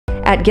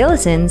At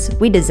Gillison's,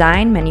 we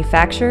design,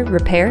 manufacture,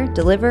 repair,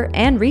 deliver,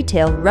 and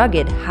retail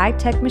rugged,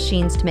 high-tech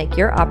machines to make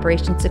your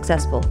operation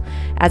successful.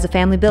 As a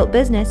family-built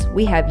business,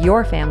 we have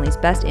your family's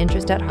best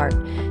interest at heart.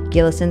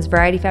 Gillison's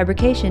Variety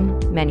Fabrication,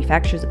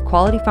 manufacturers of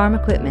quality farm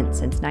equipment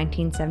since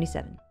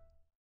 1977.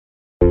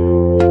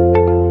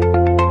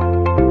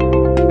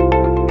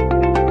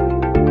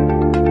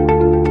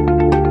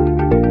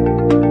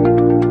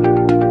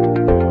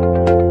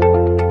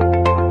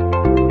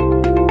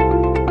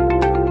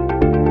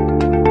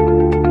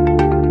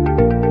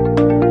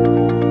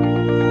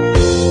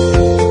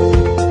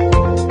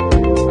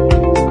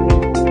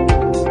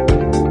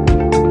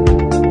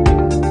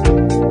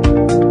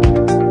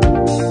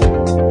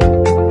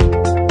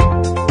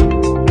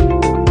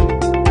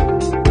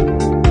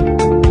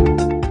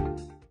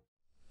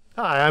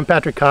 I'm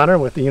Patrick Connor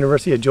with the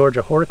University of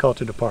Georgia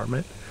Horticulture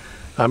Department.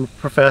 I'm a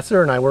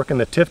professor and I work in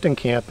the Tifton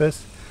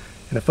campus,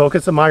 and the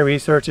focus of my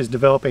research is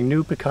developing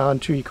new pecan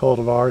tree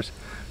cultivars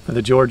for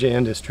the Georgia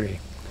industry.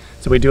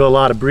 So we do a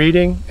lot of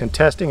breeding and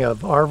testing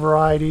of our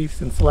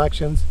varieties and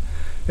selections,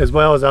 as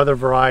well as other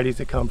varieties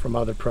that come from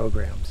other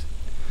programs.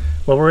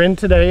 What we're in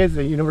today is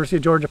the University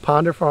of Georgia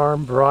Ponder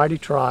Farm Variety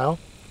Trial.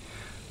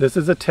 This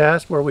is a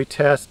test where we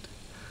test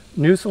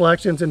new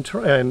selections and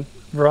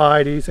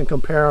varieties and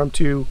compare them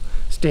to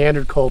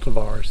standard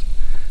cultivars.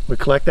 We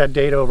collect that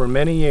data over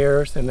many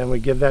years, and then we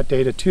give that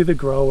data to the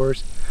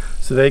growers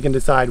so they can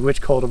decide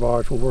which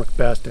cultivars will work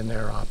best in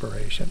their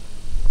operation.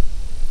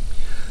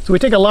 So we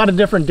take a lot of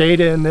different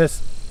data in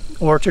this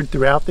orchard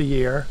throughout the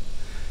year.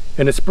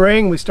 In the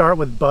spring, we start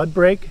with bud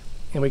break,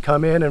 and we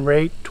come in and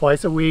rate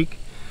twice a week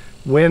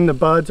when the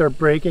buds are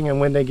breaking and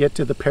when they get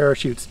to the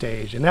parachute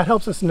stage. And that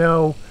helps us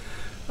know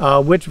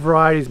which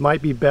varieties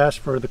might be best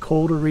for the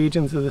colder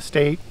regions of the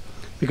state,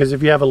 because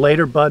if you have a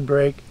later bud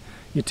break,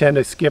 you tend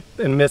to skip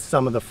and miss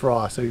some of the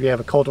frost. So if you have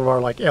a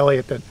cultivar like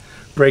Ellis that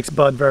breaks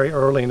bud very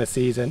early in the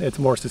season, it's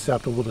more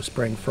susceptible to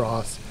spring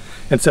frost,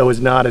 and so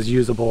is not as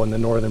usable in the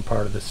northern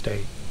part of the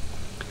state.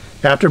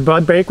 After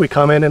bud break, we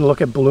come in and look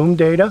at bloom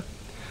data.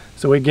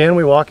 So again,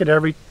 we walk it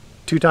every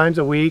 2 times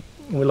a week,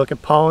 and we look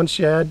at pollen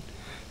shed,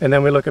 and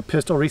then we look at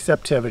pistil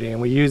receptivity,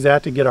 and we use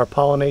that to get our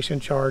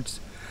pollination charts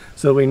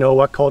so we know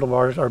what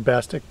cultivars are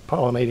best at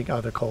pollinating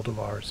other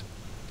cultivars.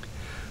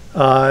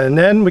 And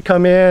then we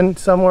come in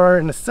somewhere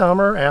in the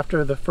summer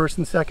after the first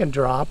and second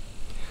drop,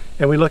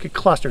 and we look at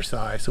cluster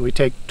size. So we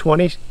take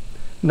 20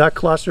 nut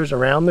clusters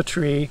around the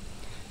tree,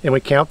 and we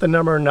count the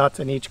number of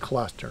nuts in each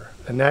cluster.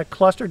 And that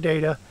cluster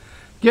data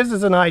gives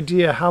us an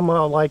idea how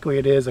likely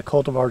it is a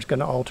cultivar is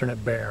going to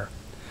alternate bear.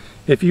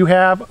 If you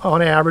have,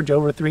 on average,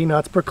 over 3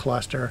 nuts per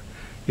cluster,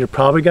 you're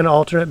probably going to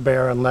alternate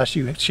bear unless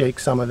you shake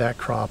some of that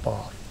crop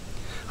off.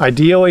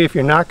 Ideally, if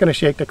you're not going to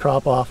shake the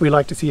crop off, we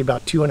like to see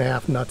about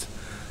 2.5 nuts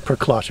per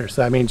cluster.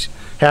 So that means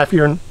half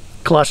your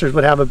clusters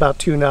would have about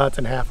 2 nuts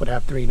and half would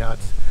have 3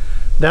 nuts.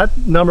 That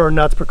number of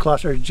nuts per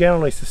cluster is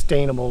generally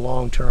sustainable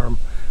long term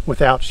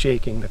without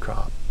shaking the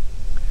crop.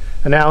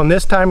 And now in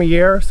this time of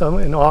year, so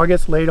in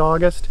August, late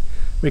August,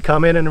 we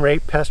come in and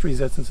rate pest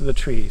resistance of the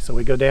trees. So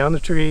we go down the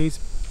trees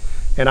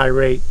and I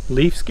rate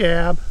leaf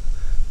scab,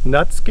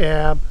 nut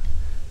scab,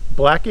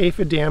 black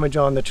aphid damage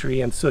on the tree,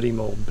 and sooty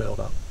mold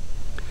buildup.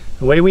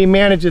 The way we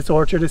manage this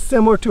orchard is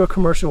similar to a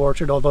commercial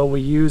orchard, although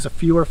we use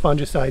fewer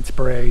fungicide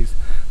sprays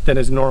than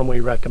is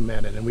normally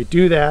recommended. And we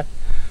do that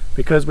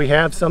because we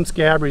have some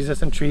scab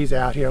resistant trees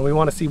out here and we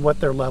want to see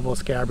what their level of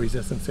scab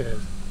resistance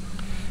is.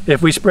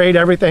 If we sprayed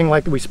everything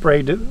like we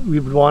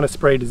would want to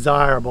spray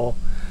desirable,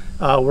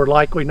 we're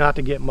likely not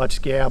to get much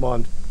scab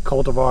on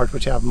cultivars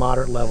which have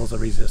moderate levels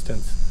of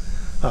resistance.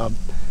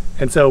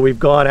 And so we've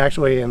gone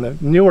actually in the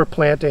newer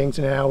plantings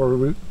now,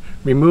 we're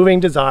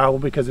removing desirable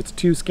because it's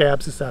too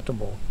scab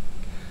susceptible.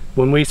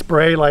 When we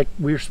spray like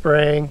we're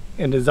spraying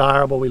in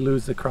desirable, we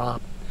lose the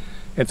crop,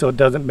 and so it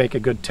doesn't make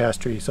a good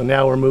test tree. So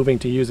now we're moving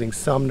to using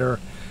Sumner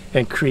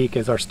and Creek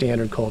as our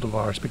standard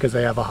cultivars because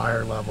they have a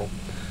higher level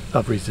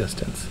of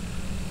resistance.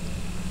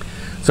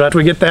 So after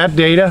we get that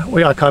data,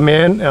 we'll come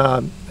in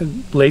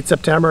late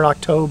September,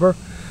 October,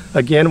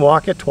 again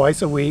walk it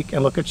twice a week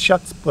and look at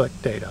shut split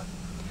data.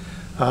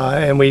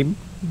 And we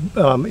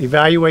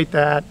evaluate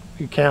that.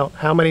 We count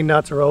how many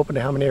nuts are open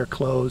and how many are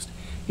closed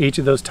each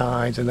of those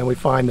times, and then we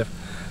find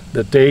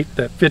the date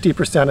that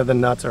 50% of the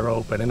nuts are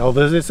open. And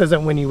although this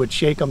isn't when you would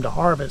shake them to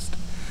harvest,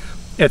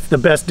 it's the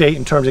best date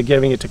in terms of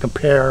giving it to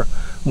compare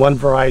one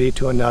variety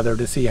to another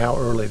to see how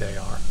early they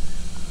are.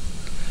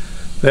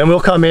 Then we'll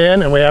come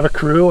in and we have a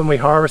crew and we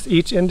harvest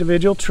each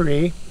individual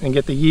tree and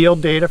get the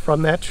yield data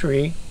from that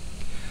tree.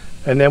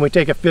 And then we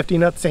take a 50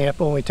 nut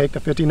sample, and we take the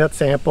 50 nut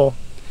sample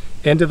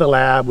into the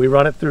lab. We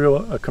run it through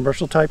a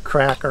commercial type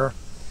cracker.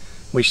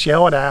 We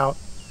shell it out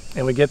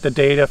and we get the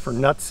data for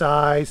nut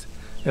size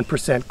and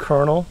percent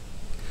kernel.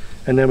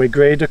 And then we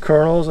grade the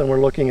kernels, and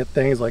we're looking at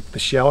things like the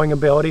shelling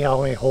ability,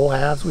 how many whole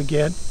halves we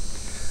get.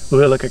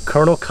 We'll look at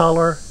kernel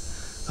color,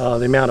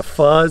 the amount of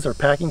fuzz or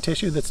packing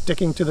tissue that's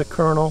sticking to the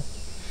kernel,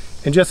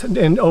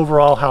 and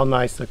overall how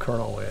nice the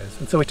kernel is.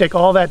 And so we take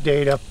all that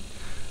data,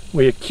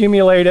 we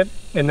accumulate it,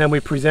 and then we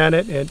present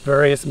it at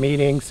various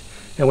meetings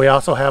And we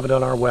also have it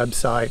on our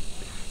website.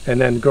 And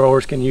then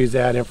growers can use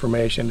that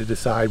information to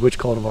decide which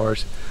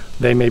cultivars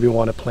they maybe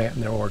want to plant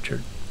in their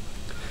orchard.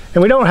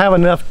 And we don't have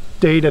enough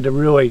data to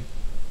really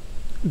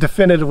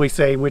definitively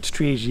say which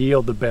trees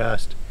yield the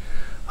best.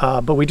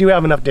 But we do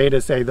have enough data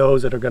to say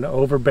those that are going to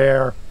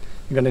overbear, are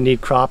going to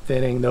need crop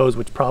thinning, those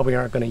which probably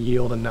aren't going to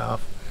yield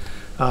enough.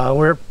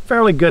 We're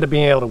fairly good at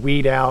being able to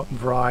weed out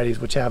varieties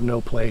which have no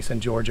place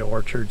in Georgia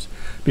orchards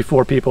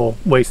before people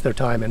waste their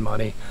time and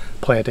money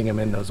planting them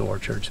in those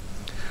orchards.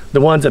 The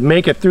ones that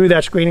make it through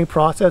that screening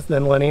process,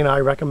 then Lenny and I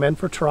recommend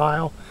for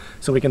trial,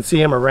 so we can see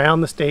them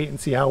around the state and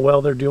see how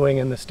well they're doing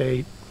in the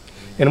state.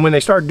 And when they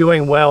start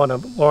doing well in a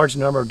large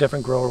number of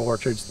different grower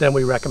orchards, then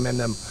we recommend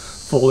them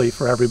fully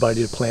for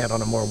everybody to plant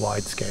on a more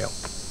wide scale.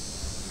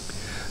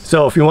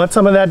 So if you want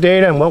some of that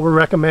data and what we're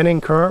recommending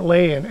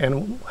currently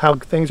and how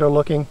things are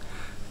looking,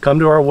 come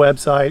to our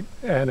website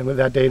and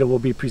that data will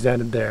be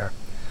presented there.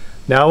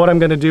 Now what I'm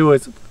going to do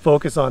is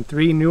focus on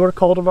 3 newer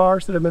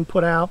cultivars that have been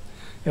put out,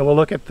 and we'll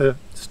look at the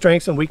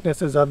strengths and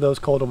weaknesses of those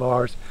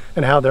cultivars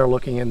and how they're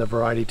looking in the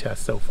variety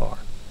test so far.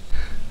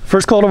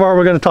 First cultivar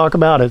we're going to talk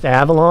about is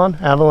Avalon.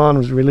 Avalon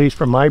was released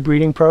from my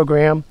breeding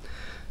program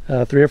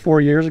 3 or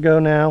 4 years ago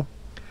now.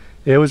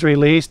 It was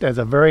released as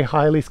a very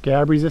highly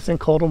scab resistant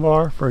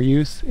cultivar for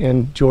use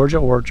in Georgia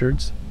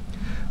orchards.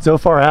 So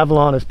far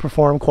Avalon has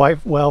performed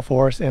quite well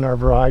for us in our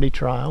variety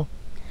trial.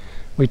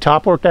 We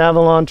top worked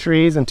Avalon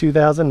trees in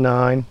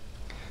 2009.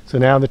 So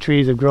now the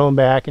trees have grown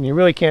back and you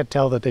really can't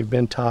tell that they've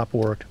been top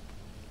worked.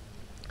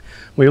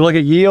 We look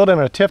at yield in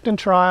a Tifton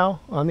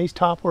trial on these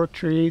top worked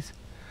trees.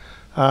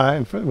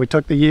 We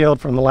took the yield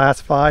from the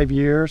last 5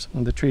 years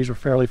when the trees were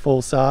fairly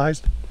full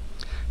sized.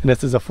 And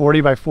this is a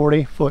 40 by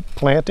 40 foot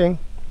planting.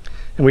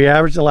 And we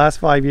averaged the last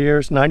 5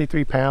 years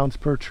 93 pounds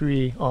per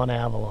tree on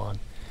Avalon.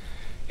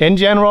 In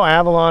general,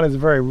 Avalon is a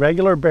very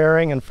regular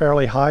bearing and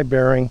fairly high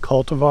bearing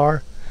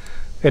cultivar.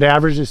 It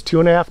averages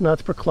 2.5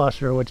 nuts per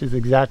cluster, which is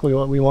exactly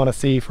what we want to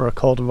see for a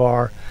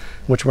cultivar,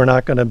 which we're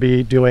not going to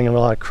be doing a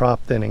lot of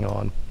crop thinning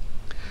on.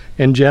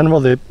 In general,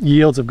 the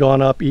yields have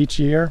gone up each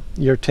year.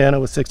 Year 10 it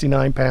was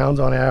 69 pounds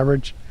on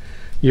average.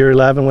 Year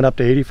 11 went up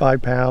to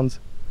 85 pounds.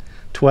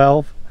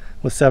 12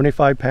 was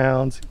 75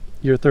 pounds.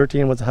 Year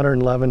 13 was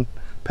 111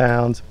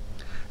 pounds.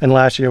 And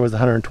last year was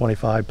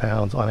 125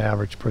 pounds on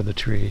average per the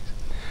trees.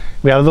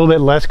 We have a little bit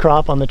less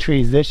crop on the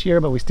trees this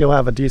year, but we still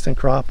have a decent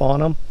crop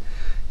on them,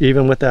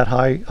 even with that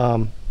high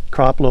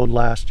crop load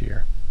last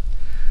year.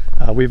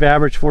 We've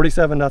averaged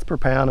 47 nuts per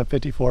pound and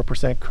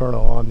 54%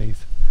 kernel on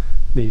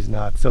these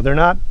nuts. So they're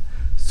not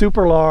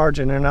super large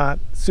and they're not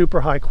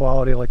super high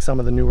quality like some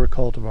of the newer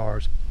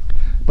cultivars.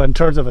 But in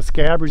terms of a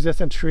scab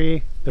resistant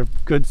tree, they're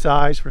good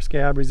size for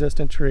scab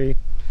resistant tree,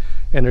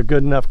 and they're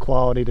good enough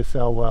quality to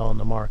sell well in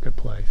the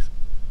marketplace.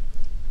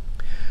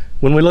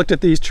 When we looked at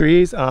these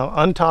trees,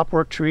 untop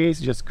work trees,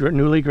 just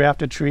newly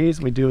grafted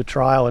trees, we do a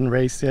trial in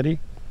Ray City.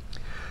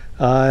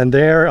 And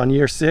there on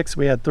year 6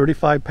 we had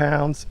 35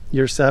 pounds,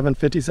 year 7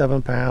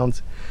 57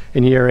 pounds,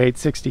 and year 8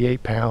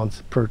 68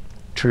 pounds per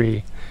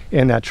tree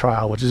in that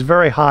trial, which is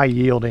very high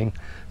yielding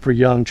for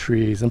young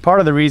trees. And part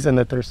of the reason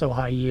that they're so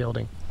high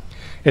yielding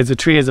is the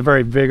tree is a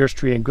very vigorous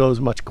tree and grows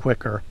much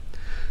quicker.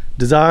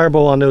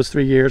 Desirable on those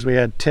 3 years we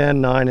had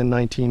 10, 9, and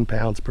 19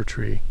 pounds per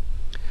tree.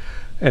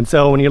 And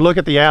so when you look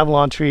at the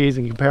Avalon trees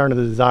and compare them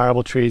to the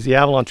desirable trees, the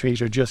Avalon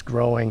trees are just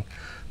growing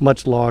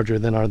much larger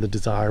than are the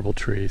desirable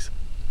trees.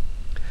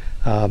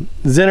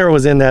 Zinner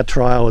was in that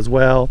trial as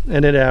well,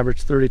 and it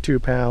averaged 32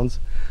 pounds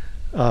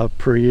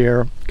per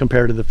year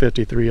compared to the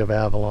 53 of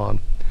Avalon.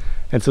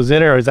 And so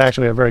Zinner is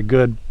actually a very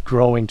good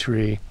growing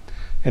tree,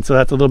 and so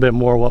that's a little bit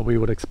more what we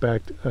would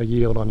expect a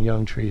yield on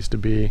young trees to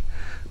be.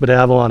 But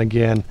Avalon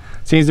again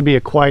seems to be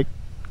a quite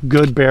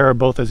good bearer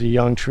both as a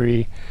young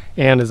tree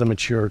and as a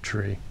mature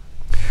tree.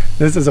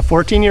 This is a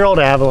 14-year-old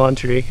Avalon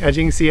tree. As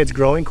you can see, it's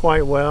growing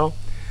quite well.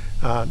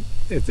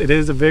 It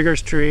is a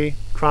vigorous tree.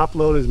 Crop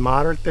load is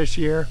moderate this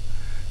year,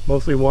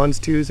 mostly 1s,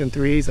 2s, and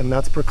 3s and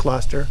nuts per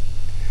cluster.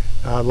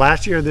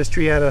 Last year this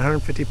tree had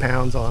 150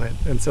 pounds on it,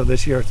 and so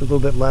this year it's a little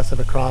bit less of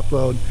a crop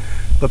load,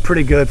 but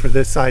pretty good for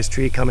this size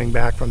tree coming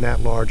back from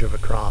that large of a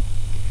crop.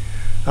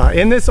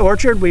 In this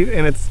orchard,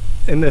 it's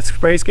in the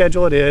spray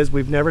schedule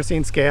we've never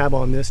seen scab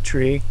on this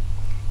tree,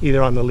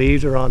 either on the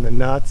leaves or on the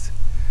nuts.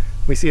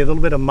 We see a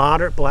little bit of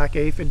moderate black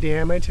aphid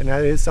damage, and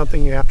that is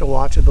something you have to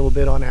watch a little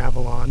bit on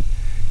Avalon.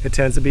 It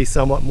tends to be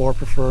somewhat more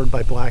preferred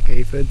by black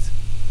aphids.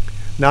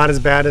 Not as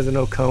bad as an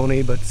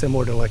Oconee, but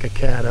similar to like a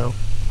Caddo.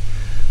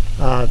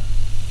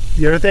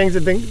 The other things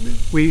have been,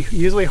 we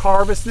usually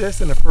harvest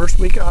this in the first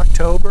week of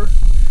October,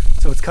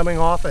 so it's coming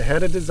off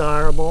ahead of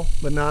desirable,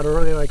 but not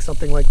early like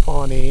something like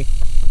Pawnee.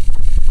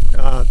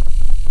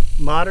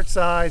 Moderate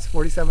size,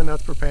 47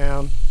 nuts per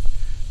pound,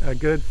 a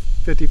good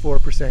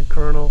 54%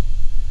 kernel.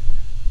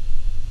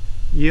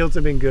 Yields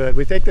have been good.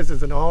 We think this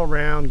is an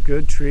all-around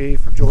good tree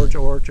for Georgia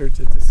orchards.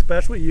 It's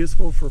especially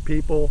useful for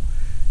people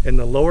in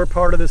the lower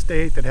part of the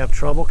state that have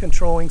trouble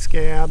controlling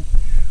scab,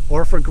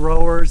 or for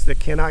growers that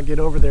cannot get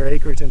over their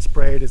acreage and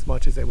spray it as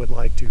much as they would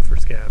like to for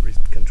scab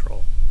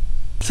control.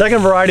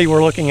 Second variety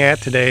we're looking at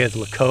today is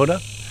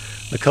Lakota.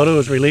 Lakota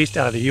was released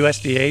out of the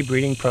USDA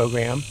breeding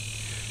program.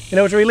 And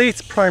it was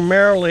released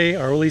primarily,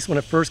 or at least when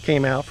it first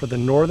came out, for the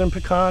northern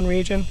pecan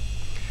region.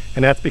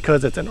 And that's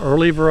because it's an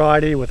early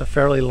variety with a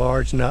fairly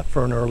large nut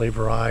for an early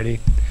variety.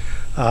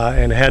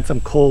 And it had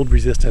some cold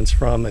resistance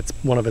from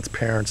one of its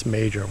parents,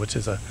 Major, which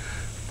is a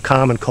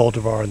common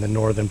cultivar in the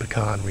northern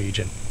pecan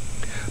region.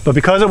 But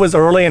because it was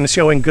early and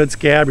showing good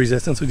scab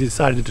resistance, we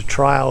decided to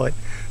trial it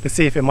to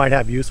see if it might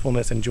have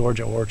usefulness in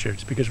Georgia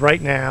orchards. Because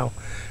right now,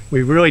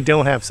 we really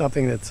don't have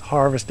something that's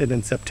harvested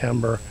in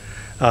September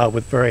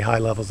with very high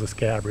levels of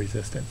scab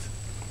resistance.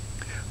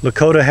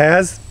 Lakota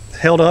has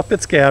held up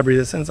its scab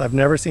resistance. I've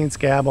never seen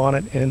scab on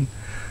it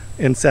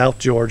in South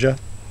Georgia,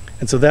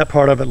 and so that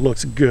part of it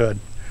looks good.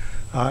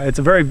 It's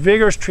a very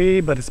vigorous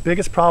tree, but its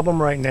biggest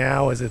problem right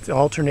now is it's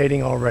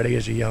alternating already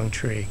as a young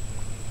tree.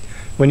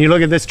 When you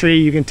look at this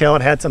tree, you can tell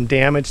it had some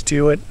damage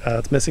to it.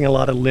 It's missing a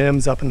lot of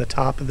limbs up in the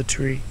top of the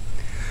tree.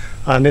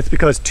 And it's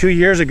because 2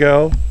 years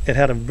ago, it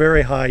had a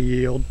very high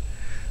yield,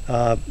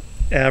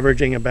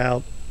 averaging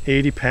about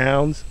 80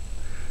 pounds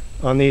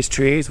on these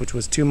trees, which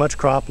was too much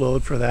crop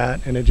load for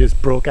that, and it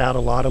just broke out a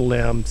lot of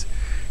limbs,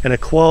 and the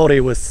quality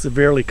was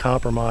severely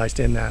compromised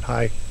in that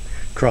high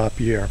crop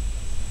year.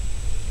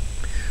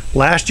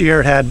 Last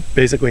year it had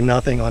basically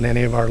nothing on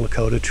any of our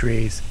Lakota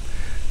trees,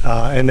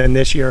 and then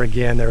this year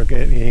again they're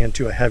getting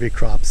into a heavy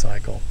crop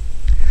cycle.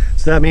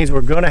 So that means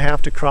we're going to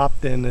have to crop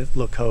thin the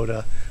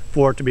Lakota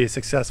for it to be a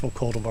successful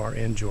cultivar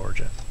in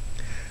Georgia.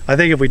 I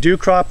think if we do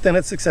crop thin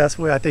it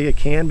successfully, I think it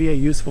can be a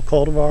useful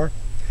cultivar.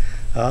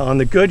 On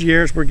the good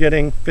years, we're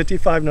getting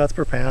 55 nuts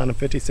per pound and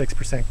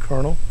 56%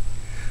 kernel.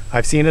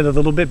 I've seen it a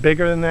little bit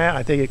bigger than that.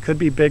 I think it could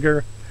be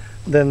bigger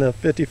than the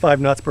 55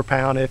 nuts per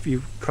pound if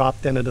you crop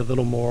thin it a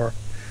little more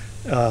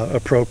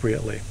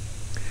appropriately.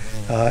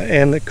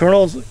 And the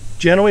kernels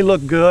generally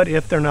look good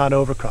if they're not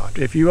overcropped.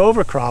 If you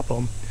overcrop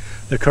them,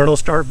 the kernels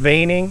start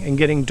veining and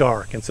getting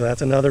dark, and so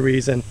that's another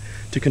reason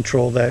to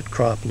control that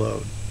crop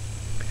load.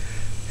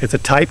 It's a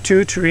type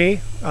 2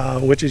 tree,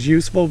 which is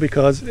useful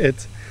because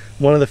it's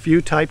one of the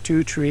few type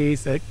 2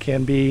 trees that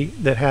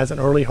has an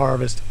early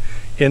harvest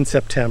in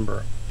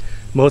September.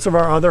 Most of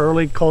our other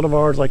early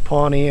cultivars like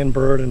Pawnee and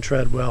Bird and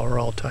Treadwell are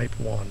all type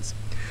 1s.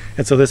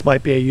 And so this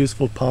might be a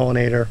useful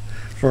pollinator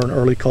for an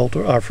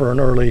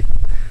early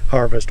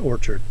harvest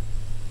orchard.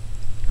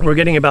 We're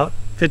getting about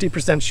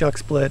 50% shuck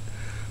split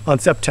on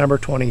September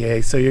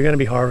 28th, so you're going to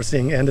be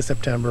harvesting end of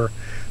September,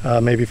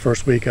 maybe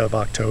first week of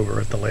October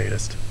at the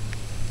latest.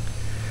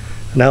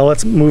 Now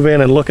let's move in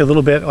and look a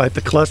little bit at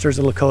the clusters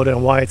of Lakota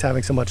and why it's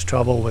having so much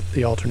trouble with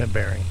the alternate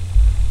bearing.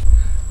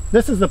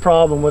 This is the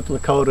problem with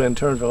Lakota in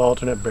terms of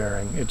alternate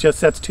bearing. It just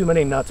sets too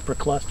many nuts per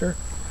cluster.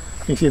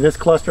 You can see this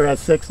cluster has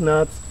 6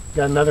 nuts,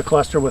 got another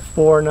cluster with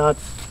 4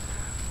 nuts,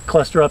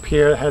 cluster up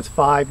here has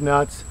 5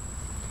 nuts.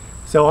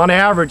 So on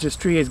average this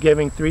tree is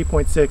giving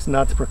 3.6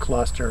 nuts per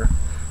cluster,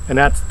 and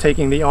that's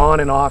taking the on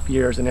and off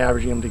years and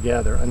averaging them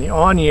together. And the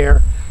on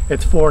year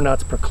it's 4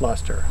 nuts per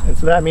cluster, and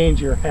so that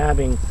means you're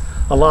having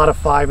a lot of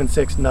 5 and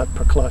 6 nut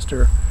per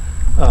cluster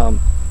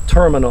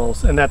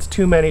terminals, and that's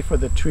too many for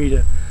the tree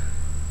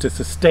to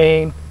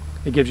sustain.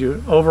 It gives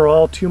you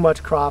overall too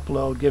much crop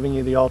load, giving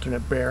you the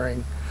alternate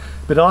bearing.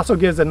 But it also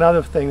gives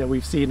another thing that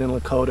we've seen in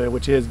Lakota,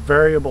 which is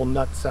variable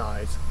nut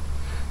size.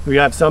 We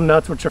have some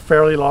nuts which are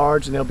fairly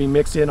large, and they'll be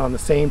mixed in on the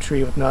same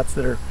tree with nuts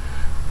that are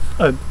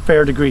a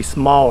fair degree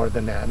smaller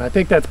than that. And I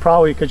think that's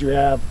probably because you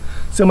have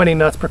so many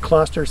nuts per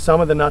cluster.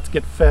 Some of the nuts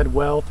get fed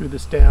well through the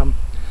stem,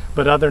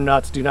 but other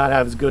nuts do not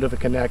have as good of a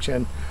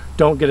connection,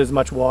 don't get as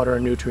much water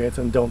and nutrients,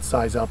 and don't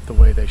size up the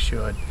way they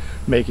should,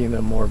 making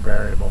them more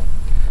variable.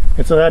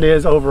 And so that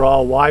is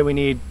overall why we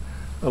need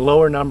a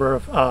lower number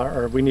of,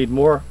 or we need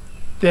more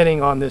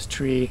thinning on this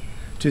tree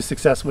to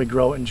successfully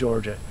grow it in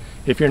Georgia.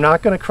 If you're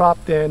not going to crop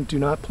thin, do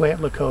not plant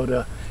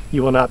Lakota.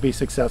 You will not be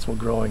successful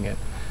growing it.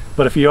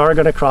 But if you are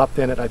going to crop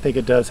thin it, I think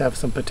it does have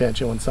some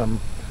potential in some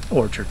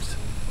orchards.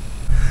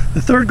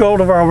 The third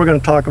cultivar we're going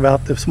to talk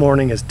about this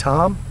morning is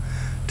Tom.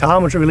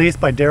 Tom was released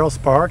by Daryl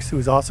Sparks, who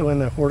is also in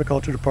the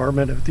horticulture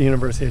department at the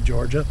University of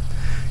Georgia,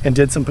 and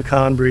did some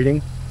pecan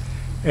breeding.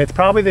 It's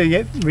probably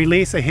the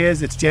release of his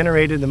that's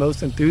generated the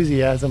most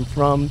enthusiasm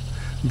from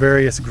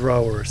various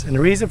growers. And the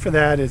reason for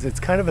that is it's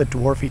kind of a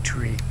dwarfy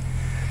tree.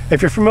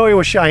 If you're familiar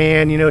with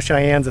Cheyenne, you know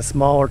Cheyenne's a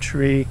smaller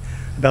tree,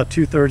 about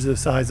 2/3 of the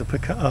size of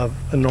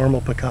a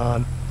normal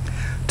pecan.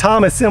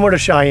 Tom is similar to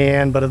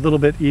Cheyenne, but a little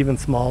bit even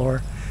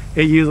smaller.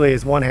 It usually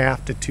is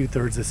 1/2 to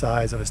 2/3 the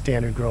size of a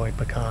standard growing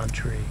pecan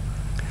tree.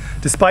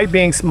 Despite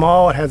being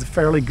small, it has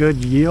fairly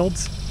good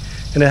yields,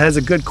 and it has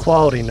a good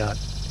quality nut.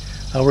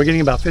 We're getting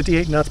about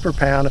 58 nuts per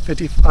pound, a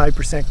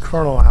 55%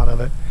 kernel out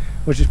of it,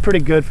 which is pretty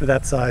good for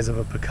that size of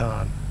a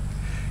pecan.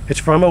 It's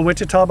from a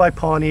Wichita by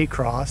Pawnee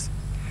cross,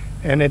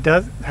 and it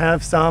does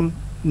have some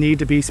need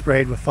to be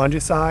sprayed with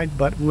fungicide,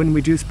 but when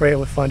we do spray it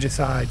with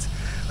fungicides,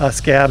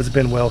 scab has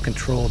been well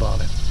controlled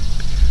on it.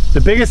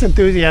 The biggest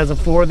enthusiasm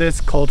for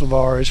this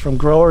cultivar is from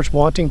growers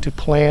wanting to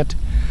plant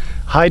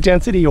high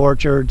density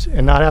orchards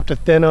and not have to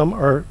thin them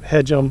or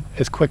hedge them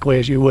as quickly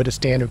as you would a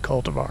standard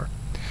cultivar.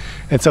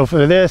 And so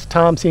for this,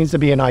 Tom seems to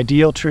be an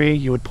ideal tree.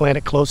 You would plant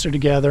it closer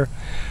together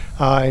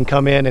and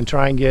come in and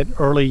try and get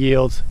early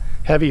yields,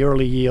 heavy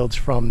early yields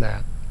from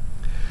that.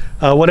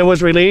 When it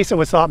was released, it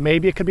was thought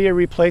maybe it could be a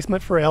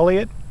replacement for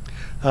Elliott.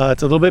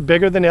 It's a little bit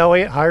bigger than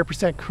Elliott, higher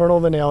percent kernel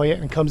than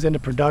Elliott, and comes into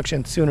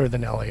production sooner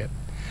than Elliott.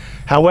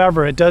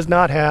 However, it does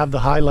not have the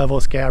high level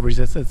of scab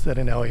resistance that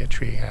an Elliott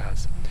tree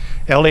has.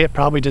 Elliott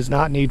probably does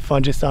not need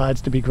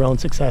fungicides to be grown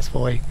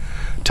successfully.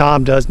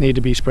 Tom does need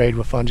to be sprayed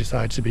with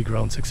fungicides to be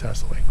grown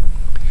successfully.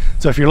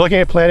 So if you're looking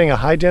at planting a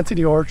high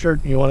density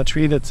orchard, you want a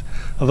tree that's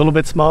a little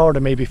bit smaller to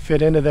maybe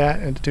fit into that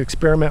and to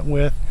experiment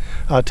with,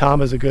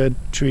 Tom is a good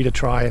tree to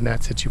try in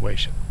that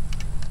situation.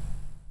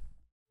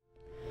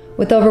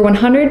 With over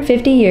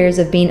 150 years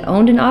of being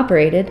owned and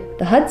operated,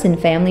 the Hudson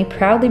family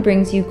proudly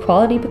brings you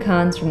quality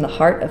pecans from the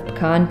heart of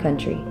pecan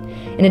country.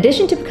 In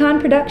addition to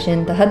pecan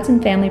production, the Hudson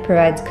family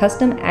provides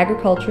custom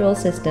agricultural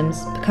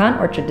systems, pecan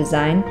orchard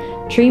design,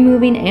 tree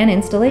moving, and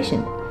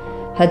installation.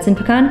 Hudson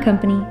Pecan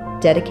Company,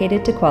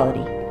 dedicated to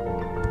quality.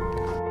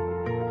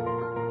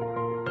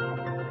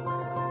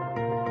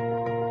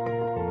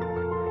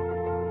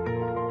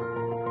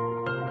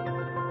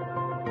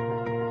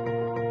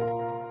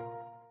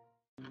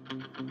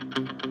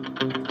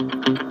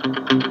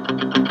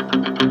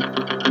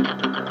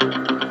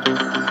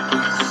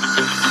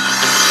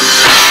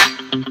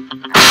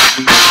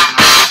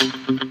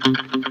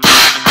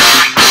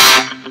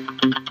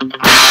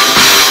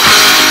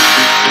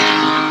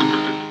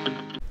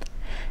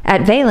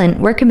 At Valent,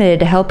 we're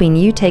committed to helping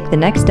you take the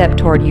next step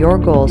toward your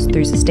goals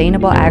through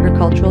sustainable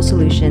agricultural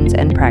solutions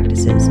and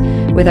practices.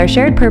 With our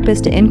shared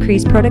purpose to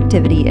increase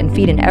productivity and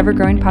feed an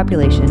ever-growing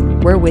population,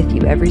 we're with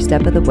you every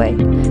step of the way.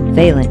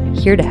 Valent,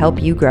 here to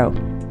help you grow.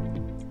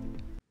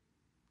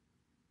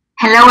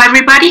 Hello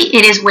everybody,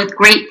 it is with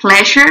great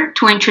pleasure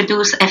to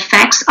introduce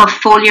effects of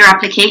foliar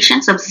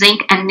applications of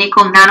zinc and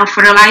nickel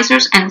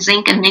nanofertilizers and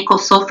zinc and nickel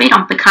sulfate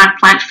on pecan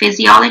plant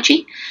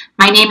physiology.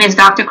 My name is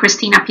Dr.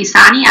 Cristina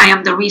Pisani. I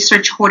am the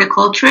research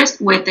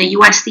horticulturist with the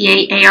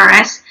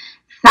USDA-ARS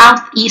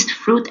Southeast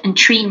Fruit and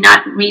Tree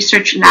Nut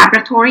Research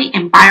Laboratory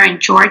in Byron,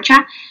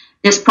 Georgia.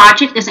 This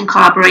project is in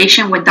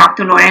collaboration with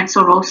Dr.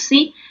 Lorenzo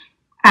Rossi,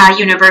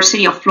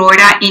 University of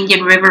Florida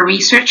Indian River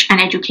Research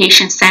and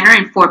Education Center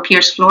in Fort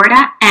Pierce,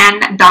 Florida,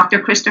 and Dr.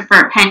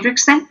 Christopher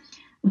Hendrickson,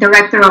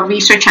 Director of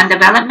Research and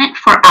Development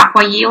for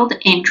Aqua Yield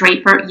in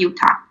Draper,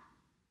 Utah.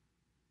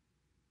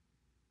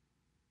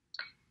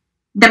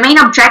 The main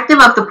objective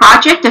of the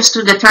project is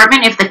to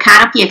determine if the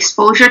canopy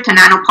exposure to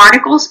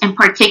nanoparticles, in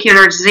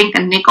particular zinc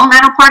and nickel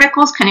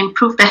nanoparticles, can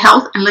improve the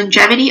health and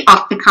longevity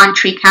of pecan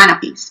tree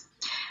canopies.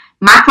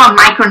 Macro and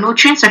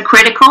micronutrients are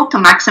critical to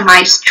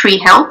maximize tree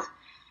health.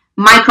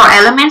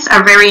 Microelements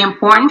are very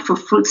important for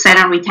fruit set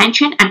and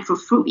retention and for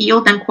fruit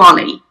yield and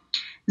quality.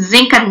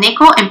 Zinc and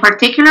nickel in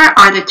particular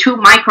are the two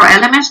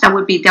microelements that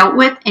would be dealt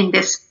with in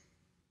this.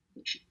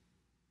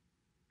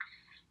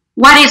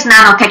 What is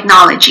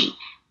nanotechnology?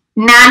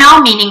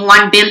 Nano, meaning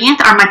 1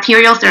 billionth, are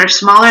materials that are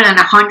smaller than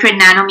 100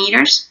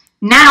 nanometers.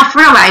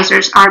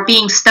 Nanofertilizers are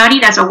being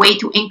studied as a way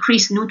to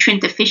increase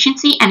nutrient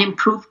efficiency and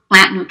improve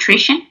plant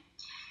nutrition.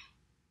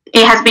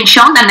 It has been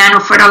shown that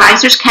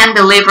nanofertilizers can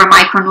deliver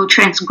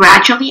micronutrients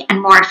gradually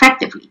and more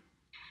effectively.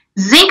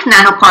 Zinc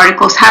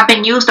nanoparticles have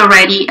been used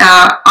already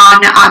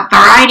on a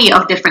variety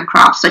of different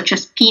crops, such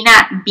as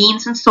peanut,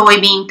 beans and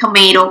soybean,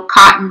 tomato,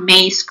 cotton,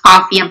 maize,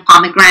 coffee, and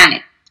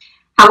pomegranate.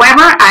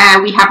 However,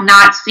 we have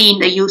not seen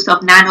the use of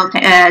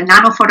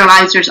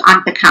nanofertilizers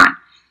on pecan.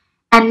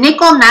 And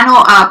nickel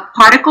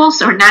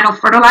nanoparticles or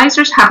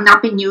nanofertilizers have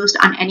not been used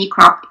on any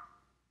crop.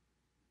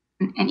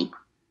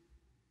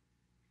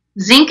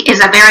 Zinc is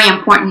a very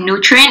important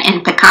nutrient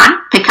in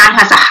pecan. Pecan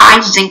has a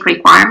high zinc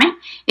requirement.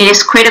 It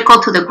is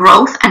critical to the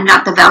growth and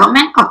nut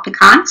development of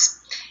pecans.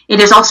 It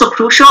is also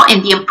crucial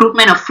in the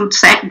improvement of fruit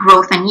set,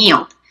 growth, and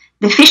yield.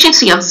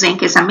 Deficiency of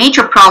zinc is a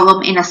major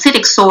problem in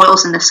acidic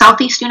soils in the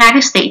southeast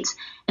United States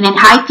and in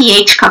high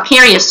pH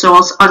calcareous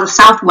soils of the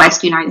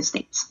southwest United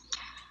States.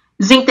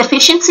 Zinc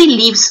deficiency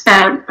leads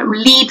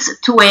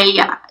to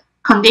a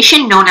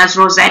condition known as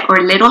rosette or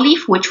little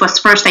leaf, which was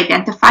first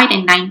identified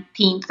in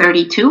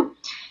 1932.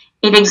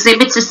 It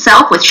exhibits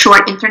itself with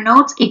short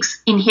internodes,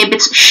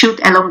 inhibits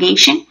shoot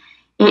elongation.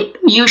 It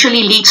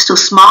usually leads to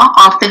small,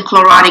 often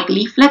chlorotic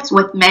leaflets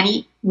with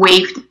many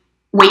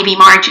wavy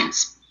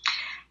margins.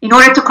 In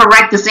order to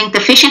correct the zinc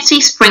deficiency,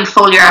 spring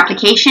foliar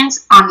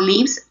applications on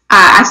leaves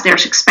as they're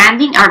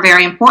expanding are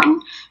very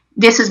important.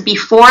 This is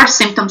before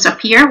symptoms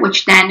appear,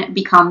 which then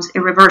becomes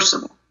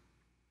irreversible.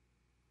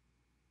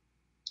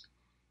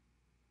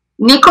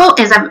 Nickel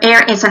is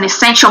an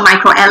essential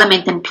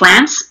microelement in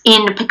plants.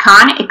 In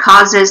pecan,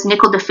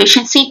 nickel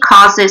deficiency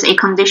causes a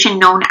condition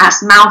known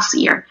as mouse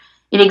ear.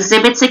 It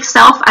exhibits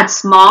itself as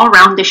small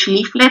roundish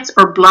leaflets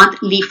or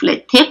blunt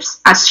leaflet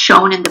tips, as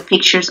shown in the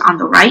pictures on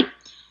the right.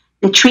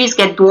 The trees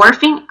get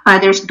dwarfing,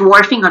 there's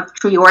dwarfing of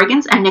tree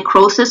organs and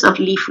necrosis of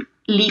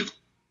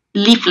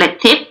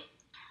leaflet tip.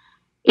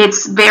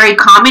 It's very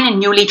common in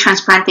newly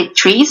transplanted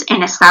trees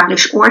in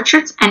established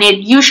orchards, and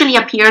it usually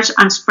appears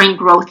on spring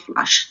growth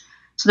flush.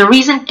 So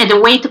the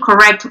way to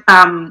correct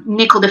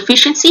nickel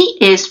deficiency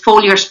is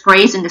foliar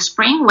sprays in the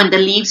spring when the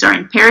leaves are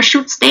in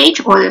parachute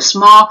stage or the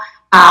small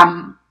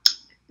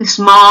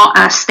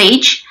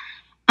stage,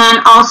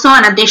 and also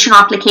an additional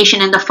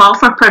application in the fall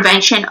for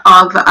prevention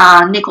of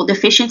nickel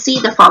deficiency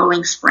the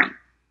following spring.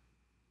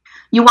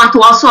 You want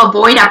to also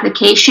avoid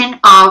application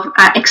of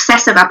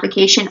excessive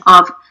application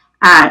of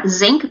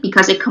zinc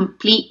because it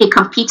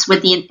competes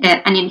with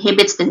and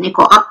inhibits the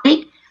nickel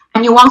uptake.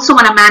 And you also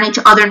want to manage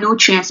other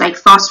nutrients like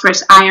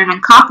phosphorus, iron,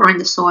 and copper in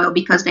the soil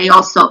because they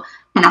also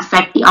can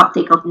affect the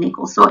uptake of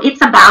nickel. So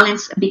it's a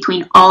balance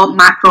between all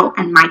macro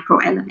and micro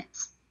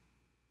elements.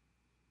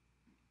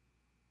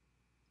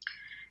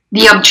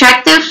 The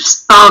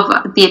objectives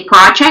of the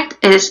project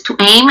is to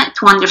aim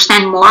to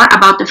understand more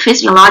about the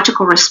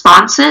physiological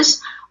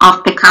responses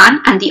of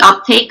pecan and the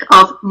uptake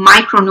of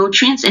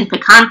micronutrients in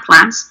pecan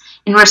plants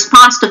in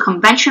response to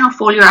conventional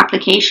foliar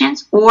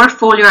applications or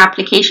foliar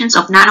applications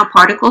of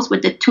nanoparticles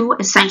with the two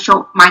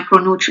essential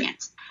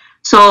micronutrients.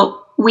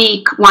 So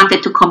we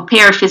wanted to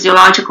compare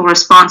physiological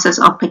responses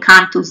of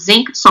pecan to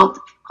zinc salt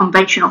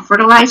conventional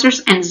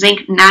fertilizers and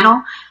zinc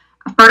nano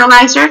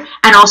fertilizer,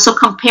 and also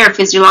compare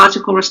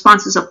physiological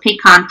responses of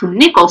pecan to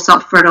nickel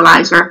salt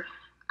fertilizer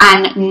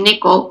and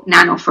nickel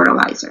nano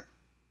fertilizer.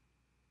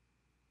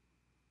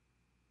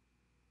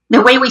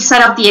 The way we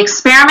set up the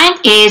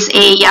experiment is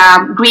a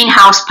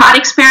greenhouse pot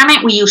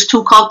experiment. We use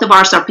 2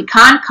 cultivars of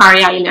pecan,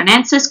 Carya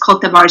illionensis,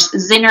 cultivars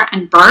Zinner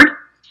and Bird.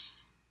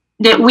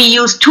 We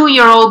used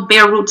 2-year-old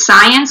bare root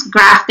science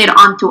grafted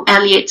onto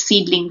Elliott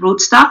seedling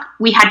rootstock.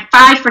 We had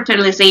 5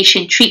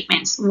 fertilization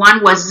treatments.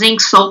 One was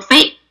zinc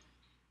sulfate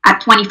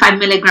at 25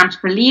 milligrams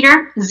per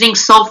liter, zinc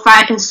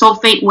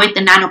sulfate with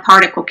the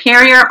nanoparticle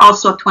carrier,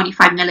 also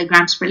 25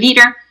 milligrams per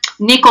liter,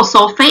 nickel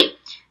sulfate,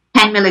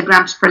 10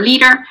 milligrams per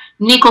liter,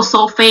 nickel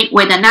sulfate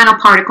with a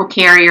nanoparticle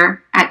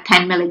carrier at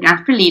 10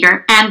 milligrams per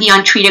liter, and the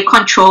untreated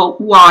control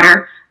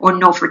water or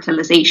no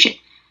fertilization.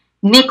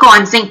 Nickel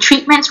and zinc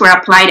treatments were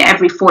applied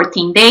every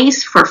 14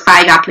 days for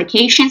 5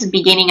 applications,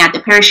 beginning at the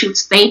parachute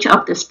stage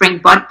of the spring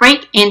bud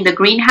break in the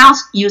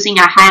greenhouse using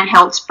a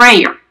handheld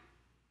sprayer.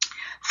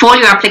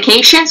 Foliar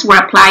applications were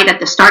applied at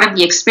the start of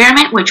the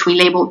experiment, which we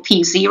labeled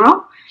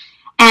T0,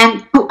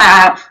 and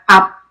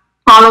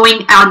following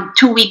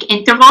 2-week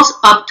intervals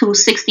up to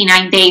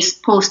 69 days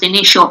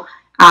post-initial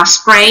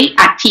spray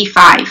at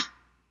T5.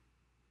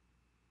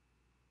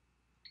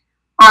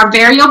 Our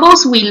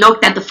variables, we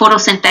looked at the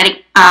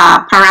photosynthetic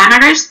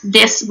parameters.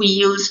 This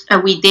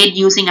we did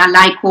using a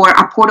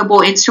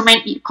portable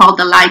instrument called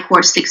the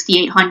Lycor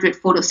 6800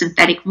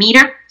 photosynthetic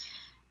meter.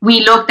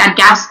 We looked at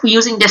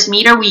using this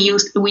meter, we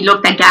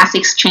looked at gas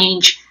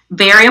exchange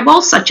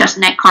variables such as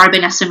net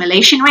carbon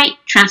assimilation rate,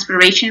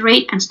 transpiration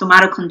rate, and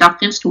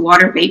stomatoconductance to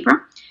water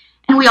vapor.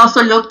 And we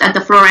also looked at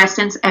the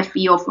fluorescence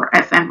FeO for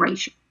FM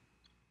ratio.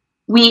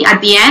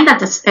 At the end,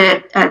 at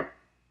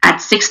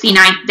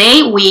 69th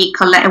day,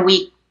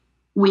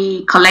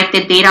 we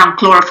collected data on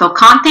chlorophyll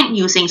content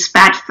using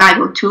SPAT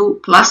 502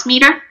 plus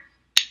meter.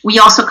 We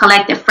also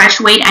collected fresh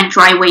weight and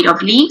dry weight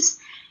of leaves.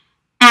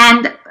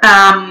 And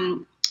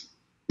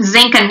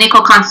zinc and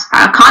nickel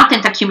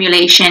content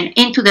accumulation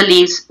into the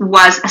leaves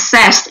was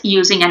assessed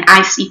using an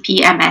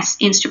ICP-MS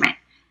instrument.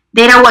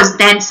 Data was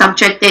then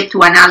subjected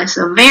to analysis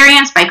of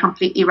variance by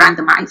completely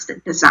randomized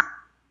design.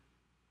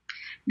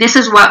 This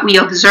is what we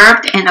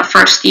observed in the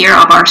first year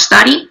of our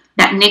study,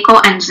 that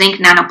nickel and zinc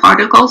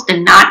nanoparticles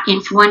did not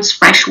influence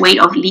fresh weight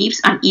of leaves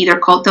on either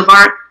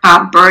cultivar,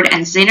 Bird,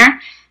 and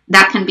Zinner.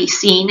 That can be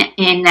seen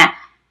in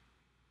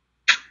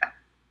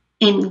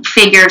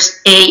figures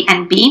A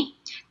and B.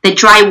 The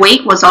dry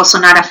weight was also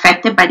not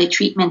affected by the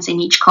treatments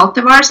in each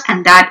cultivars,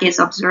 and that is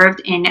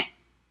observed in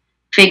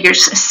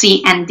figures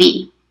C and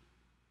D.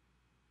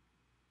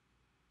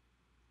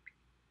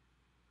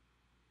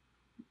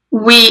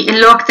 We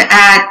looked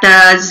at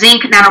the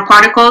zinc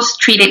nanoparticles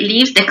treated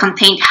leaves that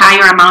contained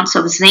higher amounts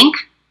of zinc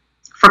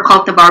for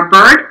cultivar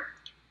Bird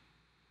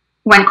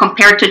when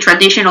compared to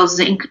traditional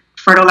zinc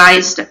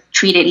fertilized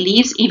treated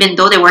leaves, even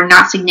though they were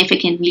not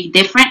significantly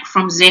different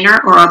from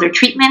Zinner or other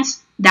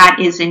treatments. That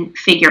is in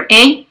figure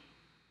A.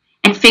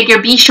 And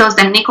figure B shows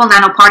that nickel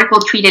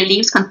nanoparticle treated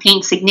leaves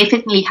contain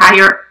significantly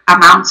higher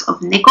amounts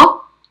of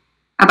nickel,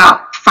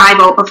 about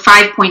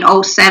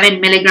 5.07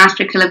 milligrams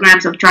per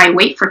kilograms of dry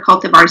weight for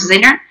cultivar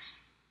Zinner,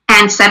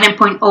 and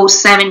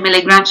 7.07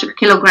 milligrams per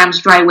kilograms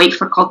dry weight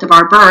for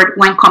cultivar Bird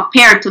when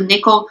compared to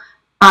nickel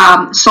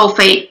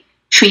sulfate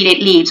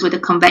treated leaves with a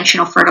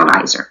conventional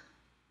fertilizer.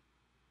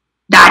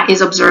 That is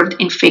observed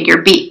in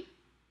figure B.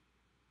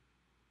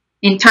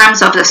 In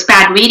terms of the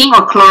SPAD reading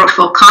or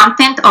chlorophyll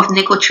content of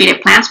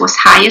nickel-treated plants was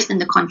highest in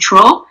the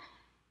control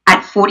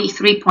at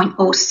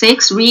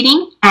 43.06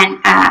 reading,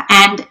 and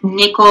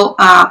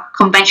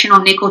conventional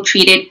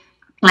nickel-treated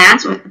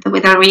plants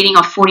with a reading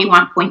of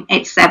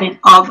 41.87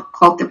 of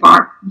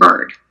cultivar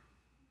Bird.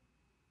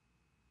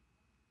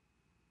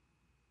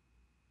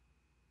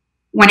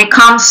 When it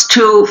comes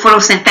to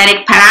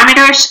photosynthetic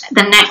parameters,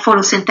 the net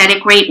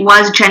photosynthetic rate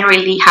was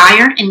generally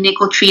higher in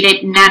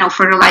nickel-treated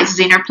nano-fertilized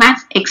zinc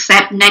plants,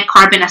 except net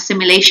carbon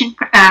assimilation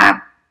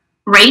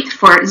rate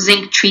for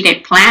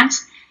zinc-treated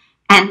plants,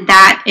 and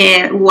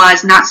that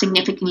was not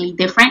significantly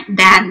different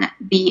than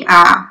the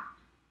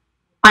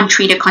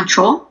untreated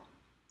control.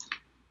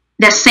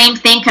 The same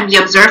thing can be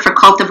observed for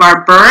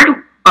cultivar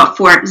bird, but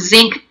for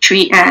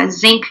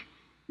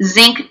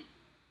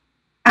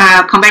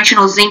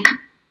conventional zinc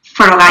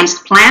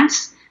fertilized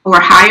plants were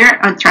higher,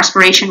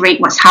 transpiration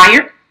rate was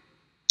higher,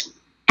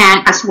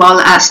 and as well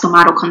as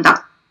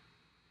stomatoconductivity.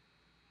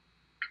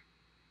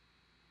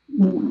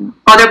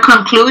 Other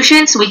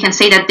conclusions, we can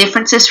say that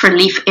differences for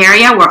leaf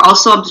area were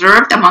also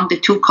observed among the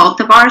two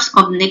cultivars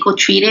of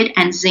nickel-treated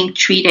and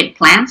zinc-treated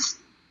plants.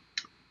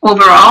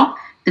 Overall,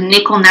 the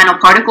nickel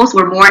nanoparticles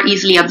were more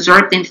easily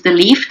absorbed into the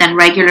leaf than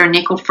regular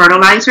nickel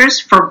fertilizers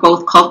for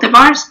both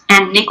cultivars,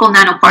 and nickel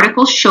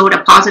nanoparticles showed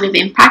a positive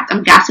impact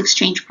on gas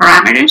exchange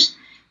parameters,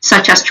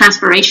 such as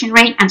transpiration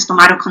rate and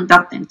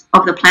stomatoconductance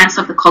of the plants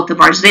of the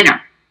cultivar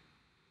Zinner.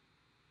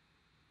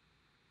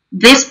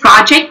 This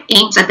project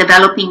aims at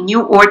developing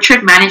new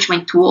orchard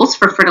management tools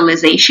for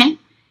fertilization.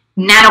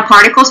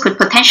 Nanoparticles could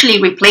potentially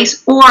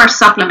replace or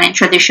supplement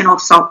traditional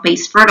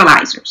salt-based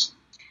fertilizers.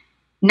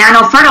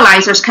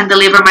 Nanofertilizers can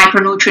deliver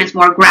micronutrients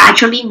more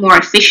gradually, more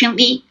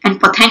efficiently,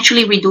 and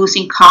potentially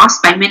reducing costs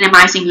by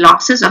minimizing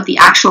losses of the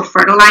actual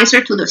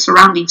fertilizer to the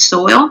surrounding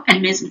soil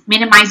and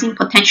minimizing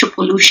potential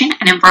pollution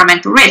and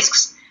environmental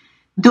risks.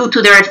 Due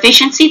to their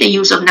efficiency, the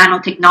use of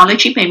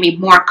nanotechnology may be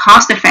more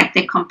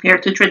cost-effective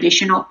compared to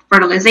traditional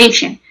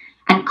fertilization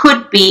and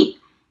could be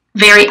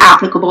very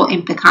applicable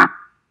in pecan.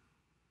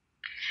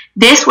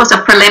 This was a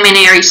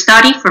preliminary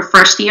study for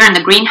first year in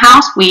the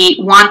greenhouse. We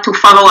want to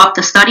follow up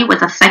the study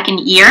with a second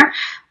year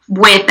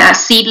with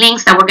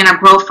seedlings that we're going to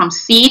grow from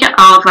seed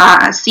of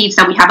seeds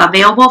that we have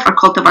available for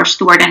cultivar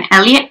Stewart and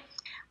Elliott.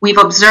 We've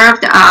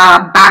observed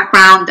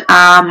background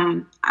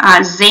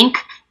zinc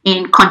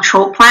in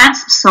control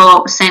plants.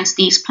 So since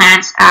these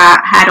plants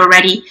had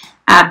already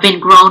been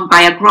grown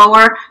by a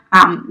grower,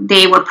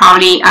 they were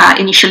probably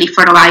initially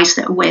fertilized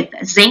with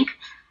zinc.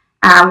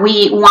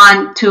 We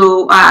want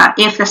to,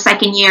 if the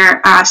second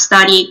year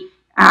study,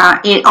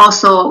 it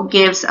also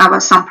gives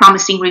some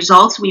promising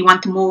results, we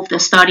want to move the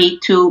study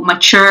to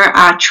mature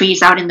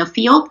trees out in the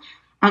field.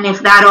 And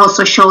if that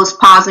also shows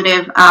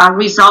positive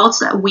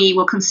results, we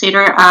will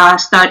consider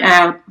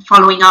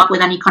following up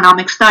with an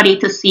economic study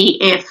to see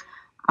if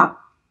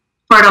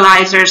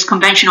fertilizers,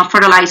 conventional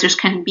fertilizers,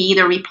 can be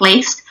either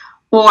replaced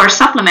or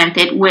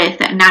supplemented with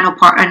a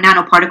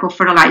nanoparticle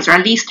fertilizer,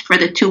 at least for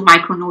the 2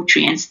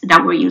 micronutrients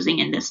that we're using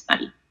in this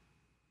study.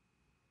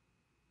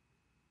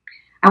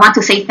 I want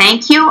to say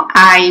thank you.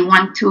 I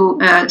want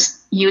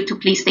you to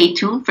please stay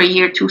tuned for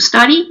year 2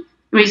 study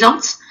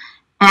results.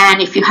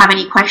 And if you have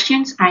any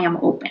questions, I am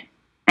open.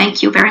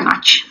 Thank you very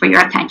much for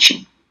your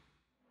attention.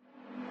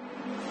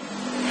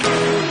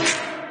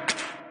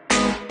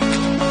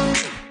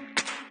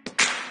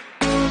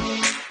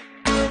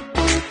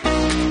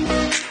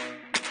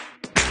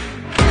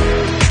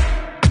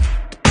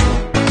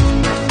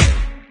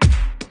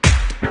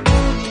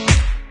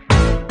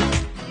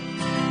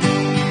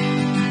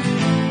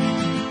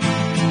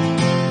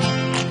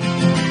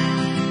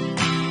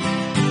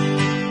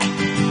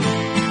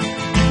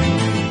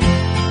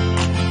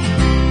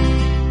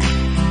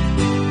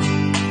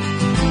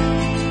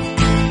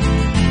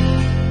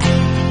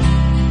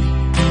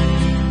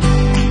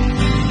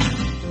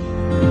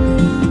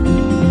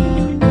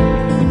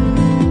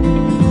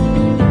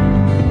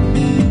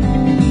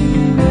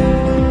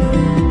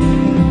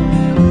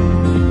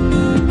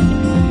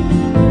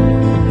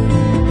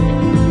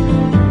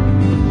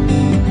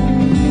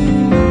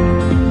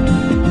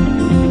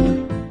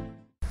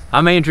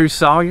 I'm Andrew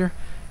Sawyer,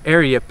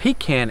 area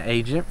pecan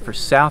agent for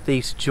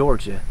Southeast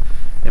Georgia,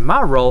 and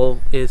my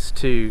role is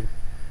to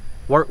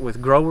work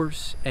with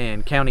growers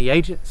and county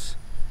agents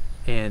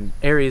in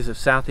areas of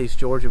Southeast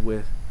Georgia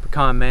with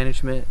pecan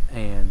management,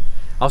 and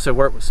also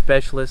work with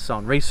specialists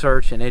on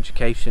research and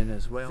education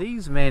as well.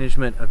 Disease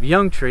management of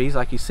young trees,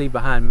 like you see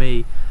behind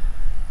me,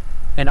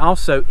 and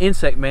also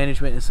insect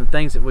management and some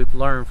things that we've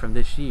learned from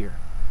this year.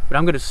 But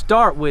I'm going to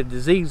start with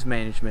disease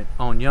management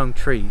on young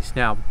trees.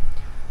 Now,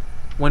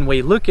 when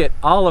we look at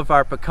all of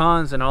our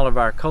pecans and all of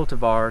our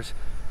cultivars,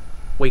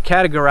 we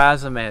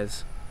categorize them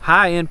as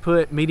high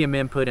input, medium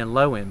input, and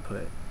low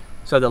input.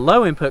 So the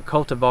low input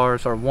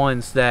cultivars are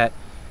ones that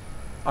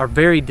are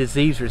very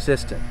disease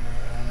resistant.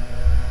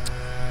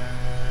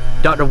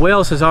 Dr.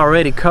 Wells has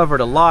already covered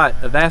a lot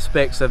of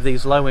aspects of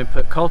these low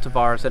input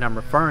cultivars that I'm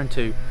referring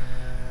to.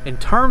 In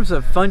terms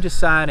of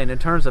fungicide and in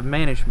terms of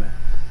management,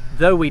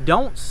 though we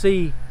don't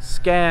see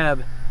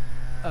scab,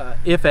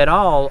 if at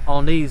all,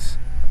 on these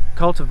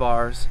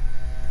cultivars,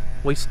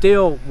 we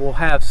still will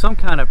have some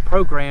kind of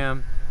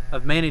program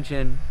of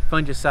managing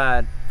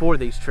fungicide for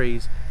these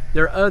trees.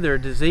 There are other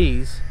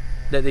disease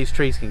that these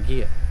trees can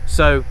get.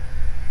 So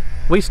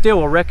we still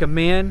will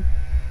recommend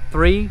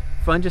 3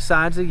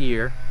 fungicides a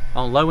year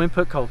on low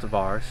input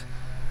cultivars.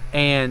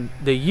 And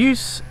the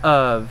use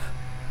of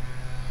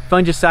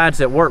fungicides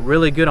that work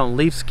really good on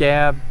leaf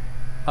scab,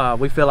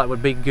 we feel like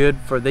would be good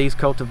for these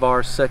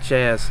cultivars, such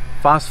as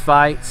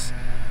phosphates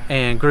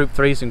and group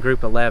 3s and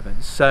group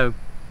 11s. So,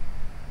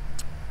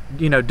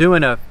 you know,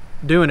 doing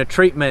a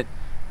treatment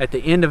at the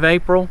end of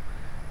April,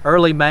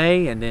 early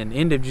May, and then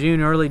end of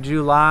June, early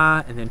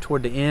July, and then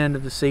toward the end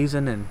of the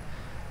season and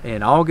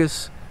in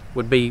August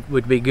would be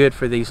good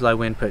for these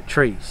low input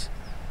trees.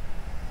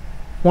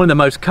 One of the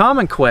most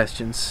common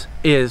questions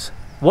is,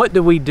 what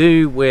do we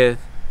do with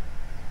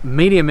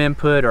medium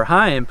input or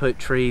high input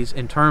trees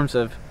in terms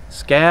of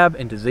scab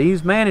and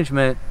disease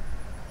management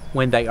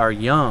when they are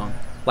young,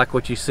 like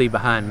what you see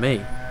behind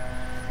me?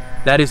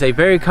 That is a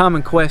very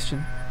common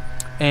question,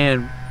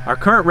 and our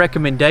current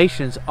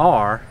recommendations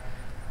are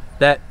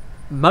that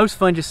most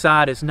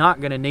fungicide is not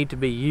going to need to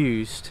be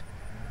used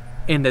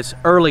in this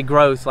early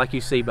growth like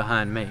you see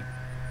behind me,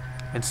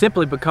 and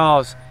simply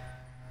because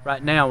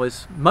right now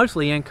is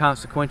mostly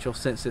inconsequential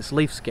since it's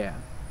leaf scab.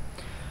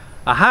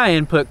 A high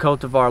input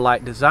cultivar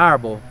like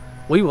Desirable,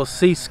 we will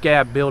see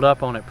scab build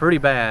up on it pretty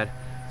bad,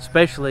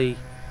 especially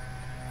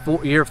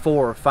year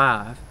 4 or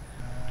 5.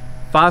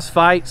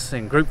 Phosphates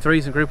and group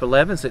 3s and group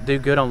 11s that do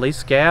good on leaf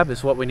scab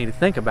is what we need to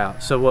think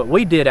about. So what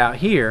we did out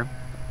here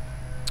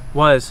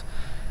was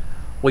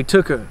we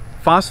took a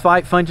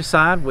phosphate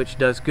fungicide, which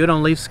does good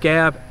on leaf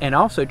scab and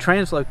also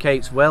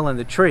translocates well in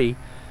the tree.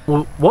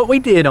 Well, what we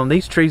did on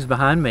these trees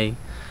behind me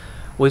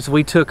was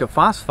we took a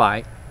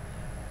phosphate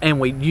and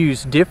we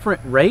used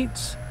different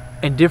rates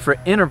and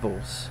different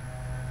intervals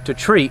to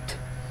treat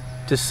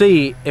to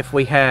see if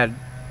we had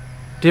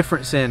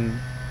difference in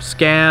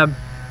scab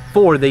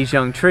for these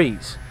young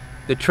trees.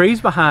 The trees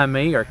behind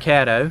me are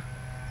Caddo,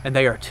 and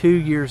they are 2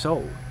 years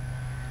old.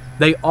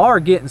 They are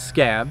getting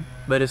scab,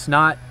 but it's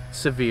not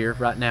severe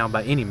right now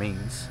by any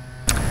means.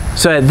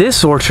 So at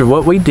this orchard,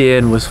 what we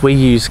did was we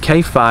used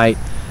K-Phyte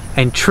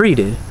and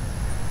treated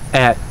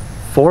at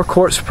 4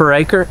 quarts per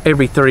acre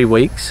every 3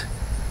 weeks,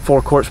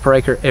 4 quarts per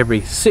acre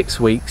every 6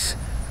 weeks,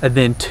 and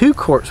then 2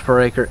 quarts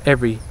per acre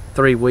every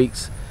 3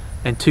 weeks,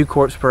 and 2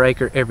 quarts per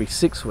acre every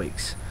 6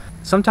 weeks.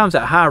 Sometimes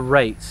at high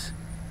rates,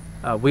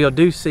 we'll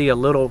do see a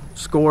little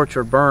scorch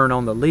or burn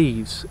on the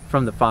leaves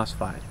from the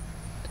phosphate.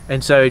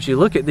 And so as you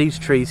look at these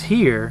trees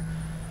here,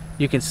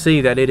 you can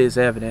see that it is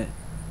evident,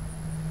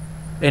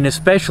 and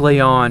especially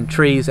on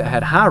trees that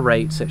had high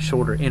rates at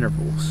shorter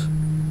intervals.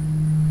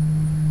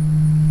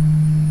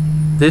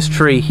 This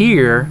tree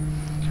here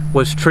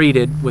was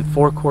treated with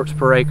 4 quarts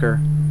per acre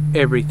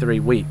every 3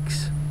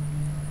 weeks.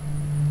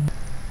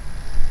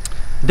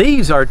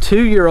 These are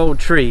 2-year-old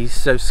trees,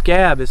 so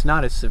scab is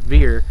not as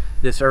severe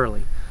this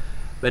early.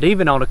 But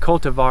even on a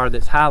cultivar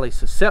that's highly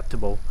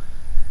susceptible,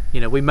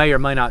 you know, we may or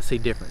may not see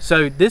difference.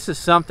 So this is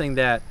something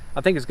that I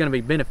think is going to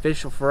be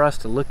beneficial for us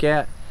to look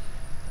at.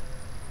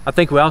 I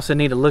think we also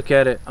need to look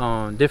at it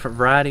on different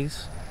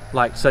varieties,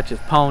 like such as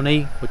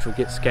Pawnee, which will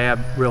get scab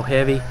real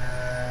heavy,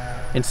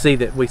 and see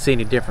that we see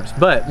any difference.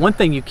 But one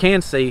thing you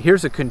can see,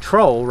 here's a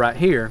control right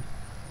here,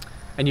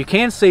 and you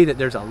can see that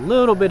there's a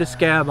little bit of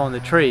scab on the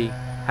tree.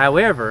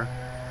 However,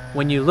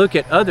 when you look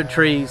at other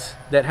trees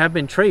that have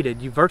been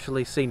treated, you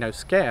virtually see no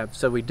scab.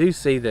 So we do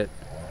see that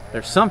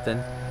there's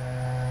something.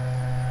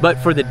 But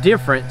for the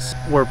difference,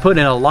 we're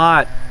putting a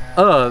lot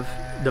of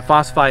the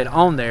phosphate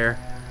on there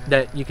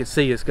that you can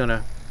see is going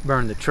to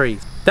burn the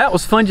trees. That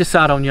was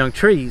fungicide on young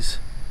trees,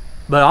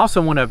 but I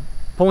also want to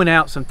point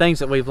out some things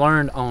that we've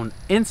learned on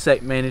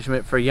insect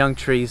management for young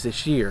trees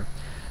this year.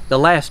 The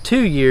last 2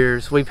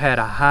 years, we've had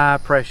a high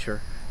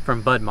pressure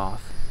from bud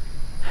moth.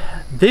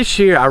 This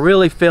year, I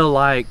really feel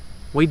like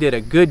we did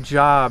a good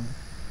job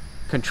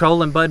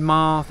controlling bud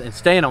moth and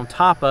staying on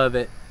top of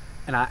it,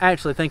 and I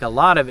actually think a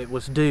lot of it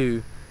was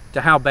due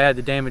to how bad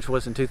the damage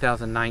was in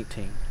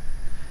 2019.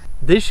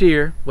 This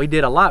year, we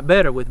did a lot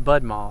better with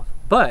bud moth,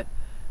 but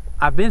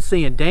I've been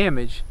seeing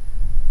damage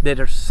that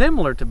are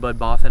similar to bud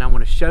moth, and I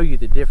want to show you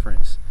the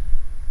difference.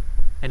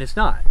 And it's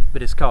not,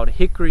 but it's called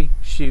hickory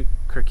shoot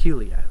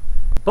curculio.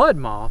 Bud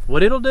moth,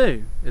 what it'll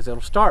do is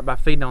it'll start by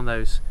feeding on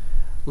those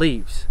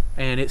leaves,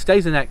 and it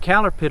stays in that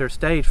caterpillar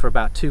stage for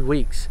about 2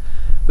 weeks.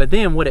 But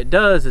then what it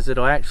does is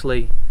it'll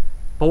actually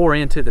bore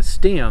into the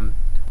stem.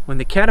 When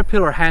the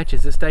caterpillar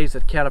hatches, it stays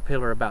at the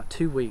caterpillar about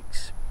 2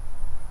 weeks,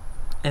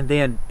 and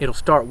then it'll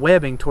start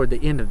webbing toward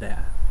the end of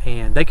that,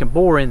 and they can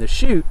bore in the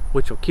shoot,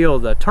 which will kill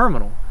the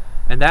terminal,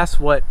 and that's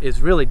what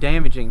is really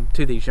damaging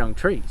to these young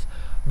trees.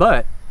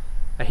 But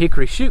a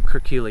hickory shoot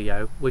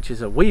curculio, which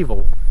is a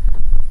weevil,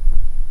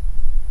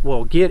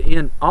 will get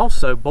in,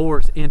 also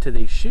bores into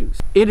these shoots.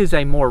 It is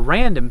a more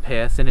random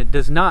pest, and it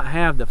does not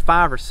have the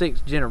 5 or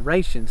 6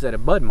 generations that a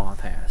bud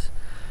moth has.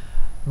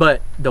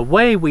 But the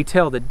way we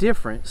tell the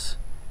difference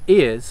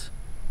is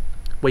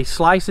we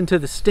slice into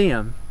the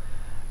stem,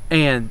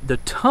 and the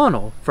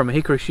tunnel from a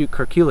hickory shoot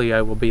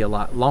curculio will be a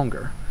lot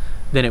longer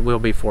than it will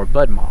be for a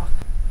bud moth.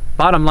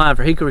 Bottom line,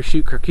 for hickory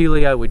shoot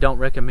curculio, we don't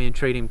recommend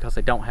treating because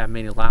they don't have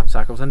many life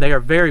cycles, and they are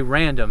very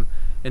random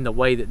in the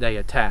way that they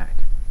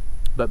attack.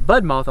 But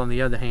bud moth, on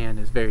the other hand,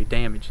 is very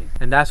damaging,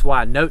 and that's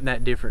why noting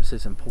that difference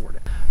is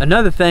important.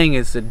 Another thing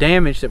is the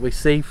damage that we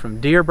see from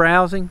deer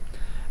browsing,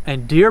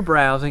 and deer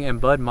browsing and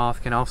bud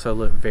moth can also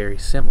look very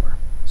similar.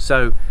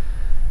 So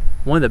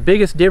one of the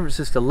biggest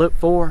differences to look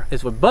for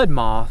is with bud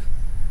moth,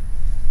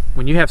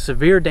 when you have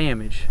severe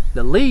damage,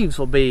 the leaves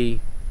will be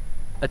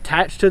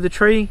attached to the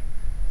tree,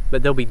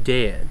 but they'll be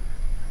dead,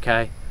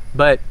 okay?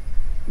 But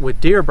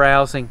with deer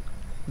browsing,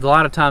 a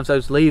lot of times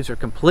those leaves are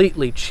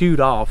completely chewed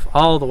off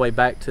all the way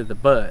back to the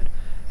bud,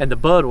 and the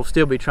bud will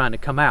still be trying to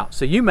come out.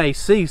 So you may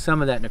see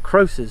some of that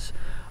necrosis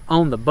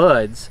on the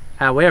buds.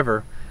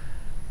 However,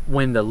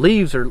 when the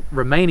leaves are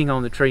remaining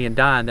on the tree and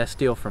dying, that's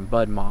still from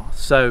bud moth.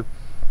 So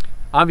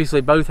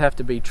obviously both have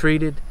to be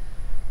treated,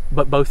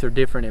 but both are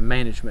different in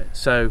management.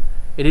 So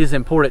it is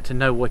important to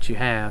know what you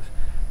have.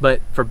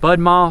 But for bud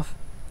moth,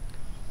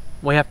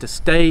 we have to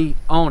stay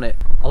on it.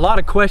 A lot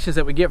of questions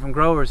that we get from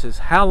growers is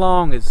how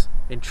long is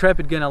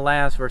Intrepid going to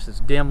last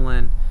versus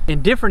Dimlin?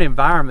 In different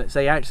environments,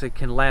 they actually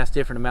can last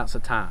different amounts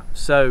of time.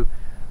 So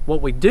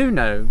what we do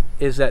know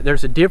is that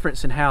there's a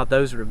difference in how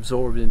those are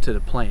absorbed into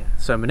the plant.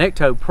 So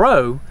Manecto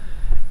Pro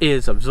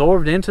is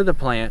absorbed into the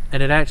plant,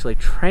 and it actually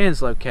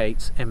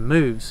translocates and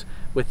moves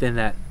within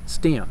that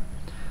stem.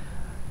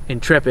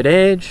 Intrepid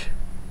Edge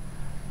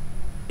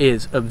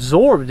is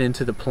absorbed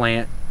into the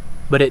plant,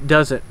 but it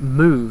doesn't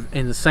move,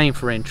 and the same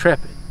for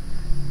Intrepid.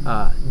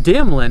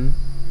 Dimlin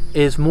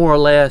is more or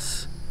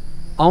less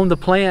on the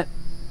plant,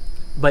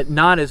 but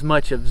not as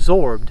much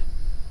absorbed,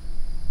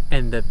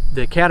 and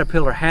the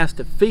caterpillar has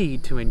to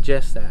feed to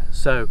ingest that.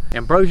 So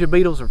ambrosia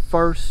beetles are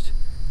first,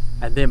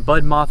 and then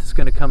bud moth is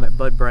going to come at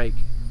bud break.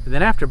 And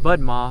then after bud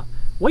moth,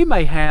 we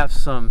may have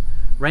some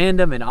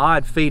random and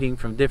odd feeding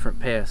from different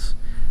pests.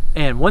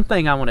 And one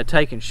thing I want to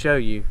take and show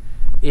you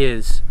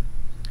is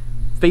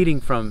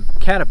feeding from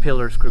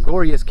caterpillars,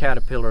 gregarious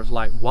caterpillars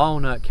like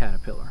walnut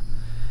caterpillar.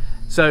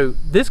 So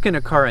this can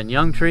occur in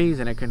young trees,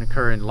 and it can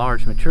occur in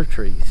large mature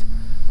trees.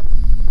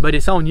 But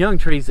it's on young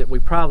trees that we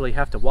probably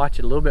have to watch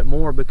it a little bit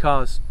more,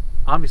 because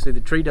obviously the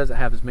tree doesn't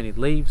have as many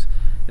leaves,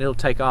 and it'll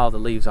take all the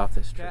leaves off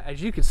this tree.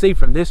 As you can see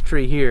from this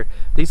tree here,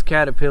 these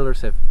caterpillars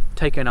have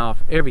taken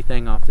off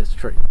everything off this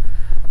tree.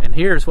 And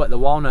here's what the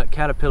walnut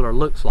caterpillar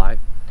looks like.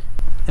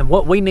 And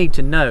what we need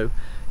to know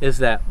is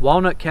that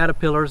walnut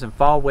caterpillars and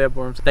fall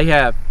webworms, they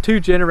have 2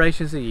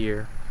 generations a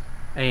year.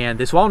 And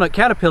this walnut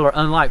caterpillar,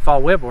 unlike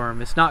fall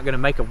webworm, it's not going to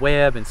make a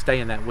web and stay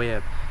in that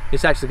web.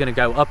 It's actually going to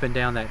go up and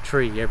down that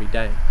tree every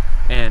day.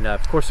 And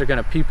of course they're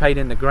going to pupate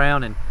in the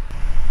ground, and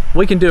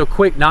we can do a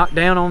quick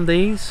knockdown on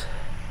these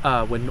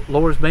with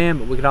Lohr's band,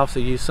 but we could also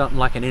use something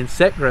like an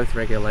insect growth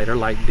regulator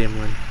like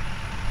Dimlin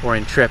or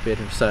Intrepid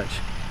or such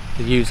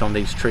to use on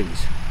these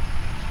trees.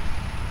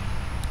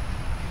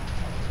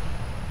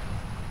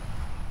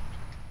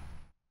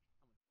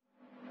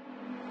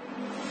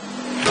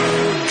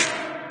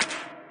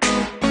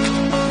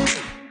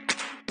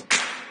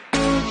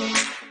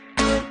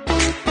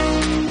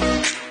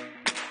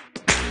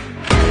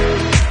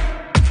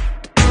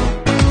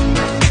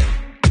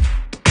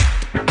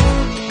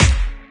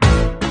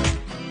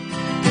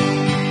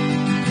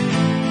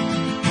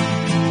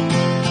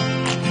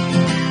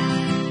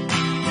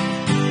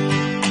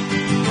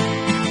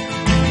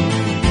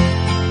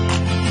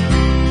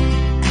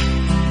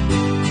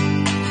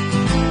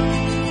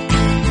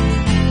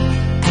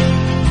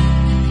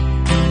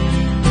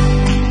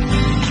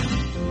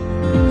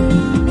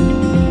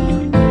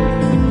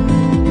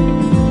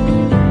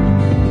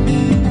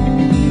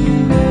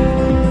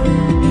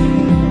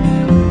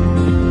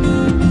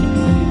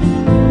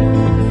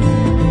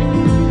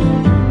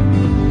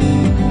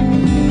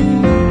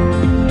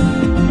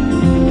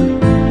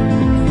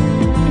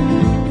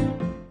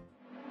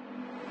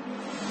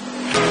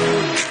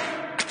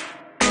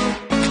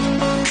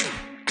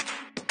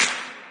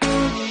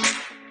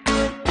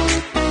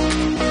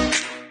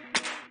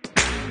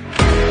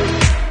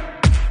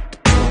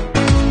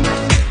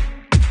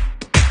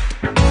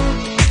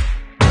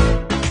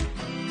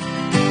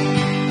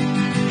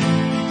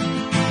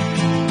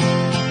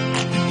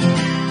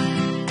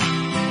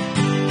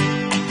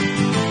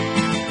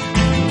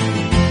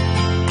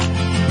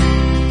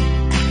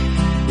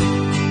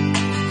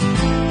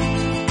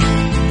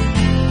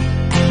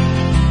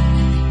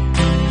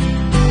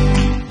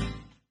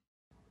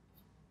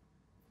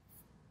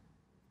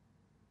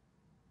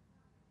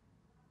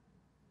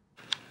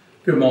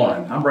 Good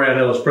morning. I'm Brad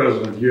Ellis,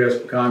 President of the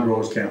U.S. Pecan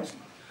Growers Council.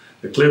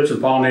 The clips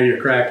and pollinator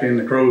are cracking,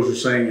 the crows are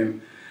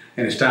singing,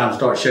 and it's time to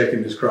start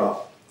shaking this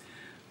crop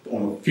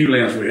on a few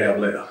limbs we have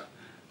left.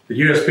 The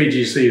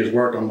USPGC has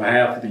worked on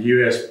behalf of the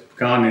U.S.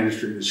 pecan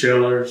industry, the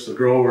shellers, the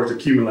growers, the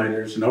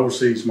accumulators, and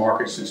overseas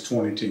markets since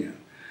 2010.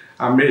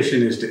 Our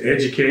mission is to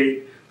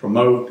educate,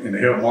 promote, and to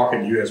help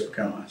market U.S.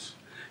 pecans.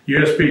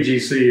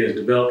 USPGC has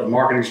developed a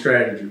marketing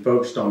strategy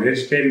focused on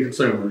educating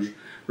consumers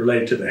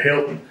related to the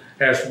health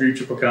attributes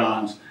of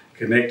pecans,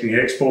 connecting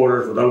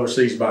exporters with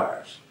overseas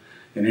buyers,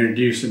 and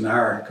introducing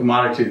our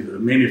commodity to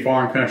many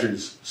foreign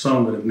countries,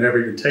 some that have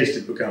never even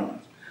tasted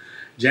pecans.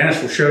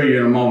 Janice will show you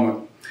in a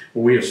moment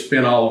where we have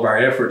spent all of our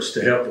efforts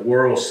to help the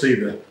world see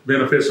the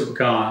benefits of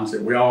pecans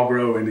that we all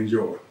grow and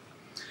enjoy.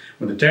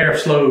 When the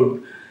tariff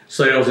slowed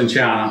sales in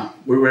China,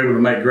 we were able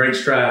to make great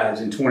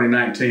strides in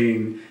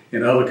 2019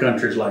 in other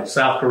countries like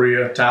South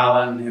Korea,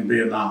 Thailand, and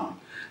Vietnam,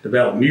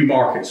 develop new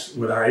markets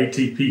with our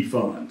ATP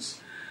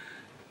funds.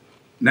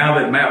 Now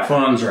that MAP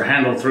funds are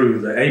handled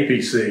through the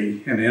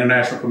APC and the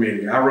International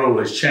Committee, our role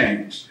has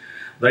changed.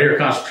 They are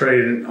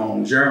concentrated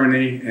on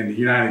Germany and the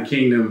United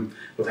Kingdom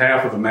with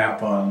half of the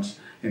MAP funds,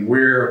 and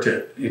we're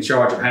in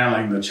charge of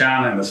handling the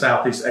China and the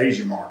Southeast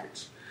Asia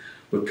markets.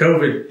 With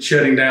COVID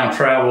shutting down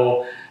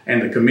travel,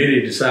 and the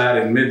committee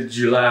decided in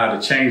mid-July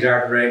to change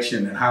our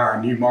direction and hire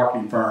a new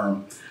marketing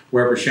firm,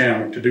 Weber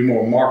Shandwick, to do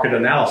more market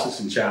analysis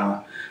in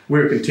China,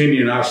 we're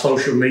continuing our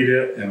social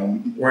media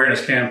and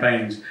awareness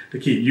campaigns to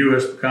keep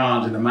U.S.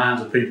 pecans in the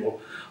minds of people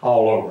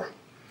all over,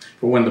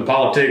 for when the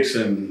politics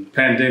and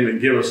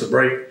pandemic give us a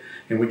break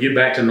and we get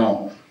back to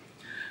normal.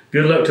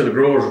 Good luck to the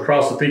growers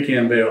across the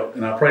pecan belt,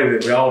 and I pray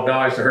that we all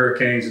dodge the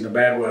hurricanes and the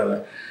bad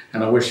weather,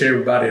 and I wish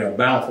everybody a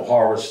bountiful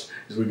harvest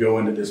as we go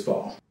into this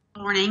fall.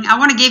 Morning. I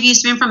want to give you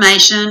some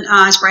information,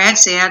 as Brad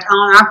said,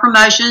 on our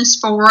promotions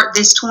for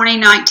this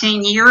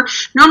 2019 year.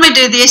 Normally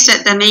do this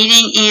at the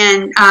meeting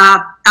in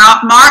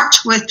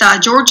March with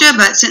Georgia,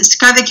 but since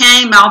COVID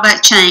came, all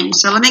that changed.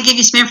 So let me give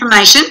you some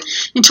information.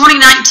 In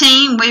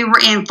 2019, we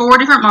were in 4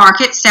 different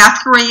markets: South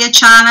Korea,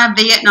 China,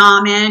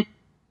 Vietnam, and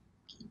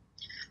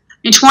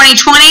in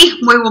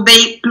 2020, we will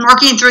be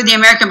working through the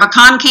American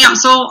Pecan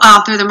Council,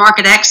 through the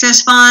market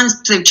access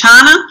funds, through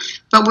China,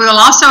 but we will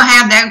also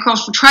have the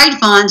agricultural trade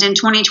funds in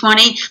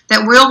 2020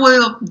 that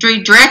will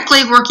be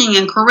directly working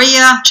in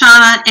Korea,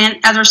 China, and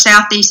other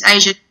Southeast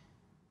Asia.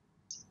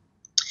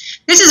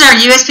 This is our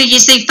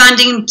USPGC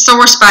funding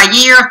source by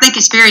year. I think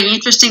it's very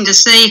interesting to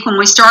see when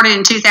we started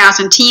in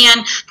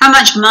 2010 how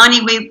much money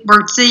we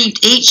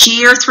received each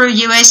year through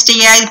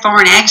USDA, the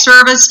Foreign Ag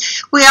Service.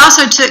 We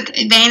also took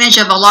advantage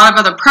of a lot of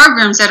other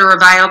programs that are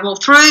available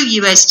through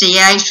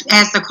USDA,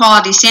 as the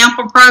Quality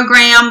Sample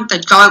Program, the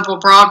Global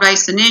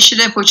Broad-Based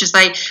Initiative, which is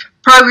a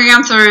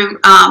program through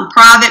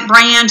private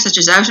brands such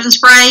as Ocean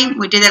Spray.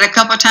 We did that a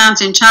couple of times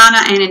in China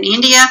and in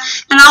India,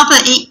 and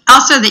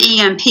also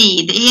the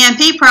EMP. The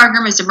EMP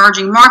program is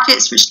Emerging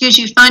Markets, which gives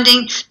you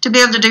funding to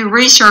be able to do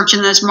research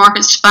in those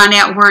markets to find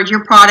out where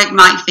your product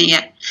might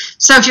fit.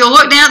 So if you'll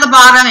look down at the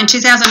bottom, in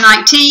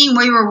 2019,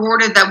 we were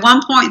awarded that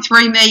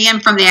 $1.3 million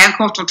from the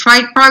Agricultural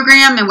Trade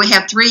Program, and we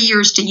have 3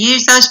 years to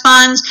use those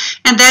funds,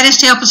 and that is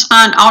to help us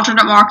fund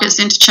alternate markets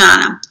into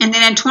China. And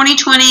then in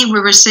 2020, we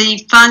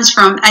received funds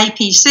from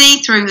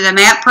APC through the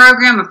MAP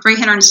program of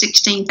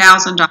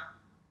 $316,000.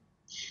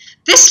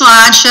 This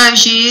slide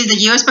shows you the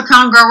U.S.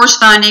 pecan growers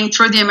funding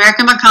through the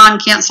American Pecan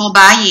Council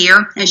by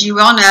year. As you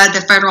well know,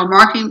 the federal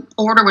marketing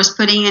order was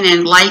put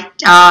in late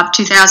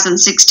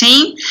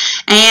 2016,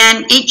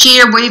 and each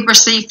year we've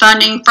received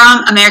funding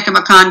from American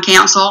Pecan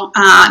Council.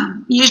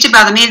 Usually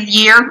by the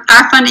mid-year,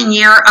 our funding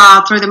year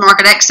through the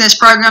market access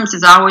programs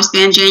has always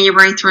been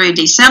January through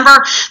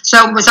December,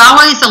 so it was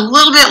always a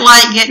little bit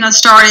late getting us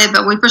started,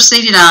 but we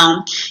proceeded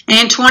on. And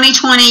in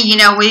 2020, you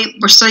know, we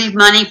received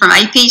money from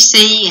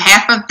APC,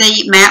 half of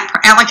the MAP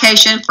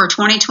allocation for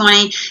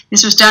 2020.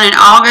 This was done in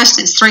August.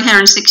 It's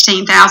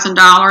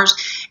 $316,000.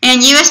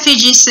 And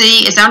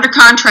USPGC is under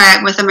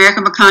contract with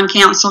American Pecan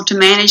Council to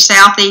manage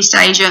Southeast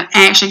Asia,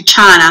 actually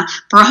China,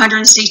 for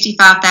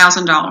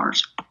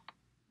 $165,000.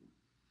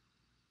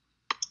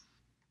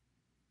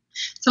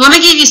 So let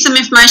me give you some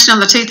information on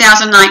the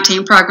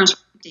 2019 programs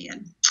we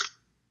did.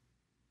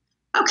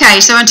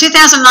 Okay, so in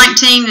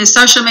 2019, the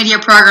social media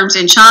programs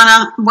in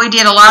China, we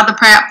did a lot of the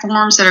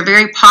platforms that are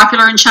very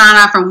popular in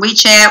China, from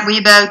WeChat,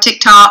 Weibo,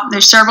 TikTok.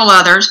 There's several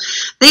others.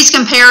 These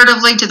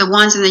comparatively to the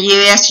ones in the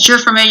U.S. that you're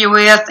familiar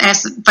with,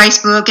 as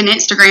Facebook and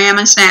Instagram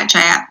and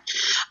Snapchat.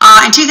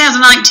 In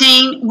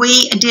 2019,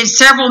 we did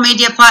several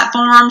media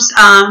platforms.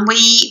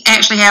 We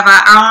actually have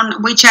our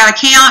own WeChat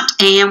account,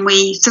 and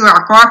through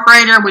our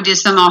cooperator, we did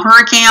some on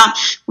her account.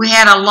 We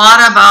had a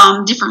lot of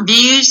different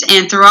views,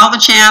 and through all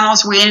the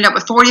channels, we ended up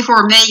with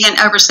 44 million,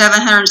 over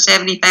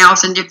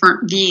 770,000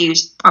 different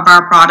views of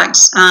our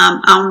products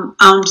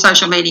on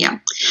social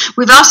media.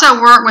 We've also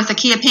worked with the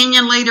key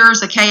opinion leaders,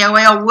 the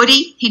KOL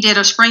Woody. He did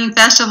a spring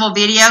festival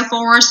video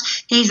for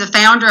us. He's the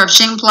founder of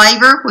Shing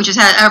Flavor, which has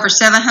had over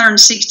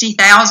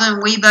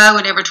 760,000 Weibo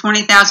and over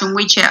 20,000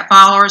 WeChat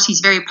followers. He's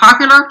very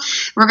popular.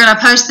 We're going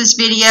to post this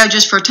video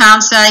just for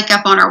time's sake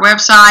up on our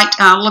website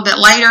a little bit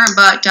later,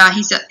 but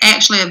he's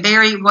actually a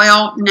very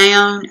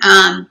well-known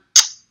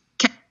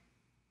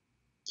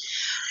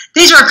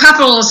These are a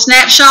couple of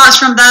snapshots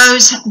from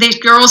these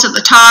girls at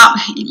the top.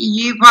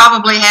 You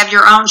probably have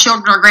your own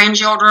children or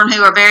grandchildren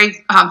who are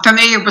very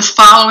familiar with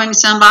following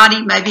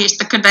somebody. Maybe it's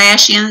the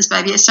Kardashians,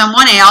 maybe it's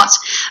someone else.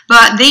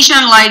 But these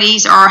young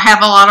ladies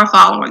have a lot of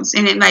followings,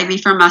 and it may be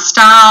from a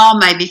style,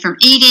 maybe from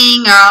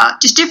eating,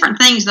 just different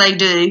things they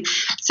do.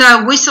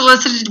 So we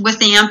solicited with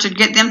them to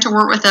get them to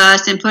work with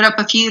us and put up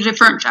a few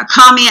different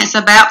comments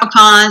about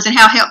pecans and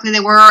how healthy they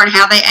were and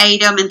how they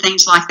ate them and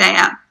things like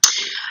that.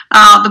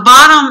 The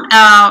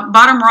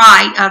bottom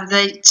right of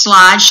the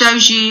slide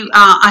shows you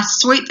a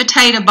sweet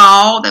potato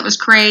ball that was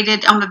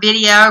created on the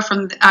video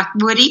from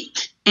Woody.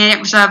 And it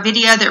was a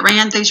video that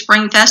ran through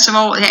Spring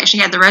Festival. It actually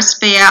had the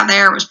recipe out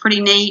there. It was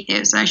pretty neat. It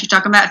was actually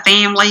talking about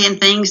family and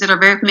things that are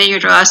very familiar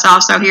to us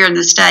also here in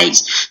the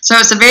States. So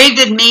it's a very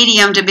good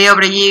medium to be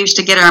able to use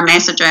to get our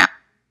message out.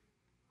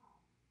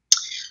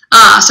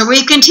 So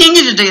we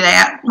continue to do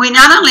that. We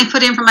not only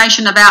put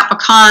information about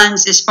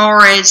pecans as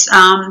far as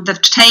the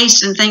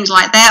taste and things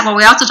like that, but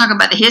we also talk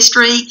about the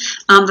history,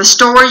 the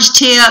storage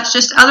tips,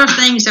 just other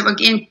things that would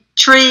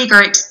intrigue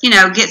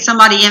or get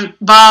somebody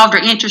involved or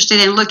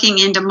interested in looking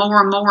into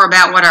more and more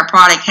about what our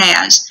product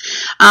has.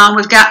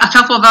 We've got a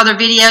couple of other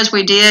videos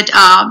we did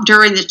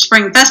during the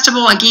Spring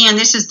Festival. Again,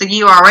 this is the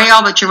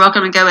URL, but you're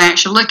welcome to go and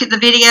actually look at the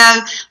video.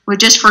 We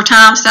just, for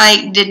time's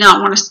sake, did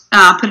not want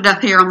to put it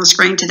up here on the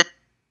screen today.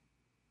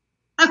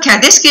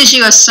 Okay, this gives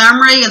you a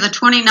summary of the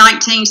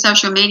 2019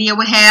 social media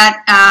we had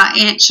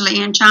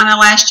actually in China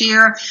last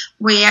year.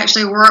 We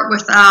actually worked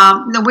with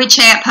the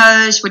WeChat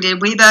post, we did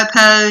Weibo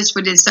posts,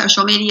 we did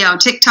social media on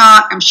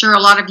TikTok. I'm sure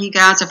a lot of you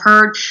guys have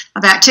heard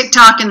about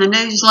TikTok in the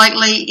news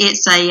lately.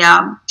 It's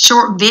a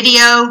short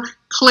video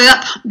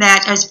clip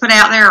that is put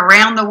out there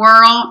around the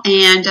world,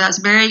 and it's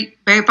very,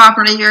 very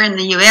popular here in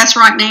the U.S.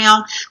 right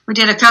now. We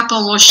did a couple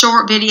of little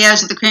short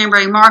videos of the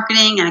cranberry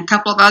marketing and a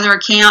couple of other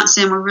accounts,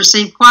 and we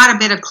received quite a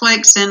bit of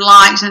clicks and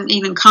likes and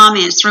even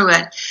comments through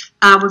it.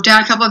 We've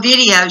done a couple of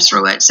videos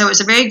through it, so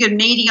it's a very good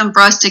medium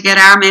for us to get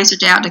our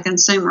message out to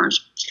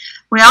consumers.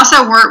 We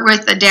also work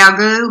with the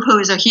Daogu, who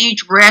is a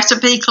huge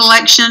recipe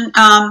collection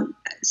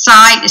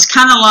site. It's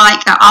kind of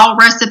like all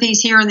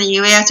recipes here in the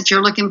U.S. If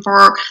you're looking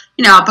for,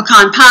 a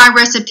pecan pie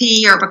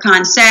recipe or a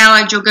pecan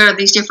salad, you'll go to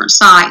these different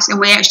sites. And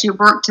we actually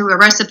worked through a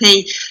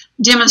recipe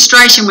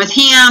demonstration with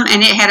him,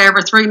 and it had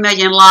over 3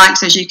 million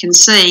likes, as you can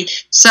see.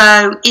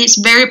 So it's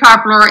very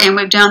popular, and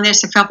we've done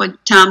this a couple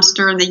of times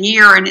during the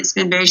year, and it's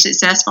been very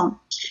successful.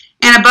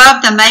 And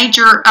above the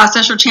major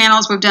social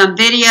channels, we've done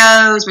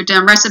videos, we've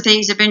done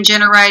recipes that have been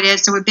generated.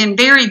 So we've been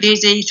very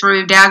busy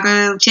through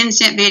Daogu,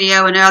 10-cent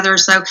video, and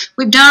others. So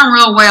we've done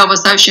real well with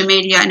social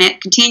media, and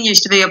it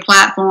continues to be a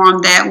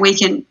platform that we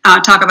can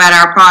talk about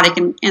our product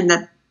and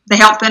the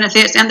health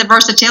benefits and the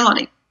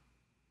versatility.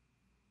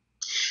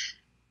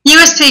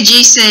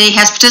 USPGC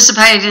has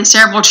participated in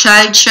several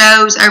trade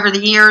shows over the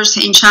years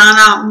in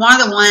China.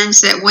 One of the ones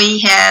that we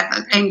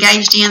have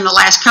engaged in the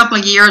last couple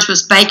of years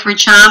was Bakery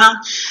China.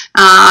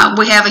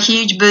 We have a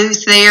huge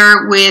booth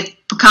there with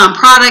pecan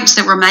products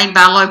that were made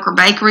by local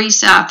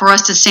bakeries for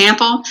us to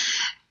sample.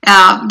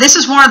 This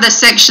is one of the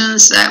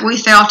sections that we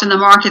felt in the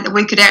market that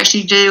we could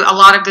actually do a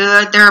lot of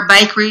good. There are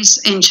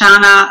bakeries in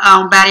China,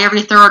 about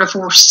every third or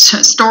fourth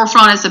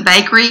storefront is a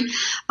bakery.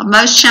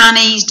 Most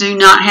Chinese do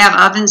not have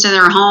ovens in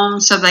their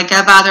homes, so they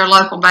go by their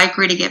local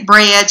bakery to get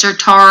breads or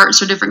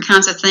tarts or different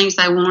kinds of things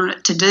they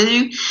wanted to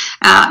do.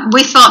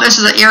 We thought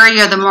this was an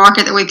area of the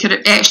market that we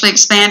could actually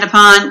expand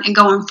upon and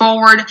going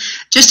forward.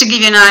 Just to give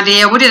you an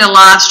idea, we did a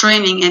live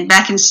streaming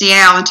back in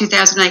Seattle in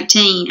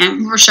 2018, and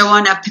we were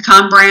showing a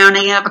pecan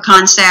brownie and a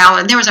pecan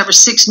salad, and there was over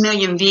 6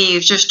 million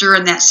views just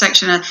during that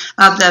section of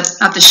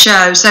the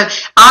show. So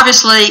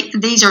obviously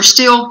these are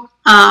still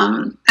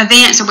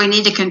events that we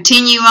need to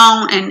continue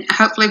on, and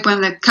hopefully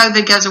when the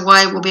COVID goes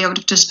away, we'll be able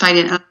to participate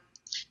in it.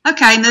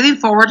 Okay, moving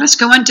forward, let's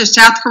go into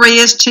South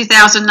Korea's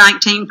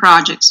 2019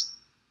 projects.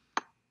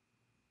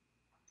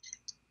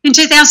 In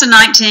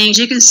 2019, as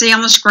you can see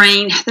on the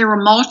screen, there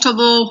were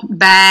multiple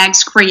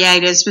bags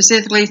created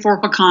specifically for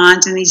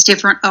pecans in these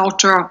different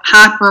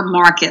ultra-hyper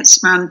markets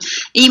from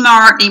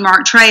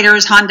E-Mart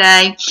Traders,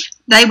 Hyundai.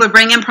 They would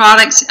bring in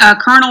products,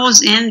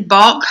 kernels in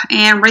bulk,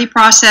 and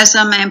reprocess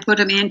them and put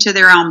them into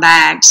their own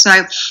bags.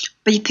 So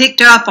we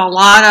picked up a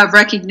lot of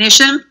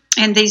recognition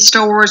in these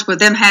stores with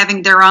them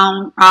having their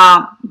own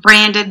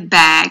branded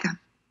bag.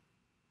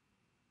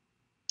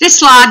 This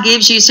slide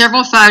gives you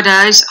several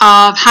photos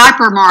of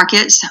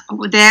hypermarkets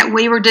that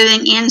we were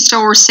doing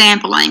in-store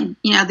sampling.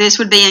 This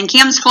would be in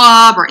Kim's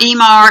Club or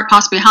E-Mart,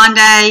 possibly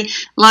Hyundai,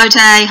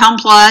 Lotte, Home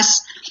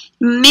Plus.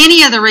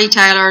 Many of the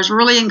retailers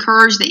really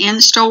encourage the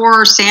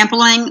in-store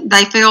sampling.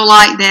 They feel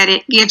like that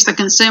it gives the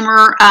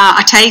consumer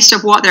a taste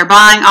of what they're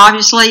buying,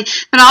 obviously,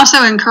 but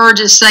also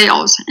encourages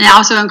sales and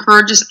also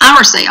encourages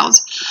our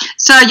sales.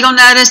 So you'll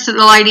notice that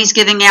the ladies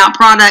giving out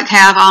product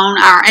have on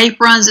our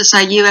aprons that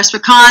say U.S.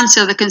 Pecan,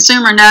 so the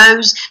consumer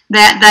knows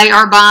that they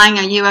are buying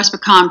a U.S.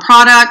 Pecan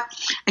product.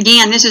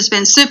 Again, this has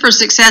been super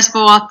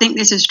successful. I think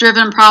this has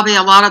driven probably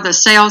a lot of the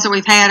sales that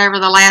we've had over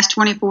the last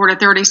 24 to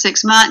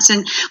 36 months,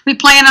 and we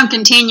plan on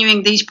continuing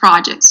these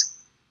projects.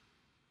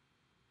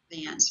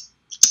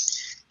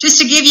 Just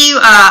to give you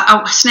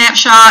a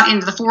snapshot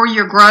into the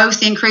 4-year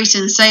growth increase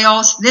in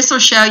sales, this will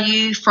show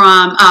you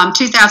from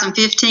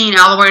 2015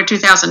 all the way to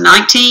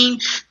 2019,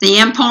 the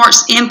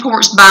imports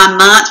by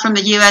month from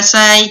the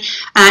USA.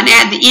 And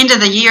at the end of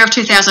the year of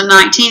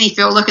 2019, if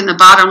you'll look in the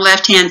bottom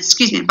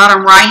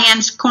bottom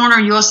right-hand corner,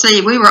 you'll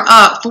see we were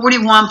up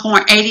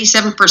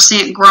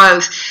 41.87%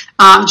 growth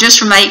just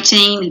from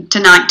 18 to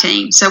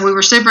 19. So we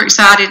were super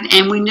excited,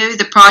 and we knew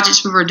the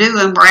projects we were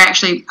doing were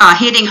actually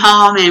hitting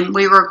home, and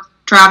we were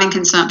driving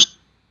consumption.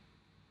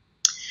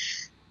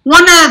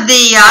 One of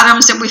the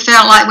items that we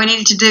felt like we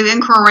needed to do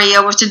in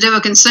Korea was to do a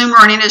consumer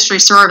and industry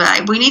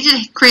survey. We needed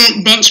to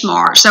create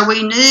benchmarks, so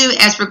we knew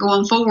as we're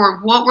going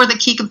forward what were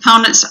the key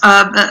components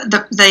of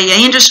the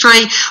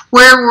industry,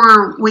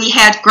 where we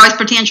had growth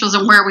potentials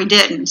and where we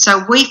didn't.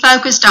 So we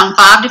focused on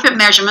 5 different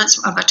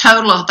measurements of a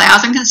total of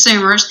 1,000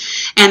 consumers,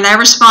 and they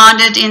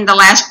responded in the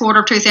last quarter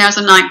of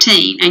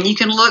 2019. And you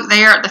can look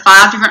there at the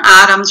 5 different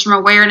items from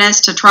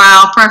awareness to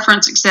trial,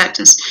 preference,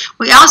 acceptance.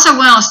 We also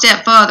went a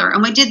step further,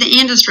 and we did the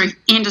industry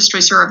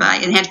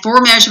survey and had 4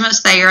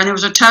 measurements there, and there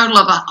was a total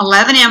of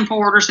 11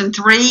 importers and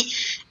 3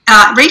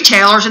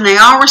 retailers, and they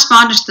all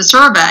responded to the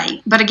survey.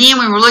 But again,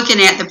 we were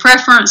looking at the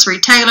preference,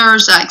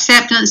 retailers,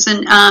 acceptance,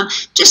 and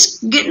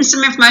just getting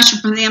some information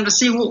from them to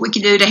see what we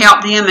could do to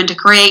help them and to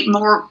create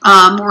more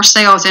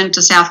sales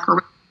into South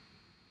Korea.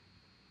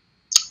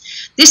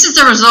 This is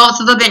the results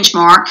of the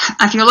benchmark.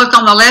 If you look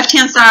on the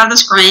left-hand side of the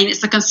screen,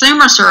 it's the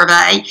consumer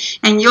survey,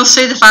 and you'll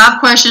see the 5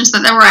 questions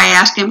that they were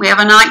asked, and we have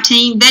a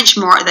 19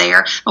 benchmark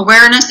there.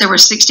 Awareness, there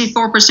were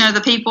 64% of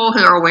the people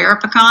who are aware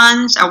of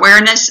pecans.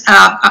 Awareness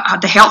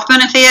of the health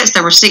benefits,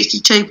 there were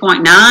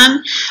 62.9.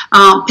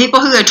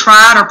 People who had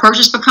tried or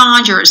purchased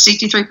pecans are at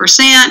 63%,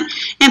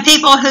 and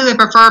people who had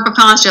preferred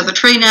pecans to other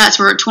tree nuts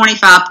were at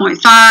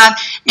 25.5.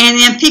 And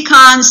then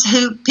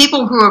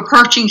people who are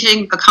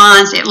purchasing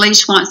pecans at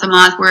least once a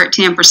month were at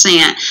 10%.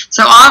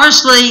 So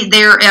obviously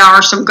there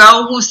are some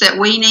goals that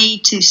we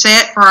need to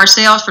set for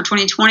ourselves for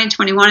 2020,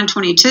 21, and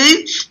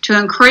 22 to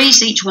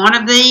increase each one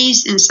of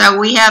these. And so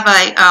we have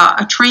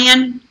a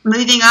trend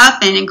moving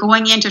up, and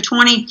going into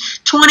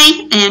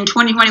 2020 and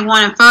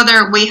 2021 and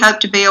further, we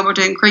hope to be able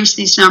to increase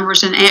these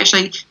numbers and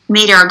actually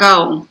meet our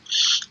goal.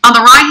 On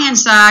the right-hand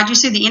side, you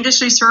see the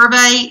industry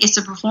survey. It's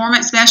the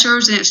performance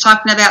measures, and it's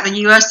talking about the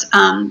U.S.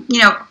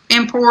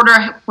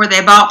 Importer where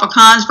they bought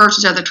pecans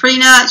versus other tree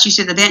nuts. You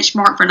see the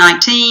benchmark for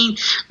 19.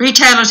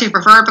 Retailers who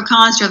prefer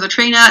pecans to other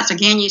tree nuts.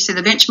 Again, you see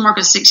the benchmark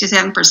is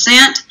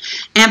 67%,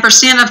 and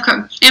percent of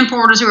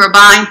importers who are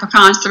buying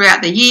pecans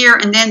throughout the year,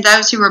 and then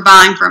those who are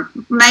buying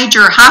from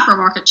major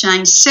hypermarket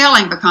chains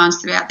selling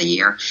pecans throughout the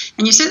year.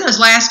 And you see those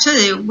last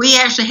 2, we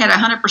actually had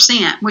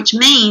 100%, which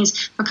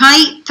means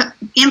pecan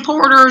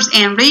importers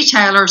and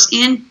retailers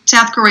in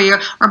South Korea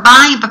are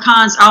buying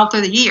pecans all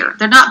through the year.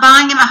 They're not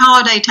buying them at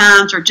holiday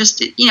times or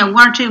just 1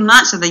 or 2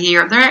 months of the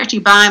year. They're actually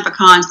buying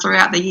pecans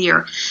throughout the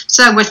year.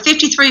 So with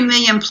 53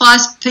 million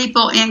plus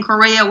people in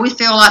Korea, we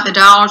feel like the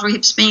dollars we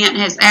have spent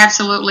has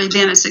absolutely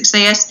been a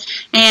success,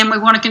 and we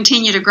want to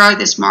continue to grow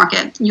this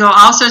market. You'll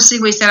also see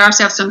we set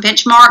ourselves some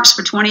benchmarks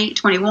for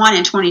 2021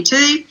 and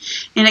 22,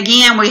 and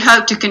again, we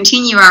hope to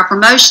continue our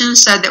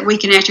promotions so that we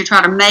can actually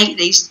try to make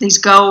these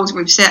goals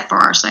we've set for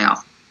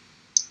ourselves.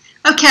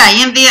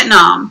 Okay, in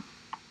Vietnam.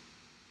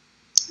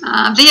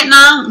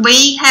 Vietnam,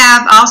 we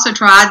have also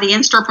tried the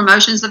in-store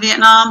promotions of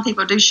Vietnam.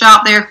 People do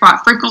shop there quite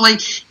frequently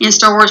in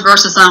stores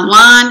versus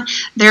online.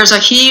 There's a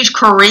huge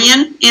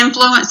Korean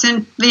influence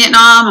in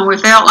Vietnam, and we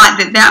felt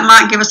like that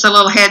might give us a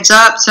little heads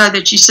up so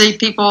that you see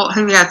people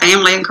who have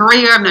family in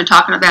Korea and they're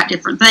talking about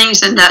different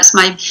things, and that's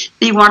may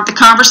be one of the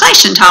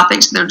conversation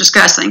topics they're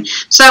discussing.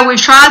 So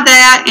we've tried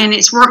that, and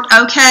it's worked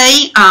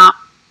okay.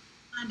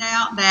 Find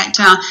out that,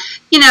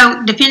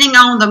 depending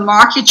on the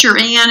market you're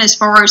in as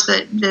far as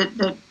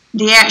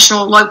the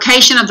actual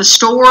location of the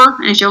store.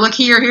 And if you look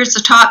here, here's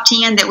the top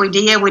 10 that we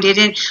did. We did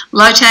in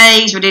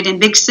Lottes, we did in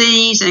Big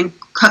C's and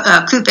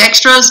Coop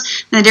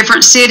Extras in the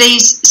different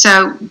cities.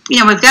 So,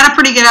 we've got a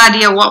pretty good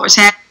idea of what was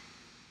happening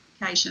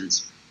in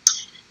locations.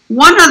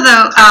 One of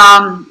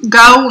the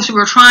goals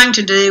we're trying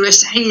to do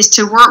is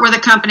to work with a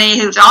company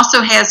who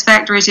also has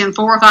factories in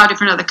 4 or 5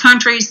 different other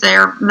countries.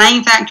 Their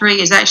main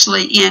factory is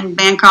actually in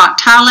Bangkok,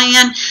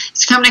 Thailand.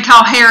 It's a company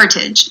called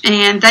Heritage,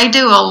 and they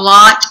do a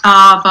lot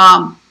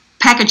of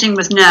packaging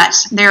with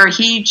nuts. They're a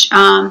huge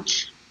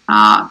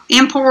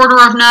importer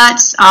of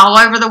nuts all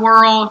over the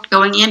world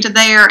going into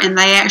there, and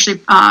they actually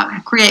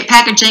create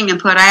packaging and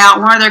put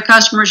out. One of their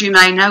customers you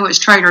may know is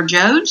Trader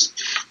Joe's,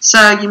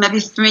 so you may be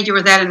familiar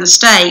with that in the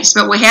States.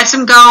 But we had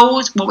some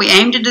goals. What we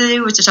aimed to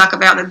do was to talk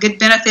about the good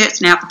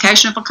benefits and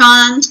application of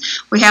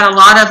pecans. We had a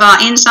lot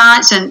of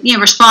insights and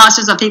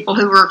responses of people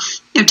who were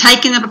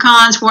taking the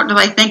pecans. What do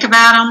they think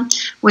about them?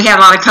 We had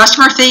a lot of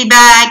customer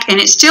feedback, and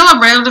it's still a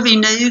relatively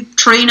new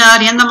tree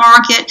nut in the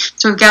market,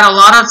 so we've got a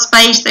lot of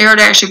space there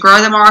to actually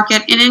grow the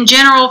market. And in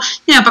general,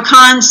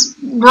 pecans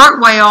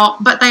work well,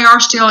 but they are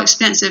still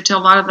expensive to a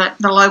lot of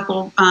the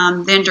local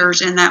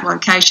vendors in that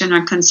location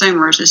and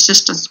consumers. It's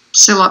just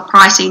still a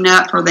pricey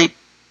nut for them.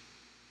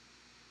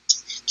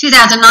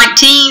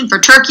 2019 for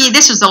Turkey,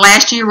 this was the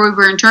last year we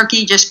were in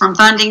Turkey. Just from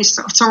funding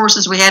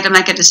sources, we had to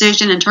make a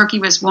decision, and Turkey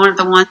was one of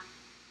the ones.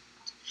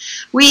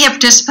 We have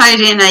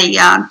participated in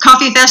a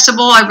coffee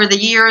festival over the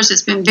years.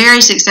 It's been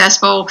very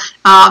successful.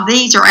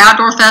 These are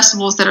outdoor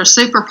festivals that are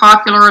super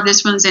popular.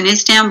 This one's in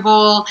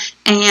Istanbul,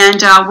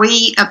 and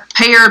we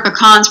paired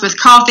pecans with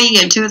coffee,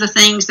 and two of the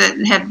things that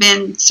have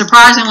been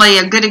surprisingly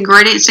a good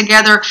ingredients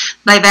together,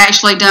 they've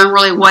actually done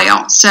really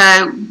well.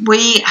 So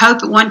we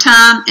hope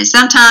at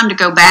some time to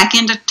go back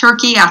into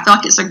Turkey. I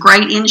thought it's a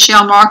great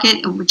in-shell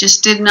market, and we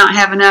just did not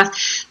have enough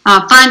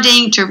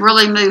funding to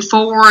really move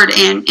forward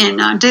and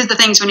do the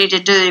things we need to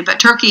do. But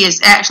Turkey is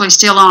actually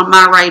still on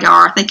my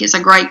radar. I think it's a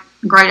great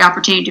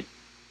opportunity.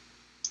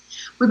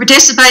 We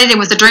participated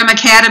with the Dream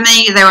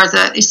Academy.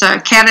 It's an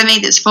academy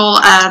that's full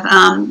of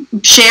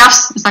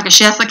chefs. It's like a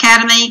chef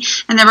academy,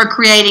 and they were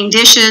creating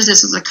dishes.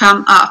 This is a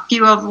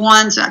few of the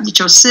ones that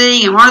you'll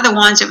see, and one of the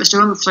ones it was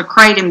doing was the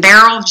crate and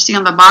barrel. You see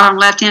on the bottom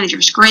left hand of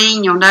your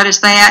screen, you'll notice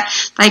that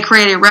they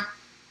created for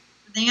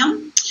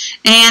them.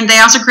 And they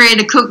also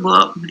created a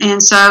cookbook,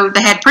 and so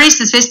they had pretty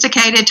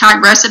sophisticated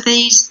type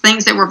recipes,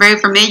 things that were very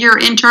familiar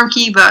in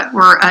Turkey but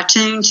were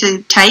attuned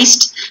to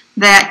taste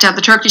that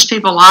the Turkish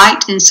people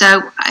liked. And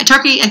so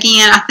Turkey,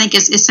 again, I think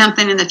is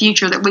something in the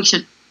future that we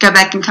should go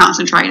back and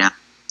concentrate on.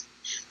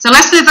 So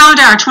let's move on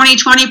to our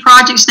 2020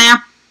 projects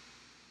now.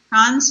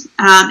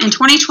 In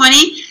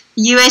 2020,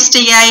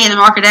 USDA and the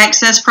Market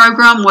Access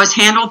Program was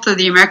handled through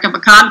the American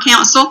Pecan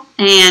Council,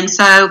 and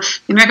so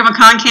the American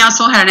Pecan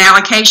Council had an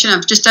allocation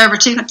of just over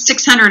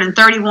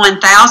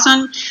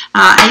 $631,000.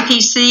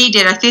 APC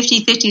did a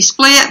 50-50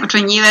 split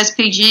between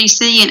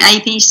USPGC and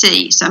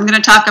APC. So I'm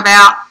going to talk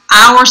about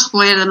our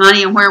split of the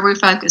money and where we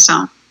focus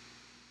on.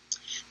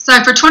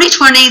 So for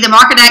 2020, the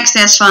market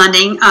access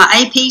funding,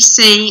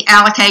 APC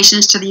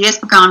allocations to the U.S.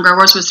 pecan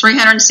growers was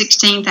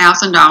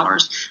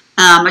 $316,000.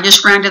 I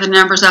just rounded the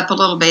numbers up a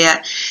little bit.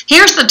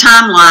 Here's the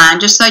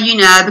timeline, just so you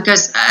know,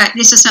 because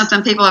this is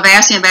something people have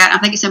asked me about. I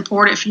think it's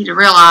important for you to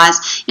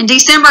realize. In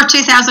December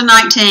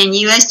 2019,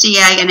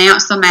 USDA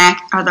announced the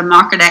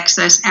market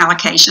access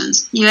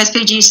allocations.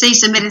 USPGC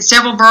submitted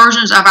several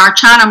versions of our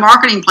China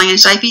marketing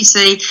plans to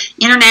APC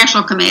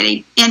International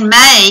Committee. In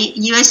May,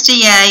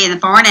 USDA and the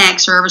Foreign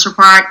Ag Service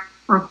required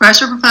requests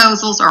for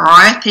proposals, or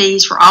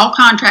RFPs, for all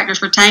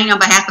contractors retained on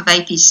behalf of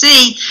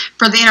APC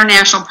for the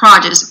international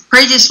projects.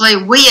 Previously,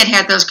 we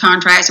had those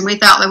contracts, and we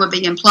thought they would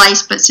be in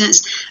place, but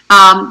since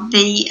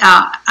the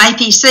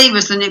APC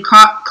was the new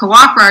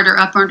cooperator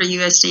up under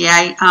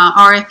USDA,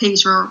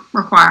 RFPs were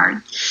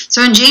required.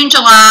 So in June,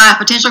 July,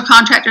 potential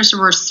contractors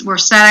were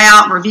set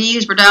out.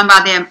 Reviews were done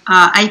by the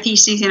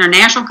APC's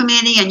International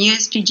Committee and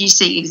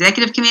USPGC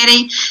Executive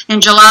Committee.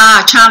 In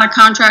July, a China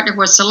contractor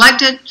was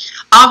selected.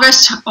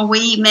 August,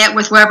 we met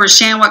with Weber's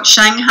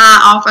Shanghai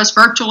office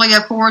virtually,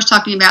 of course,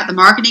 talking about the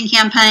marketing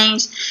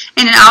campaigns.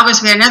 And in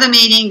August, we had another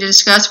meeting to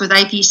discuss with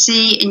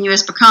APC and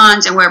U.S.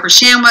 Pecans and Weber's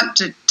Shanghai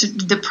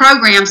the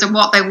programs and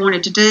what they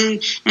wanted to do.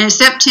 And in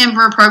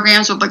September,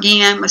 programs will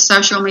begin with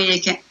social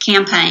media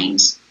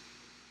campaigns.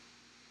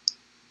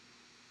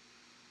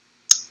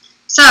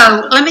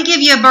 So let me give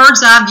you a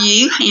bird's eye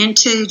view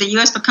into the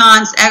U.S.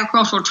 Pecans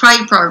Agricultural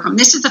Trade Program.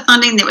 This is the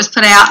funding that was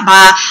put out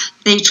by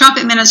the Trump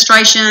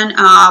administration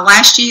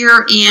last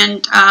year,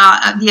 and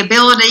the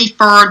ability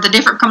for the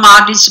different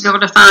commodities to be able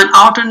to find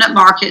alternate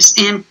markets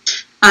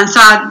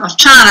inside of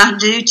China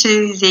due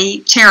to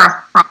the tariff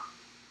problem.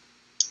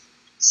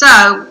 So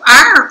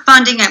our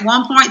funding at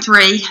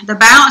 1.3, the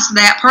balance of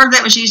that, part of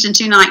that was used in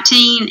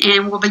 2019,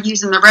 and we'll be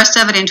using the rest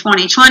of it in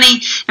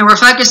 2020, and we're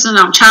focusing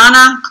on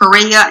China,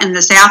 Korea, and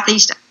the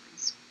Southeast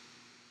Asians.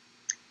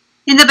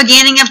 In the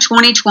beginning of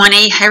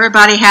 2020,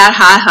 everybody had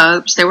high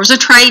hopes. There was a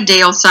trade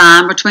deal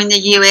signed between the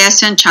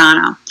U.S. and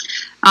China.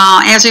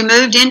 As we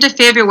moved into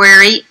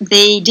February,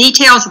 the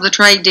details of the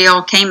trade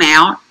deal came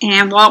out,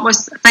 and what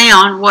was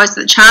found was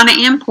that China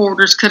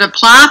importers could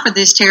apply for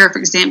this tariff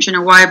exemption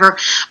or waiver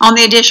on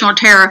the additional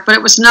tariff, but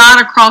it was not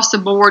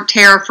across-the-board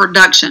tariff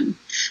reduction.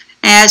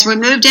 As we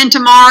moved into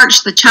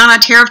March, the China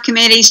Tariff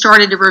Committee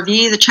started to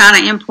review the China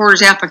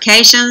importers'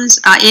 applications.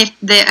 If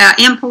the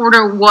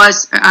importer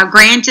was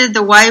granted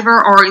the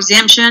waiver or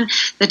exemption,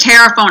 the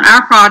tariff on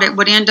our product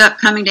would end up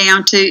coming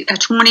down to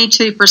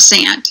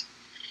 22%.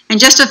 And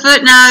just a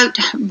footnote,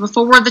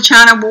 before the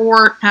China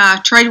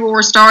trade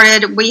war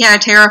started, we had a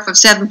tariff of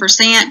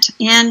 7%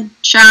 in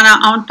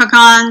China on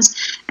pecans.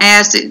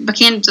 As it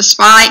began to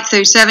spike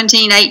through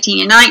 17,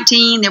 18, and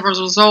 19, there was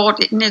a result.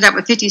 It ended up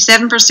with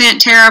 57%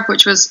 tariff,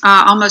 which was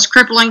almost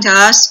crippling to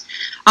us.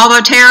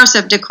 Although tariffs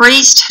have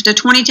decreased to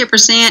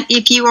 22%,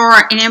 if you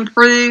are an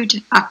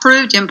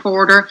approved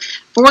importer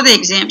for the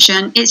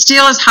exemption, it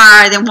still is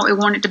higher than what we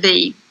want it to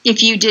be.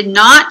 If you did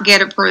not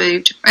get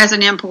approved as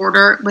an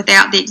importer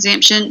without the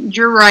exemption,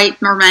 your rate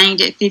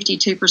remained at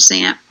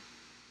 52%.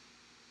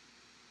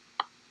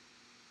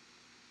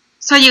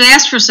 So you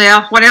ask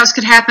yourself, what else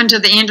could happen to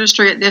the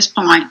industry at this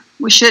point?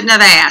 We shouldn't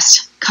have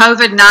asked.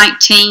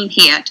 COVID-19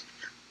 hit.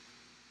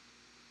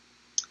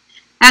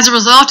 As a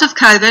result of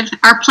COVID,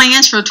 our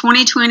plans for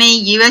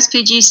 2020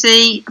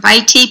 USPGC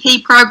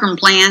ATP program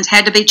plans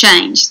had to be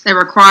changed. They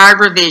required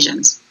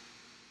revisions.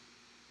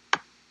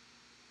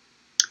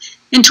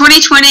 In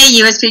 2020,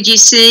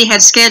 USPGC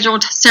had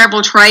scheduled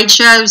several trade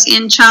shows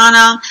in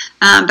China,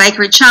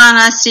 Bakery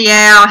China,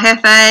 CL,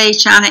 Hefe,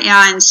 China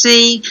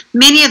INC.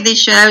 Many of these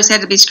shows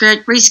had to be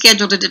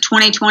rescheduled into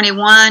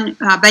 2021.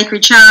 Bakery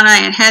China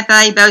and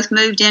Hefe both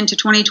moved into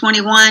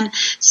 2021.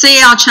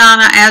 CL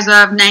China, as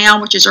of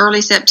now, which is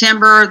early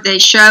September, the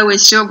show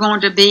is still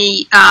going to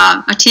be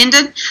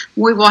attended.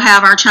 We will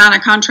have our China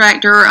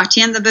contractor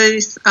attend the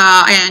booth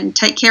and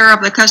take care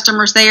of the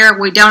customers there.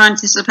 We don't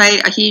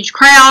anticipate a huge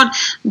crowd,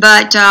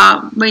 but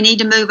we need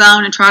to move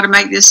on and try to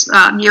make this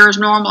year as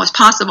normal as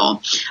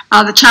possible.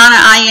 The China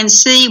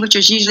INC, which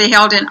is usually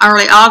held in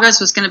early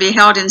August, was going to be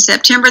held in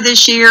September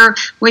this year.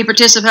 We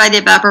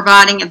participated by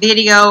providing a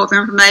video of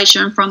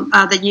information from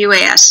the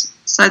U.S.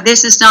 So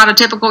this is not a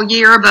typical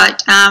year,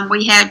 but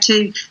we had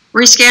to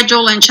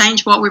reschedule and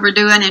change what we were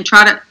doing and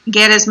try to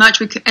get as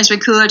much as we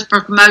could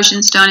for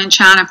promotions done in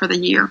China for the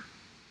year.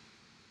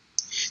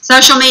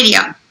 Social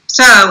media.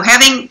 So,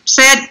 having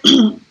said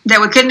that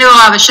we couldn't do a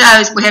lot of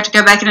shows, we have to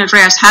go back and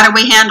address how do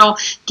we handle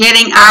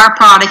getting our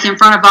product in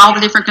front of all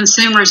the different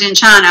consumers in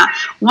China.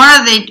 One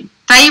of the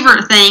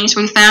favorite things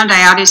we found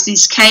out is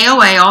these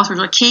KOLs, which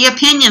are key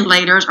opinion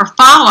leaders, are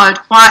followed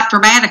quite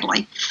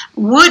dramatically.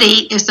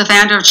 Woody is the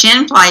founder of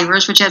Chin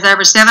Flavors, which has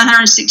over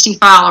 760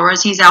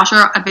 followers. He's also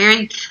a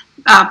very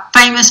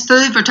famous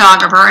food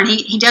photographer, and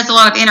he does a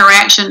lot of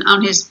interaction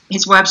on his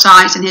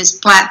websites and his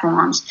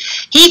platforms.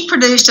 He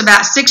produced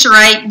about 6 or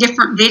 8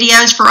 different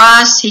videos for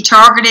us. He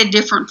targeted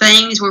different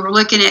things. We were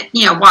looking at,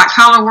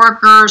 white-collar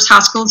workers,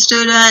 high school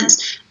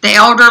students, the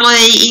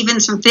elderly,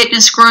 even some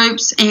fitness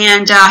groups,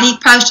 and he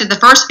posted the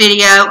first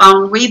video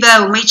on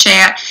Weibo and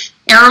WeChat.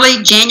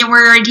 Early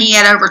January, he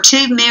had over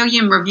 2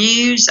 million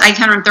reviews,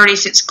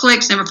 836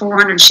 clicks, and over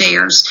 400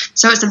 shares.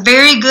 So it's a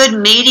very good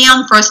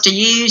medium for us to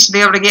use to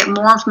be able to get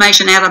more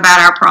information out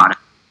about our product.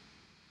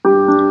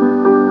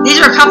 These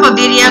are a couple of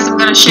videos I'm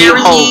going to share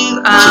with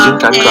you, and I'll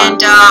talk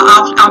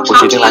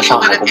to you a little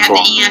bit at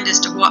the end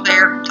as to what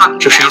they're talking about.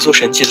 这是一座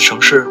神奇的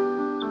城市，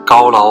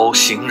高楼、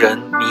行人、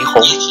霓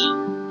虹，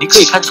你可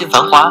以看见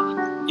繁华，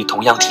你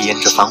同样体验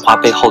着繁华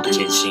背后的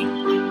艰辛。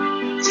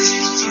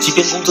即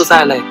便工作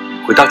再累，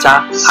回到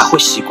家还会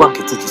习惯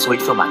给自己做一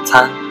份晚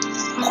餐，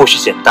或许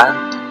简单，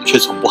却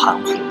从不含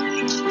糊。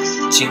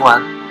今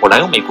晚我来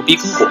用美国碧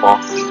根果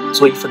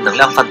做一份能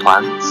量饭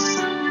团。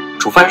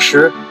煮饭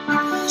时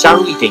加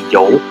入一点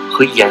油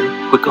和盐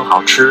会更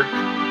好吃。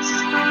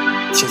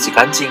清洗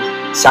干净，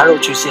虾肉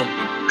去线，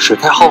水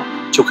开后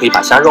就可以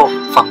把虾肉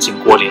放进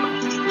锅里了。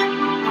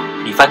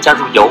米饭加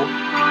入油、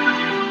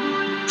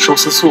寿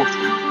司素、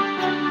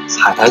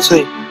海苔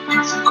脆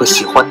和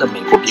喜欢的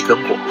美国碧根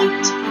果。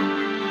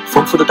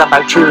丰富的蛋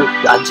白质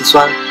与氨基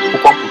酸不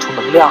光补充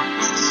能量，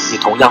也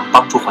同样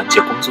帮助缓解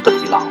工作的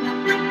疲劳。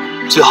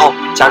最后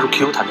加入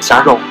Q 弹的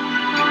虾肉，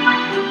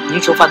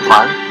捏成饭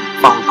团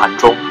放入盘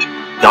中，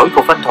咬一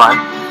口饭团，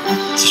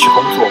继续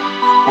工作。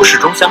我始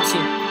终相信，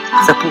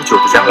在不久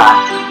的将来，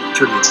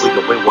这里会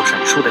有为我闪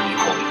烁的霓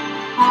虹，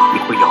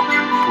也会有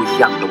不一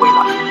样的未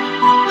来。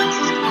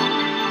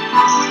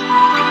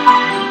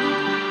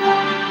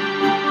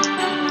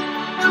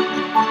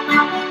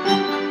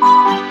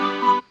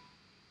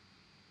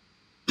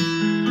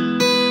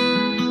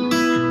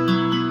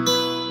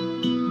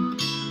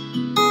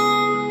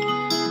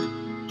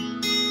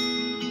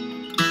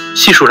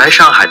细数来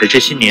上海的这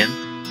些年，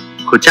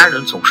和家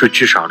人总是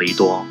聚少离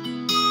多。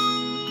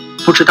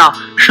不知道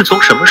是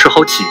从什么时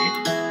候起，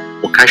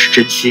我开始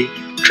珍惜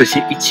这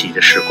些一起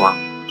的时光。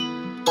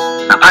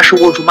哪怕是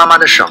握住妈妈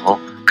的手，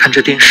看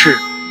着电视，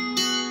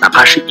哪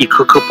怕是一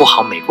颗颗剥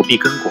好美国碧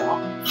根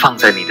果放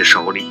在你的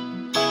手里。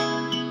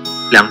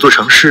两座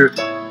城市，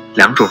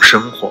两种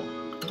生活。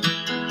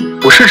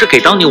我甚至给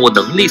到你我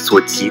能力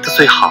所及的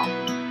最好，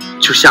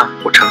就像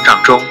我成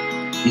长中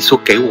你所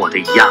给我的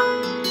一样。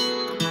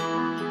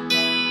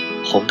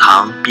红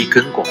糖碧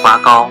根果发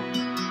糕，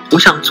我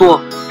想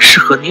做适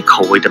合你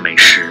口味的美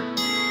食。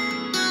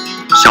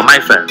小麦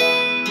粉、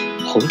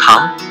红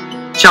糖、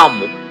酵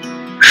母、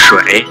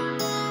水，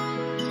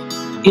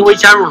因为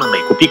加入了美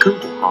国碧根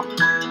果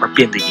而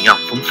变得营养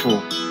丰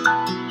富。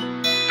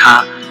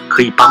它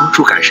可以帮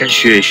助改善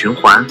血液循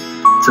环，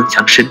增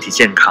强身体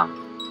健康。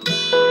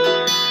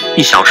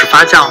1小时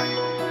发酵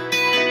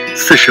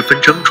，40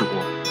分蒸煮，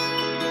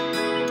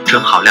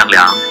蒸好晾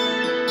凉，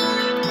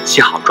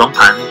切好装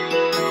盘。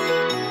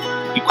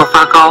1块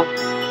发糕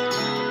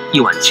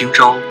，1碗清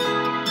粥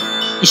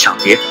，1小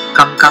碟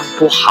刚刚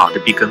剥好的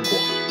碧根果，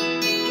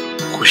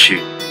或许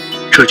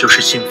这就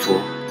是幸福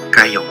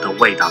该有的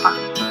味道吧。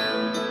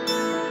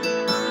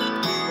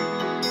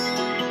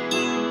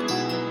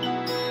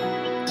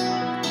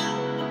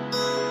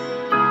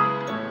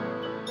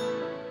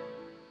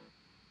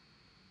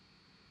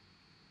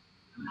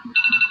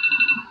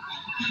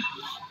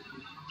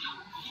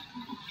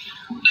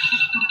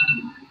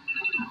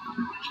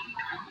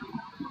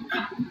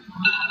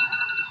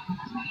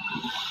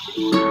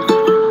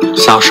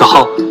小时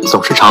候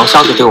总是嘲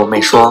笑地对我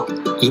妹说，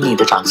以你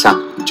的长相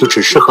就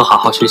只适合好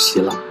好学习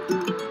了。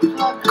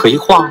可一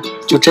晃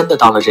就真的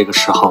到了这个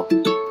时候，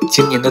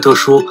今年的特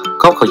殊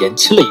高考延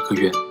期了1个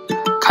月，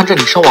看着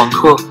你上网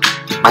课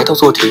埋头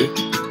做题，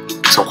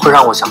总会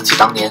让我想起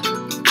当年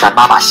咱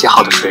妈把洗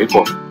好的水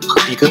果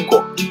和碧根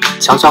果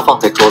悄悄放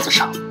在桌子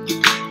上。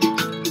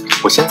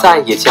我现在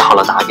也切好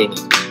了拿给你，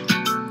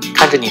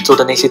看着你做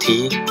的那些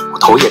题，我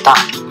头也大。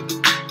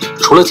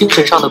除了精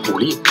神上的鼓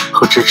励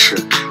和支持，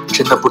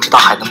真的不知道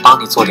还能帮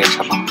你做点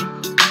什么。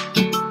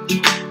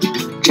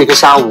这个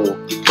下午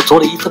我做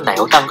了1份奶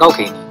油蛋糕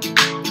给你，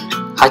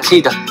还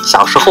记得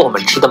小时候我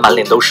们吃的满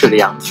脸都是的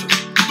样子，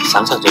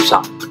想想就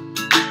笑。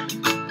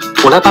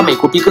我来把美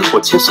国碧根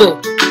果切碎，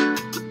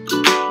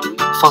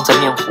放在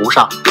面糊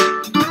上，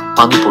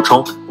帮你补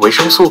充维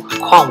生素、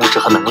矿物质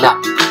和能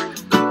量。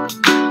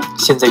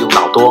现在用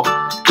脑多，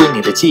对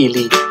你的记忆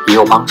力也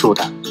有帮助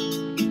的。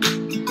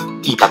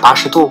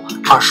180度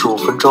25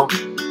分钟，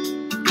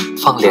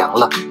放凉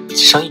了，挤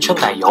上1圈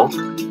奶油，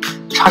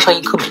插上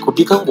1颗美国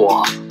碧根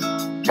果，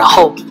然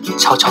后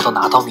悄悄地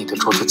拿到你的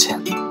桌子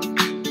前。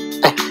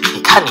哎，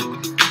你看你，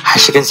还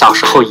是跟小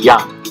时候一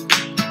样。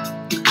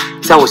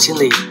在我心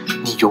里，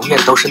你永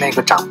远都是那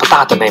个长不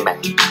大的妹妹。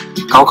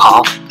高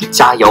考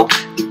加油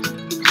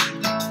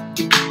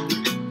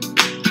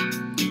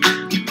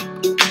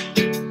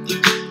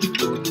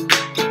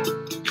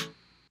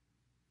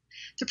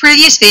！The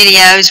previous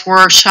videos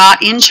were shot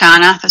in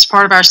China. That's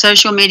part of our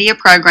social media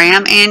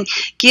program, and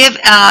give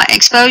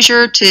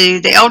exposure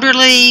to the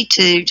elderly,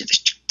 to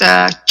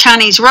the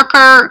Chinese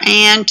worker,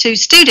 and to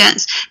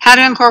students how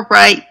to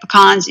incorporate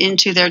pecans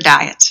into their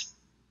diets.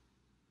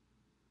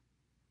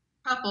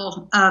 A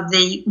couple of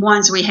the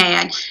ones we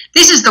had.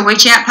 This is the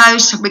WeChat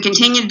post. We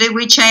continue to do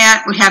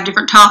WeChat. We have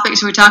different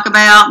topics we talk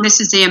about. This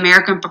is the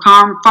American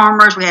pecan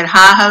farmers. We had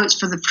high hopes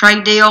for the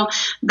trade deal.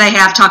 They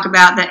have talked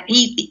about the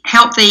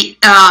healthy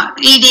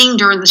eating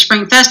during the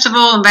Spring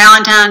Festival and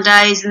Valentine's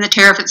Days and the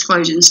tariff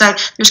exclusion. So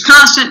there's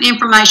constant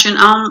information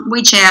on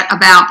WeChat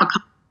about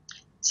pecans.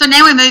 So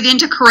now we move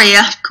into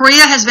Korea.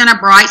 Korea has been a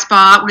bright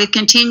spot. We've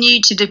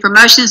continued to do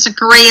promotions in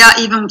Korea,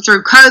 even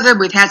through COVID.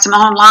 We've had some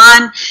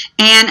online,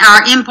 and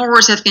our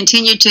imports have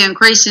continued to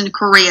increase in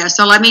Korea.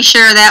 So let me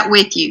share that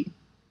with you.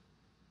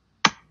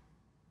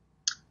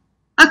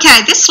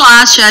 Okay, this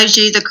slide shows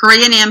you the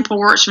Korean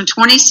imports from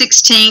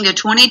 2016 to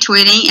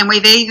 2020, and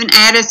we've even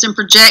added some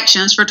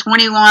projections for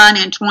 21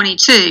 and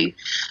 22.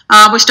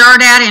 We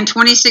started out in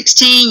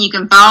 2016. You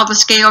can follow the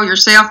scale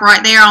yourself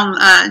right there on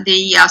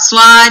the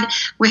slide.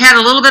 We had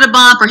a little bit of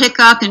bump or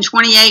hiccup in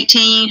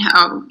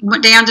 2018,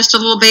 went down just a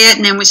little bit,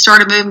 and then we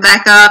started moving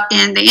back up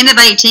in the end of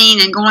 18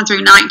 and going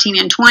through 19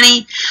 and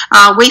 20.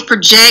 We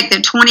project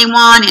that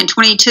 21 and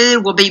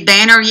 22 will be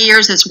banner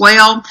years as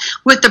well.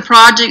 With the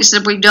projects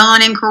that we've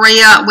done in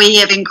Korea, we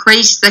have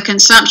increased the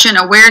consumption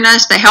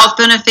awareness, the health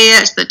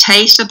benefits, the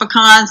taste of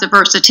pecans, the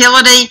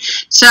versatility.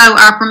 So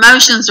our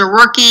promotions are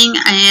working,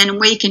 and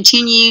we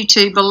continue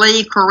to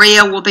believe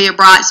Korea will be a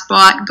bright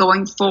spot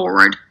going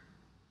forward.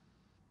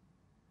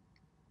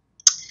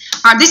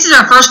 All right, this is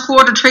our first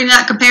quarter tree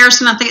nut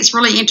comparison. I think it's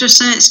really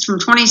interesting. It's from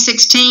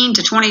 2016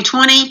 to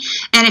 2020.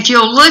 And if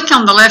you'll look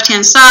on the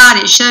left-hand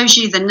side, it shows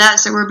you the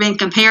nuts that we're being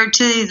compared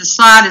to. The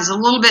slide is a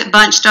little bit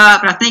bunched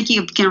up, but I think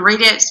you can read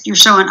it. You're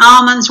showing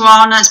almonds,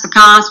 walnuts,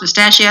 pecans,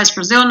 pistachios,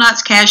 Brazil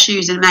nuts,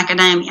 cashews, and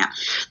macadamia.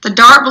 The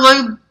dark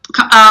blue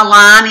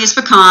line is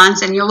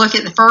pecans, and you'll look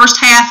at the first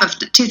half of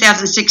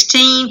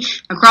 2016.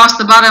 Across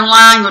the bottom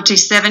line, you'll see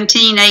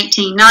 17,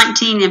 18,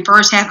 19, and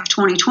first half of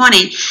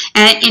 2020.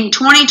 And in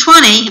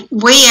 2020,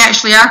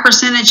 our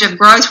percentage of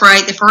growth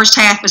rate, the first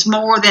half was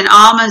more than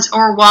almonds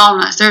or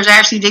walnuts. There's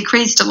actually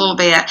decreased a little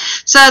bit.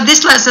 So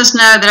this lets us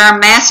know that our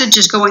message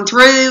is going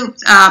through.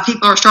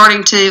 People are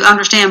starting to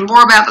understand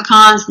more about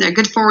pecans, and they're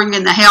good for you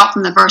in the health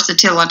and the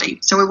versatility.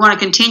 So we want to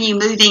continue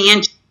moving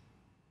into.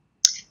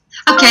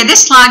 Okay,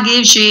 this slide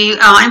gives you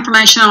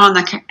information on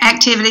the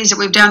activities that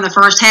we've done the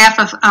first half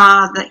of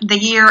the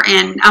year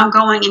and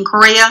ongoing in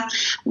Korea.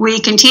 We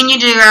continue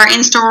to do our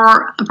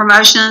in-store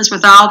promotions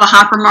with all the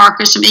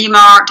hypermarkets from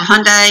E-Mart to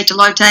Hyundai to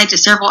Lotte to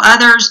several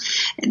others.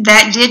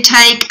 That did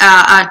take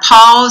a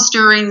pause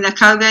during the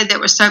COVID that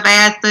was so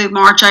bad through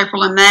March,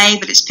 April, and May,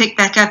 but it's picked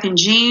back up in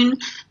June.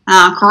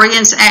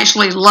 Koreans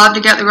actually love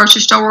to go to the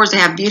grocery stores. They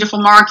have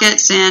beautiful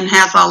markets and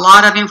have a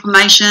lot of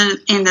information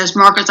in those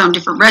markets on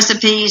different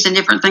recipes and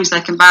different things they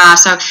can buy.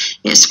 So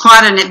it's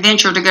quite an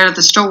adventure to go to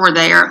the store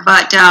there.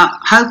 But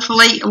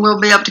hopefully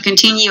we'll be able to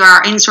continue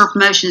our in-store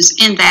promotions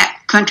in that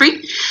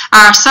country.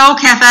 Our Seoul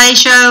Cafe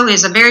Show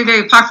is a very,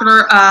 very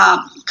popular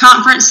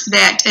conference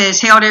that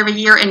is held every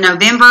year in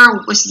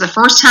November. This is the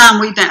first time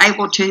we've been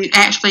able to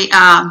actually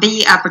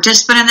be a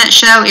participant in that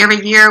show.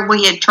 Every year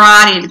we had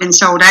tried, it had been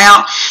sold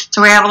out.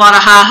 So we have a lot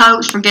of high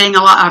hopes for getting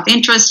a lot of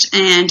interest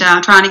and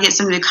trying to get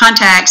some new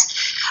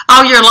contacts.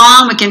 All year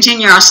long, we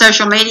continue our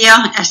social media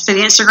as to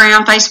the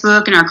Instagram,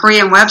 Facebook, and our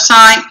Korean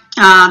website.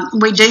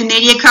 We do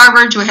media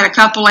coverage. We had a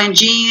couple in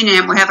June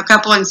and we have a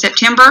couple in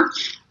September.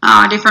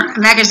 different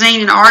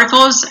magazine and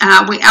articles.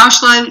 We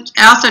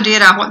also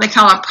did what they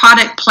call a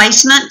product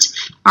placement,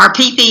 or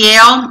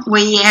PPL.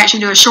 We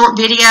actually do a short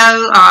video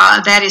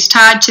that is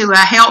tied to a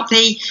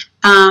healthy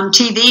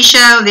TV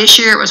show. This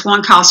year it was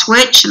one called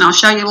Switch, and I'll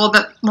show you a little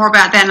bit more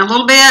about that in a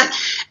little bit.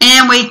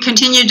 And we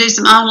continue to do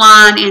some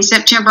online in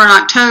September and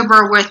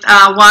October with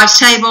Wives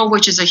Table,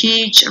 which is a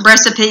huge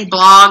recipe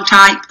blog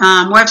type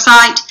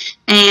website,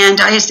 and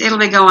it'll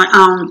be going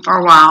on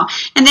for a while.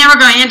 And then we're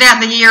going to end out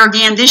the year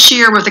again this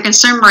year with a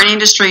consumer and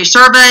industry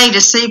survey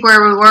to see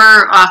where we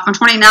were from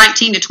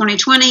 2019 to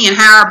 2020 and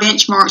how our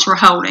benchmarks were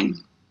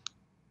holding.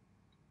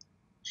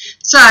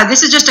 So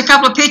this is just a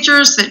couple of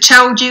pictures that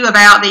told you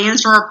about the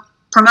in-store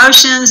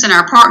promotions and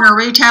our partner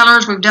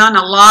retailers. We've done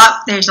a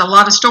lot. There's a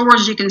lot of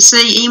stores, as you can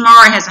see.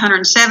 Emar has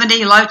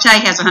 170, Lotte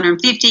has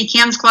 150,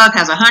 Kim's Club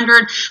has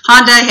 100,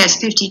 Hyundai has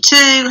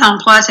 52, Home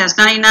Plus has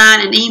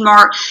 99, and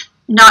Emart,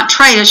 not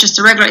trade, it's just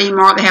a regular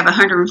Emart, they have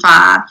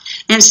 105.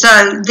 And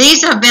so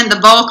these have been the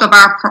bulk of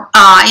our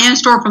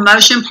in-store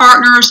promotion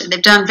partners.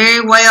 They've done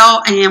very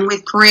well, and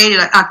we've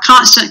created a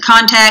constant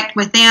contact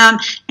with them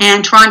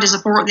and trying to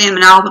support them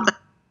in all of the.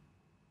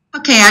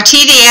 Okay, our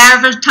TV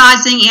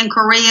advertising in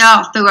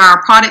Korea through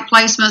our product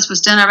placements was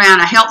done around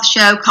a health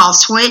show called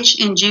Switch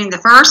in June the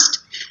 1st.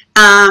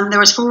 There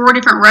was 4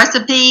 different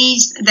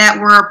recipes that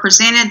were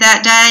presented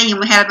that day, and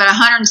we had about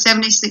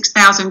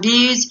 176,000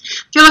 views.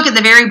 If you look at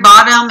the very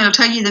bottom, it'll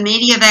tell you the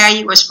media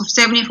value was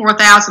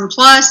 74,000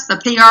 plus. The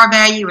PR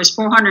value was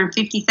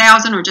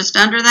 450,000 or just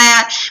under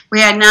that. We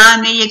had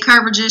 9 media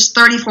coverages,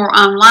 34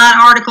 online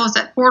articles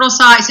at portal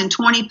sites, and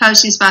 20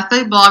 postings by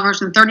food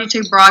bloggers, and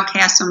 32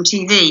 broadcasts on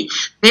TV.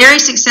 Very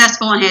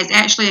successful, and has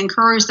actually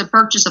encouraged the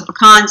purchase of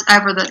pecans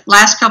over the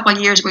last couple of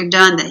years we've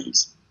done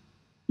these.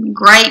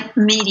 Great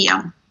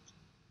medium.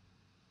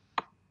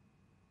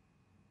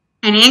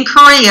 And in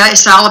Korea,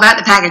 it's all about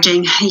the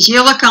packaging. As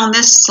you look on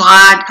this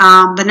slide,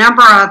 the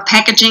number of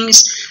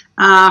packagings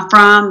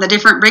from the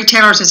different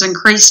retailers has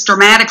increased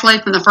dramatically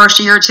from the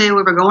first year or two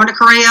we were going to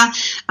Korea.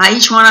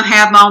 Each one of them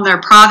have on their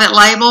private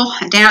label.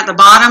 Down at the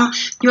bottom,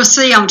 you'll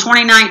see on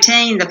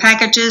 2019 the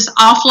packages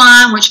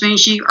offline, which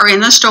means you are in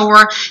the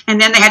store,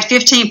 and then they had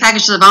 15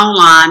 packages of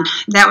online.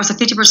 That was a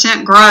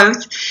 50%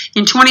 growth.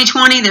 In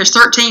 2020, there's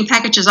 13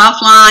 packages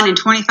offline and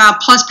 25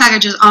 plus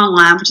packages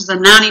online, which is a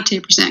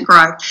 92%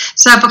 growth.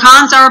 So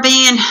pecans are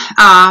being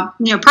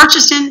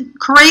purchased in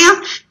Korea,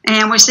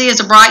 and we see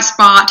it's a bright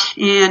spot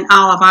in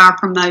all of our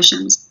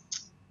promotions.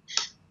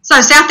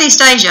 So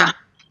Southeast Asia,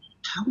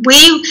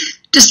 we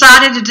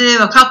decided to do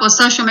a couple of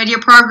social media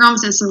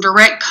programs in some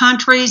direct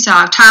countries.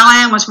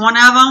 Thailand was one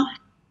of them.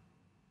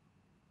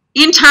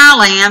 In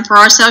Thailand, for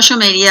our social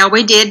media,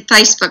 we did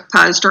Facebook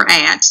posts or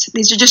ads.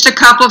 These are just a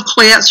couple of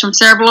clips from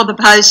several of the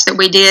posts that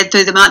we did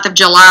through the month of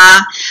July.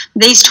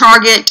 These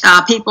target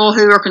people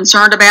who are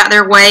concerned about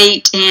their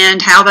weight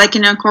and how they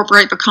can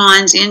incorporate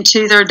pecans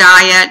into their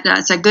diet.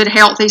 It's a good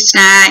healthy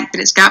snack, but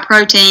it's got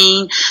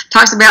protein.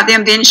 Talks about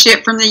them being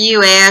shipped from the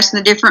U.S. and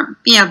the different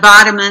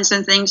vitamins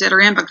and things that are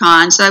in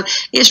pecans. So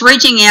it's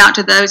reaching out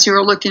to those who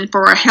are looking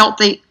for a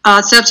healthy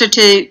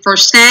substitute for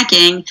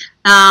snacking,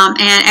 and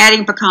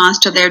adding pecans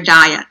to their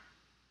diet.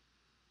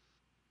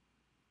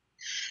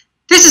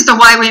 This is the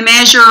way we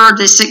measure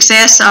the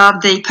success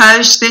of the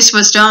post. This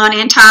was done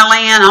in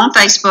Thailand on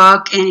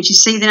Facebook, and if you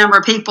see the number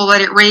of people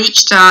that it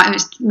reached, it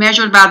was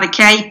measured by the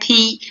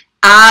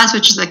KPIs,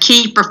 which is the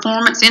key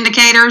performance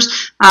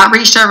indicators.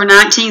 Reached over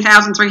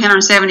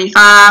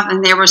 19,375,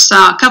 and there was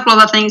a couple of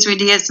other things we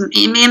did, some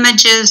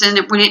images, and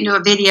we didn't do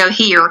a video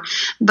here.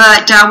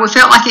 But we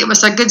felt like it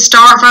was a good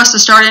start for us to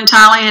start in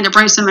Thailand to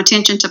bring some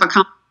attention to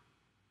pecans.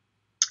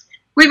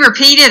 We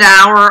repeated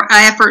our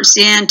efforts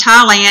in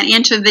Thailand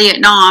into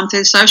Vietnam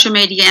through social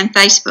media and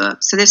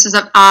Facebook. So this is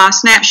a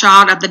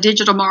snapshot of the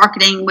digital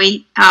marketing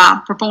we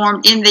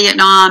performed in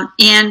Vietnam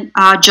in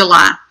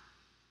July.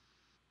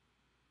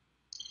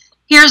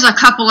 Here's a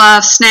couple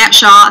of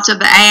snapshots of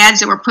the ads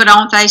that were put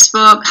on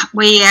Facebook.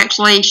 We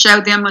actually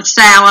showed them with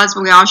salads,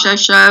 but we also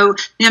show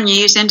them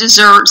used in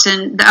desserts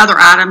and the other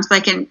items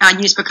they can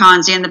use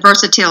pecans in, the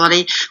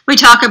versatility. We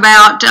talk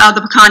about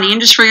the pecan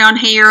industry on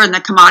here and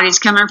the commodities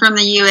coming from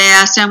the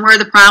U.S. and where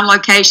the prime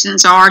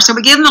locations are. So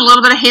we give them a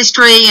little bit of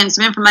history and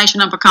some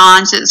information on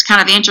pecans. It's kind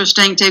of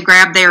interesting to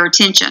grab their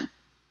attention.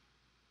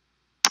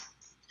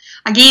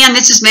 Again,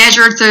 this is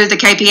measured through the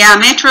KPI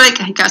metric.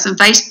 I've got some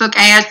Facebook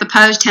ads, the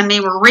post, how many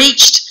were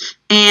reached,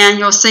 and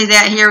you'll see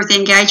that here with the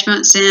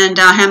engagements and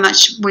how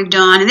much we've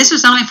done. And this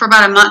was only for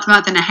about a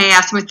month and a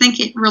half, so we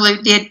think it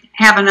really did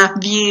have enough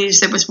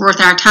views that was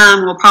worth our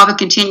time. We'll probably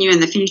continue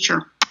in the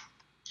future.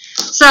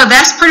 So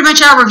that's pretty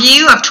much our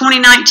review of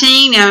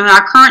 2019 and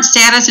our current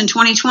status in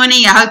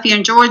 2020. I hope you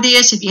enjoyed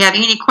this. If you have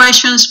any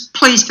questions,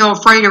 please feel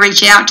free to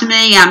reach out to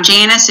me. I'm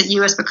Janice at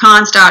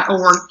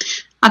uspecans.org.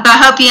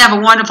 I hope you have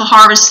a wonderful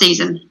harvest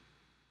season.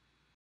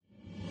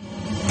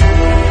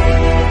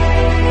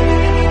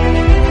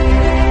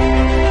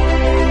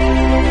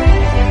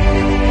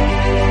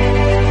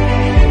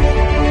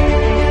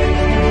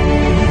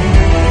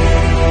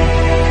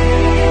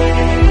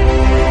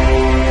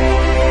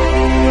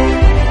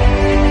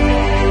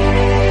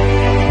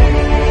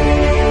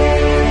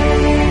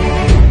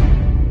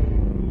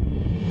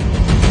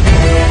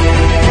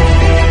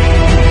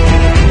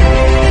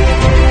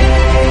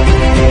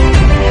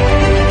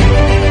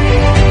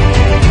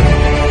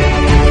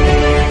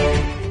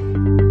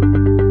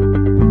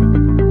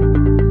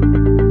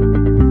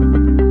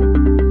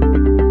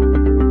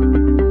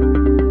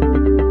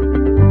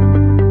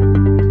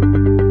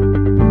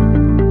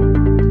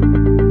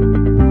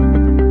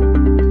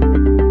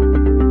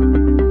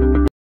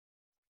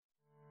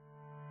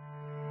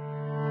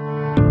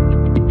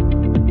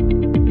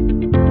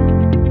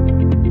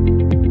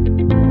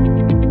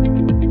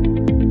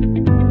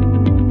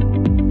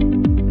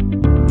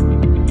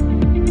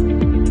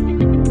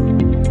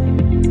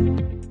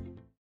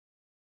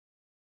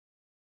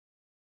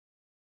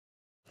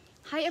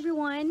 Hi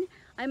everyone,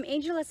 I'm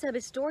Angela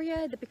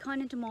Sabistoria, the pecan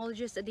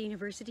entomologist at the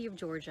University of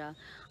Georgia.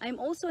 I'm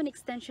also an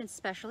extension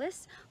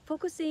specialist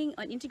focusing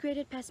on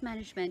integrated pest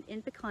management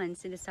in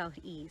pecans in the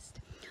Southeast.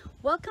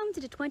 Welcome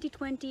to the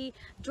 2020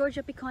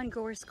 Georgia Pecan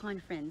Growers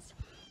Conference.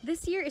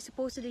 This year is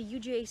supposedly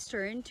UGA's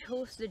turn to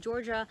host the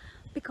Georgia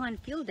Pecan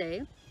Field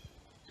Day.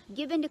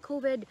 Given the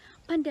COVID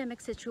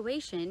pandemic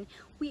situation,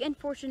 we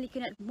unfortunately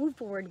cannot move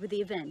forward with the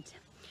event.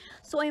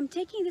 So I am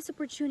taking this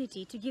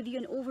opportunity to give you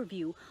an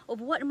overview of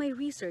what my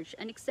research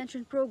and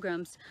extension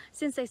programs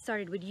since I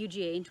started with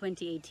UGA in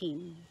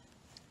 2018.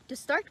 To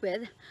start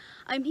with,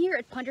 I'm here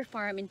at Ponder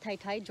Farm in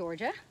Tai,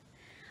 Georgia.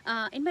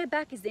 In my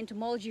back is the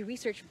entomology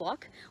research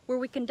block where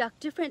we conduct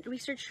different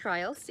research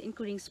trials,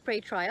 including spray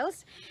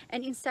trials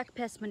and insect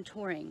pest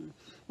monitoring.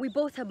 We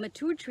both have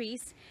mature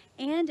trees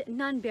and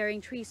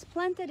non-bearing trees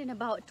planted in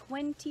about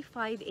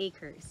 25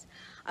 acres.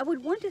 I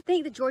would want to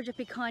thank the Georgia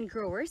pecan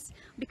growers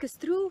because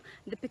through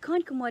the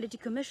Pecan Commodity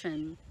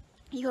Commission,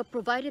 you have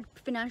provided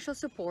financial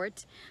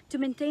support to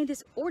maintain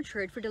this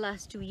orchard for the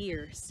last 2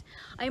 years.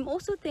 I am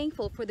also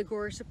thankful for the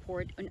grower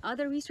support on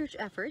other research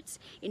efforts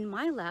in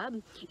my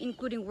lab,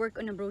 including work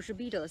on ambrosia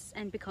beetles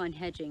and pecan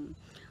hedging.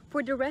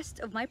 For the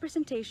rest of my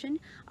presentation,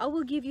 I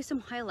will give you some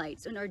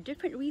highlights on our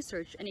different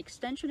research and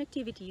extension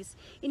activities,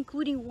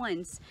 including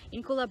ones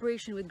in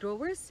collaboration with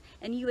growers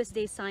and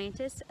USDA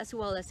scientists, as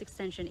well as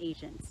extension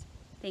agents.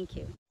 Thank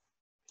you.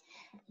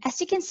 As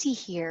you can see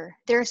here,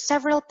 there are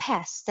several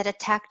pests that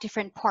attack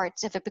different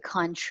parts of a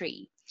pecan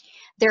tree.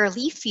 There are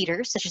leaf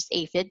feeders such as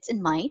aphids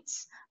and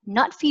mites,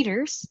 nut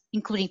feeders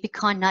including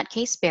pecan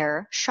nutcase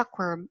bearer,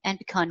 shuckworm, and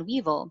pecan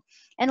weevil,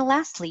 and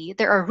lastly,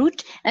 there are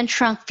root and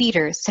trunk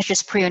feeders such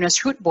as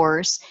Prionos root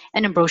borers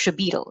and ambrosia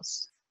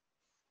beetles.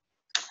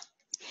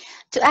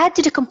 To add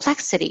to the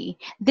complexity,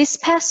 these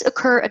pests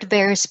occur at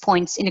various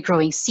points in the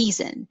growing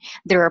season.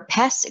 There are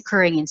pests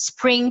occurring in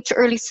spring to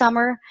early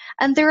summer,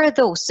 and there are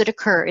those that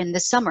occur in the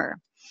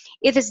summer.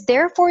 It is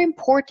therefore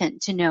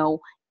important to know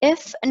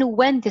if and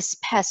when these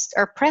pests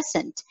are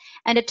present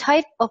and the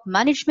type of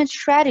management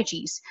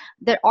strategies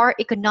that are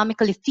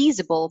economically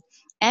feasible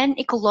and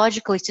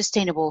ecologically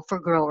sustainable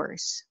for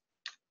growers.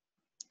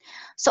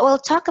 So I'll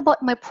talk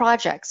about my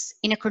projects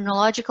in a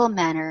chronological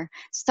manner,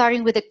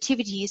 starting with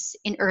activities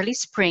in early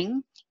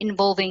spring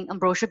involving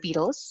ambrosia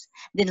beetles,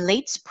 then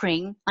late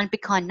spring on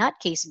pecan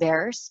nutcase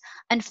bearers,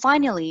 and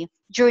finally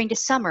during the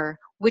summer,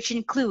 which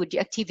include the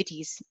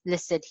activities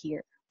listed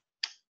here.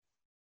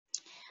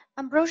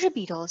 Ambrosia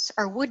beetles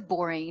are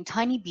wood-boring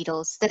tiny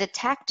beetles that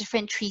attack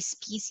different tree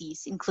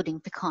species,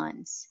 including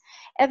pecans.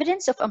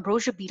 Evidence of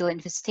ambrosia beetle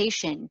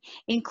infestation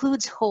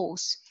includes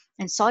holes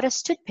and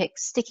sawdust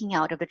toothpicks sticking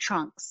out of the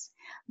trunks.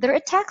 Their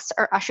attacks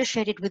are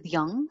associated with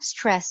young,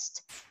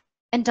 stressed,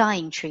 and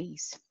dying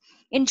trees.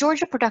 In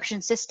Georgia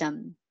production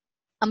system,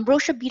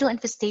 ambrosia beetle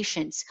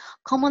infestations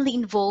commonly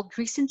involved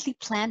recently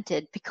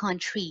planted pecan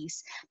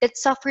trees that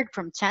suffered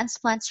from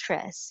transplant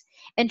stress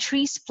and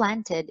trees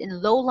planted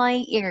in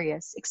low-lying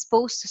areas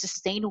exposed to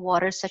sustained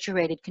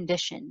water-saturated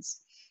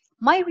conditions.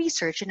 My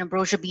research in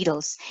ambrosia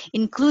beetles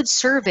includes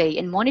survey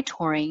and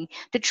monitoring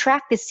to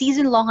track the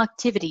season-long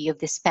activity of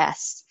this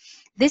pest.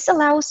 This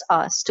allows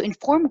us to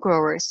inform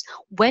growers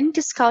when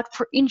to scout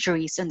for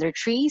injuries on their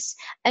trees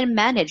and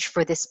manage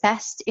for this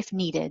pest if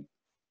needed.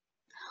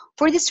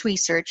 For this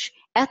research,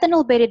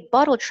 ethanol-baited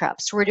bottle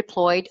traps were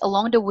deployed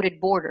along the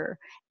wooded border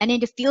and in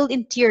the field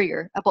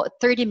interior about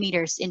 30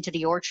 meters into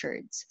the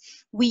orchards.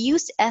 We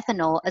used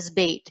ethanol as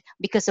bait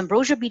because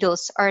ambrosia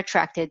beetles are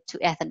attracted to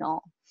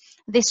ethanol.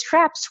 These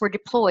traps were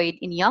deployed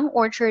in young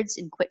orchards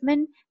in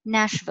Quitman,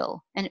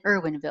 Nashville, and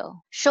Irwinville.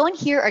 Shown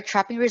here are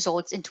trapping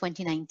results in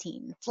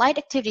 2019. Flight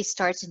activity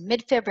starts in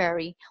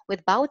mid-February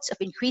with bouts of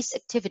increased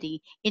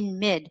activity in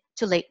mid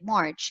to late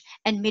March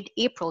and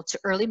mid-April to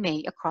early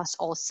May across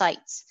all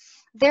sites.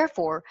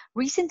 Therefore,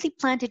 recently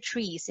planted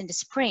trees in the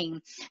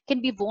spring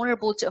can be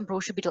vulnerable to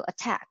ambrosia beetle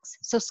attacks,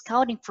 so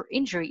scouting for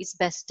injury is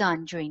best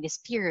done during this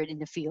period in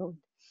the field.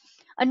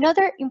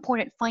 Another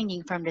important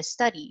finding from this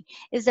study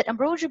is that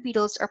ambrosia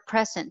beetles are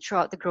present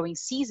throughout the growing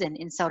season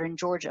in southern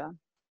Georgia.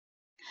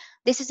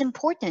 This is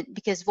important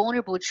because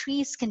vulnerable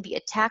trees can be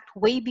attacked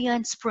way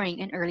beyond spring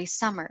and early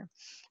summer.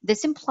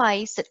 This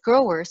implies that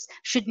growers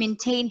should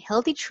maintain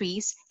healthy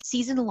trees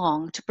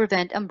season-long to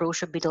prevent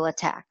ambrosia beetle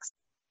attacks.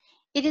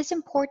 It is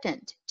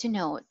important to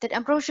note that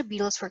ambrosia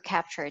beetles were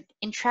captured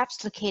in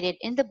traps located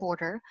in the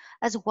border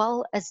as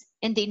well as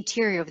in the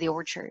interior of the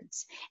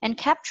orchards, and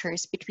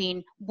captures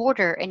between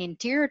border and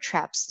interior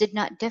traps did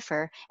not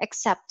differ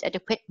except at the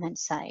Quitman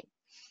site.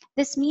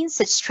 This means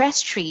that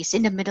stressed trees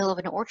in the middle of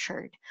an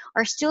orchard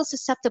are still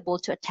susceptible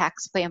to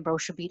attacks by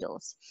ambrosia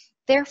beetles.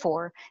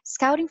 Therefore,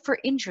 scouting for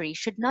injury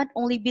should not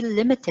only be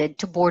limited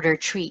to border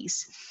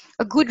trees.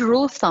 A good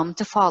rule of thumb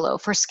to follow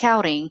for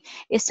scouting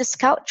is to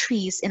scout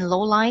trees in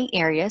low-lying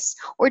areas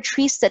or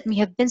trees that may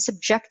have been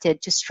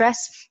subjected to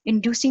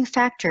stress-inducing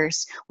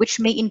factors, which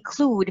may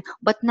include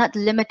but not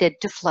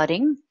limited to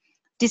flooding,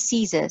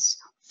 diseases,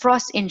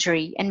 frost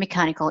injury, and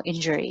mechanical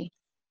injury.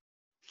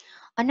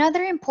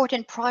 Another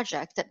important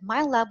project that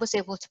my lab was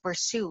able to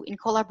pursue in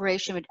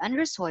collaboration with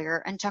Andrew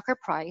Sawyer and Tucker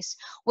Price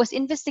was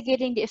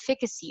investigating the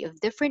efficacy of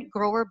different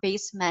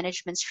grower-based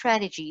management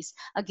strategies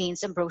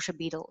against ambrosia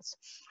beetles.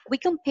 We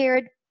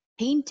compared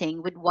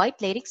painting with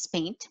white latex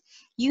paint,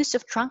 use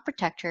of trunk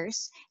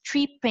protectors,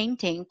 tree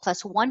painting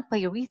plus 1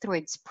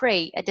 pyrethroid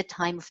spray at the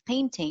time of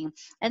painting,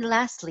 and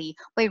lastly,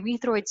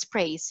 pyrethroid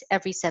sprays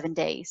every 7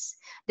 days.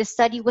 The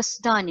study was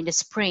done in the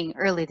spring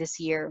early this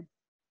year.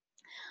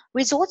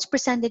 Results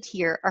presented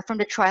here are from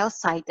the trial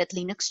site at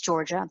Lenox,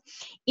 Georgia,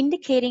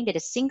 indicating that a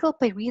single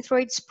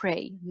pyrethroid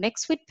spray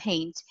mixed with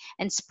paint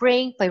and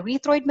spraying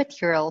pyrethroid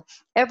material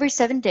every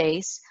 7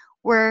 days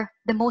were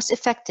the most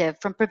effective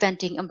from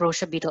preventing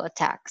ambrosia beetle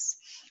attacks.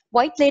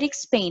 White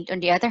latex paint, on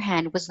the other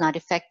hand, was not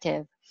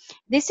effective.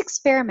 These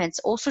experiments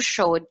also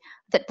showed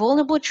that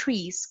vulnerable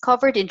trees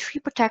covered in tree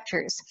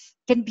protectors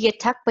can be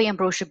attacked by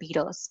ambrosia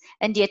beetles,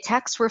 and the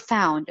attacks were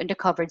found on the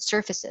covered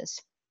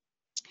surfaces.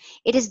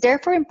 It is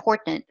therefore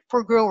important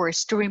for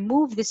growers to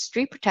remove these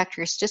tree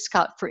protectors to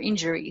scout for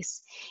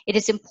injuries. It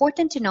is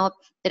important to note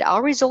that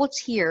our results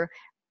here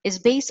is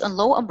based on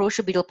low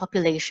ambrosia beetle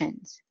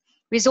populations.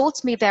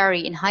 Results may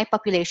vary in high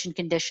population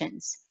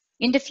conditions.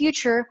 In the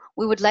future,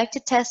 we would like to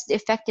test the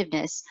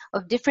effectiveness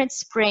of different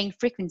spraying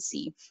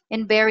frequency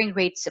and varying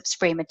rates of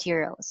spray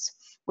materials.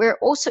 We are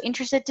also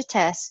interested to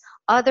test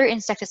other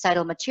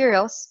insecticidal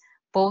materials,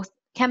 both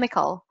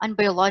chemical and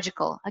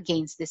biological,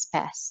 against this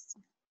pest.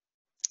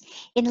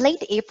 In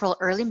late April,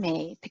 early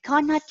May,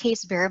 pecan nut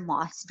case bearer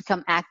moths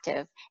become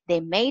active.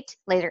 They mate,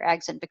 lay their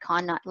eggs on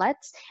pecan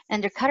nutlets,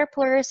 and their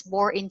caterpillars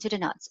bore into the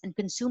nuts and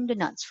consume the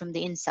nuts from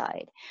the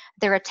inside.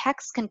 Their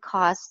attacks can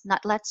cause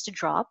nutlets to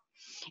drop.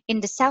 In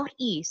the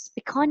southeast,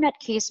 pecan nut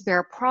case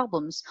bearer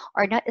problems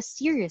are not as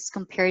serious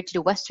compared to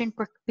the western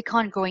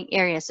pecan growing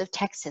areas of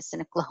Texas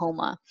and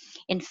Oklahoma.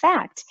 In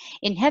fact,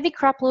 in heavy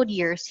crop load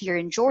years here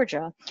in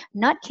Georgia,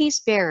 nut case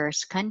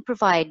bearers can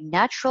provide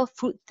natural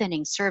fruit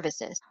thinning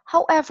services.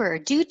 However,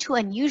 due to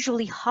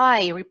unusually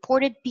high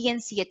reported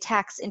PNC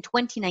attacks in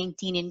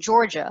 2019 in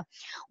Georgia,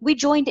 we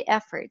joined the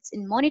efforts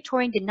in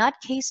monitoring the nut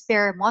case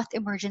bearer moth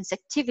emergence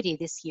activity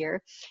this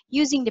year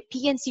using the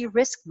PNC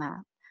risk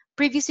map,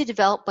 previously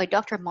developed by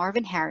Dr.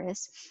 Marvin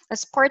Harris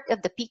as part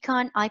of the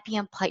Pecan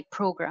IPM PIPE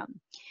program.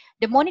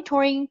 The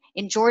monitoring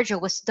in Georgia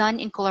was done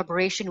in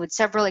collaboration with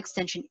several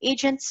extension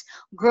agents,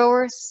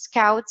 growers,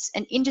 scouts,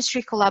 and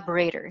industry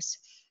collaborators.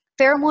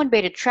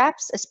 Pheromone-baited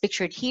traps, as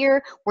pictured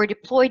here, were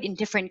deployed in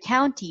different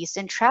counties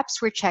and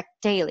traps were checked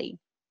daily.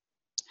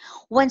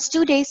 Once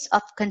 2 days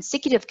of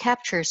consecutive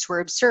captures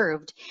were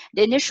observed,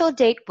 the initial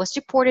date was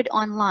reported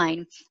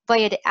online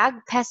via the Ag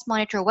Pest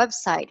Monitor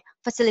website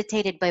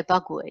facilitated by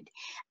Bugwood,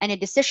 and a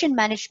decision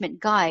management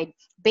guide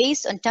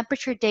based on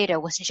temperature data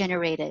was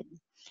generated.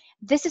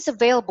 This is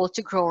available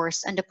to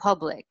growers and the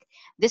public.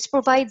 This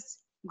provides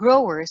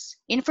growers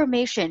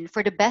information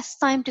for the best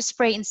time to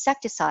spray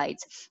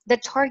insecticides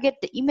that target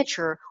the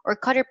immature or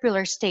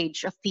caterpillar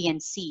stage of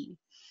PNC.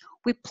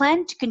 We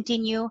plan to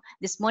continue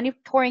this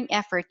monitoring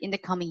effort in the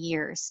coming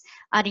years,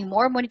 adding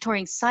more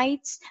monitoring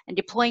sites and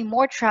deploying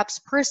more traps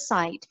per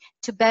site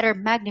to better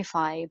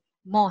magnify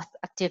moth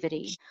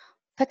activity.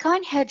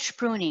 Pecan hedge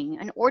pruning,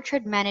 an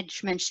orchard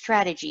management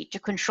strategy to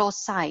control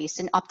size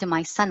and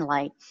optimize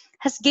sunlight,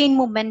 has gained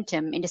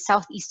momentum in the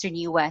southeastern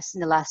U.S.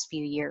 in the last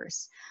few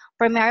years,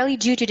 primarily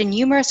due to the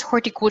numerous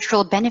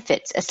horticultural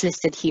benefits as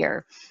listed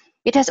here.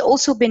 It has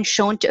also been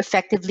shown to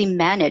effectively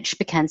manage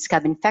pecan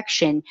scab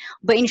infection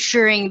by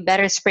ensuring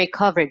better spray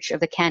coverage of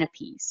the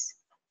canopies.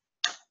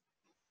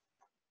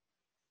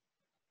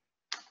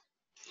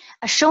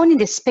 As shown in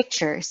these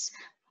pictures,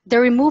 the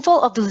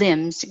removal of the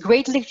limbs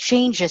greatly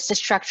changes the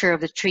structure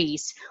of the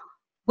trees,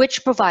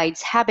 which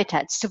provides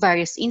habitats to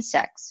various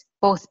insects,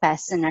 both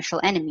pests and natural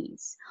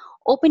enemies.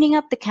 Opening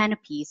up the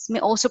canopies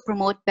may also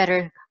promote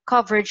better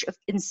coverage of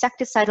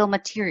insecticidal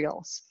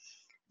materials.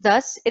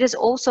 Thus, it is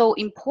also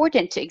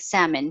important to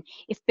examine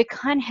if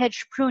pecan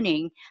hedge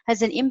pruning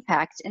has an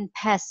impact on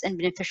pests and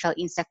beneficial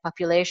insect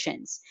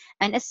populations,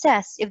 and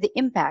assess if the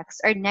impacts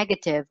are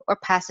negative or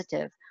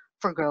positive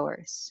for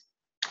growers.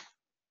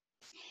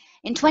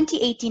 In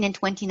 2018 and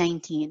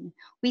 2019,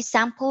 we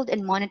sampled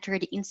and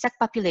monitored the insect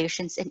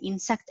populations and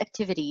insect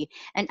activity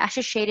and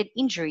associated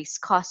injuries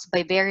caused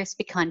by various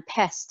pecan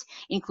pests,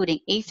 including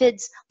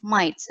aphids,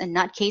 mites, and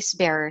nut case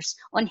bearers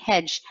on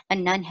hedge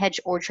and non-hedge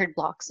orchard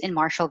blocks in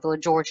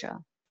Marshallville, Georgia.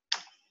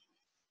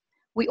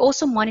 We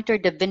also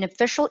monitored the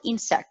beneficial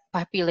insect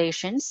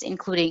populations,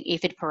 including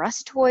aphid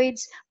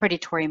parasitoids,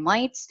 predatory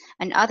mites,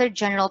 and other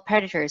general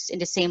predators in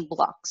the same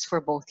blocks for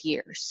both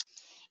years.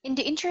 In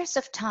the interest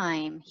of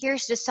time,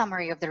 here's the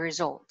summary of the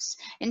results.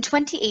 In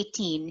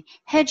 2018,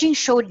 hedging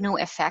showed no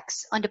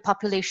effects on the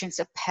populations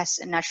of pests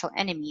and natural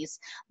enemies,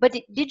 but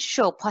it did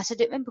show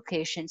positive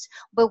implications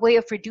by way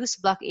of reduced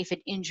black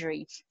aphid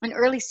injury and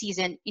early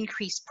season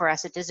increased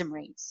parasitism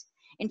rates.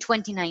 In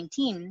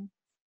 2019,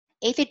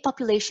 Aphid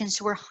populations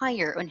were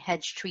higher on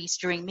hedge trees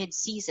during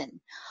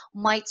mid-season.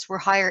 Mites were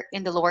higher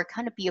in the lower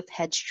canopy of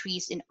hedge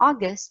trees in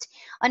August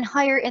and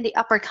higher in the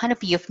upper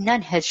canopy of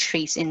non-hedge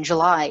trees in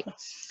July.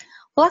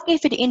 Black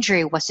aphid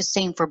injury was the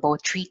same for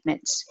both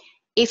treatments.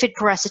 Aphid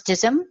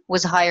parasitism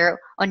was higher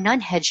on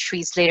non-hedge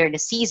trees later in the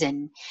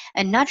season,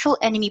 and natural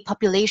enemy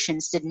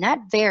populations did not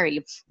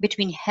vary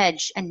between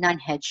hedge and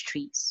non-hedge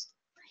trees.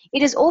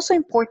 It is also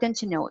important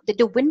to note that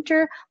the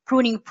winter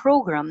pruning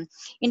program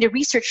in the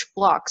research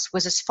blocks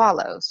was as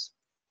follows.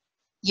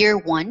 Year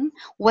 1,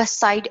 west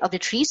side of the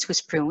trees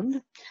was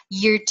pruned.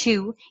 Year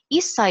 2,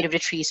 east side of the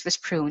trees was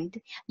pruned.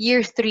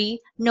 Year 3,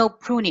 no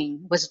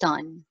pruning was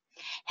done.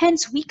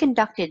 Hence, we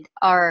conducted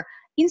our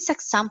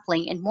insect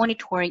sampling and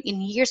monitoring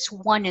in years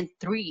 1 and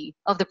 3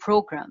 of the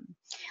program.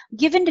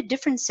 Given the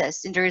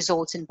differences in the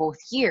results in both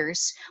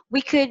years,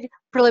 we could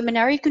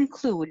preliminarily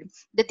conclude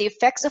that the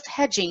effects of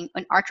hedging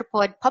on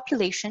arthropod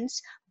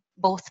populations,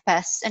 both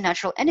pests and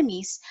natural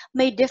enemies,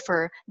 may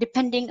differ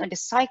depending on the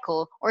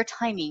cycle or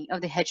timing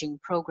of the hedging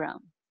program.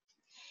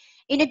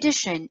 In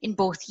addition, in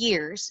both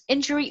years,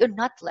 injury on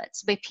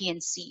nutlets by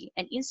PNC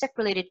and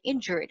insect-related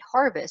injury at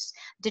harvest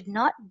did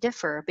not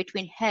differ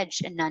between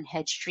hedge and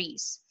non-hedge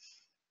trees.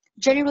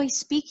 Generally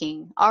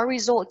speaking, our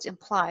results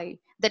imply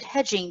that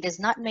hedging does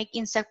not make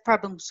insect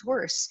problems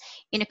worse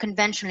in a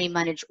conventionally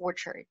managed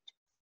orchard.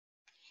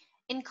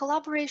 In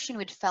collaboration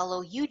with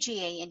fellow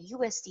UGA and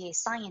USDA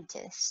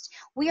scientists,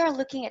 we are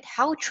looking at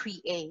how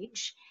tree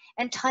age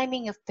and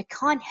timing of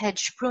pecan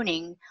hedge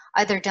pruning,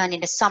 either done in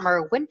the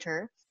summer or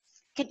winter,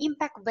 can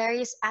impact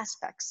various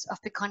aspects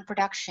of pecan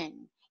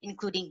production,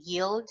 including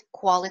yield,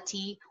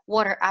 quality,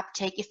 water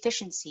uptake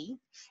efficiency,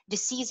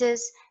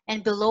 diseases,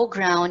 and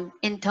below-ground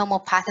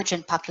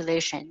entomopathogen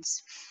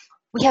populations.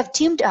 We have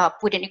teamed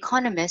up with an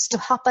economist to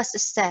help us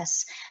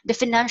assess the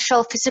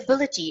financial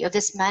feasibility of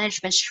this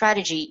management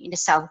strategy in the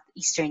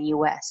southeastern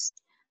U.S.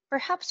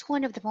 Perhaps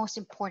one of the most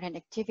important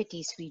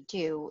activities we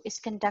do is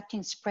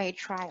conducting spray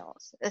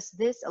trials, as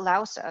this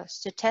allows us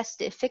to test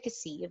the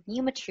efficacy of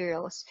new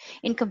materials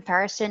in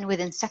comparison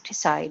with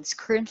insecticides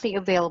currently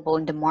available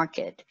in the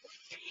market.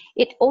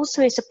 It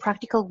also is a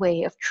practical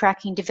way of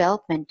tracking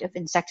development of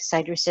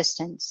insecticide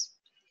resistance.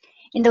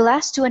 In the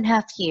last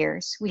 2.5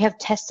 years, we have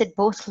tested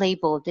both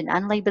labeled and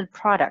unlabeled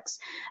products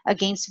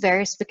against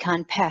various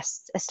pecan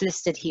pests as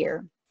listed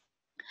here.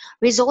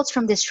 Results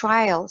from these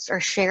trials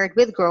are shared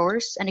with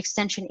growers and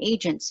extension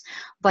agents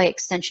via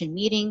extension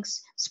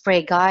meetings,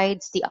 spray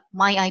guides, the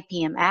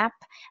MyIPM app,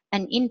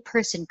 and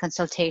in-person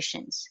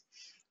consultations.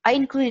 I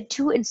included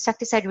 2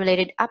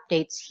 insecticide-related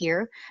updates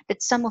here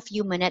that some of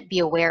you may not be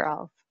aware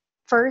of.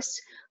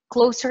 First,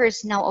 Closer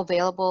is now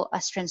available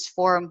as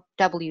Transform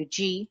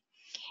WG,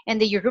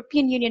 and the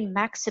European Union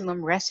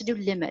maximum residue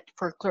limit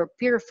for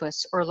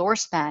chlorpyrifos or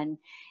Lorspan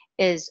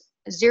is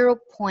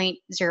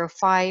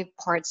 0.05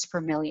 parts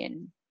per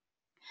million.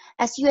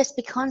 As U.S.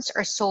 pecans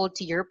are sold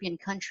to European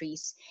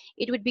countries,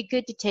 it would be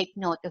good to take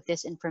note of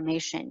this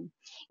information.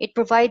 It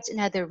provides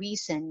another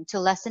reason to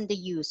lessen the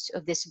use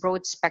of this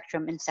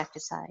broad-spectrum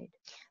insecticide.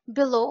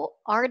 Below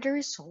are the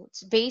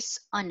results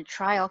based on a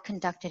trial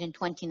conducted in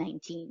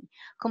 2019,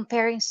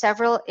 comparing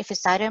several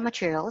ephecidal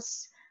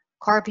materials,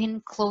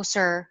 Carbon,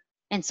 Closer,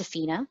 and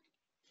Safina,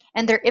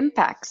 and their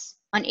impacts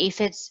on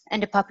aphids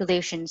and the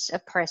populations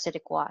of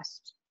parasitic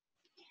wasps.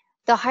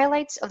 The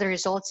highlights of the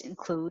results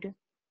include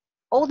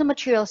all the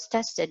materials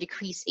tested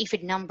decreased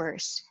aphid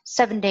numbers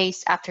 7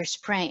 days after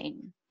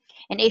spraying,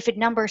 and aphid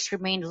numbers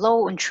remained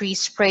low on trees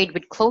sprayed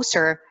with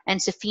Closer and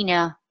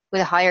Safina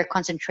with a higher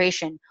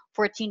concentration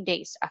 14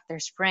 days after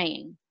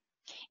spraying.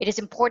 It is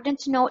important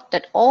to note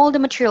that all the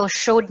materials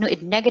showed no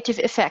negative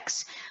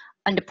effects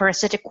on the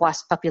parasitic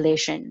wasp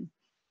population.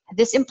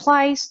 This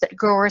implies that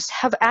growers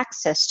have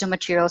access to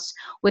materials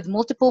with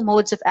multiple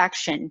modes of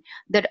action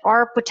that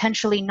are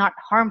potentially not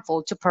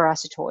harmful to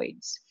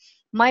parasitoids.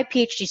 My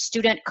PhD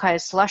student, Kyle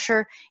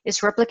Slusher, is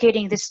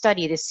replicating this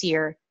study this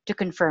year to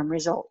confirm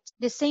results.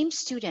 The same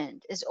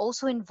student is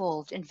also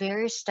involved in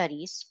various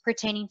studies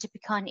pertaining to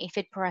pecan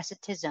aphid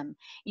parasitism,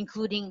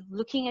 including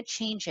looking at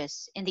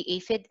changes in the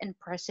aphid and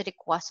parasitic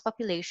wasp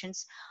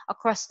populations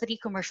across 3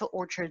 commercial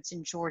orchards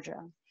in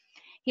Georgia.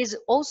 He is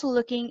also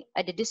looking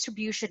at the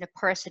distribution of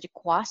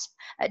parasitic wasp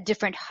at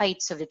different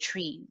heights of the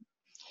tree.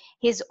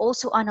 He is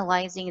also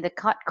analyzing the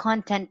cut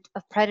content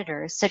of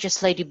predators such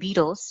as lady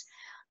beetles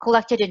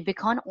collected in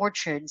pecan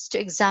orchards to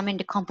examine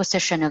the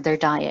composition of their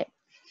diet.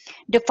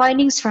 The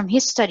findings from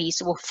his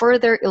studies will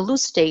further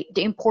elucidate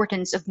the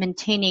importance of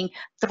maintaining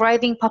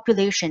thriving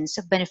populations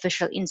of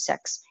beneficial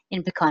insects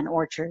in pecan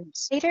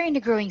orchards. Later in the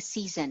growing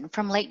season,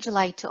 from late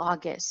July to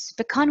August,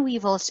 pecan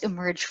weevils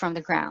emerge from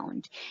the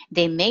ground.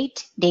 They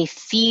mate, they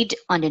feed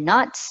on the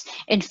nuts,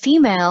 and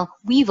female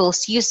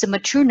weevils use the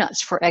mature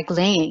nuts for egg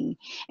laying,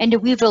 and the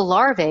weevil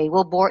larvae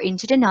will bore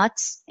into the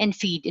nuts and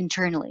feed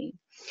internally.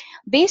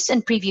 Based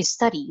on previous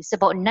studies,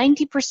 about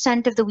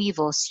 90% of the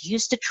weevils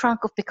use the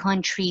trunk of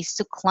pecan trees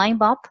to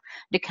climb up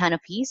the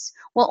canopies,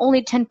 while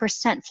only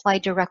 10% fly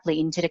directly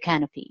into the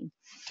canopy.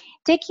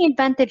 Taking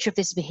advantage of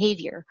this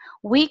behavior,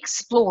 we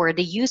explore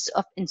the use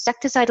of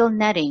insecticidal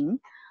netting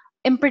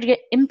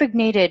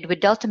impregnated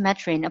with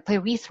deltametrin, a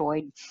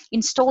pyrethroid,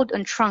 installed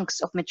on trunks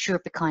of mature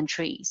pecan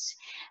trees.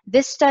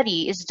 This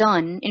study is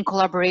done in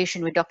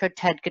collaboration with Dr.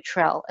 Ted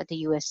Cottrell at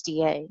the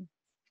USDA.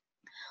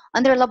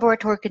 Under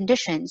laboratory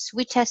conditions,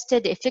 we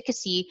tested the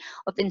efficacy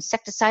of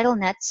insecticidal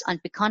nets on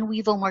pecan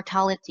weevil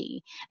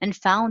mortality and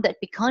found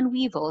that pecan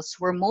weevils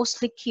were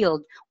mostly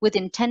killed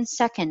within 10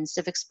 seconds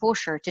of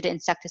exposure to the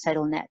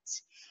insecticidal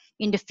nets.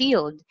 In the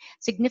field,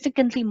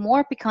 significantly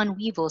more pecan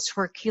weevils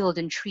were killed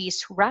in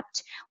trees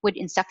wrapped with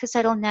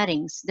insecticidal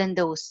nettings than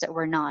those that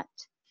were not.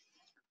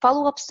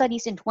 Follow-up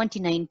studies in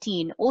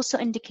 2019 also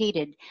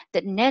indicated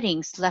that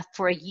nettings left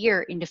for a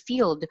year in the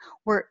field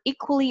were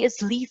equally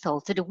as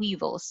lethal to the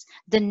weevils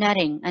than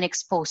netting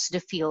unexposed to the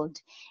field,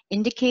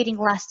 indicating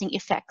lasting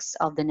effects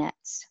of the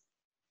nets.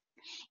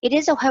 It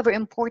is, however,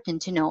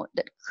 important to note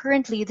that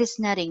currently these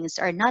nettings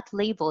are not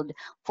labeled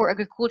for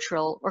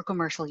agricultural or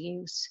commercial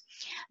use.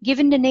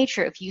 Given the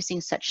nature of using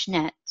such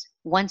nets,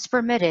 once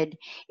permitted,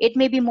 it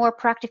may be more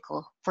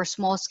practical for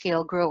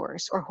small-scale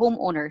growers or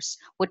homeowners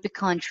with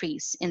pecan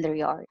trees in their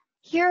yard.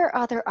 Here are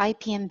other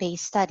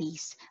IPM-based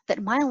studies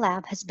that my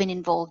lab has been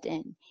involved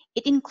in.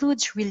 It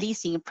includes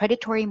releasing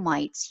predatory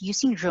mites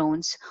using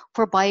drones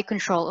for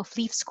biocontrol of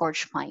leaf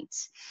scourge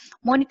mites,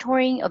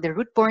 monitoring of the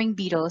root-boring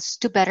beetles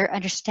to better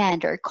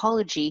understand their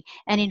ecology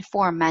and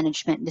inform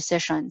management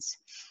decisions.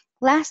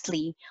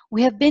 Lastly,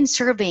 we have been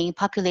surveying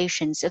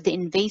populations of the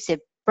invasive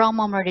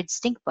brown-mom-rooted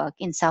stink bug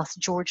in South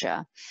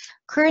Georgia.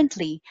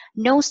 Currently,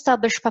 no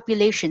established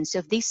populations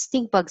of this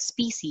stink bug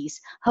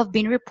species have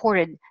been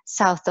reported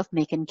south of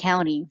Macon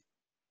County.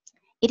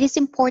 It is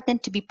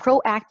important to be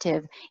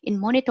proactive in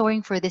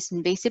monitoring for this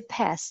invasive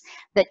pest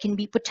that can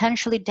be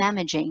potentially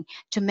damaging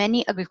to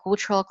many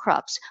agricultural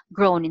crops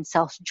grown in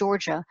South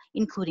Georgia,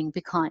 including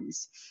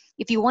pecans.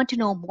 If you want to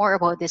know more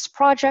about these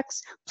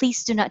projects,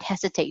 please do not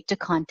hesitate to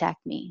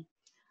contact me.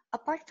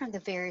 Apart from the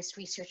various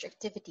research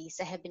activities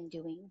I have been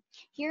doing,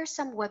 here are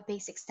some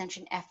web-based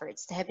extension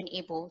efforts that I have been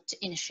able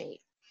to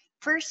initiate.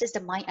 First is the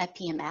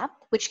MyIPM app,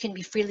 which can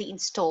be freely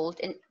installed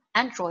in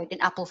Android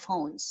and Apple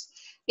phones.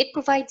 It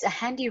provides a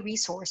handy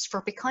resource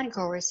for pecan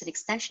growers and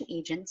extension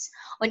agents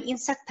on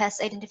insect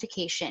pest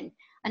identification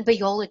and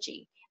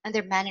biology and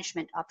their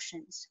management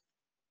options.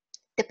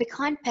 The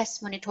pecan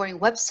pest monitoring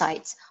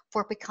websites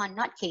for pecan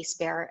nut case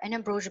bearer and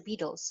ambrosia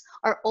beetles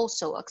are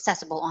also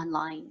accessible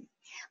online.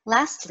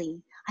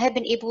 Lastly, I have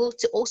been able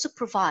to also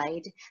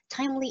provide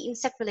timely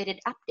insect-related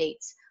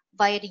updates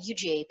via the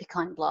UGA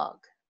Pecan blog.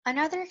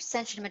 Another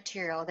extension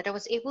material that I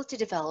was able to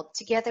develop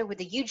together with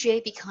the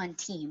UGA Pecan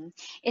team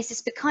is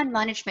this pecan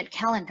management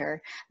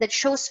calendar that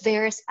shows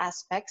various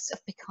aspects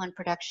of pecan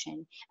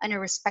production and their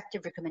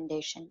respective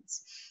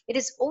recommendations. It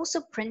is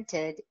also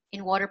printed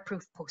in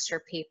waterproof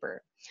poster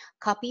paper.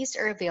 Copies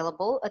are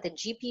available at the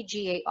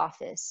USPGC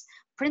office.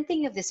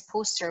 Printing of this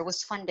poster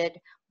was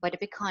funded by the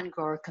Pecan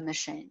Grower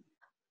Commission.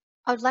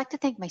 I would like to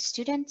thank my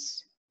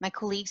students, my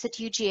colleagues at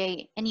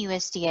UGA and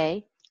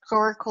USDA,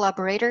 grower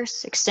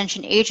collaborators,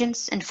 extension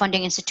agents, and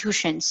funding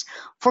institutions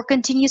for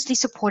continuously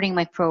supporting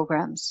my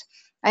programs.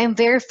 I am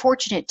very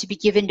fortunate to be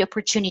given the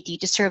opportunity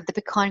to serve the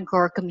pecan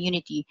grower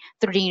community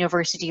through the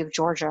University of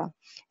Georgia.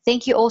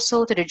 Thank you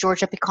also to the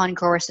Georgia Pecan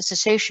Growers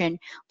Association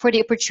for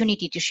the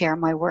opportunity to share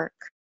my work.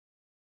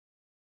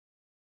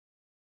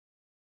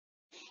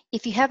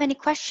 If you have any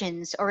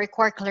questions or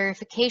require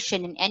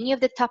clarification in any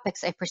of the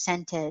topics I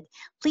presented,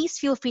 please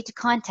feel free to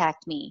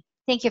contact me.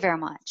 Thank you very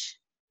much.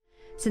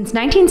 Since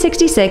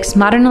 1966,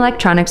 Modern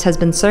Electronics has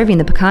been serving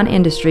the pecan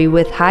industry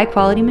with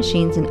high-quality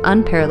machines and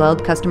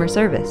unparalleled customer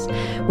service.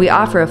 We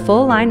offer a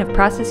full line of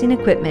processing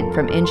equipment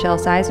from in-shell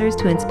sizers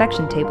to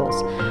inspection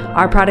tables.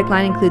 Our product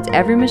line includes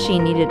every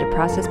machine needed to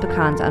process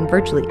pecans on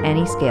virtually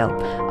any scale.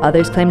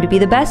 Others claim to be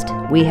the best.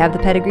 We have the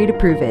pedigree to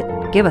prove it.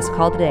 Give us a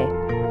call today.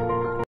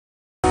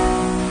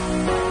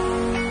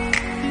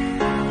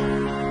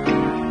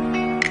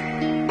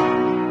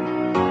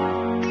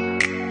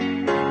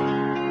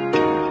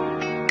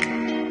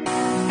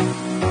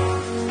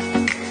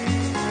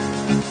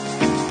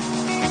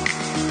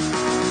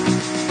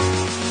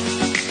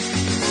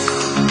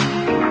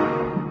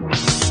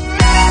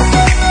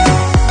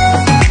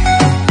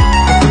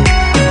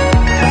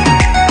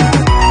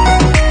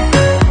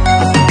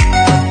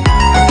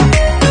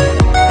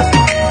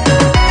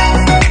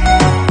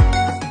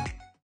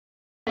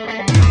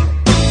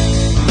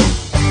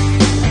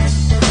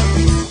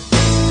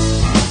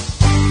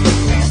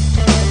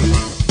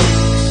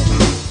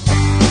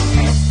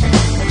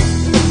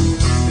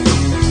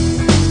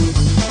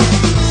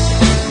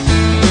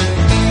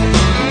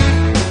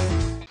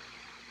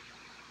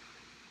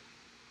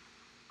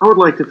 I would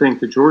like to thank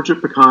the Georgia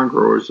Pecan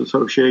Growers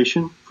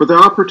Association for the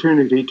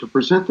opportunity to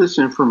present this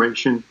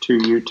information to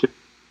you today.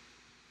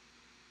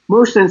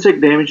 Most insect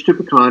damage to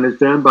pecan is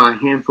done by a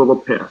handful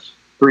of pests: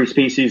 3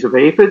 species of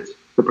aphids,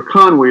 the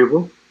pecan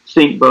weevil,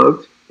 stink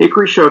bugs,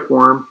 hickory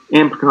shuckworm,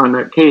 and pecan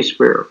nut case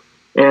bearer.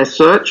 As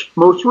such,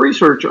 most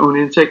research on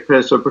insect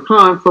pests of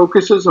pecan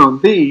focuses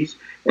on these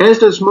as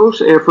does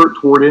most effort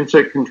toward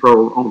insect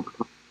control on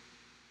pecans.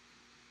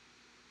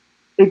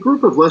 A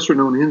group of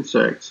lesser-known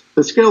insects,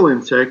 the scale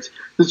insects,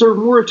 deserve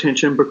more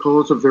attention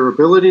because of their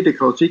ability to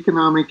cause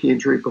economic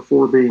injury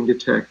before being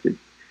detected.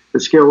 The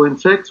scale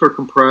insects are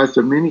comprised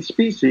of many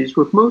species,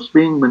 with most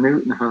being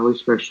minute and highly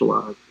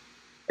specialized.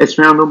 As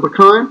found on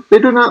pecan, they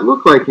do not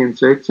look like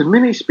insects, and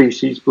many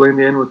species blend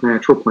in with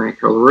natural plant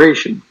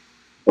coloration.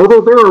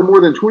 Although there are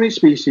more than 20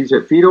 species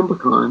that feed on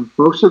pecan,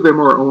 most of them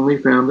are only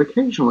found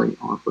occasionally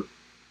on pecan.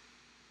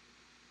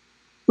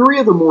 Three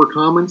of the more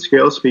common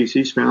scale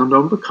species found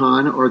on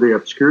pecan are the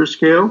obscure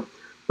scale,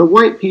 the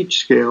white peach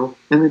scale,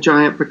 and the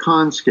giant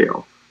pecan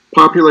scale.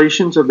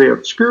 Populations of the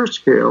obscure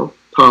scale,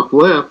 top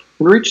left,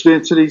 can reach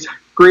densities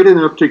great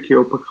enough to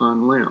kill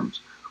pecan limbs.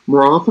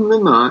 More often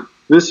than not,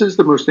 this is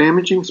the most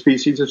damaging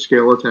species of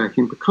scale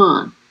attacking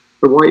pecan.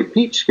 The white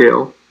peach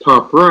scale,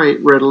 top right,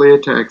 readily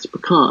attacks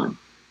pecan.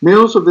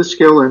 Males of this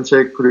scale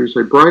insect produce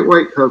a bright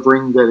white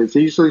covering that is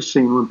easily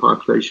seen when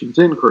populations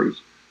increase.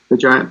 The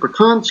giant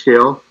pecan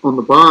scale, on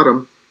the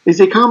bottom, is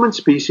a common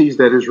species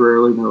that is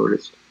rarely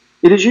noticed.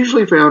 It is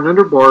usually found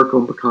under bark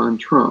on pecan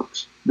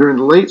trunks. During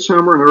the late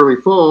summer and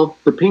early fall,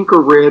 the pink or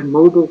red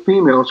mobile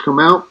females come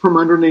out from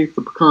underneath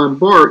the pecan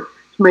bark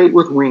to mate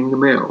with winged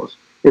males.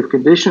 If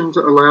conditions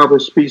allow the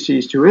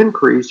species to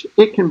increase,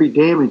 it can be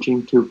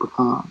damaging to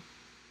pecan.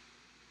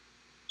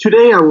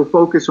 Today I will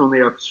focus on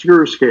the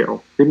obscure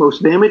scale, the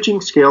most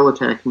damaging scale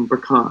attacking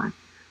pecan.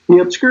 The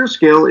obscure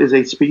scale is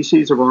a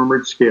species of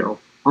armored scale.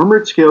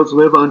 Armored scales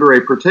live under a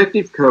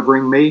protective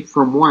covering made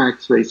from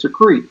wax they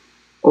secrete.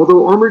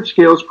 Although armored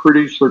scales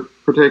produce their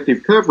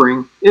protective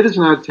covering, it is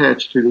not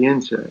attached to the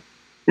insect.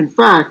 In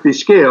fact, the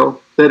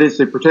scale, that is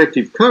the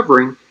protective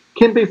covering,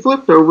 can be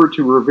flipped over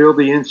to reveal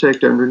the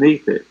insect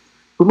underneath it.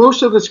 For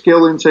most of the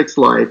scale insect's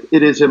life,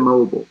 it is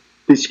immobile.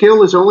 The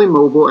scale is only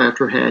mobile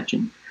after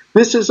hatching.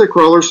 This is the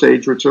crawler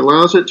stage, which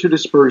allows it to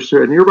disperse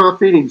to a nearby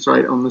feeding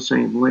site on the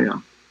same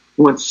limb.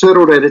 Once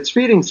settled at its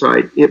feeding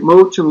site, it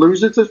molts and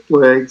loses its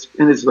legs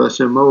and is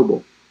thus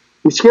immobile.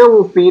 The scale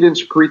will feed and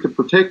secrete the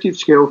protective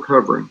scale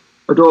covering.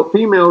 Adult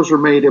females are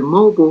made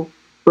immobile,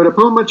 but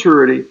upon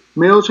maturity,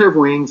 males have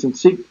wings and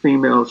seek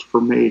females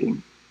for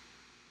mating.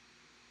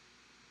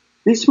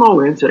 These small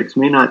insects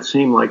may not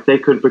seem like they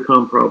could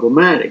become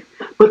problematic,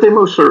 but they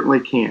most certainly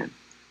can.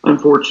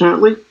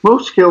 Unfortunately,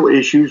 most scale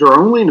issues are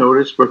only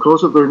noticed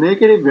because of their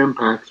negative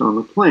impacts on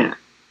the plant.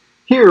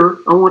 Here,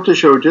 I want to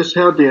show just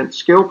how dense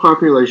scale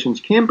populations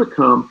can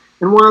become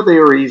and why they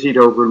are easy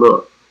to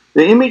overlook.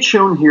 The image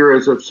shown here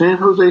is of San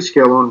Jose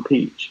scale on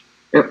peach.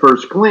 At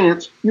first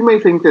glance, you may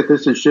think that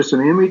this is just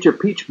an image of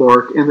peach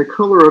bark and the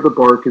color of the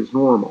bark is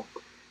normal.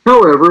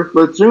 However,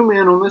 let's zoom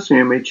in on this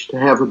image to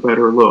have a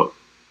better look.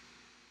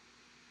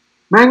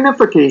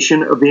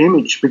 Magnification of the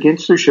image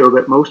begins to show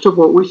that most of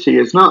what we see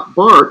is not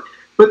bark,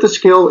 but the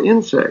scale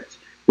insects.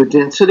 The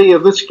density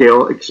of the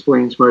scale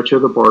explains much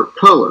of the bark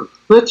color.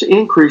 Let's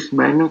increase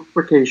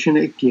magnification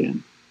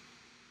again.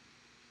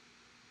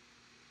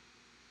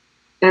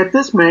 At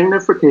this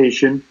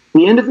magnification,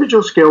 the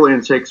individual scale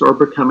insects are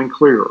becoming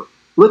clearer.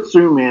 Let's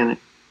zoom in.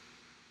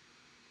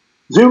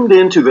 Zoomed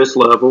into this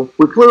level,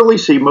 we clearly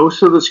see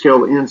most of the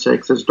scale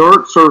insects as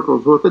dark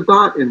circles with a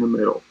dot in the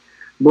middle.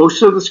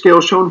 Most of the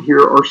scales shown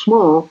here are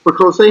small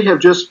because they have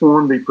just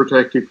formed the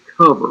protective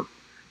cover.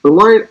 The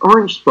light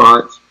orange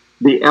spots,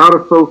 the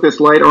out-of-focus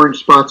light orange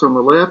spots on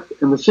the left,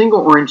 and the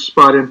single orange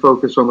spot in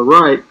focus on the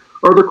right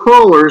are the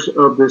crawlers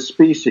of this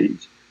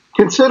species.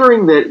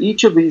 Considering that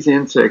each of these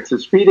insects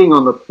is feeding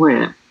on the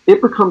plant,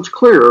 it becomes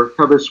clearer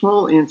how the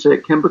small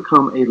insect can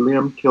become a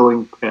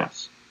limb-killing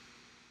pest.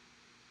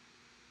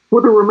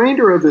 For the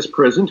remainder of this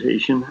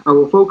presentation, I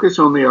will focus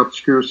on the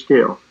obscure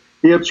scale.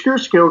 The obscure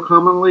scale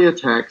commonly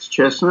attacks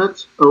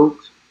chestnuts,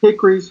 oaks,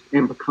 hickories,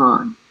 and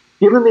pecan.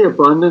 Given the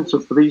abundance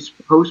of these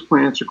host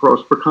plants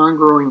across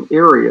pecan-growing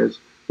areas,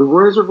 the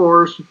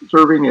reservoirs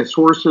serving as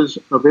sources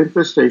of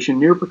infestation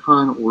near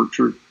pecan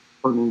orchards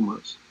are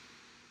numerous.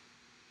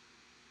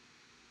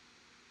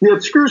 The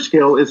obscure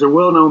scale is a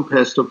well-known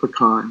pest of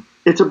pecan.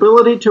 Its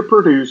ability to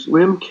produce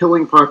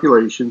limb-killing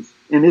populations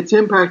and its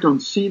impact on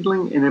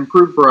seedling and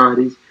improved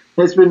varieties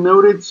has been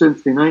noted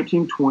since the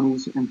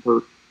 1920s and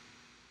 30s.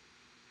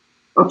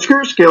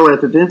 Obscure scale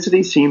at the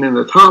density seen in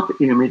the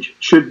top image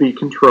should be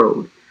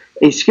controlled.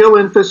 A scale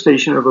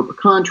infestation of a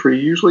pecan tree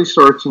usually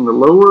starts in the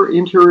lower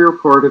interior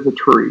part of the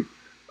tree.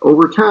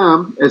 Over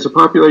time, as the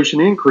population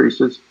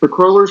increases, the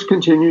crawlers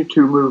continue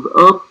to move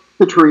up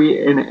the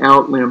tree and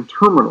out limb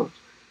terminals.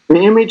 The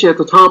image at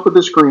the top of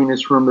the screen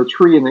is from the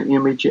tree in the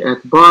image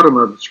at the bottom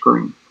of the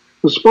screen.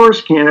 The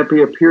sparse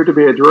canopy appeared to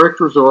be a direct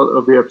result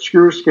of the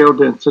obscure scale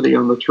density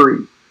on the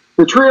tree.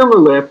 The tree on the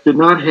left did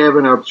not have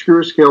an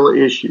obscure scale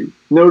issue.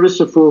 Notice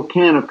the full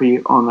canopy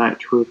on that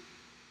tree.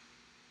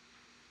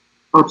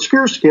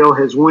 Obscure scale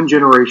has one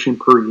generation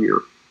per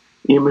year.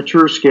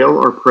 Immature scale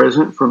are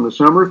present from the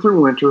summer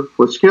through winter,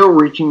 with scale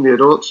reaching the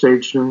adult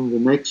stage during the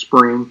next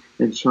spring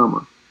and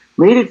summer.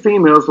 Mated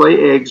females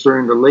lay eggs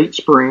during the late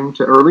spring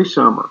to early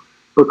summer.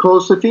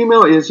 Because the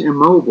female is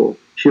immobile,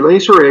 she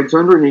lays her eggs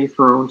underneath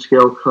her own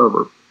scale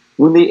cover.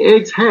 When the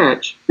eggs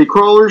hatch, the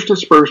crawlers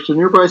disperse to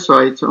nearby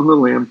sites on the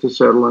limb to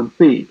settle and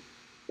feed.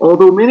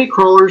 Although many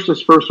crawlers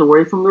disperse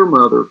away from their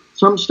mother,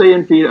 some stay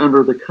and feed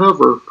under the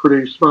cover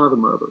produced by the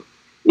mother.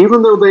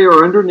 Even though they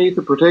are underneath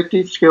the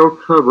protective scale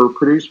cover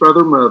produced by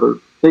their mother,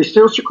 they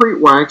still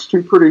secrete wax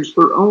to produce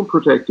their own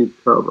protective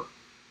cover.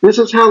 This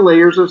is how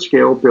layers of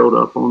scale build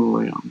up on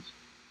limbs.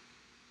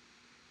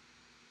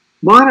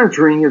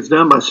 Monitoring is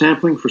done by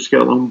sampling for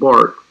scale on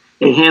bark.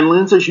 A hand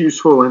lens is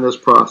useful in this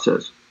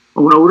process.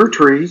 On older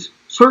trees,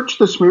 search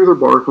the smoother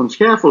bark on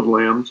scaffold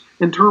limbs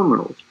and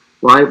terminals.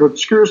 Live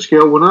obscure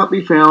scale will not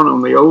be found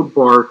on the old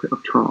bark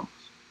of trunks.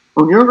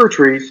 On younger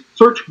trees,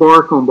 search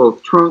bark on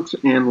both trunks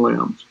and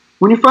limbs.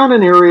 When you find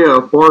an area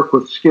of bark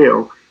with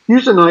scale,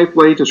 use a knife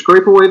blade to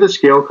scrape away the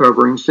scale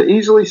coverings to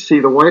easily see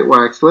the white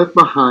wax left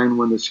behind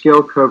when the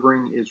scale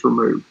covering is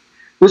removed.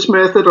 This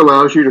method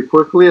allows you to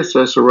quickly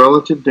assess the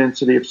relative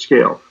density of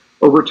scale.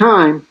 Over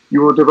time,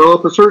 you will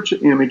develop a search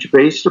image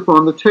based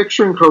upon the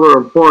texture and color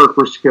of bark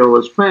where scale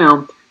is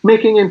found,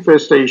 making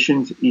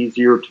infestations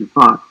easier to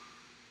find.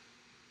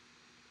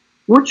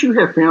 Once you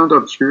have found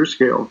obscure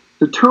scale,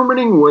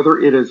 determining whether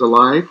it is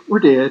alive or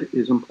dead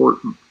is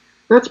important.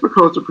 That's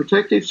because the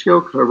protective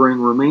scale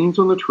covering remains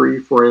on the tree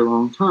for a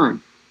long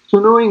time, so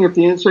knowing if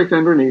the insect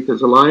underneath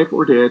is alive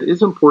or dead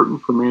is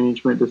important for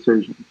management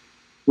decisions.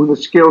 When the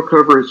scale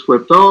cover is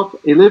flipped off,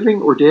 a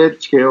living or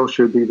dead scale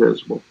should be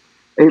visible.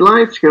 A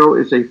live scale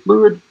is a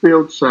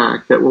fluid-filled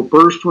sac that will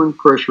burst when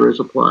pressure is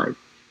applied.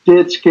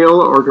 Dead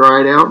scale are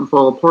dried out and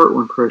fall apart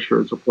when pressure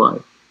is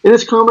applied. It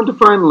is common to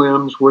find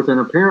limbs with an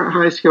apparent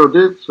high scale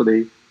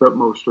density, but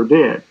most are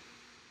dead.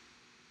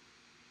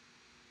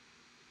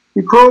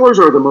 The crawlers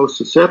are the most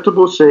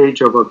susceptible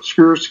stage of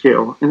obscure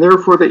scale and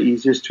therefore the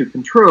easiest to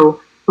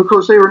control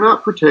because they are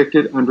not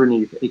protected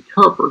underneath a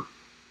cover.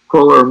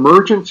 Crawler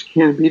emergence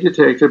can be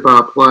detected by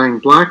applying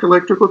black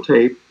electrical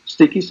tape,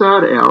 sticky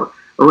side out,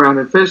 around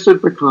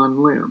infested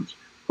pecan limbs.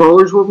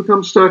 Crawlers will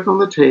become stuck on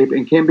the tape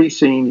and can be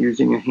seen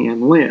using a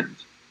hand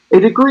lens. A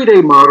Degree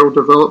Day model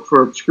developed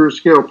for obscure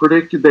scale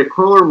predicted that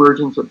crawler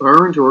emergence at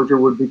Byron, Georgia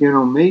would begin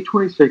on May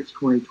 26,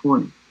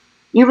 2020.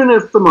 Even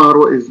if the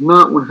model is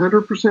not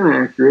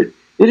 100% accurate,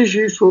 it is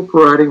useful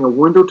providing a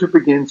window to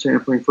begin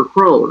sampling for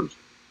crawlers.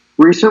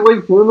 Recently,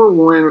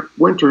 warmer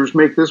winters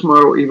make this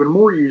model even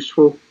more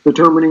useful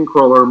determining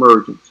crawler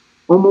emergence.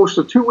 Almost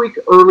a 2-week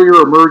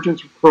earlier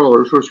emergence of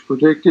crawlers was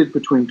predicted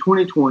between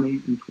 2020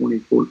 and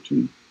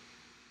 2014.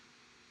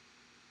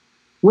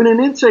 When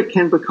an insect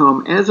can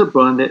become as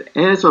abundant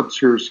as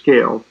obscure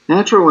scale,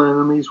 natural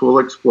enemies will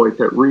exploit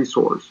that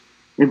resource.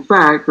 In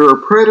fact, there are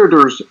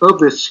predators of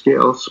this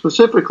scale,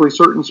 specifically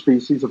certain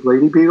species of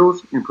lady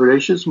beetles and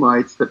predaceous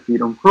mites that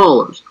feed on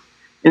crawlers.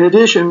 In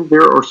addition,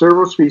 there are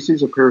several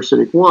species of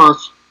parasitic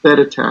wasps that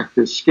attack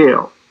this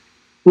scale.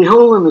 The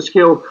hole in the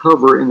scale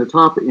cover in the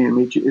top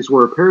image is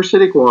where a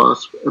parasitic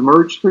wasp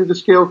emerged through the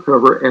scale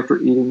cover after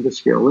eating the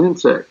scale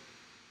insect.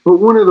 But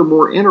one of the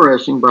more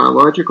interesting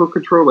biological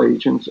control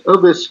agents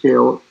of this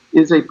scale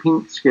is a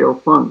pink scale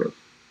fungus.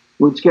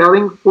 When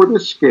scouting for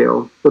this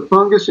scale, the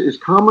fungus is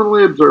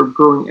commonly observed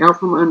growing out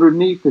from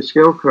underneath the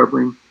scale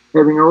covering,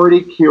 having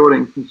already killed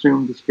and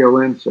consumed the scale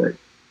insect.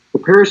 The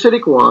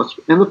parasitic wasp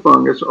and the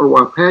fungus are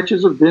why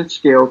patches of dense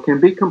scale can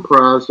be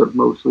comprised of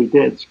mostly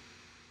dead scale.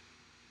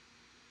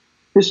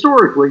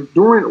 Historically,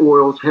 dormant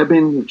oils have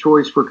been the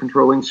choice for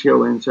controlling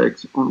scale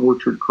insects on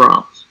orchard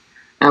crops.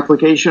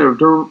 Application of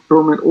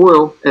dormant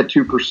oil at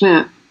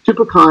 2% to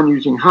pecan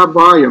using high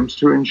volumes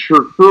to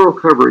ensure thorough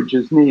coverage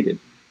is needed.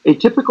 A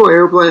typical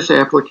air blast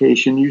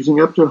application using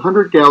up to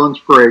 100 gallons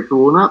per acre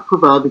will not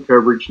provide the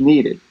coverage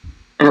needed.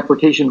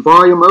 Application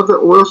volume of the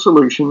oil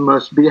solution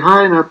must be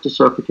high enough to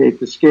suffocate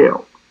the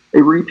scale.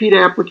 A repeat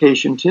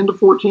application 10 to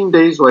 14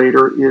 days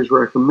later is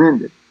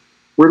recommended.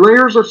 Where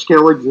layers of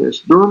scale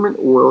exist, dormant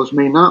oils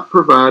may not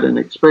provide an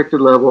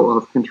expected level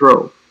of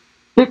control.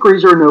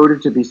 Hickories are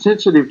noted to be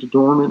sensitive to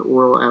dormant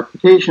oil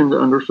applications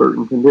under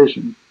certain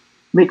conditions.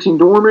 Mixing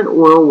dormant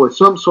oil with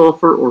some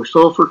sulfur or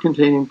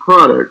sulfur-containing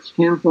products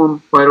can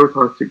form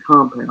phytotoxic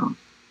compounds.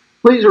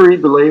 Please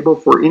read the label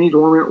for any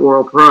dormant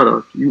oil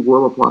product you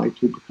will apply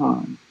to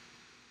pecans.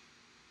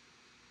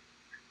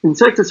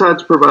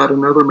 Insecticides provide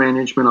another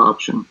management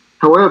option.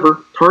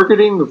 However,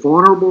 targeting the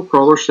vulnerable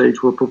crawler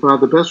stage will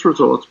provide the best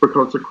results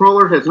because the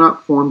crawler has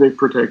not formed a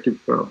protective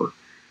cover.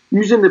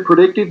 Using the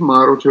predictive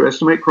model to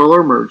estimate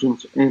crawler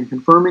emergence and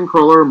confirming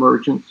crawler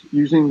emergence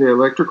using the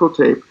electrical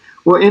tape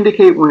will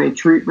indicate when a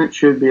treatment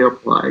should be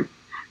applied.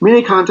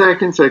 Many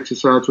contact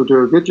insecticides will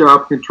do a good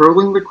job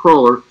controlling the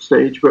crawler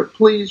stage, but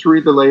please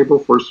read the label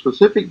for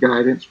specific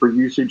guidance for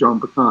usage on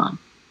pecan.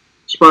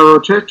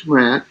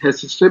 Spirotetramat has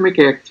systemic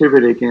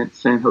activity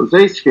against San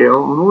Jose scale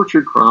on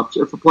orchard crops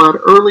if applied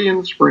early in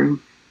the spring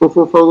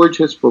before foliage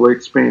has fully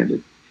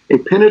expanded. A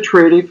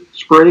penetrative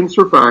spreading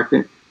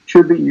surfactant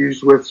should be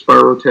used with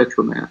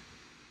spirotetramat.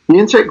 The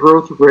insect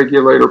growth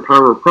regulator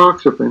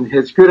pyroproxyfen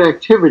has good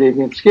activity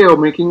against scale,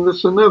 making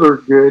this another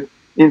good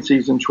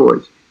in-season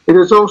choice. It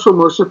is also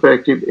most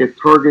effective if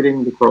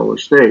targeting the crawler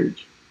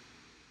stage.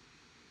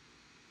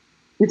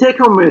 The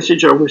take-home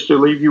message I wish to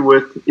leave you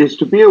with is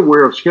to be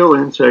aware of scale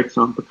insects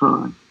on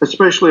pecan,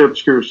 especially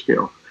obscure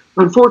scale.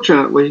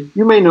 Unfortunately,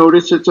 you may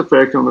notice its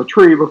effect on the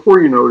tree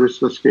before you notice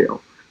the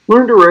scale.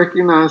 Learn to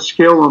recognize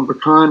scale on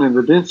pecan and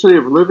the density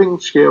of living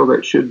scale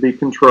that should be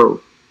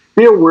controlled.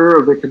 Be aware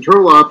of the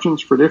control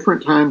options for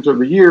different times of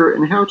the year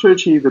and how to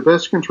achieve the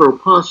best control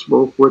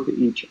possible with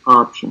each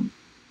option.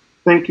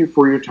 Thank you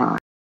for your time.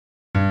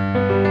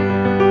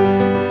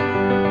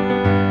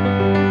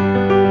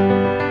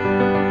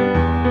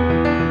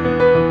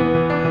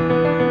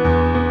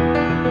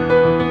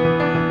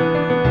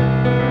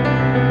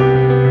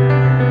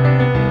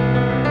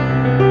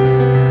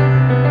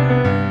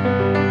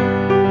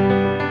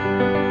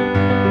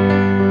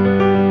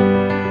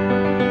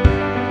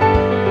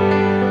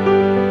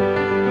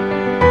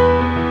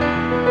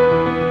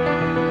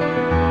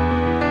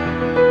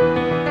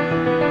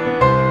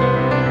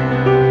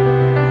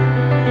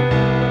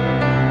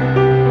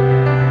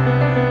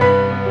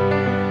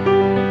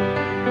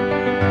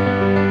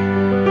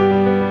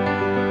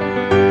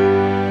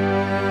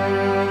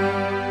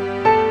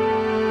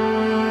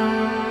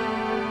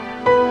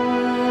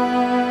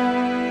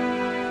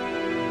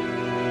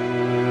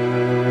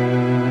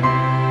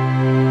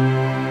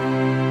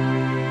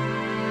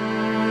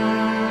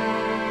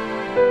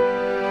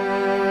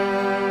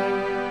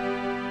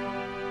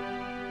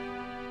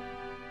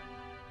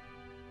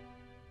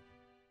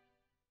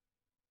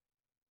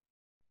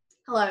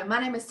 Hello, my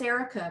name is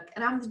Sarah Cook,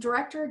 and I'm the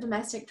Director of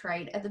Domestic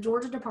Trade at the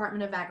Georgia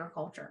Department of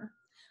Agriculture.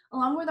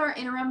 Along with our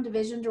Interim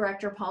Division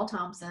Director, Paul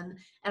Thompson,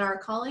 and our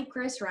colleague,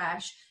 Chris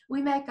Rash,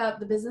 we make up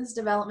the Business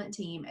Development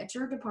Team at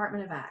your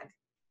Department of Ag.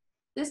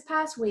 This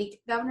past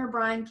week, Governor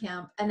Brian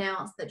Kemp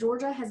announced that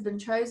Georgia has been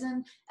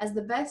chosen as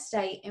the best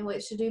state in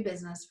which to do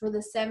business for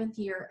the 7th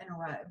year in a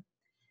row.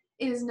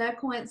 It is no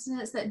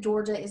coincidence that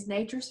Georgia is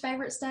nature's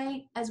favorite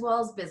state, as well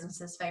as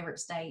business's favorite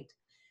state.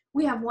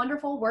 We have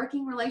wonderful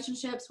working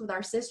relationships with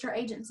our sister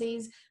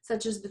agencies,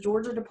 such as the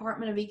Georgia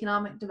Department of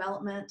Economic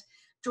Development,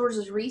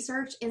 Georgia's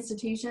research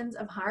institutions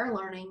of higher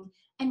learning,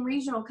 and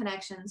regional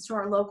connections to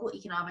our local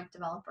economic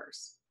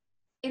developers.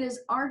 It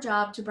is our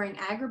job to bring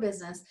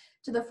agribusiness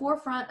to the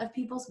forefront of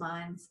people's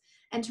minds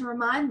and to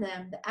remind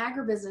them that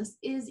agribusiness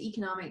is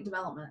economic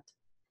development.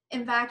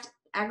 In fact,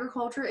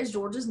 agriculture is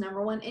Georgia's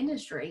 #1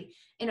 industry,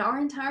 and our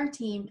entire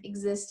team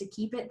exists to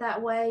keep it that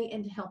way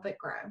and to help it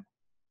grow.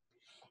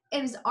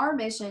 It is our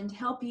mission to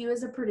help you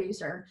as a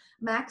producer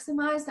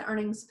maximize the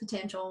earnings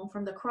potential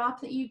from the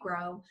crop that you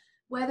grow,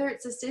 whether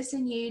it's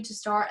assisting you to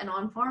start an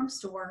on-farm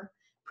store,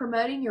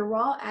 promoting your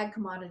raw ag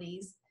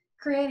commodities,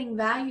 creating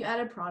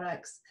value-added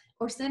products,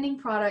 or sending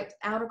product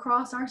out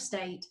across our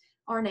state,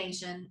 our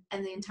nation,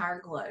 and the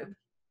entire globe.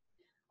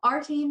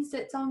 Our team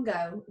sits on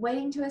go,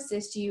 waiting to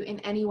assist you in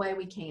any way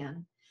we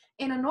can.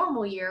 In a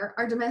normal year,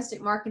 our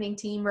domestic marketing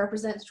team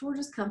represents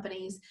Georgia's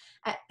companies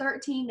at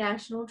 13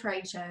 national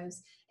trade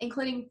shows,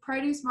 including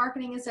Produce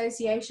Marketing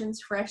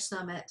Association's Fresh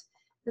Summit,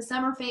 the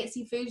Summer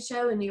Fancy Food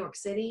Show in New York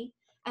City,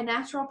 and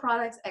Natural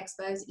Products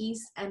Expos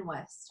East and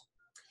West.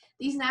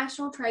 These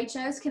national trade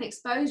shows can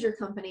expose your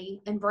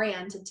company and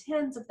brand to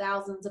tens of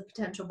thousands of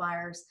potential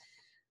buyers,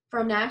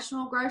 from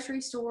national grocery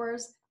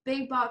stores,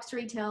 big box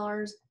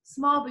retailers,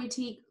 small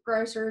boutique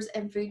grocers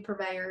and food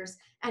purveyors,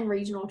 and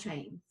regional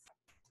chains.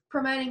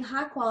 Promoting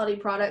high-quality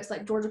products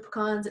like Georgia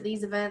pecans at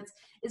these events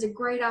is a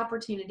great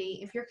opportunity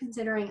if you're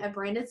considering a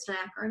branded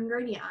snack or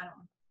ingredient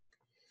item.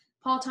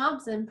 Paul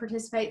Thompson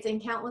participates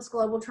in countless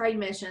global trade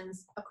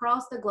missions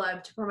across the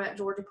globe to promote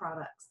Georgia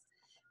products.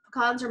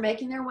 Pecans are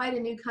making their way to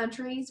new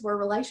countries where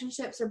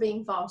relationships are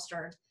being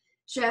fostered.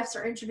 Chefs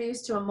are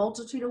introduced to a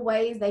multitude of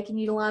ways they can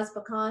utilize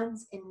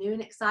pecans in new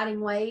and exciting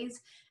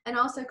ways, and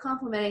also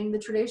complementing the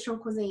traditional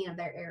cuisine of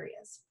their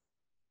areas.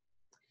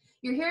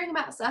 You're hearing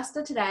about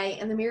SUSTA today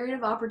and the myriad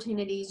of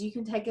opportunities you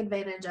can take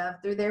advantage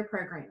of through their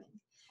programming.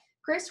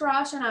 Chris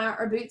Rash and I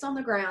are boots on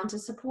the ground to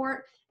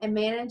support and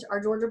manage our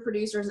Georgia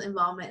producers'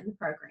 involvement in the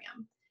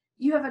program.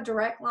 You have a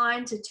direct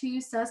line to 2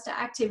 SUSTA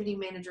activity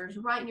managers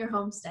right in your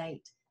home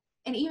state,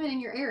 and even in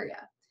your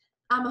area.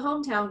 I'm a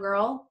hometown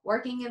girl,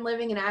 working and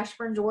living in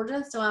Ashburn,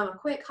 Georgia, so I'm a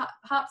quick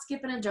hop,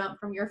 skip, and a jump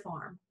from your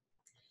farm.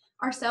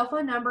 Our cell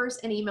phone numbers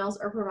and emails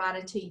are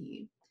provided to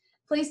you.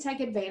 Please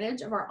take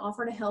advantage of our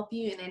offer to help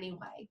you in any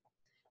way.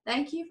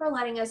 Thank you for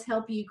letting us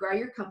help you grow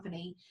your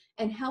company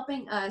and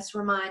helping us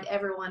remind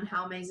everyone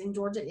how amazing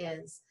Georgia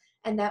is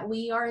and that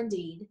we are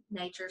indeed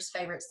nature's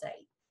favorite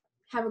state.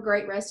 Have a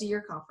great rest of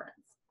your conference.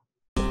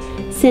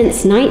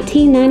 Since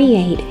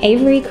 1998,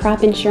 Avery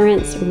Crop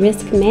Insurance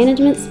Risk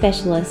Management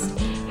Specialists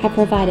have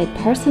provided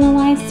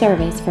personalized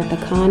service for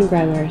pecan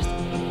growers.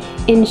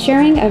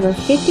 Insuring over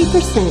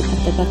 50%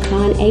 of the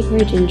pecan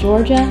acreage in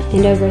Georgia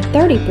and over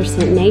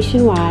 30%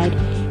 nationwide,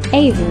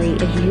 Avery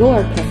is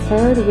your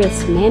preferred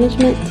risk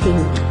management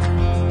team.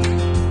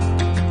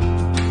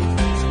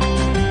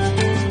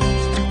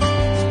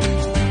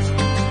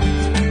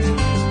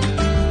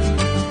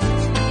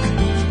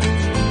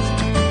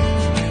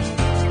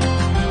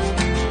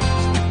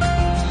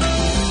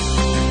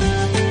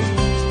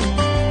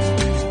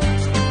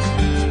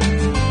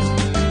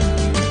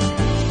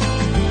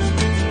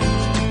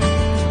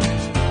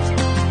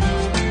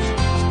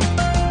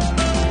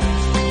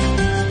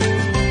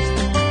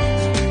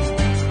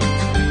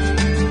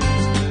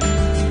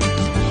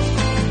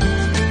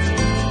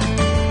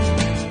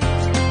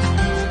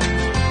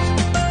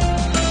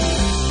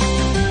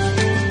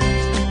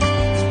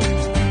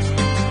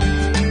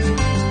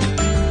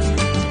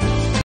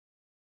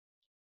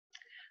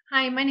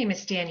 Hi, my name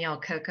is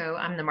Danielle Coco.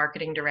 I'm the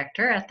Marketing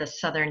Director at the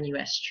Southern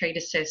U.S. Trade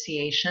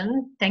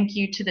Association. Thank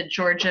you to the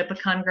Georgia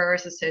Pecan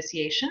Growers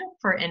Association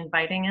for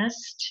inviting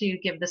us to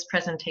give this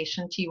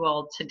presentation to you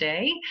all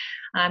today.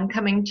 I'm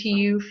coming to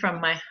you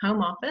from my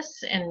home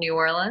office in New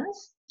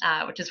Orleans,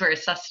 which is where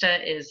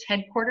SUSTA is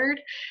headquartered,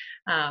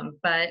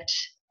 but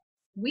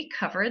we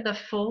cover the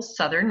full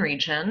southern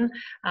region.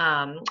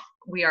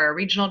 We are a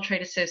regional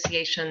trade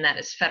association that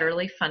is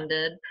federally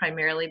funded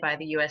primarily by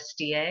the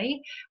USDA,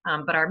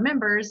 but our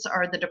members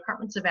are the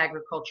departments of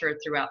agriculture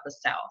throughout the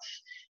South.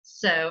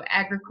 So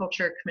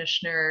Agriculture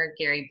Commissioner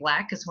Gary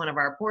Black is one of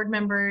our board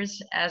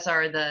members, as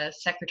are the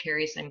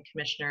secretaries and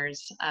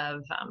commissioners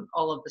of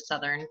all of the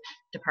southern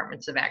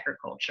departments of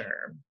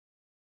agriculture.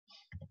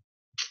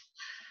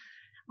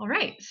 All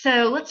right,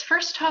 so let's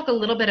first talk a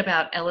little bit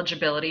about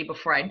eligibility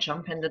before I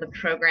jump into the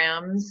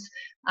programs.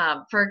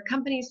 For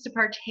companies to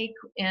partake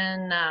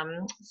in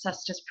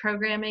SUSTA's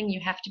programming, you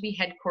have to be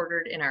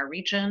headquartered in our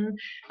region.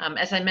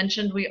 As I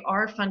mentioned, we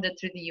are funded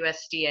through the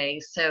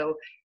USDA, so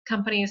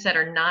companies that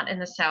are not in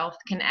the South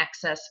can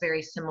access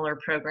very similar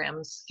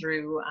programs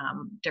through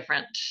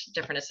different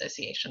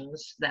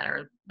associations that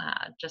are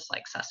just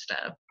like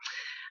SUSTA.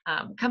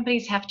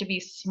 Companies have to be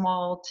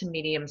small to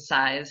medium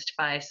sized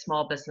by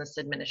Small Business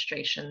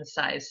Administration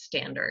size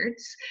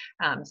standards.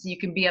 So you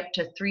can be up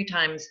to 3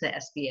 times the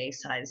SBA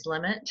size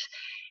limit.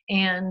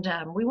 And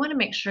we want to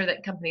make sure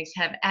that companies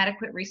have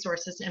adequate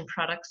resources and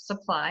product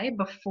supply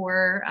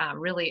before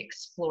really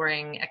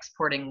exploring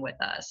exporting with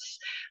us.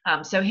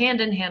 So hand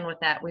in hand with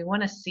that, we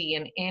want to see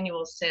an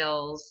annual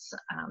sales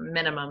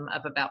minimum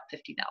of about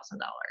 $50,000.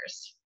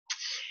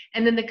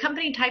 And then the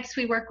company types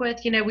we work with,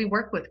 we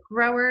work with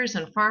growers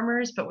and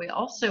farmers, but we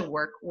also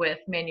work with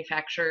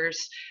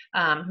manufacturers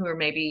who are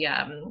maybe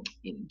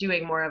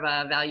doing more of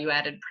a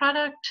value-added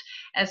product,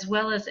 as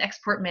well as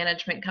export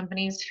management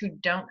companies who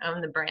don't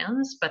own the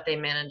brands, but they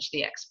manage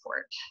the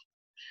export.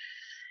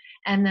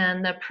 And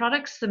then the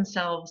products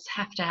themselves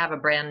have to have a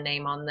brand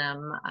name on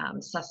them.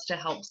 SUSTA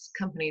helps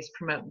companies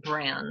promote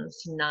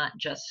brands, not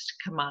just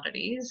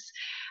commodities.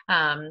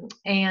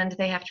 And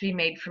they have to be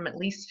made from at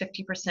least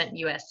 50%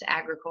 U.S.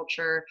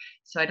 agriculture.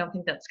 So I don't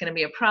think that's going to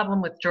be a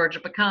problem with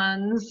Georgia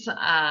pecans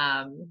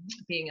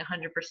being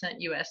 100%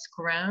 U.S.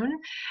 grown.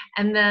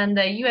 And then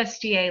the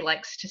USDA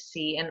likes to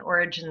see an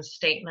origin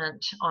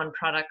statement on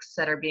products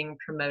that are being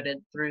promoted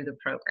through the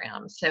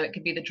program. So it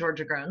could be the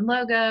Georgia grown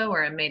logo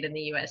or a Made in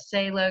the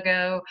USA logo.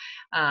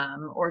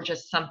 Or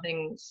just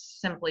something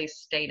simply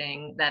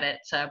stating that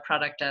it's a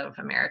product of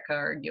America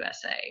or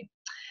USA.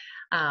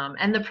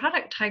 And the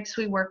product types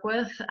we work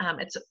with,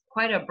 it's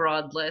quite a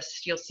broad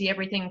list. You'll see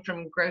everything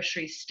from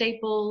grocery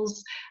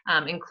staples,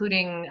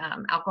 including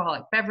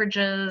alcoholic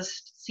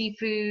beverages,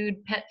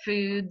 seafood, pet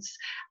foods,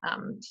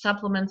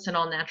 supplements, and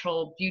all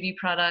natural beauty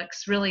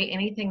products, really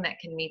anything that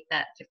can meet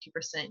that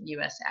 50%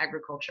 U.S.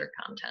 agriculture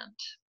content.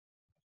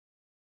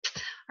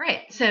 All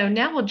right, so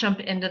now we'll jump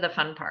into the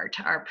fun part,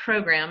 our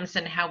programs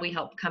and how we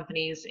help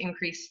companies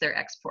increase their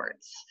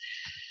exports.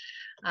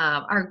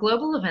 Our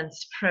global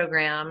events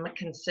program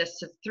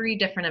consists of 3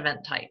 different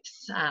event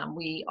types.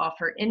 We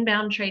offer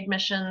inbound trade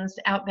missions,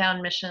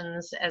 outbound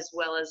missions, as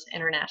well as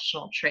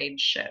international trade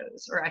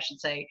shows, or I should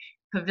say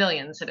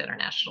pavilions at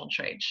international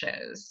trade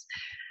shows.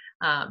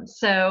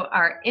 So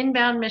our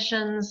inbound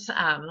missions,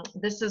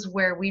 this is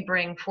where we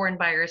bring foreign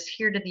buyers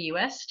here to the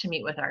U.S. to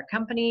meet with our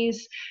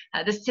companies.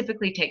 This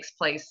typically takes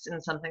place in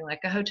something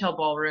like a hotel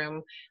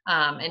ballroom,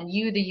 and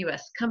you, the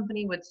U.S.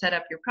 company, would set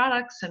up your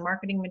products and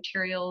marketing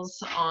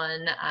materials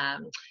on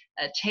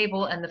a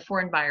table, and the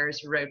foreign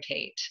buyers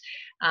rotate.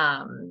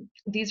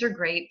 These are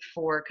great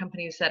for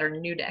companies that are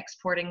new to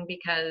exporting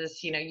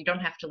because you don't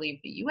have to leave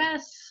the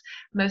U.S.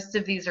 Most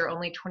of these are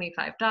only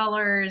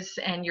 $25,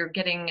 and you're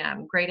getting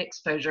great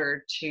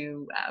exposure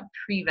to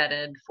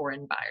pre-vetted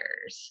foreign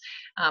buyers.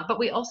 But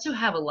we also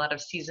have a lot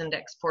of seasoned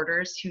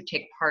exporters who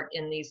take part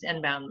in these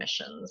inbound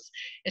missions.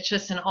 It's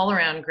just an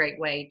all-around great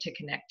way to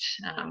connect,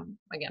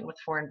 again, with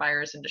foreign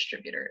buyers and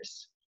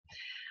distributors.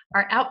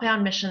 Our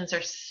outbound missions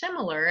are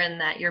similar in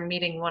that you're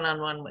meeting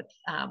one-on-one with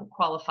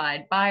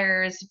qualified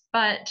buyers,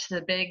 but the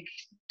big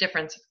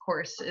difference, of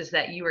course, is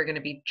that you are going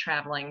to be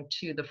traveling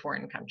to the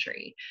foreign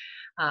country.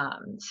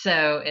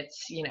 So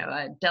it's,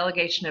 a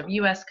delegation of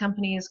U.S.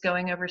 companies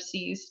going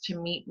overseas to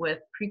meet with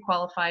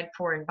pre-qualified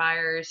foreign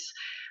buyers.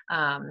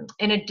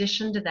 In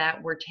addition to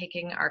that, we're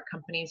taking our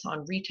companies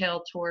on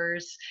retail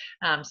tours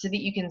so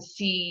that you can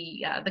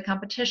see the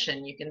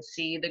competition. You can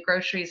see the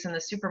groceries and the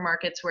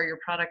supermarkets where your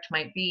product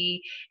might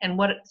be and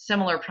what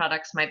similar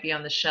products might be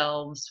on the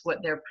shelves,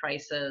 what their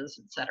price is,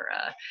 etc.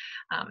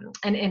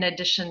 And in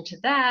addition to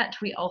that,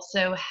 we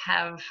also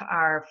have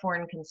our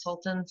foreign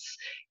consultants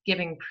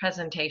giving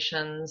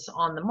presentations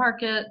on the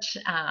market,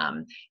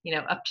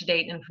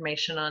 up-to-date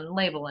information on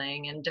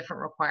labeling and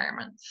different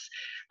requirements.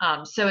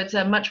 So it's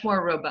a much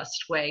more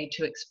robust way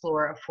to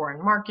explore a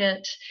foreign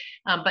market,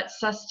 but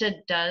SUSTA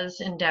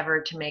does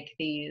endeavor to make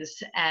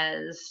these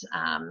as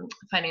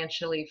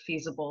financially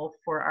feasible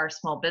for our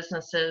small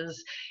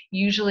businesses.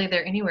 Usually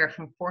they're anywhere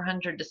from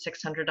 $400 to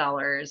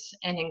 $600,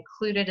 and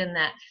included in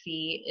that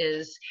fee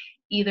is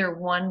either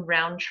one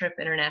round-trip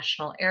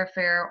international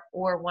airfare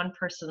or one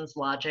person's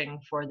lodging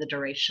for the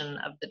duration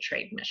of the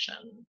trade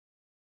mission.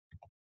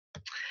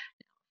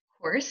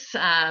 Course,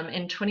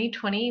 in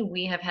 2020,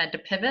 we have had to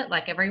pivot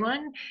like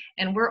everyone,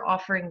 and we're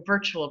offering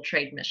virtual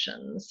trade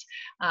missions.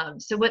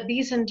 So what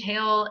these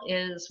entail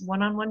is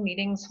one-on-one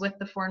meetings with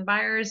the foreign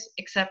buyers,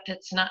 except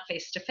it's not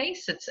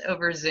face-to-face, it's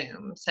over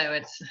Zoom. So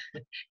it's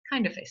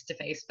kind of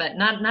face-to-face, but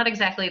not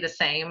exactly the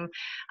same.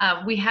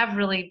 We have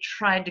really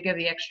tried to go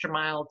the extra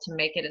mile to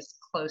make it as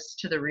close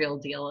to the real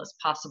deal as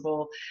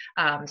possible.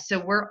 So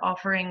we're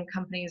offering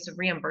companies a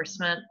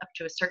reimbursement up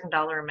to a certain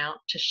dollar amount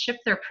to ship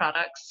their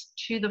products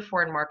to the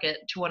foreign market,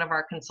 to one of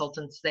our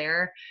consultants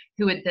there,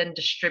 who would then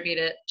distribute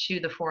it to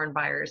the foreign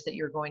buyers that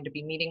you're going to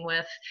be meeting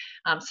with,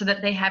 so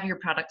that they have your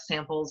product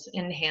samples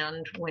in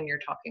hand when you're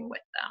talking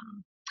with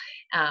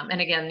them.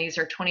 And again, these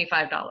are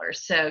 $25.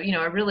 So,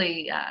 a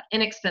really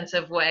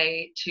inexpensive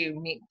way to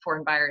meet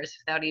foreign buyers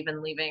without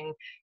even leaving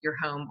your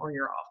home or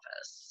your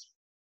office.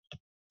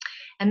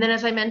 And then,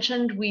 as I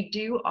mentioned, we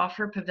do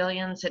offer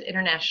pavilions at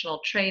international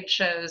trade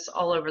shows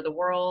all over the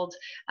world.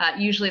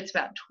 Usually it's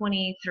about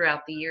 20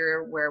 throughout the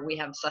year where we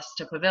have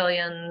SUSTA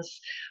pavilions.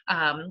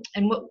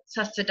 And what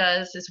SUSTA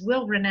does is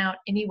we'll rent out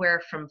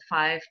anywhere from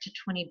 5 to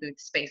 20 booth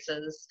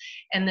spaces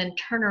and then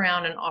turn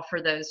around and offer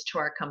those to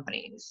our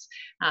companies.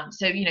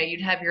 So,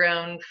 you'd have your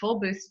own full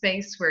booth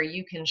space where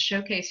you can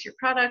showcase your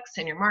products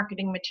and your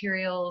marketing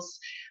materials.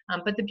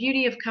 But the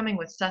beauty of coming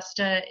with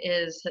SUSTA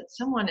is that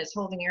someone is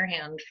holding your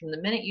hand from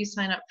the minute you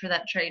sign up for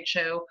that trade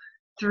show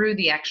through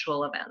the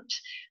actual event.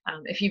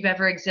 If you've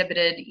ever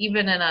exhibited,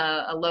 even in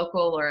a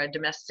local or a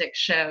domestic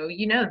show,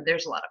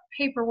 there's a lot of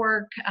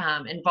paperwork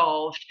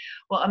involved.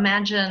 Well,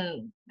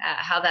 imagine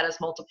how that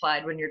is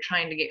multiplied when you're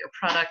trying to get your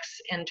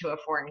products into a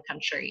foreign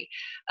country.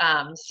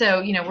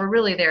 So, we're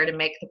really there to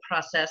make the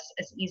process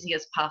as easy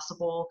as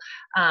possible.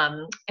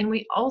 And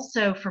we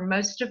also, for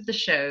most of the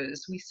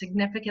shows, we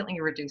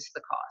significantly reduce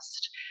the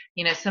cost.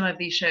 Some of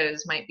these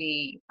shows might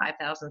be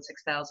 $5,000,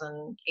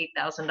 $6,000,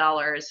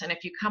 $8,000. And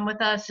if you come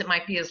with us, it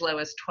might be as low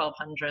as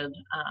 $1,200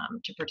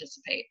 to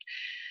participate.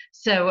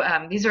 So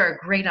these are a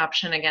great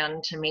option, again,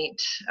 to meet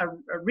a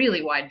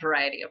really wide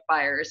variety of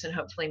buyers and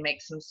hopefully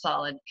make some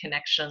solid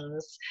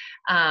connections.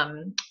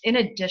 In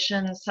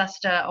addition,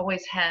 SUSTA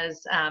always has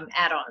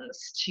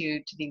add-ons to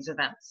these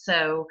events.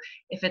 So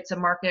if it's a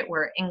market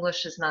where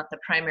English is not the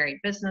primary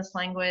business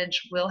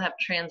language, we'll have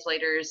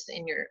translators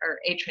or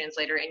a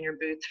translator in your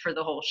booth for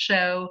the whole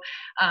show.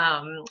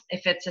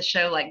 If it's a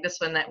show like this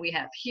one that we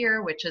have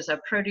here, which is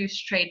a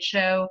produce trade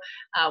show,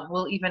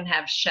 we'll even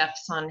have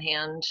chefs on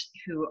hand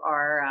who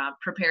are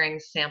preparing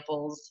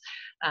samples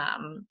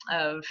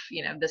of,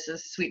 this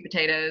is sweet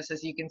potatoes.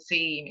 As you can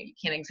see, you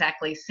can't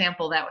exactly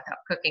sample that without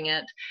cooking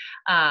it.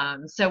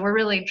 So we're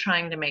really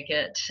trying to make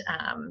it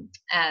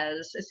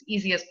as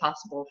easy as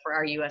possible for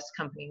our U.S.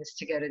 companies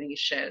to go to these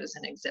shows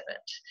and exhibit.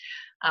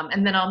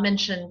 And then I'll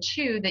mention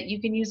too that you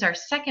can use our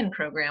second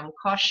program,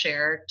 Cost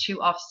Share,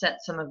 to offset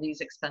some of these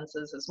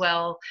expenses as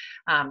well.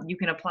 You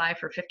can apply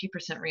for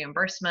 50%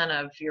 reimbursement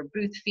of your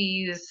booth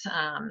fees,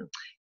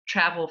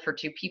 travel for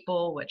 2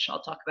 people, which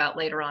I'll talk about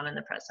later on in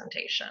the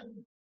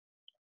presentation.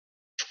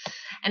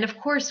 And of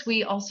course,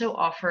 we also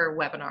offer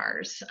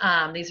webinars.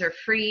 These are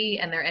free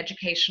and they're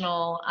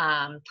educational.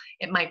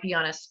 It might be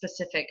on a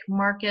specific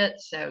market.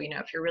 So,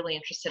 if you're really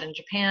interested in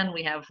Japan,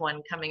 we have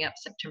one coming up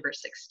September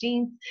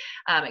 16th.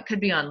 It could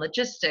be on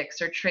logistics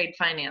or trade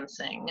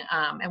financing.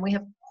 And we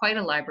have quite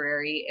a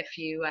library. If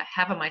you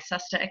have a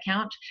MySUSTA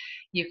account,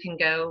 you can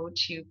go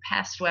to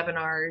past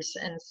webinars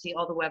and see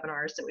all the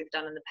webinars that we've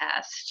done in the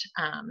past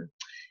and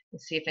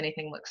see if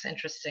anything looks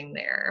interesting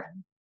there.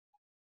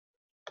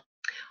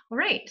 All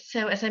right,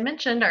 so as I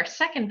mentioned, our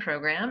second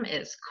program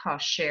is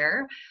Cost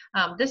Share.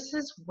 This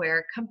is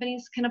where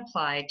companies can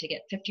apply to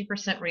get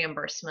 50%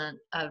 reimbursement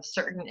of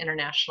certain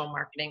international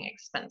marketing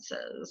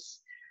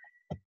expenses.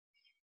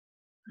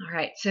 All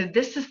right, so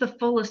this is the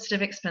full list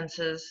of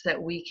expenses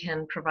that we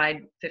can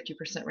provide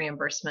 50%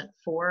 reimbursement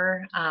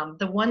for.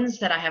 The ones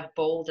that I have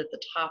bold at the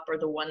top are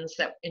the ones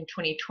that in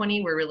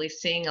 2020 we're really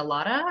seeing a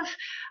lot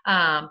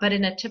of. But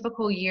in a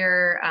typical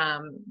year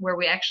where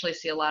we actually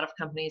see a lot of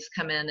companies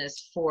come in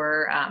is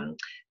for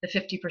the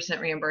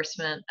 50%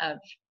 reimbursement of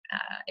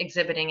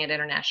exhibiting at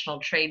international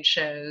trade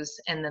shows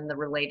and then the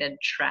related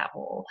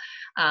travel.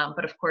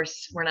 But of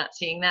course, we're not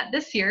seeing that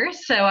this year.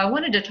 So I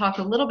wanted to talk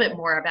a little bit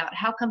more about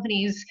how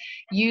companies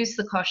use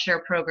the Cost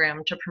Share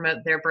program to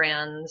promote their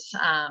brands,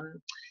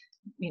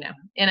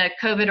 in a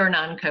COVID or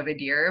non-COVID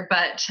year,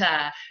 but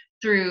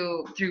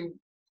through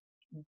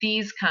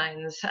these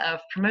kinds of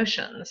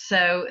promotions.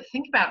 So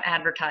think about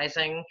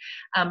advertising.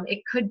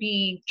 It could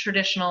be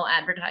traditional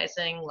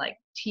advertising like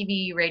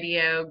TV,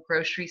 radio,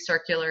 grocery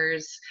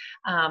circulars,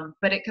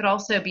 but it could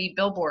also be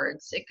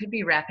billboards. It could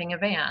be wrapping a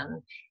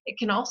van. It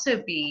can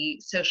also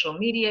be social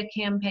media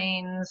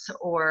campaigns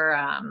or,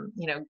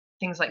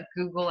 things like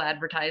Google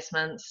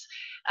advertisements,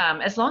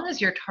 as long as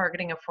you're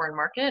targeting a foreign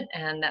market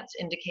and that's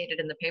indicated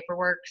in the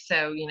paperwork.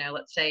 So,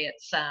 let's say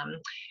it's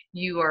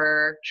you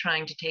are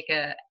trying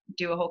to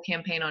do a whole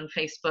campaign on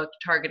Facebook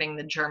targeting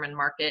the German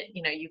market.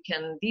 You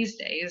can these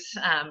days,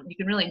 you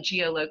can really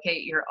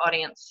geolocate your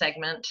audience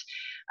segment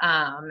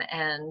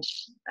and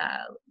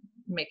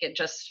make it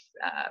just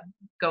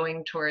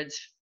going towards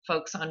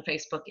folks on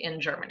Facebook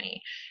in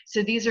Germany.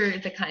 So these are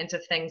the kinds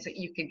of things that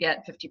you could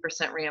get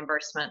 50%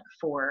 reimbursement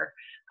for.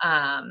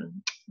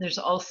 There's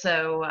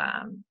also,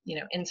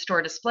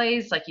 in-store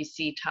displays like you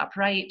see top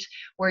right,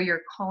 where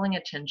you're calling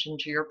attention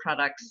to your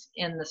products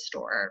in the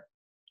store.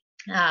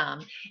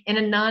 In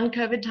a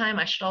non-COVID time,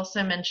 I should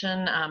also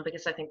mention,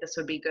 because I think this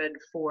would be good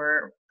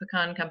for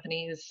pecan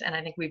companies, and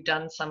I think we've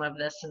done some of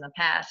this in the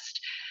past,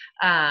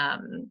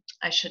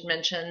 I should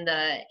mention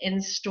the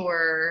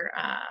in-store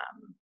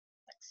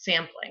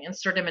sampling,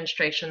 in-store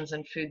demonstrations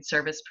and food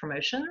service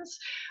promotions.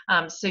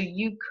 So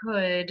you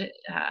could,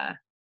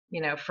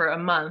 for a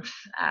month,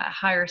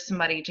 hire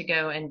somebody to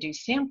go and do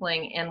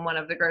sampling in one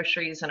of the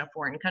groceries in a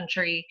foreign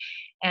country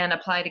and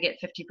apply to get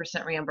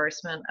 50%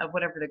 reimbursement of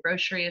whatever the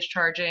grocery is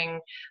charging.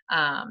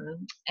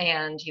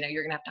 And,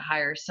 you're gonna have to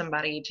hire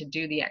somebody to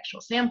do the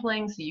actual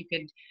sampling. So you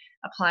could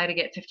apply to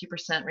get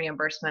 50%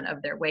 reimbursement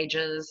of their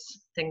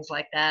wages, things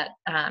like that.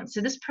 So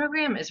this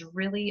program is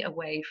really a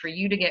way for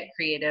you to get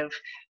creative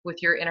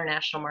with your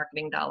international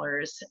marketing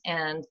dollars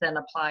and then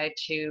apply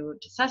to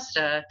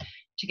SESTA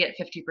to get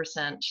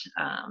 50%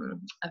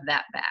 of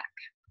that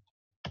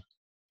back.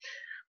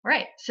 All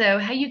right, so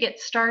how you get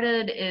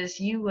started is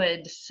you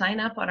would sign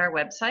up on our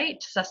website,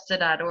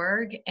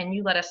 sesta.org, and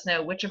you let us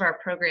know which of our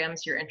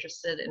programs you're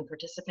interested in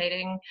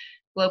participating,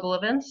 global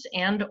events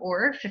and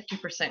or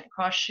 50%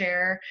 cost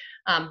share.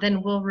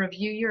 Then we'll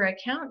review your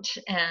account,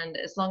 and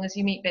as long as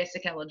you meet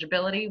basic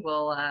eligibility,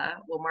 we'll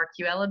mark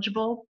you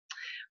eligible.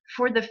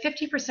 For the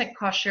 50%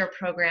 cost share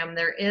program,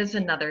 there is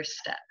another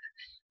step.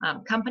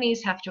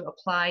 Companies have to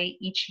apply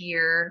each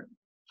year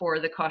for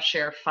the cost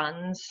share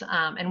funds,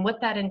 and what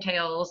that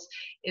entails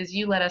is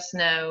you let us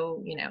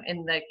know,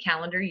 in the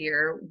calendar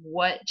year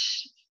what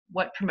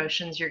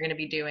promotions you're going to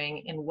be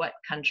doing in what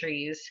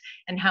countries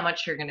and how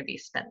much you're going to be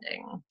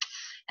spending.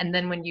 And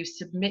then when you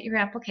submit your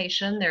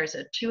application, there's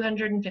a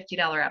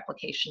 $250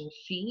 application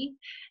fee,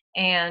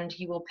 and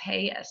you will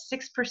pay a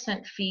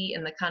 6% fee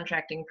in the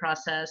contracting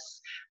process,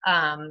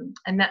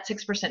 and that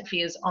 6%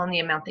 fee is on the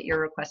amount that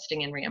you're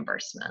requesting in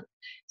reimbursement.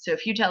 So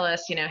if you tell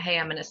us, hey,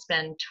 I'm going to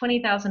spend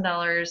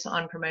 $20,000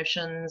 on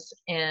promotions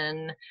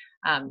in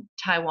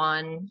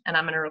Taiwan, and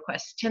I'm going to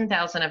request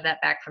 $10,000 of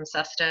that back from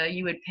SESTA,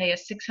 you would pay a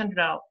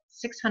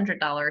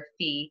 $600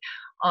 fee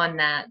on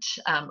that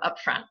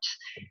upfront.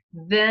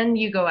 Then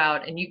you go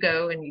out and you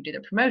do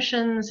the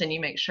promotions, and you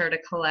make sure to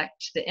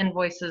collect the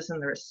invoices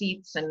and the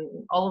receipts and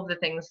all of the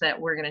things that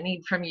we're going to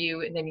need from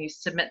you, and then you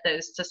submit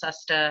those to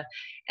SESTA,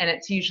 and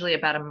it's usually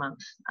about a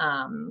month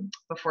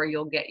before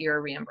you'll get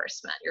your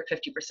reimbursement, your 50%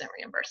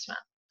 reimbursement.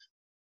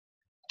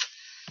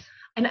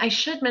 And I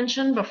should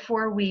mention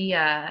before we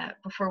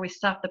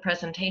stop the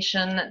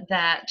presentation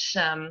that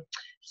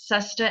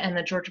SESTA and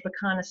the Georgia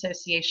Pecan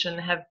Association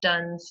have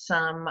done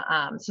some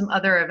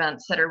other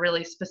events that are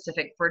really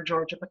specific for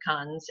Georgia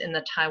pecans in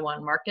the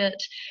Taiwan market,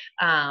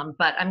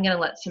 but I'm going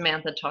to let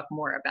Samantha talk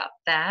more about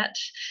that.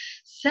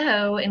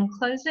 So in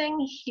closing,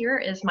 here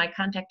is my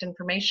contact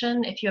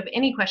information. If you have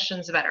any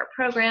questions about our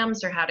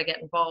programs or how to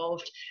get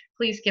involved,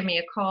 please give me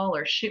a call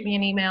or shoot me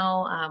an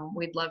email.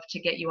 We'd love to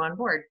get you on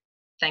board.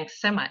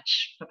 Thanks so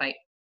much. Bye-bye.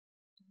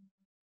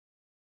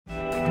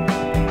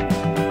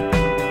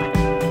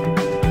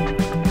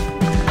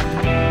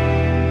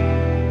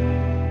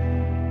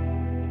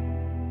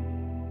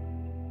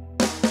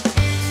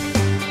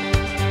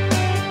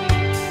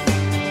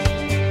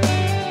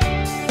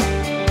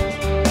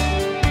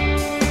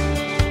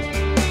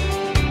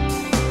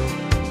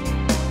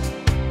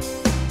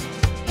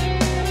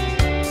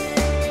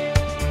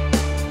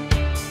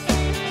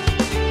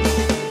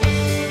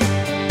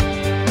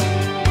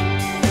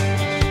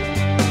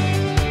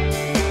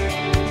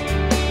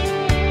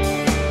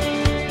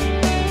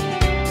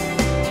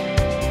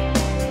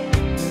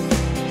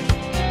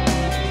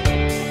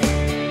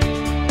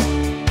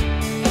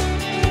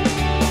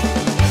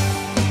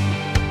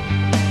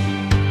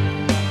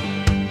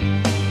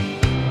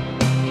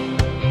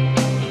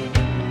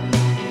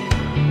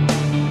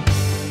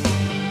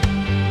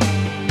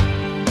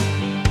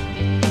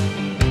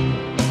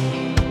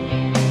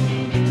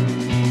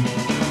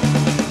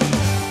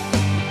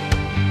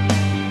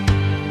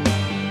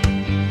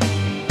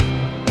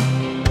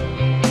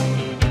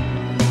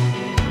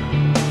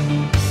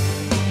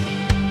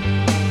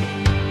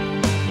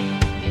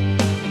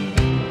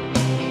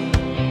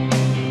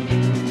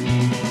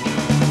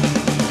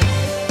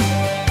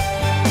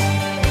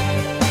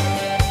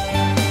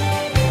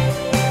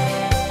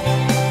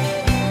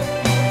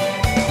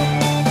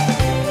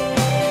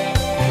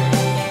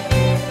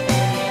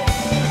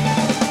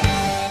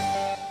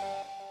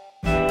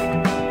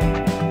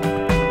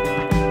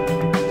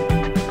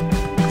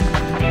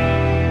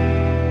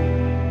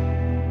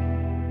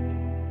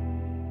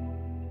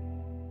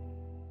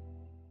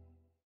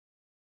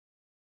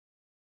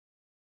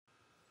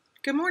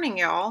 Good morning,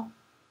 y'all.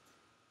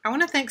 I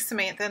want to thank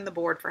Samantha and the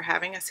board for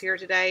having us here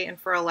today and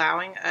for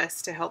allowing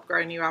us to help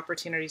grow new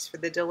opportunities for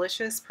the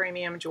delicious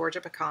premium Georgia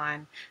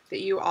pecan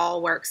that you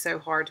all work so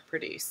hard to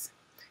produce.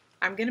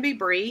 I'm going to be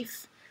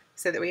brief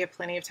so that we have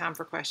plenty of time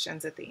for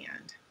questions at the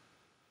end.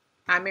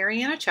 I'm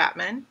Mariana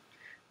Chapman.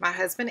 My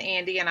husband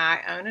Andy and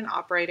I own and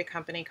operate a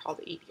company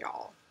called Eat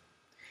Y'all.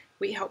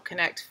 We help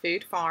connect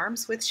food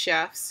farms with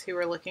chefs who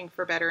are looking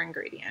for better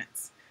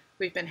ingredients.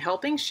 We've been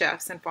helping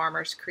chefs and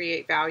farmers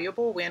create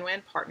valuable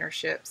win-win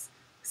partnerships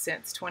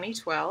since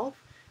 2012,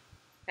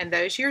 and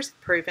those years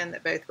have proven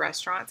that both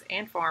restaurants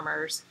and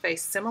farmers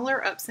face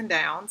similar ups and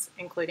downs,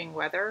 including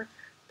weather,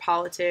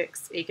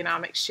 politics,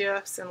 economic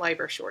shifts, and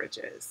labor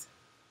shortages.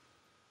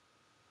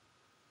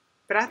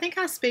 But I think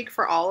I speak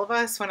for all of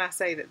us when I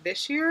say that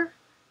this year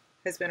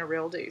has been a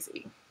real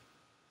doozy.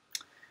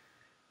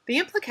 The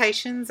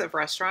implications of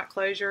restaurant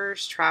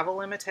closures, travel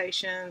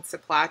limitations,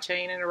 supply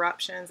chain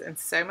interruptions, and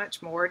so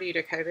much more due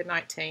to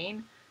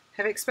COVID-19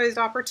 have exposed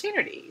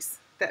opportunities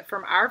that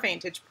from our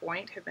vantage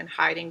point have been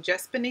hiding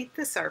just beneath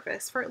the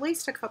surface for at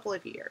least a couple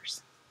of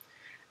years.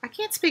 I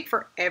can't speak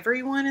for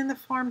everyone in the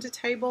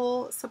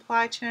farm-to-table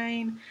supply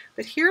chain,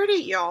 but here at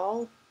Eat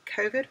Y'all,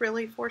 COVID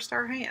really forced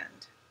our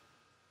hand.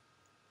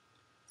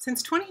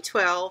 Since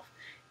 2012,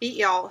 Eat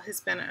Y'all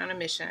has been on a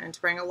mission to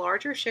bring a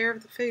larger share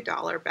of the food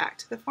dollar back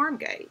to the farm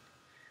gate.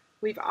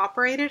 We've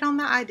operated on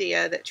the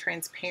idea that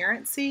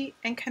transparency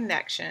and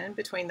connection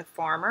between the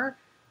farmer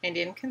and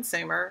end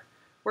consumer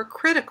were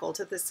critical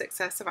to the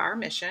success of our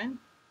mission.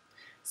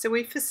 So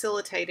we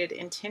facilitated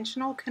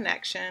intentional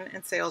connection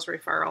and sales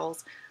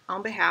referrals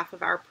on behalf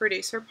of our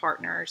producer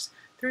partners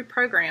through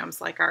programs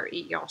like our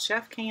Eat Y'all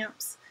Chef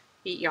Camps,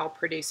 Eat Y'all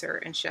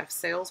Producer and Chef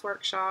Sales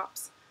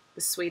Workshops, the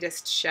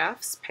Sweetest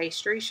Chefs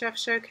Pastry Chef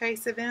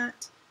Showcase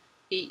event,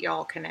 Eat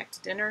Y'all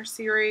Connect Dinner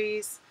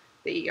series,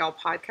 the Eat Y'all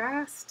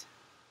podcast,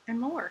 and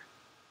more.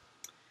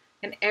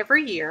 And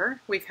every year,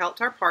 we've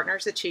helped our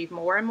partners achieve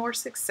more and more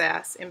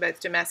success in both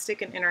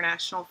domestic and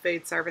international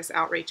food service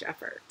outreach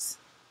efforts.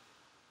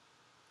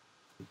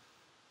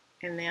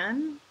 And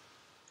then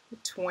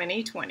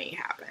 2020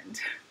 happened.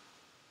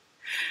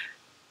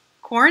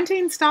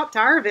 Quarantine stopped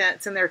our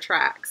events in their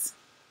tracks.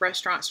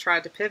 Restaurants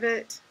tried to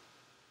pivot,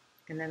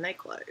 and then they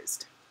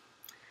closed.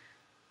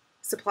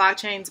 Supply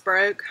chains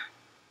broke,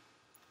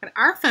 and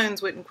our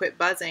phones wouldn't quit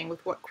buzzing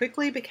with what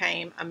quickly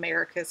became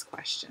America's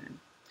question.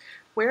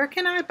 Where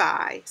can I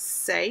buy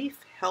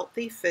safe,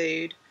 healthy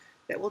food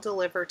that will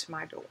deliver to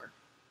my door?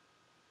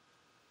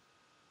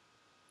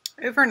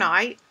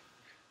 Overnight,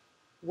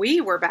 we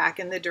were back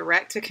in the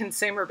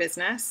direct-to-consumer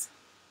business.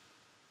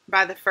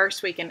 By the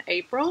first week in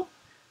April,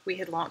 we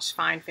had launched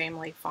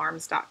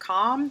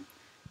FineFamilyFarms.com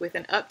with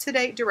an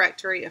up-to-date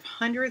directory of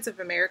hundreds of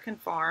American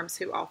farms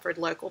who offered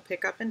local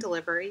pickup and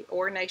delivery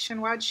or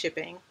nationwide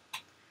shipping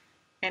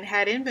and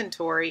had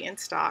inventory in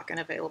stock and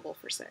available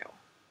for sale.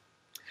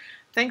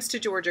 Thanks to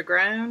Georgia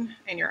Grown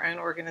and your own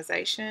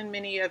organization,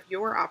 many of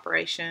your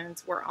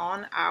operations were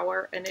on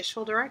our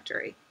initial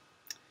directory.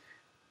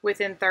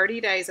 Within 30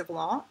 days of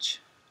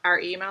launch, our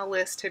email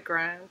list had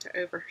grown to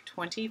over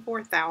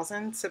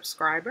 24,000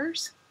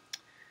 subscribers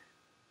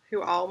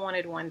who all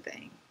wanted one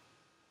thing: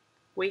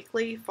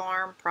 weekly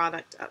farm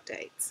product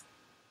updates.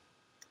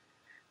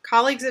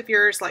 Colleagues of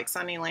yours like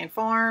Sunnyland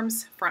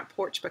Farms, Front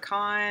Porch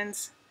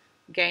Pecans,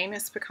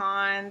 Gamus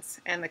Pecans,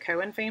 and the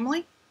Cohen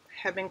family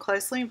have been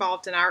closely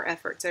involved in our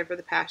efforts over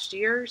the past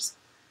years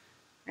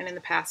and in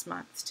the past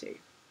months too.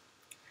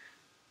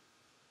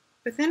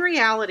 But then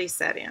reality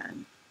set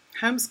in.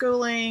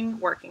 Homeschooling,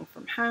 working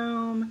from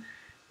home,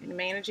 and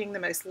managing the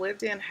most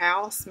lived-in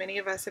house many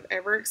of us have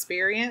ever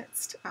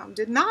experienced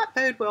did not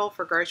bode well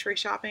for grocery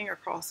shopping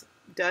across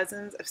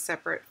dozens of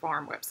separate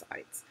farm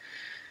websites.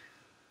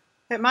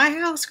 At my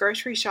house,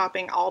 grocery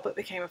shopping all but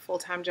became a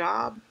full-time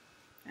job,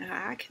 and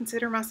I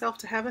consider myself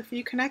to have a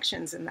few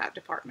connections in that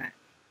department.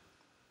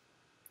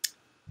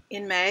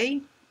 In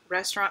May,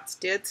 restaurants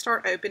did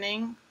start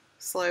opening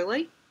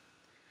slowly,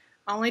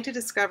 only to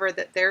discover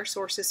that their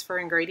sources for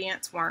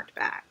ingredients weren't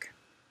back,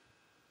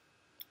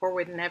 or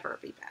would never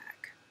be back.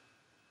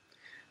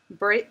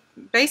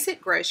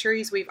 Basic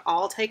groceries we've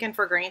all taken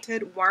for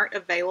granted weren't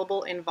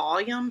available in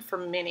volume for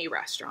many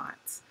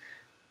restaurants.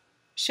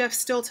 Chefs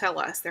still tell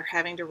us they're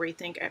having to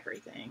rethink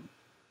everything.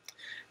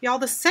 Y'all,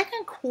 the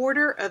second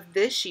quarter of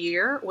this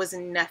year was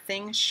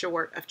nothing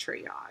short of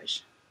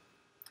triage.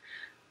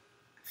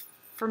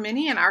 For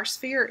many in our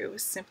sphere, it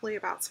was simply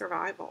about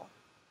survival.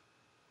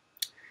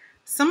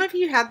 Some of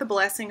you had the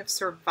blessing of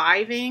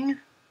surviving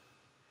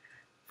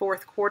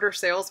fourth quarter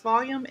sales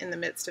volume in the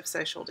midst of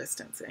social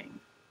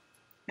distancing.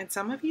 And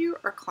some of you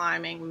are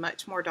climbing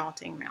much more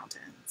daunting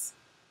mountains.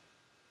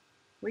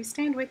 We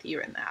stand with you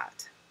in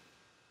that.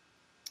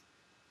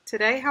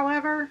 Today,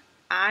 however,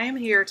 I am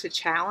here to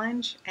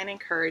challenge and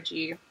encourage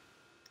you.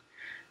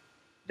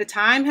 The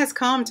time has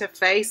come to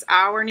face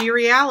our new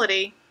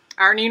reality,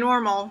 our new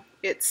normal,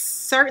 It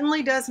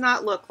certainly does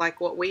not look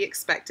like what we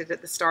expected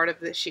at the start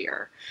of this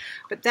year,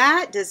 but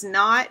that does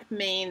not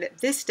mean that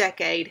this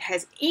decade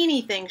has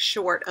anything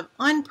short of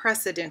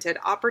unprecedented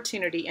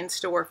opportunity in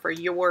store for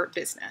your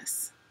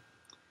business.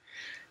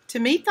 To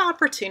meet the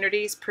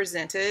opportunities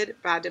presented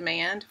by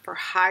demand for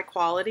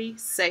high-quality,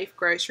 safe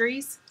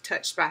groceries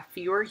touched by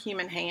fewer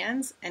human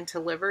hands and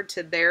delivered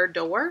to their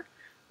door,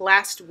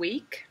 last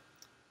week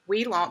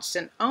we launched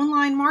an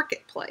online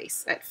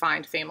marketplace at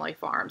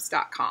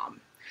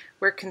findfamilyfarms.com.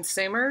 where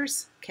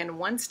consumers can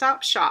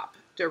one-stop shop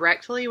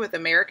directly with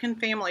American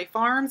family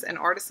farms and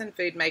artisan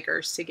food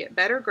makers to get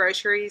better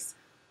groceries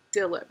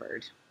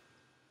delivered.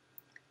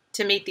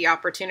 To meet the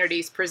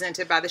opportunities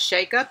presented by the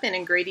shakeup in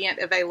ingredient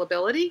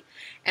availability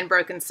and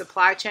broken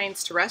supply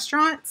chains to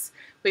restaurants,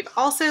 we've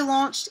also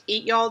launched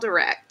Eat Y'all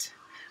Direct,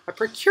 a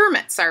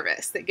procurement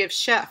service that gives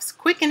chefs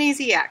quick and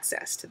easy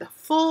access to the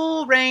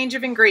full range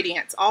of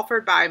ingredients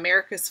offered by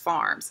America's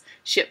farms,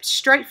 shipped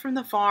straight from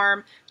the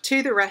farm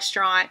to the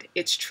restaurant.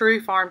 It's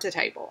true farm to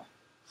table.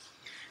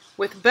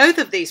 With both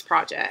of these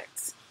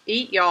projects,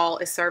 Eat Y'all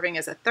is serving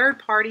as a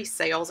third-party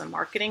sales and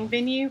marketing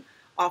venue,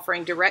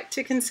 offering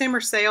direct-to-consumer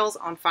sales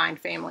on Fine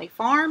Family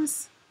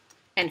Farms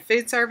and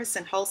food service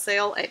and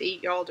wholesale at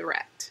Eat Y'all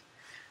Direct.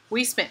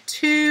 We spent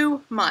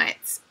 2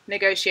 months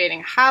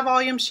negotiating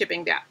high-volume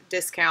shipping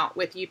discount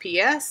with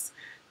UPS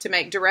to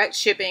make direct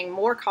shipping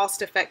more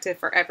cost-effective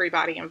for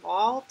everybody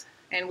involved,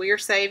 and we are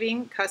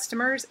saving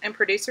customers and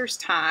producers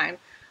time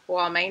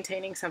while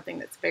maintaining something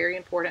that's very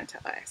important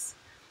to us: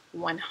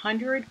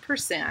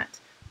 100%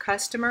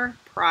 customer,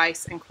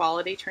 price, and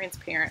quality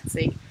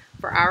transparency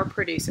for our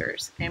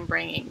producers and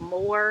bringing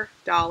more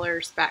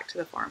dollars back to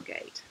the farm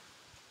gate.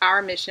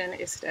 Our mission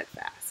is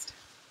steadfast.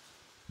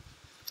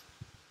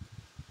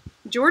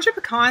 Georgia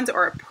pecans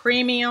are a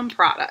premium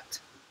product.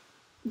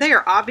 They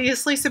are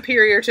obviously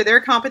superior to their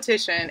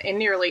competition in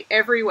nearly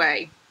every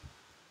way,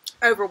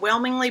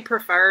 overwhelmingly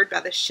preferred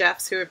by the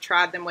chefs who have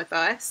tried them with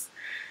us.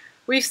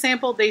 We've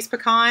sampled these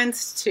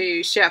pecans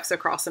to chefs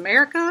across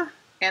America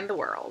and the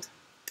world.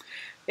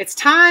 It's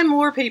time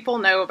more people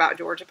know about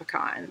Georgia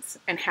pecans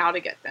and how to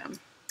get them.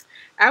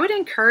 I would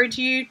encourage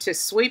you to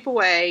sweep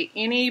away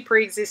any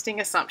pre-existing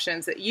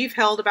assumptions that you've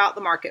held about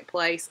the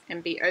marketplace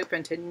and be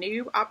open to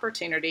new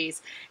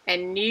opportunities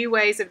and new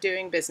ways of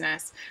doing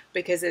business,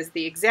 because as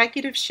the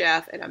executive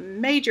chef at a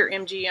major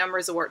MGM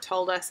resort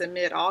told us in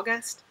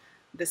mid-August,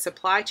 the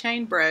supply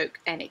chain broke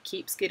and it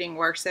keeps getting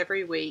worse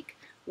every week.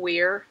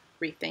 We're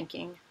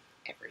rethinking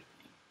everything.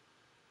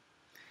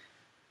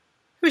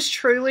 It was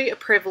truly a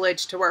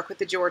privilege to work with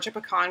the Georgia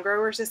Pecan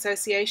Growers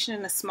Association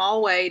in a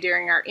small way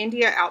during our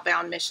India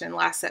outbound mission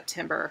last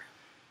September.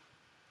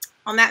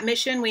 On that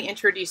mission, we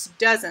introduced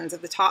dozens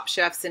of the top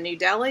chefs in New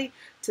Delhi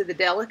to the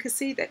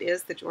delicacy that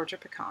is the Georgia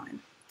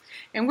pecan.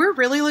 And we're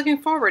really looking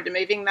forward to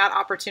moving that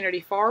opportunity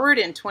forward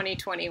in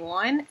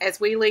 2021 as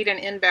we lead an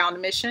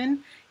inbound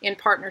mission in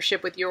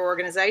partnership with your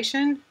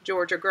organization,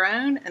 Georgia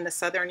Grown, and the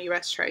Southern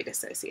U.S. Trade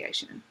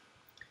Association.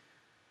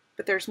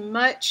 But there's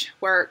much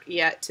work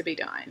yet to be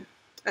done,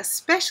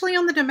 especially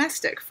on the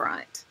domestic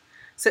front.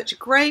 Such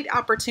great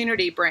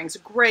opportunity brings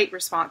great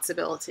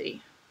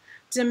responsibility.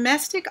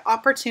 Domestic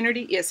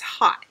opportunity is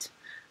hot,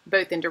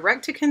 both in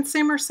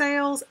direct-to-consumer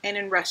sales and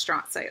in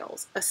restaurant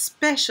sales,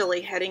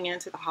 especially heading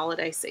into the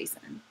holiday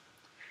season.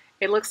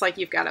 It looks like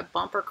you've got a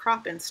bumper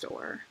crop in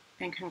store,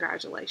 and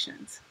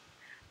congratulations.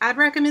 I'd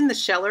recommend the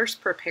shellers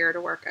prepare to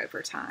work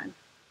overtime.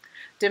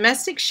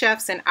 Domestic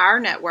chefs in our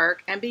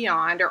network and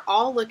beyond are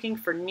all looking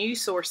for new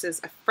sources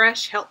of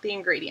fresh, healthy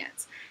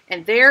ingredients,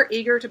 and they're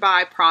eager to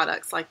buy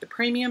products like the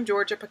premium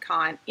Georgia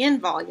pecan in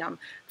volume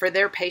for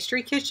their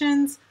pastry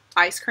kitchens,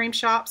 ice cream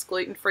shops,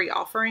 gluten-free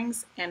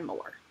offerings, and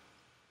more.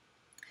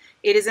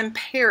 It is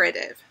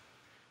imperative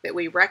that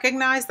we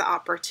recognize the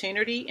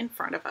opportunity in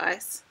front of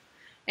us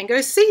and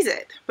go seize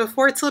it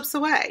before it slips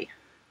away.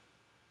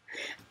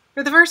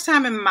 For the first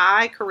time in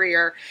my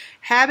career,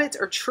 habits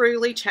are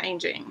truly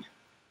changing.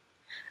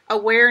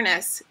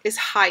 Awareness is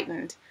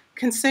heightened.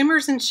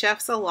 Consumers and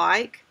chefs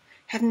alike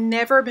have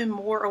never been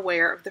more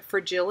aware of the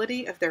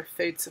fragility of their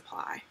food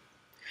supply.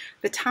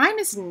 The time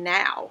is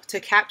now to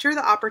capture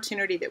the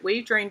opportunity that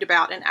we've dreamed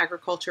about in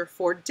agriculture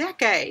for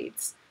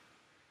decades.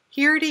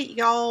 Here at Eat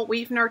Y'all,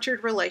 we've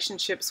nurtured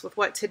relationships with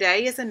what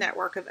today is a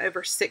network of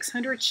over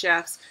 600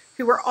 chefs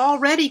who were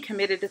already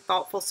committed to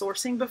thoughtful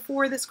sourcing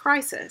before this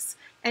crisis,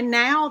 and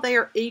now they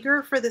are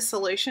eager for the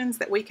solutions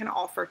that we can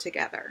offer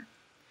together.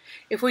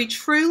 If we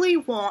truly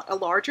want a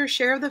larger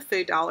share of the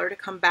food dollar to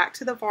come back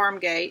to the farm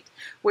gate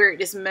where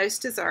it is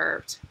most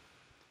deserved,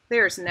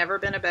 there has never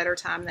been a better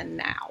time than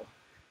now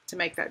to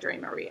make that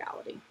dream a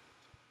reality.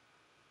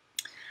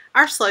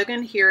 Our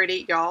slogan here at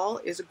Eat Y'all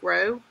is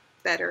Grow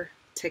Better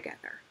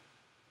Together.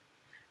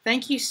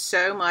 Thank you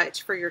so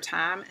much for your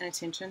time and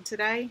attention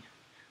today.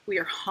 We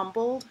are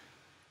humbled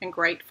and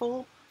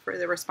grateful for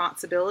the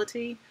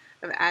responsibility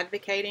of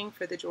advocating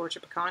for the Georgia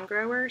pecan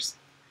growers,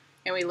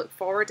 and we look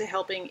forward to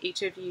helping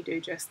each of you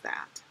do just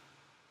that.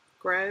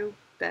 Grow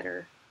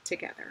better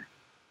together.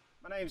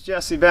 My name is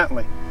Jesse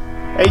Bentley.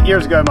 8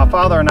 years ago, my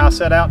father and I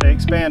set out to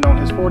expand on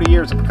his 40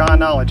 years of pecan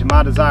knowledge and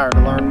my desire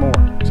to learn more.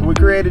 So we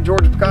created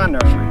Georgia Pecan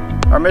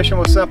Nursery. Our mission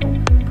was simple: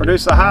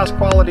 produce the highest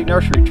quality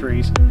nursery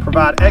trees,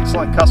 provide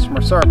excellent customer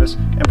service,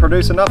 and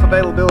produce enough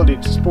availability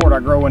to support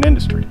our growing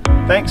industry.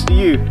 Thanks to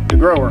you, the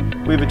grower,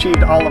 we've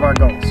achieved all of our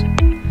goals.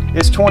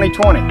 It's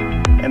 2020,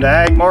 and the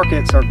ag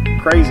markets are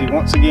crazy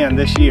once again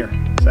this year.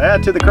 To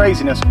add to the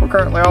craziness, we're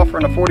currently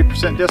offering a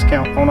 40%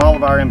 discount on all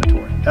of our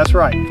inventory. That's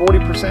right,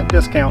 40%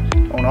 discount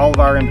on all of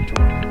our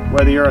inventory.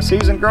 Whether you're a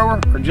seasoned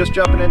grower or just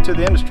jumping into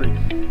the industry,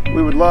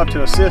 we would love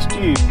to assist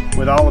you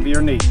with all of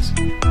your needs.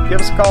 Give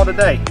us a call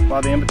today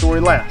while the inventory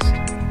lasts.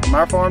 From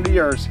our farm to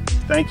yours,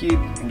 thank you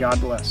and God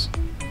bless.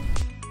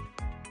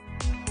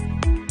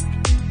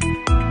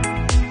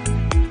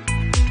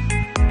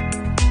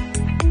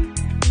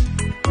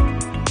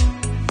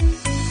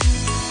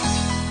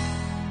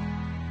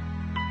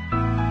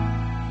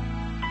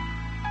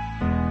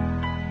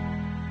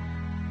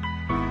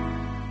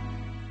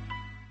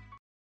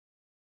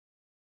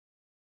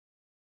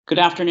 Good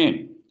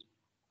afternoon.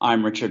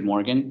 I'm Richard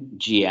Morgan,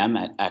 GM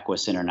at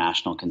Equus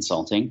International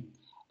Consulting,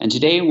 and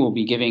today we'll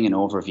be giving an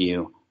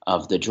overview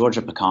of the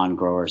Georgia Pecan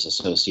Growers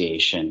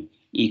Association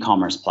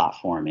e-commerce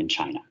platform in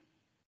China.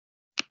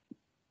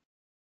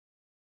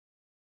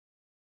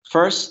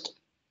 First,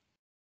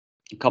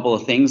 a couple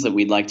of things that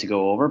we'd like to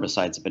go over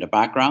besides a bit of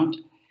background.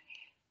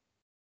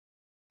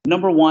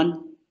 Number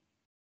one,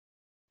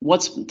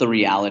 what's the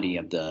reality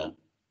of the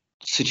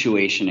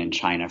situation in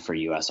China for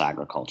U.S.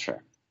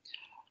 agriculture?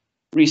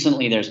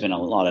 Recently, there's been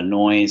a lot of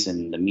noise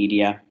in the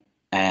media,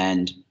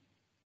 and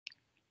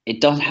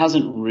it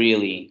hasn't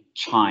really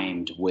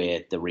chimed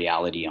with the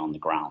reality on the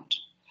ground.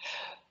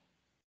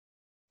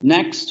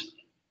 Next,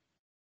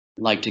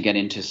 I'd like to get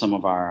into some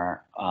of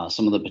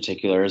the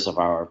particulars of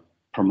our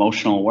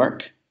promotional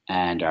work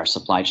and our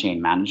supply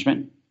chain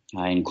management,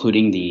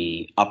 including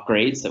the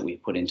upgrades that we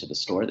put into the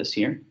store this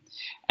year.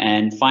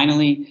 And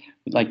finally,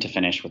 we'd like to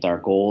finish with our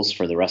goals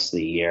for the rest of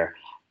the year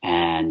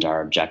and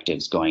our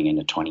objectives going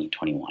into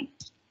 2021.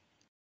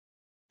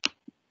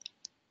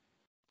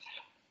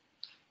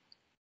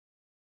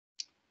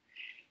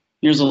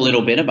 Here's a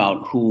little bit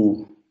about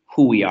who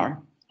we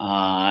are.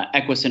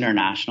 Equus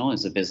International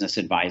is a business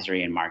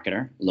advisory and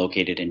marketer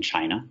located in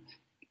China,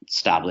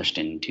 established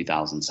in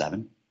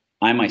 2007.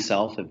 I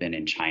myself have been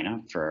in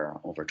China for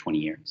over 20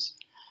 years.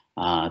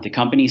 The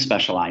company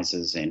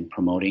specializes in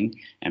promoting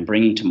and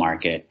bringing to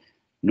market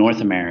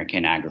North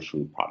American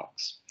agri-food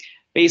products.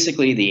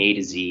 Basically the A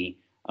to Z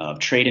of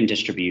trade and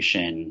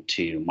distribution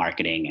to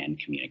marketing and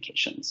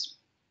communications.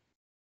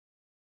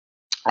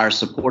 Our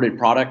supported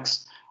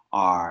products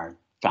are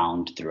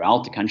found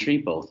throughout the country,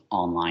 both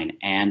online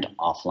and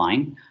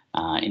offline,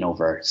 in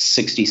over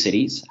 60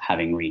 cities,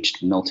 having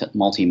reached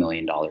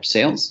multi-million-dollar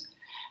sales.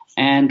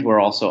 And we're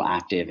also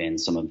active in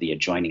some of the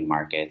adjoining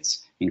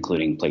markets,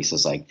 including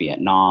places like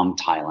Vietnam,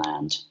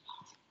 Thailand,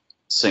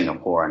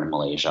 Singapore, and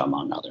Malaysia,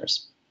 among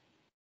others.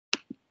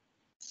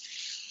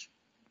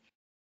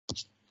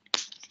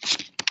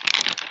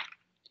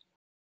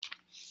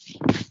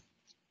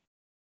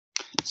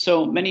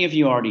 So many of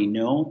you already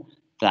know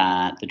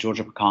that the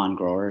Georgia Pecan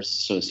Growers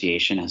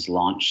Association has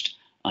launched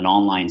an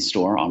online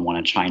store on one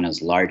of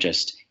China's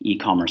largest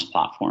e-commerce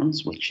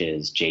platforms, which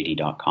is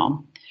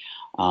JD.com.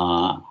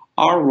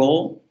 Our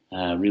role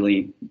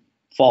really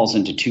falls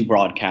into two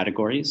broad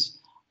categories,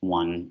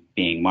 one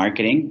being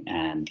marketing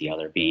and the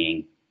other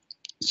being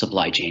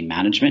supply chain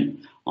management.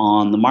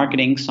 On the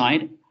marketing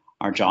side,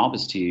 our job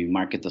is to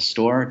market the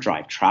store,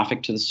 drive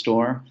traffic to the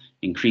store,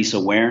 increase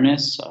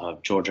awareness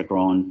of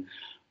Georgia-grown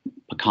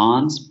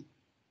pecans,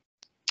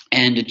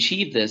 and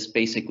achieve this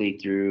basically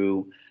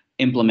through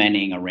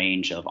implementing a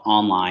range of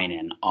online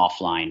and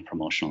offline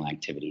promotional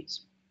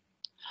activities.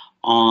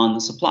 On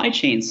the supply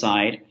chain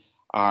side,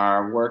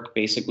 our work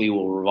basically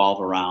will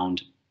revolve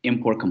around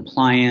import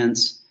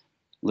compliance,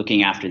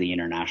 looking after the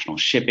international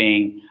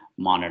shipping,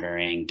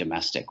 monitoring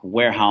domestic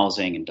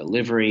warehousing and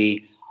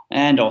delivery,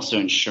 and also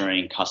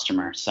ensuring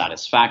customer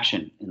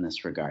satisfaction in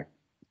this regard.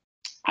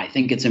 I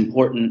think it's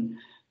important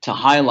to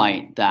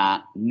highlight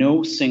that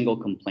no single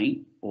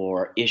complaint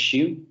or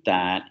issue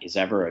that is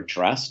ever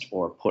addressed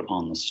or put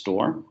on the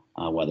store,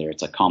 whether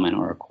it's a comment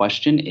or a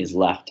question, is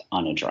left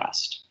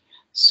unaddressed.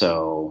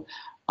 So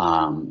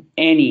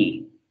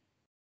any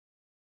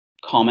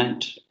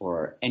comment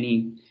or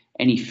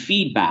any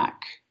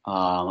feedback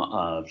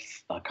of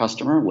a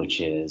customer which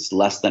is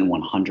less than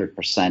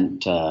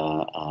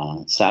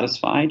 100%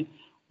 satisfied,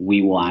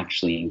 we will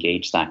actually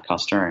engage that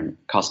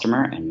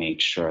customer and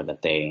make sure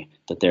that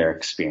their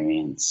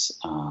experience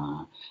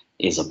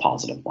is a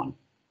positive one.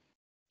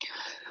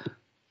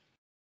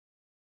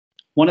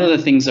 One of the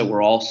things that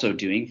we're also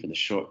doing for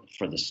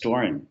the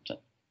store and to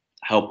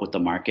help with the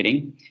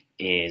marketing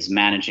is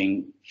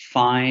managing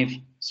 5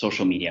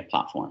 social media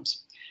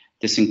platforms.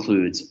 This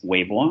includes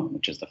Weibo,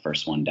 which is the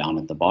first one down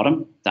at the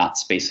bottom.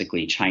 That's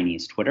basically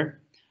Chinese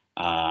Twitter.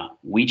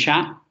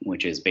 WeChat,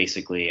 which is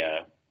basically,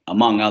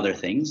 among other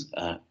things,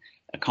 a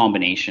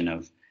combination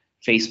of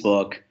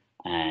Facebook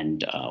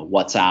and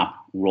WhatsApp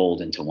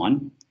rolled into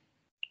one.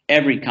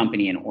 every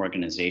company and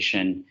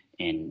organization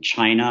in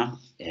China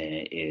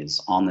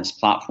is on this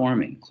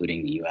platform,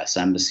 including the U.S.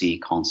 Embassy,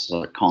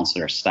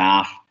 consular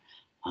staff,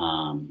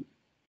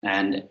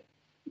 and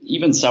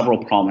even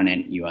several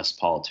prominent U.S.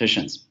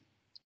 politicians.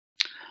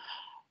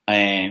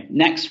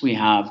 Next, we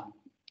have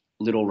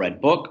Little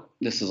Red Book.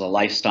 This is a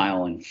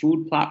lifestyle and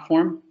food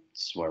platform.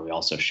 This is where we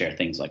also share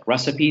things like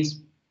recipes.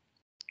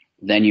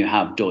 Then you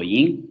have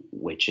Douyin,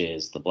 which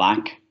is the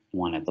black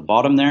one at the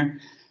bottom there.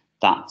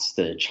 That's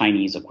the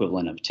Chinese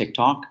equivalent of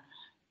TikTok.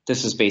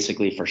 This is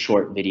basically for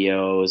short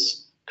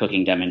videos,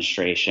 cooking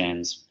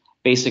demonstrations,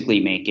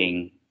 basically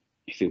making,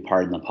 if you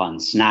pardon the pun,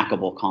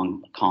 snackable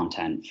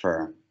content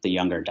for the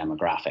younger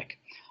demographic.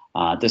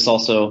 This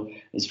also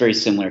is very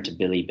similar to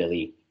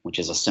Bilibili, which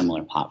is a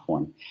similar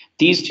platform.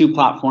 These two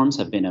platforms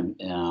have been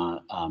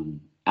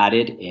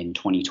added in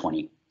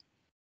 2020.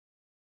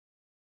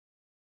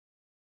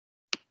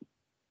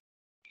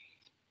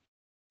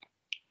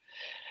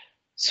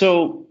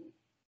 So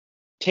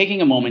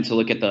taking a moment to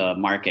look at the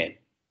market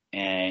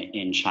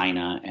in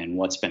China and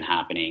what's been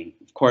happening.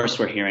 Of course,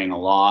 we're hearing a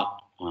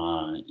lot,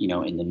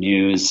 in the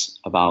news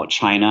about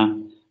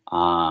China.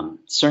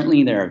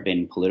 Certainly, there have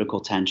been political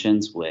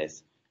tensions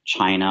with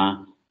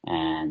China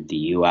and the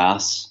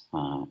U.S.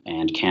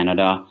 And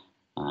Canada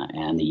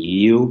and the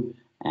EU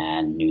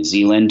and New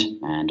Zealand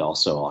and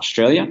also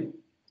Australia.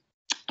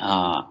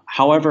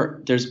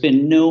 However, there's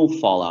been no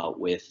fallout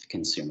with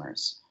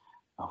consumers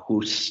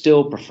who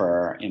still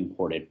prefer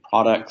imported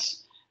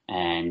products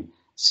and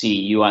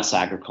see U.S.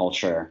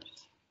 agricultural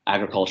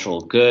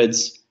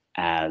goods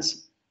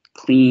as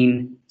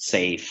clean,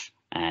 safe,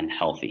 and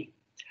healthy.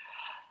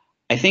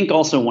 I think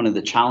also one of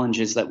the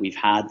challenges that we've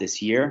had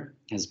this year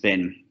has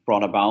been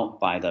brought about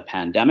by the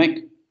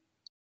pandemic.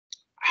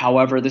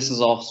 However, this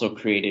has also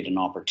created an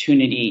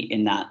opportunity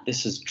in that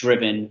this has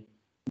driven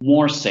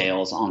more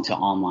sales onto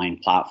online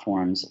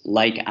platforms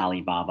like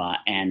Alibaba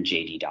and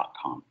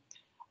JD.com.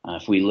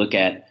 If we look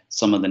at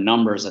some of the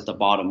numbers at the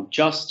bottom,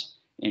 just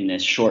in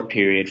this short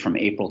period from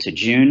April to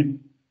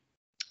June,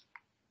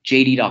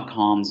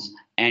 JD.com's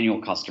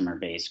annual customer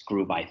base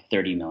grew by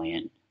 30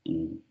 million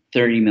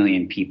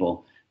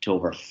people to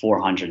over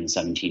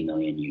 417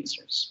 million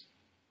users.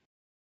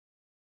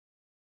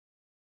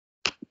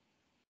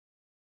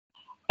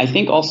 I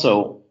think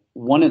also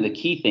one of the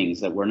key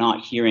things that we're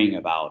not hearing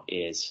about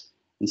is,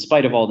 in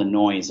spite of all the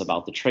noise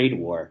about the trade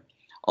war,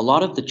 a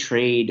lot of the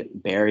trade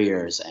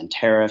barriers and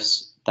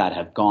tariffs that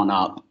have gone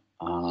up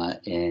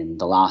in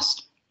the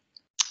last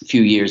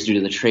few years due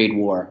to the trade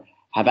war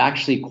have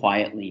actually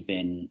quietly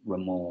been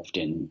removed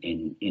in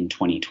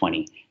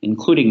 2020,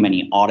 including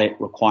many audit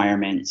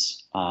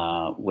requirements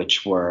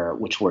which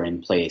were in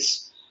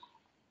place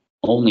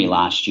only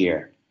last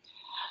year.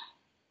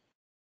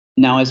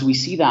 Now, as we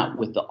see that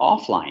with the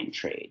offline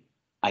trade,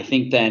 I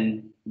think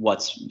then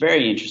what's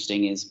very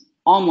interesting is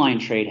online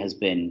trade has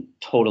been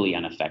totally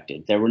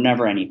unaffected. There were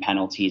never any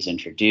penalties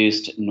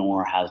introduced,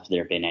 nor have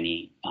there been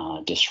any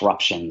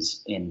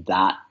disruptions in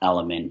that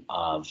element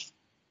of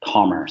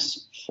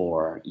commerce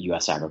for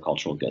U.S.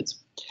 agricultural goods.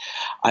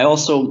 I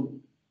also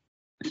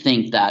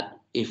think that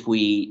if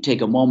we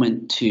take a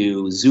moment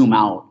to zoom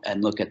out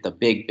and look at the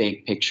big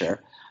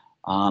picture,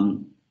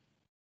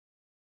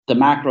 the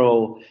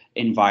macro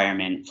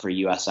environment for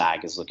U.S.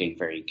 ag is looking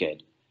very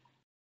good.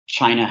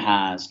 China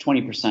has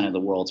 20% of the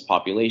world's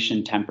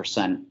population,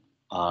 10%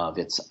 of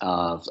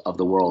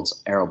the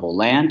world's arable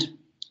land.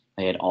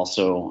 It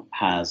also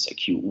has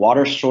acute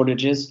water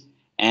shortages,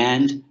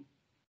 and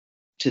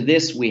to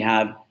this we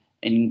have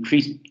an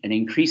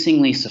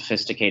increasingly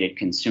sophisticated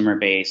consumer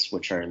base,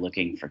 which are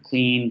looking for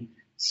clean,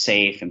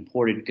 safe,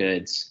 imported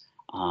goods.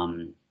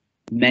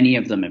 Many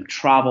of them have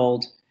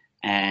traveled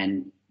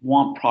and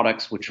want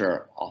products which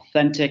are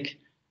authentic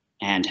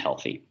and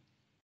healthy.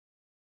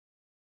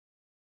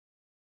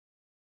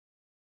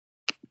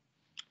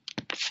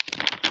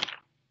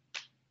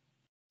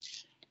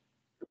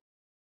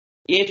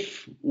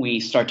 If we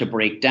start to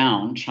break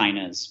down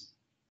China's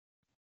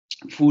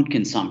food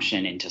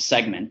consumption into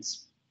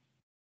segments,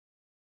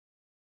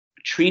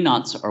 tree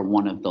nuts are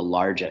one of the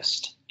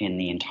largest in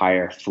the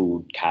entire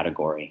food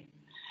category.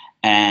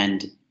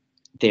 And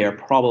they are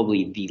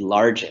probably the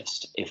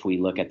largest if we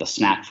look at the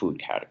snack food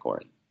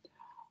category.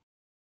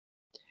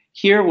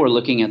 Here we're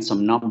looking at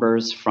some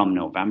numbers from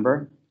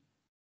November.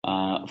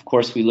 Of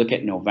course, we look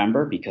at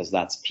November because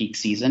that's peak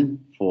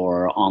season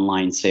for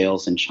online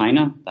sales in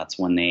China. That's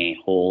when they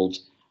hold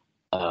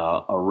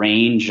a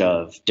range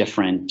of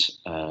different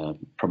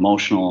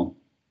promotional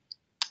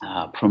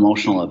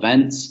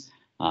events,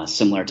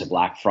 similar to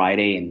Black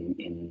Friday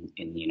in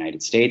the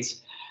United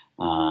States.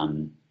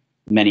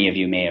 Many of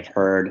you may have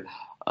heard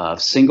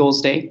of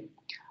Singles Day.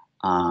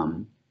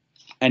 And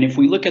if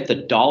we look at the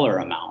dollar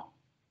amount,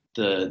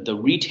 the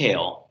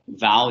retail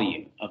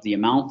value of the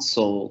amount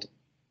sold,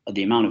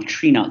 the amount of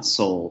tree nuts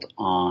sold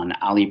on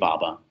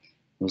Alibaba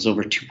was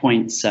over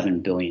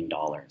 $2.7 billion.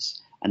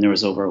 And there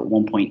was over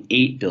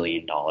 $1.8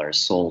 billion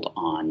sold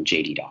on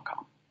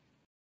JD.com.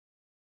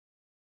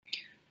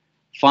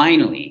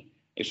 Finally,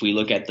 if we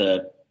look at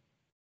the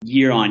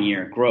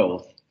year-on-year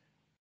growth,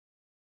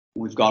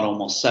 we've got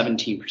almost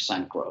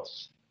 17%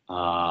 growth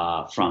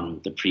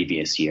from the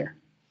previous year.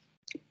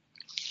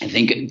 I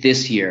think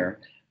this year,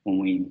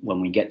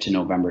 when we get to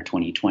November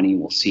 2020,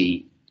 we'll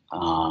see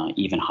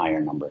even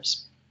higher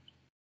numbers.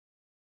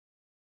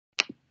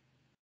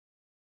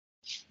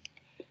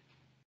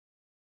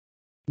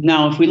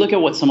 Now, if we look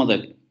at what some of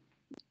the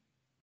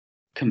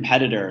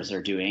competitors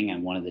are doing,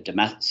 and one of the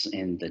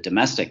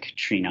domestic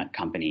tree nut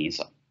companies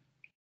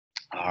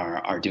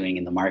are doing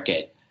in the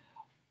market,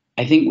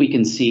 I think we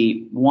can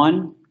see,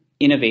 one,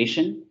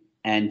 innovation,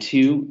 and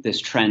two,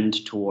 this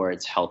trend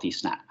towards healthy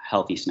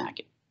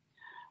snacking.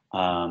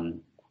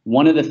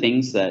 One of the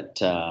things that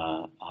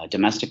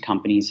domestic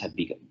companies have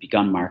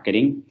begun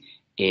marketing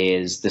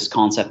is this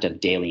concept of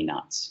daily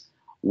nuts,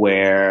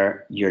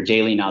 where your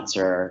daily nuts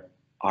are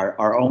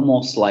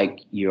almost like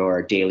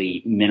your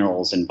daily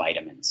minerals and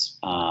vitamins,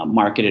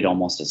 marketed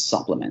almost as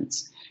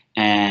supplements.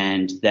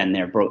 And then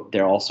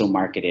they're also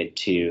marketed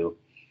to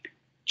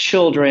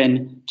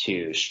children,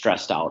 to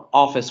stressed out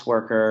office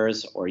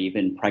workers, or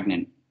even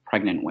pregnant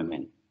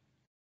women.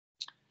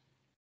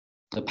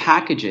 The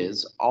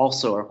packages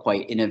also are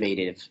quite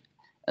innovative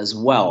as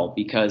well,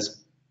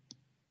 because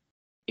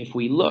if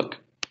we look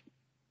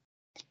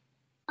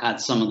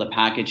at some of the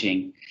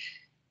packaging,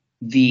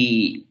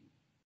 the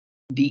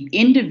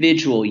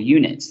individual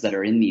units that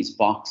are in these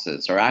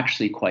boxes are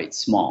actually quite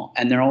small,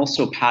 and they're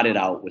also padded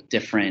out with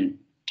different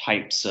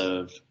types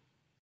of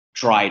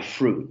dried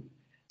fruit.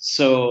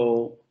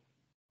 So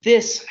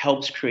this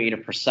helps create a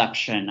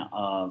perception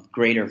of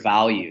greater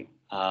value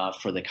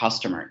for the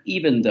customer,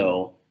 even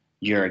though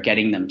you're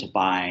getting them to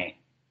buy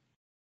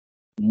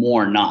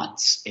more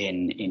nuts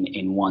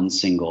in one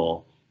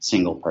single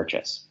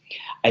purchase.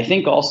 I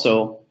think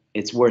also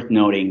it's worth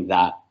noting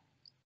that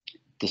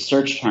the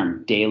search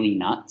term daily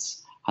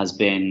nuts has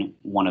been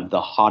one of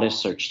the hottest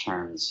search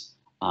terms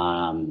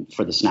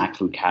for the snack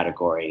food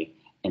category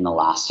in the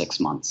last 6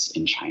 months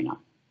in China.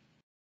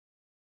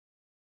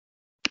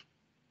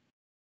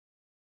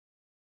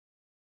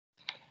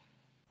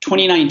 In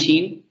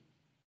 2019,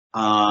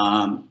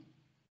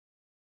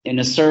 in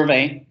a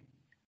survey,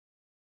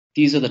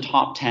 these are the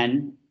top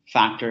 10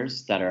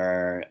 factors that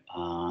are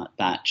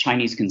that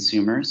Chinese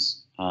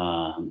consumers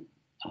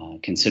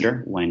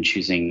consider when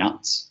choosing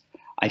nuts.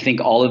 I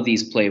think all of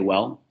these play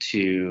well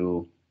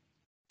to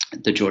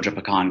the Georgia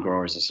Pecan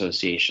Growers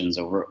Association's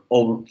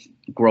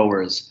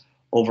growers'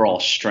 overall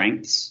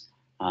strengths.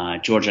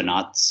 Georgia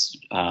nuts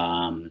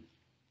are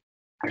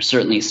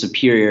certainly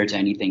superior to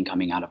anything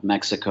coming out of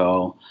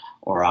Mexico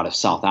or out of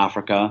South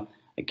Africa.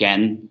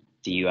 Again,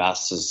 the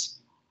U.S. is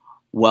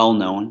well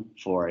known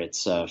for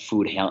its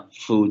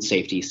food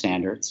safety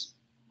standards.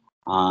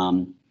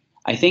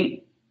 I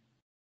think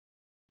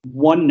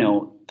one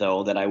note,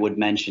 though, that I would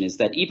mention is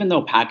that even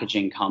though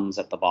packaging comes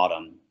at the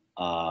bottom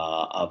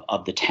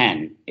of the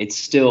 10, it's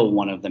still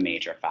one of the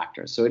major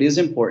factors. So it is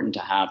important to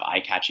have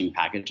eye-catching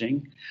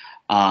packaging.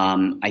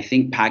 I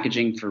think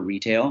packaging for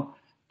retail,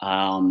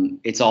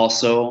 it's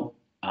also,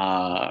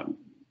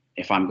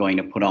 if I'm going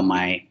to put on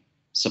my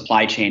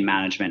supply chain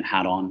management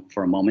hat on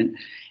for a moment,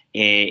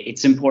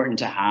 it's important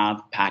to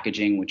have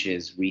packaging which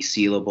is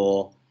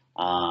resealable,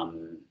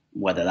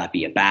 whether that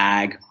be a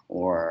bag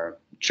or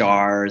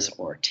jars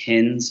or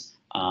tins.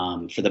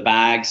 For the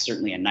bags,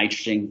 certainly a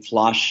nitrogen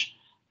flush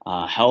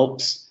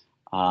helps.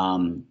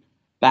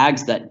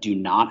 Bags that do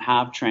not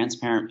have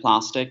transparent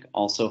plastic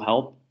also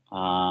help.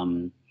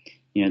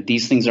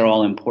 These things are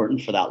all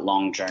important for that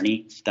long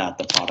journey that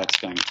the product's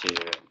going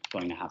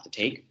to have to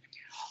take.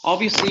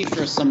 Obviously,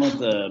 for some of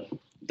the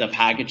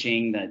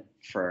packaging that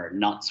for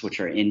nuts which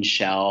are in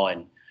shell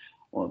and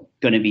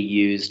going to be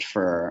used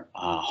for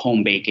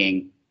home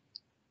baking,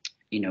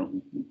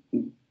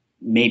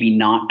 maybe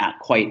not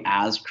quite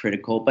as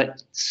critical,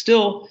 but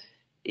still,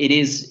 it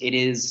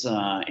is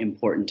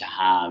important to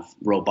have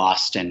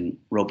robust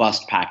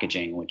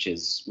packaging, which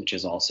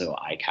is also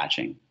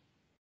eye-catching.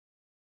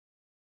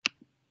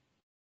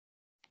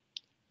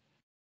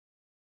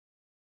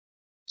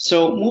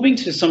 So moving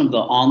to some of the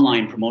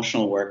online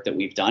promotional work that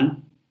we've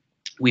done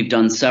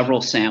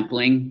several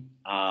sampling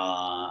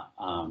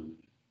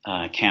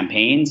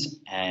campaigns,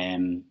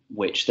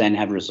 which then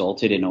have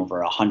resulted in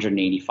over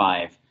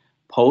 185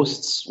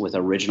 posts with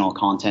original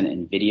content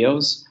and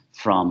videos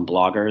from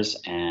bloggers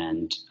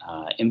and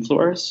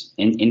influencers,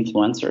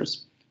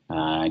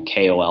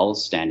 KOLs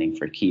standing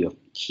for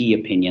key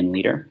opinion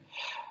leader.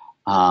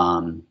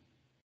 And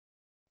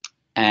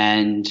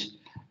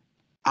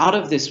out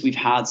of this, we've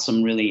had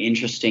some really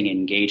interesting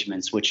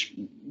engagements, which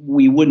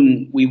we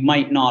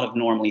might not have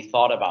normally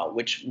thought about,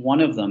 which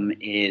one of them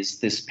is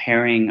this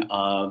pairing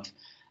of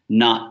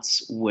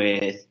nuts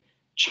with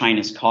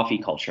China's coffee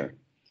culture.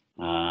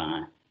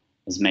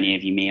 As many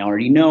of you may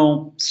already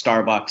know,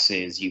 Starbucks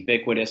is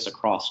ubiquitous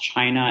across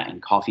China,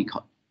 and coffee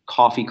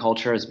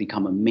culture has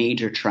become a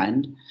major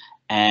trend.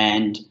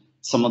 And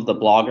some of the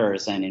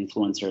bloggers and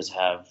influencers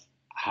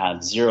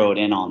have zeroed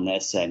in on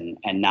this and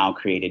now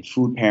created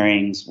food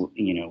pairings,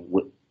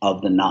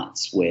 of the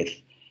nuts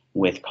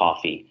with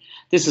coffee.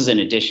 This is in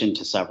addition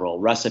to several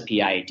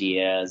recipe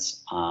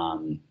ideas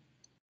and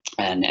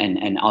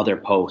other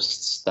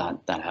posts that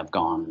have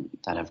gone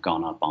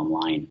up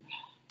online.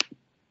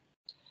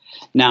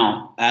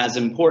 Now, as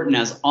important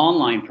as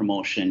online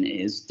promotion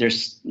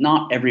is,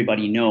 not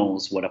everybody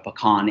knows what a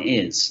pecan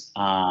is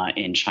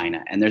in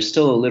China, and there's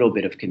still a little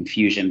bit of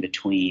confusion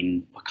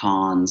between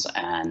pecans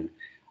and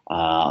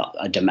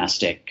a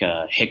domestic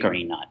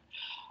hickory nut.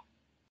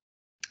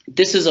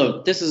 This is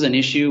an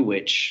issue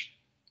which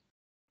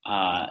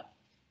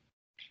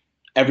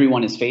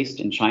everyone has faced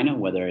in China,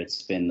 whether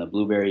it's been the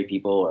blueberry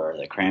people or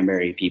the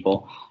cranberry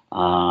people,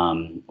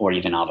 or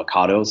even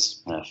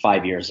avocados.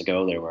 5 years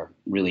ago, there were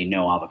really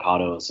no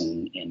avocados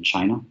in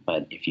China,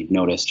 but if you've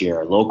noticed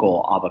your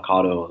local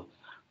avocado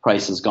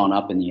price has gone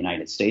up in the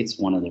United States,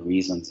 one of the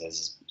reasons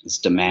is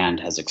demand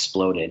has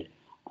exploded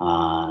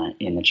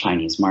in the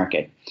Chinese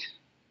market.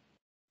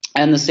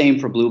 And the same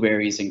for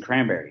blueberries and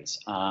cranberries.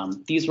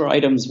 These were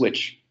items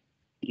which,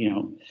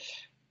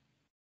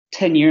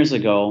 10 years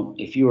ago,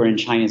 if you were in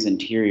China's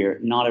interior,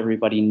 not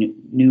everybody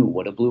knew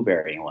what a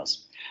blueberry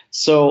was.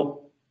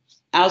 So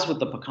as with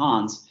the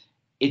pecans,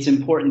 it's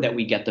important that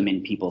we get them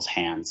in people's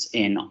hands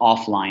in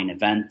offline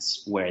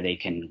events where they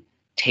can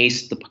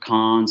taste the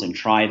pecans and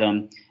try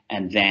them,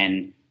 and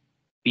then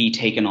be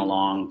taken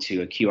along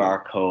to a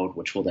QR code,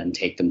 which will then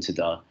take them to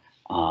the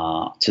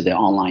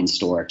online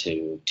store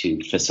to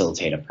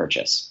facilitate a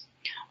purchase.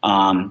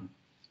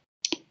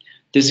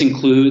 This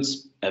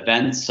includes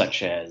events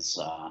such as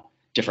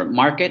different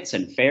markets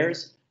and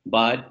fairs,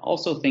 but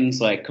also things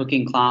like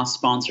cooking class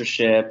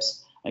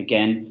sponsorships,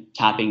 again,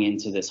 tapping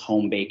into this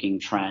home baking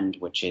trend,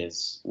 which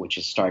is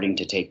starting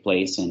to take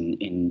place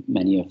in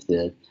many of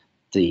the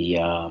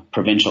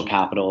provincial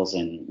capitals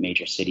and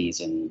major cities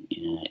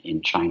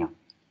in China.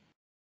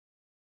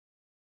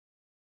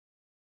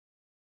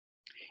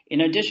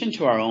 In addition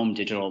to our own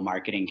digital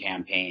marketing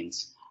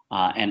campaigns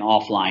and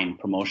offline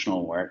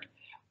promotional work,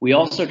 we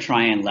also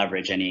try and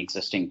leverage any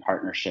existing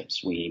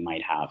partnerships we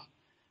might have.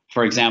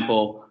 For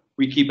example,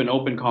 we keep an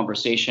open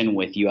conversation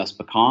with US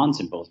pecans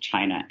in both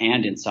China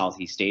and in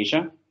Southeast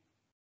Asia.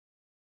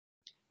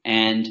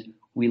 And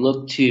we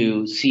look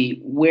to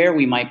see where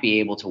we might be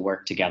able to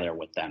work together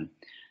with them.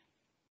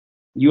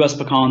 US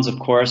pecans, of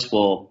course,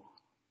 will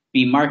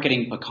be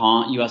marketing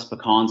US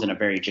pecans in a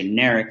very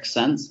generic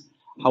sense.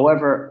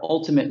 However,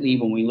 ultimately,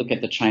 when we look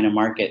at the China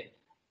market,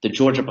 the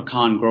Georgia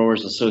Pecan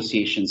Growers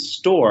Association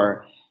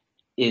store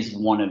is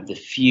one of the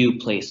few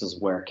places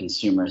where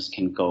consumers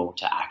can go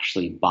to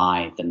actually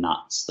buy the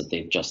nuts that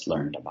they've just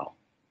learned about.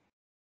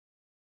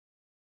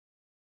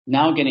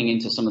 Now getting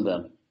into some of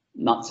the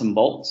nuts and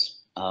bolts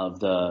of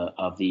the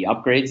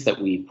upgrades that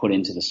we put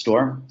into the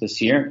store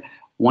this year.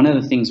 One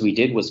of the things we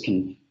did was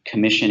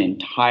commission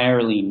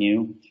entirely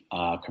new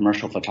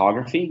commercial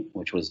photography,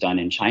 which was done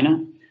in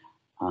China.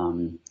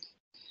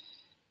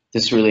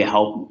 This really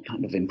helped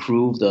kind of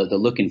improve the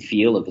look and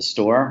feel of the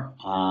store.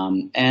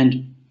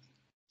 And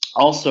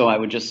also, I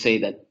would just say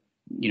that,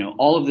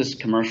 all of this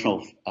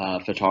commercial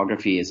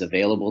photography is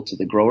available to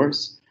the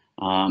growers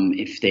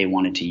if they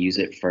wanted to use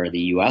it for the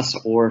US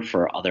or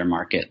for other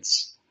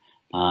markets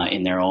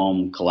in their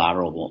own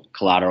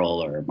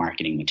collateral or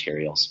marketing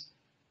materials.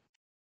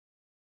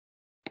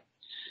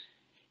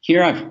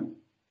 Here I've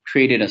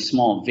created a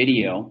small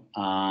video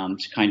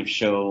to kind of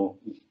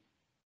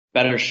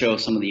better show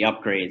some of the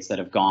upgrades that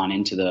have gone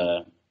into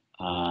the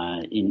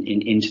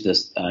into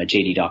this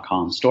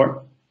JD.com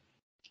store.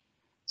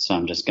 So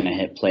I'm just going to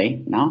hit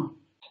play now.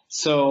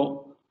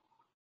 So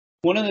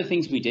one of the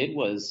things we did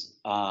was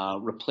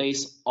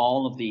replace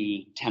all of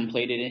the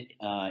templated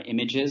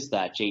images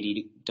that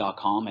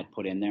JD.com had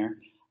put in there.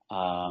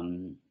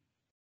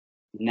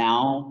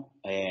 Now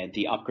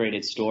the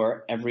upgraded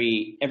store,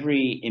 every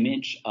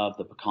image of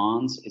the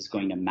pecans is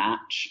going to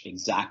match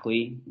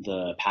exactly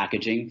the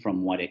packaging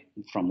from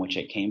which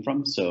it came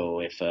from. So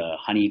if a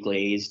honey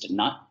glazed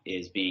nut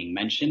is being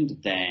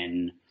mentioned,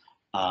 then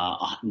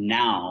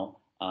now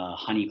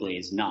honey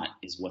glazed nut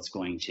is what's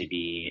going to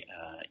be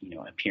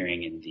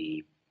appearing in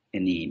the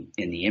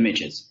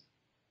images.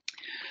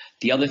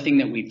 The other thing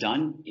that we've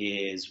done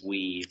is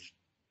we've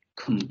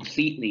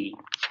completely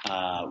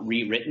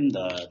rewritten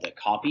the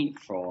copy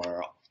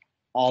for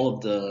all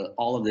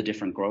of the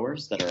different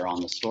growers that are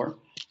on the store.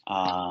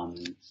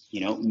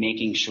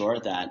 Making sure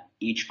that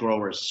each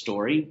grower's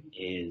story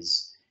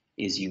is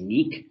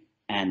unique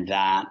and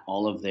that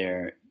all of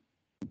their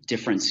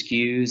different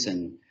SKUs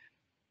and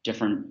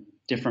different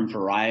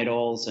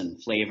varietals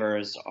and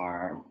flavors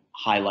are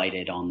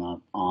highlighted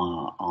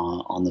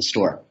on the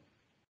store.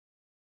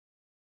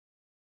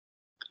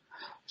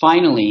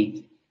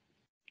 Finally,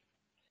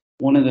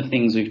 one of the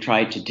things we've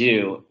tried to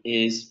do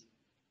is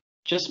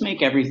just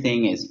make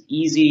everything as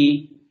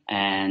easy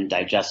and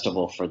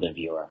digestible for the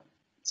viewer,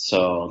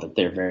 so that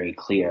they're very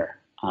clear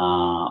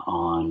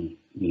on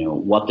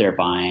what they're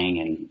buying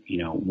and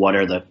what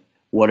are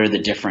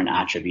the different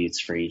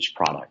attributes for each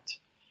product.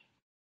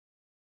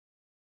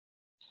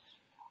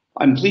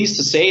 I'm pleased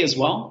to say as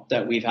well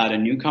that we've had a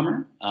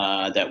newcomer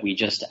that we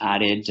just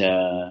added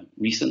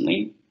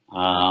recently.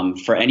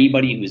 For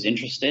anybody who's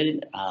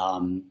interested,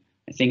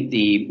 I think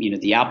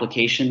the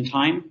application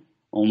time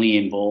only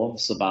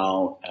involves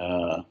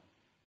about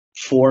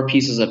 4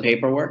 pieces of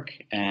paperwork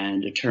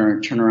and a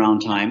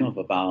turnaround time of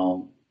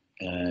about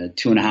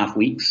 2.5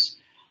 weeks.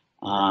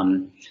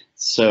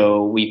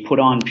 So we put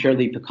on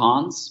purely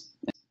pecans,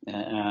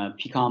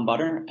 pecan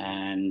butter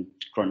and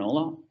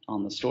granola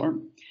on the store.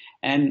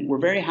 And we're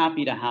very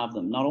happy to have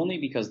them, not only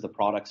because the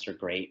products are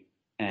great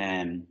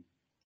and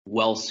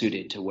well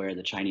suited to where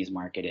the Chinese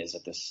market is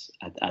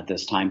at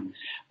this time,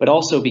 but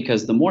also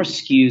because the more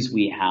SKUs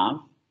we have,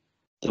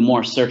 the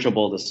more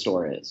searchable the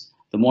store is.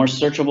 The more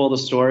searchable the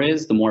store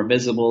is, the more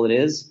visible it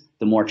is,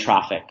 the more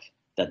traffic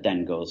that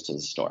then goes to the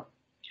store.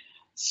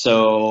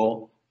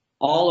 So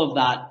all of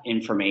that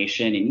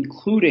information,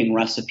 including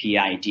recipe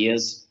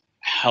ideas,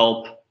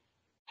 help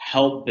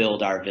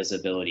build our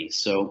visibility.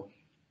 So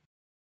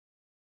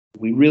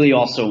we really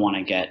also want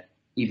to get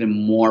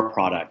even more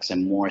products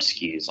and more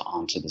SKUs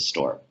onto the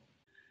store.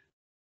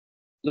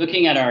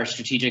 Looking at our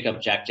strategic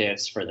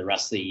objectives for the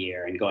rest of the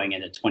year and going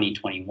into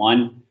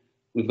 2021,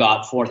 we've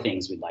got 4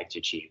 things we'd like to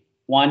achieve.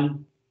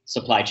 1,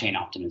 supply chain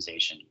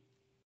optimization.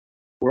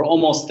 We're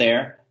almost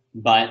there,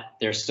 but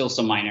there's still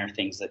some minor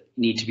things that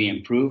need to be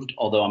improved,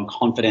 although I'm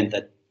confident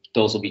that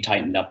those will be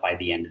tightened up by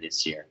the end of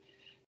this year.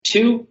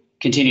 2,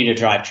 continue to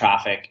drive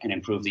traffic and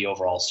improve the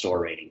overall store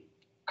rating.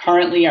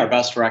 Currently, our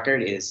best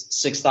record is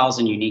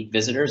 6,000 unique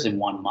visitors in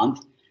 1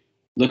 month,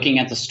 looking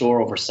at the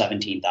store over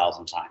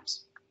 17,000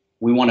 times.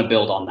 We want to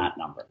build on that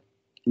number.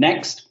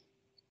 Next,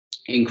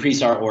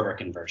 increase our order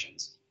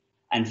conversions.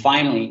 And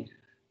finally,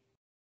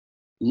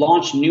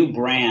 launch new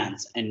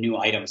brands and new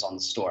items on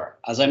the store.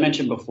 As I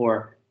mentioned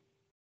before,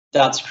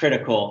 that's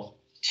critical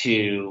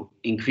to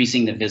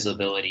increasing the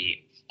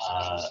visibility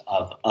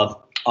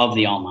of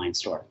the online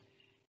store.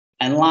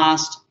 And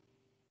last,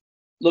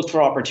 look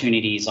for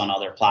opportunities on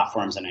other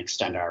platforms and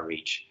extend our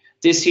reach.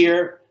 This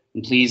year,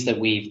 I'm pleased that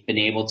we've been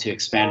able to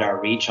expand our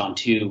reach on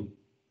 2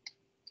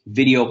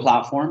 video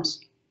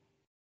platforms,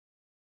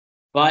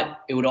 but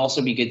it would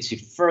also be good to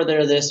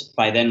further this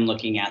by then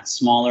looking at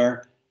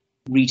smaller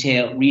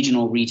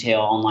regional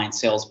retail online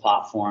sales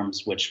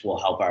platforms, which will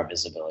help our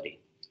visibility.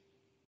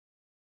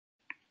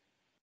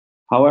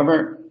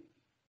 However,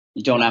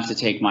 you don't have to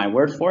take my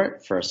word for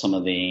it for some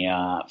of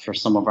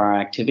our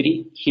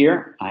activity.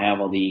 Here, I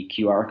have all the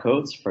QR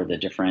codes for the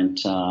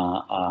different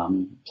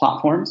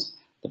platforms.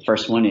 The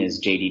first one is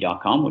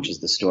JD.com, which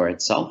is the store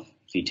itself.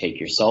 If you take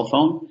your cell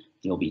phone,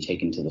 you'll be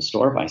taken to the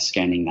store by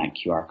scanning that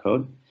QR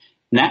code.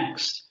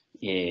 Next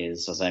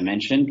is, as I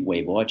mentioned,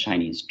 Weibo,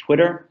 Chinese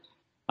Twitter.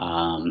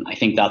 I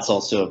think that's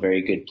also a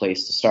very good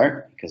place to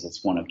start because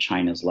it's one of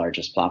China's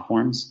largest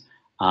platforms.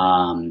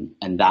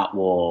 And that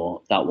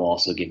will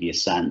also give you a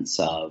sense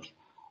of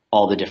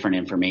all the different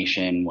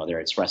information, whether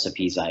it's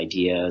recipes,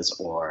 ideas,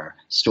 or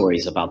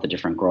stories about the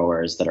different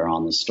growers that are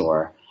on the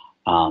store,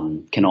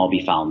 can all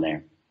be found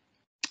there.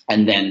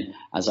 And then,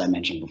 as I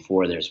mentioned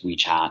before, there's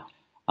WeChat,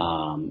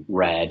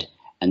 Red,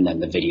 and then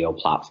the video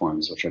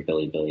platforms, which are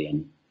Bilibili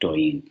and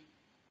Douyin.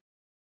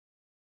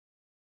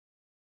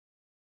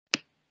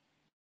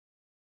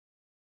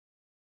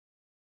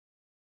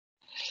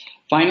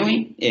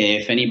 Finally,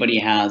 if anybody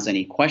has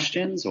any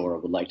questions or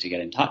would like to get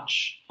in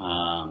touch,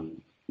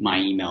 my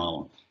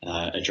email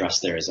address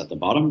there is at the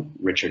bottom,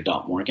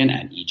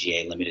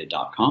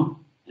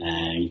 richard.morgan@egalimited.com.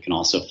 And you can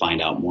also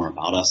find out more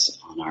about us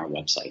on our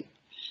website.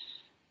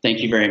 Thank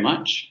you very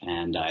much,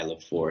 and I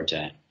look forward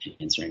to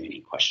answering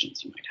any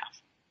questions you might have.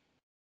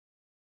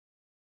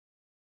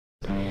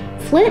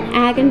 Flint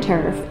Ag and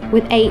Turf,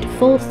 with 8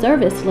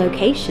 full-service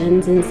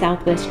locations in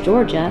Southwest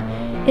Georgia,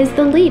 is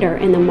the leader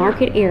in the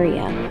market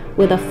area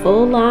with a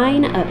full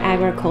line of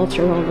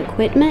agricultural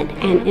equipment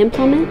and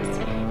implements,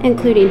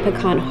 including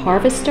pecan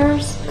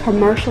harvesters,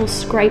 commercial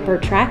scraper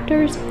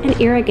tractors, and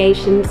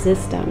irrigation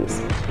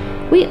systems.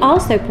 We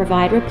also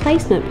provide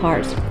replacement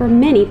parts for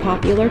many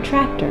popular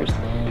tractors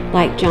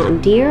like John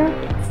Deere,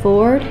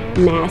 Ford,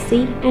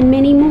 Massey, and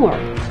many more.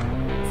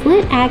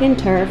 Flint Ag and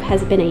Turf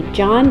has been a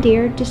John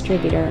Deere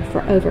distributor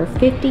for over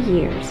 50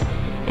 years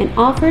and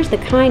offers the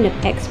kind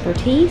of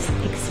expertise,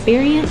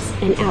 experience,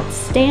 and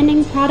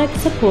outstanding product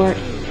support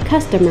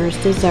customers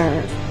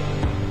deserve.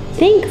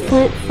 Think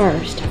Flint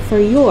first for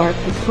your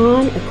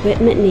pecan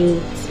equipment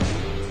needs.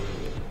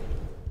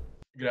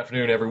 Good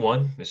afternoon,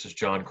 everyone. This is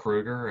John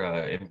Kruger,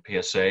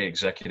 MPSA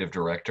Executive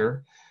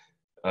Director,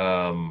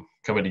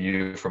 coming to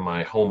you from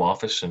my home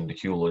office in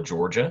Decula,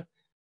 Georgia.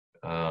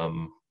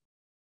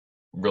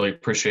 Really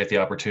appreciate the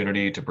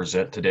opportunity to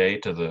present today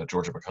to the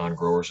Georgia Pecan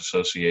Growers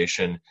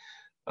Association.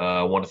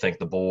 I want to thank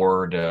the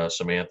board,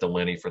 Samantha,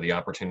 Lenny, for the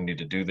opportunity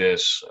to do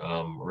this.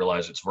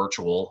 Realize it's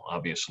virtual,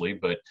 obviously,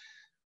 but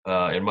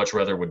and much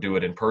rather would do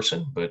it in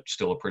person, but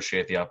still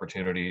appreciate the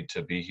opportunity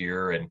to be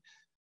here and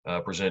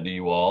present to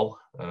you all,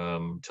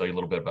 tell you a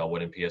little bit about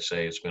what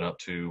MPSA has been up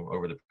to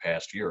over the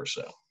past year or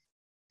so.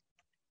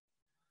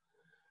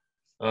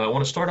 I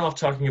want to start off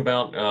talking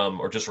about,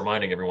 or just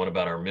reminding everyone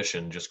about our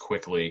mission just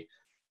quickly.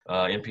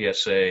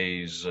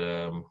 NPSA's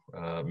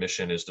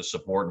mission is to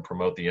support and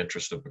promote the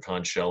interest of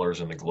pecan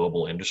shellers in the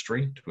global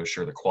industry to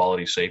assure the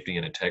quality, safety,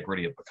 and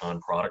integrity of pecan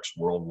products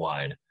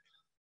worldwide.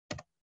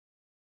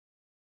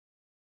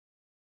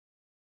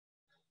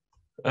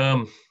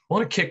 I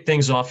want to kick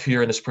things off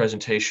here in this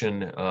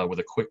presentation with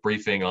a quick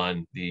briefing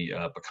on the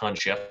Pecan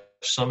Chef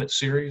Summit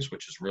series,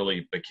 which has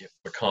really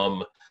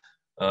become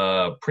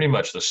pretty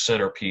much the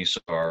centerpiece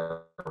of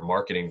our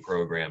marketing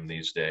program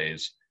these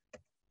days.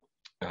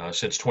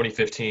 Since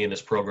 2015,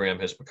 this program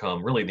has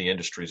become really the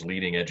industry's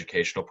leading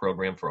educational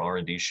program for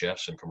R&D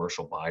chefs and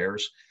commercial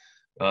buyers.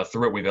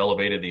 Through it, we've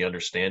elevated the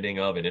understanding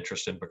of and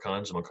interest in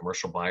pecans among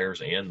commercial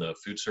buyers and the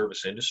food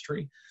service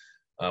industry.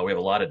 We have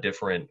a lot of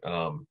different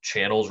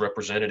channels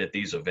represented at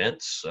these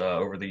events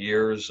over the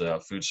years,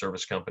 food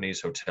service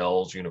companies,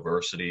 hotels,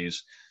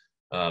 universities,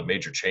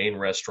 major chain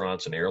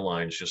restaurants, and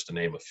airlines, just to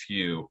name a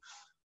few.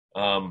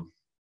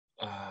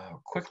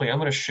 Quickly, I'm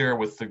going to share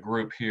with the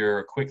group here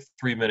a quick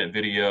 3-minute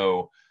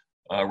video.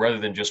 Rather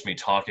than just me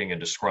talking and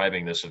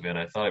describing this event,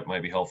 I thought it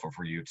might be helpful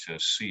for you to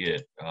see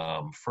it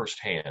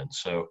firsthand.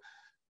 So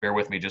bear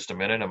with me just a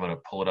minute. I'm going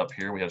to pull it up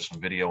here. We have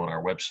some video on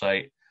our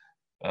website.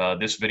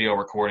 This video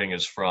recording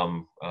is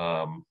from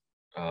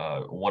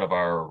one of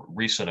our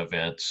recent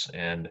events,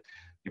 and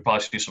you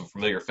probably see some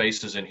familiar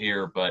faces in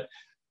here, but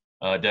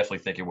definitely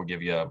think it will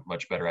give you a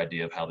much better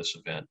idea of how this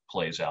event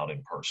plays out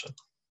in person.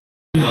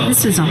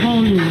 This is a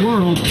whole new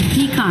world of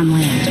pecan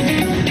land.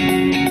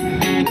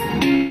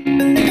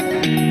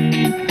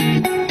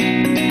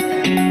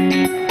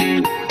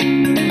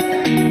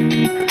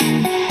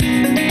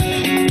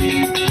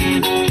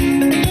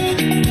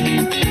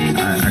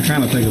 I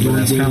kind of think of it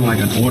as kind of like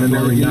an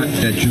ordinary yacht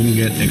that you can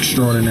get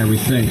extraordinary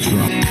things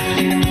from.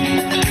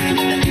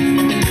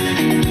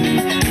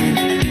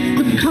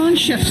 Pecan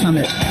Chef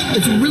Summit.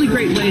 It's a really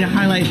great way to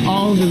highlight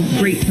all the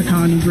great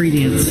pecan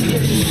ingredients,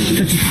 such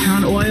as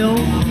pecan oil,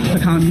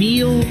 pecan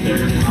meal,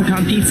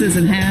 pecan pizzas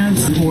and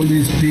halves. All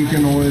these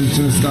pecan oils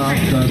and stuff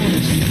that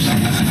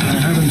I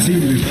haven't seen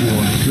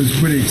before. So it's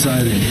pretty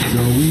exciting.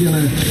 So we're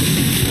going to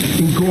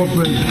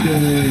incorporate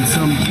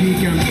some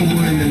pecan oil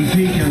and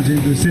pecans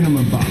into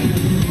cinnamon bun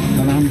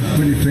that I'm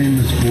pretty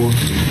famous for.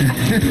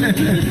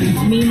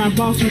 Me and my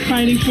boss were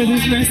fighting for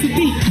this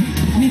recipe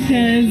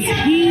because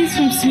he's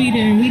from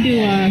Sweden. We do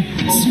a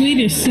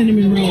Swedish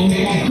cinnamon roll.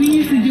 We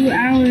usually do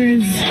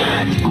ours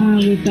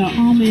with the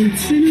almond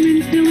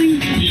cinnamon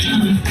filling.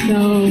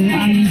 So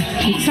I'm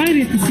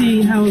excited to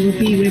see how it will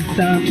be with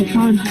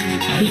pecan.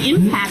 The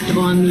impact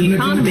on the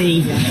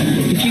economy,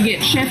 if you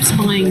get chefs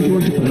buying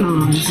Georgia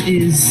pecans,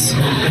 is,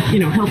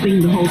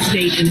 helping the whole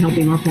state and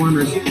helping our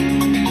farmers.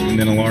 And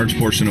then a large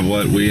portion of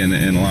what we and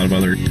a lot of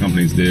other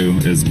companies do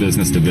is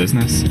business to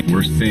business.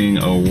 We're seeing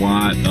a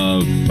lot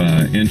of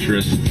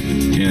interest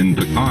in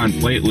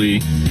pecans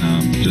lately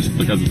just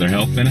because of their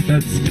health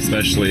benefits,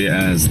 especially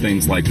as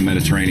things like the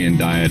Mediterranean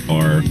diet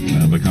are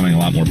becoming a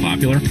lot more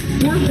popular.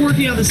 We're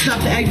working on the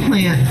stuffed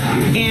eggplant,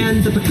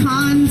 and the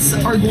pecans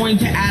are going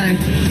to add a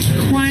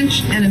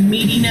crunch and a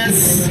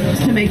meatiness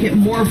to make it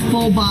more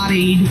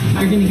full-bodied.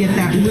 You're going to get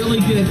that really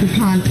good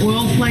pecan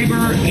oil flavor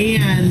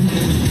and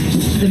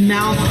the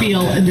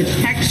mouthfeel and the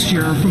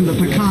texture from the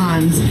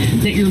pecans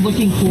that you're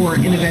looking for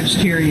in a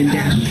vegetarian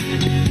dish.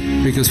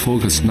 Biggest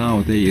focus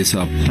nowadays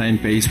is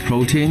plant-based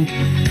protein,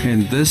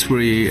 and this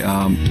really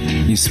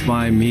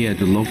inspired me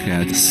to look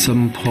at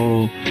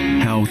simple,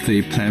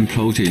 healthy plant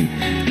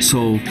protein.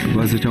 So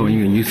versatile,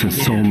 you can use it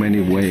so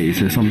many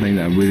ways. It's something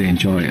that I really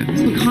enjoy it.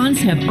 Pecans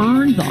have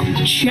earned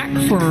the check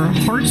for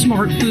Heart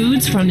Smart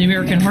Foods from the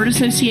American Heart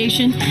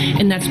Association,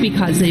 and that's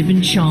because they've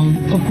been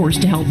shown, of course,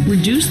 to help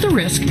reduce the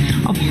risk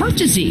of heart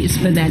disease,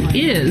 but that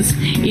is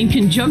in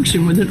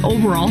conjunction with an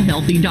overall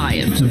healthy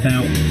diet. It's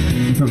about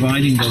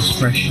providing those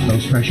fresh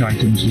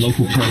items,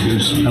 local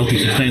produce,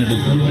 healthy,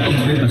 sustainable,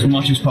 as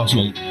much as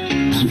possible.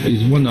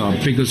 It's one of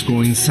our biggest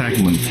growing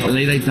segments.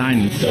 Late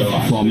dining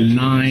from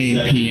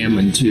 9 p.m.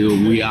 until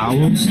wee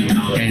hours,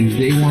 and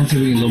they want to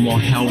be a little more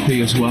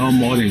healthy as well,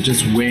 more than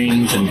just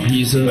wings and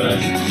pizza.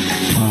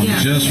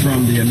 Just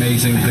from the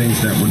amazing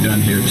things that were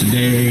done here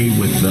today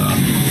with the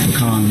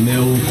pecan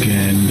milk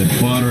and the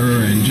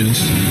butter, and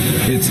just,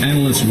 it's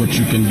endless what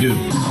you can do.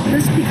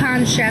 This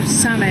Pecan Chef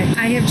Summit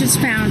I have just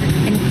found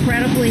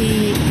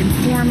incredibly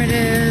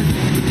informative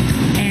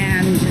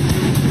and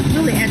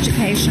really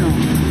educational.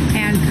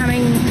 And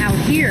coming out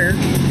here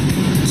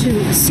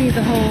to see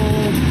the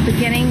whole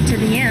beginning to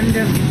the end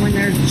of when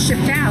they're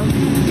shipped out,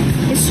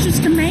 it's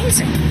just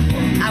amazing.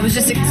 I was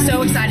just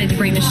so excited to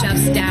bring the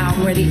chefs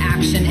down where the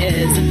action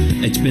is.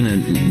 It's been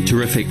a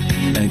terrific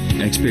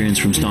experience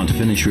from start to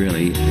finish,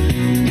 really.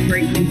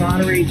 Great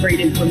camaraderie, great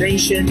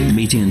information.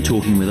 Meeting and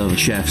talking with other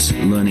chefs,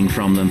 learning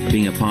from them,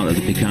 being a part of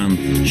the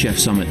Pecan Chef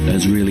Summit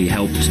has really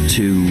helped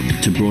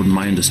to broaden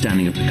my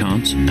understanding of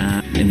pecans,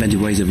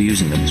 inventive ways of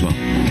using them as well.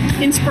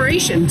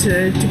 Inspiration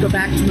to go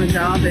back to my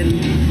job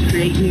and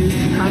create new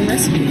pecan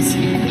recipes.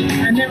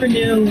 I never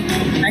knew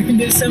I can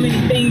do so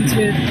many things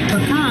with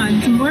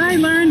pecans. From what I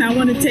learned, I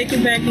want to take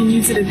it back and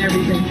use it in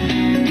everything.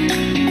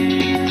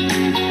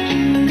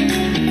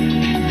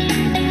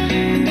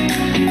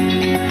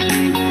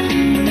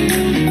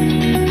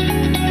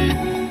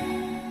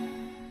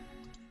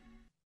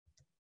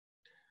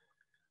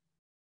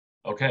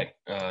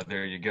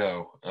 there you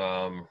go.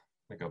 Let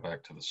me go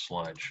back to the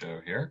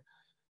slideshow here.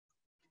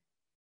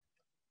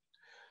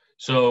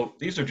 So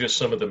these are just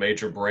some of the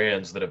major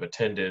brands that have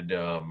attended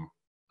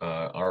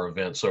our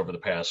events over the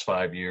past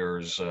 5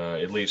 years.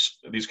 At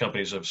least these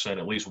companies have sent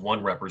at least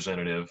one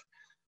representative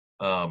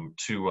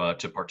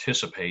to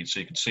participate. So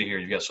you can see here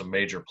you've got some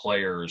major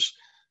players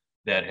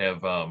that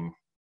have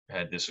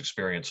had this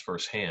experience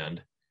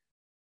firsthand.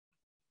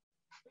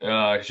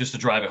 Just to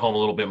drive it home a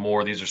little bit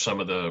more, these are some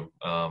of the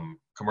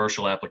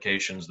commercial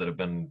applications that have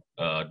been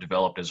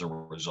developed as a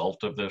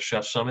result of the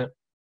Chef Summit.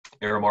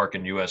 Aramark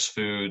and US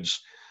Foods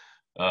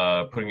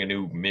putting out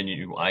new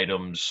menu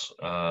items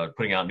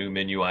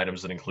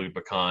that include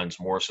pecans.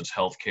 Morrison's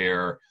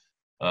Healthcare,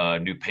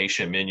 new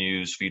patient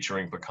menus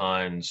featuring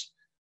pecans.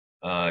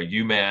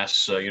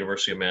 UMass,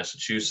 University of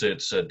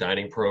Massachusetts,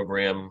 dining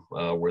program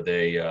where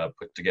they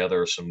put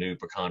together some new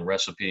pecan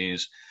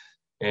recipes.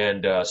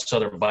 And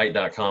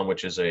southernbite.com,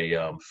 which is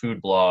a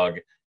food blog,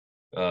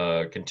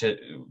 had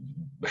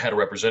a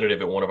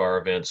representative at one of our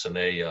events, and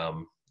they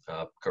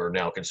are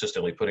now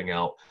consistently putting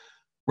out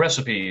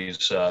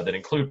recipes that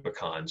include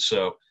pecans.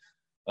 So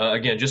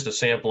again, just a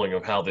sampling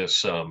of how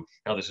this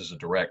is a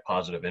direct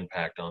positive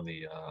impact on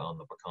the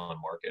pecan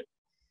market.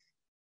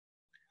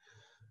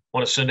 I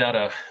want to send out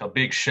a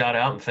big shout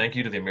out and thank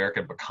you to the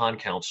American Pecan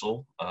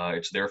Council.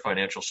 It's their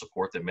financial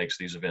support that makes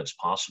these events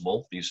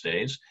possible these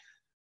days.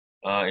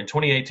 In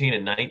 2018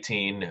 and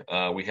 19,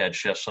 we had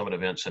Chef Summit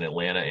events in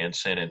Atlanta and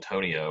San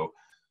Antonio.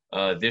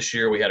 This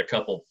year we had a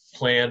couple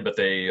planned, but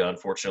they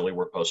unfortunately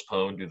were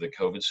postponed due to the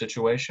COVID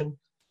situation.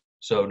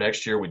 So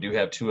next year we do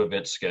have 2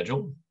 events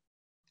scheduled,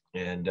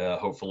 and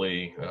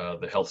hopefully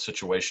the health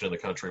situation in the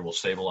country will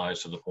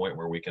stabilize to the point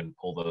where we can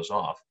pull those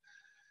off.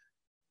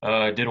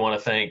 I did want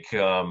to thank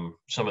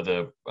some of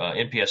the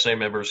NPSA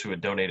members who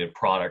had donated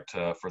product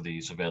for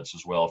these events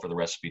as well, for the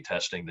recipe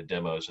testing, the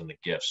demos, and the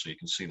gifts. So you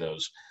can see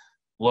those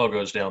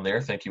logos down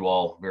there. Thank you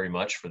all very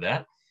much for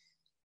that.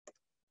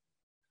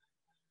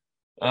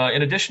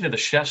 In addition to the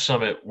Chef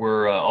Summit,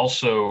 we're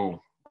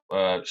also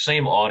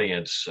same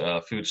audience,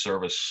 food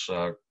service,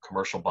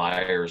 commercial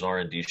buyers,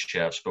 R&D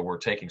chefs, but we're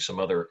taking some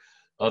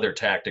other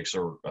tactics,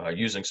 or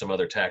using some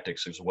other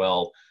tactics as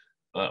well.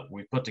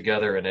 We put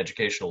together an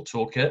educational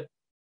toolkit.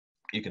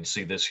 You can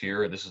see this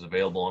here. This is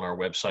available on our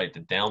website to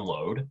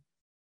download.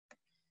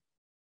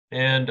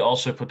 And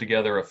also put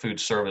together a food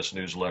service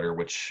newsletter,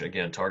 which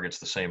again targets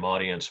the same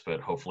audience, but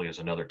hopefully is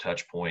another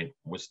touch point.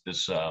 With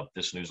this,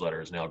 this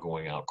newsletter is now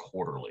going out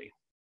quarterly.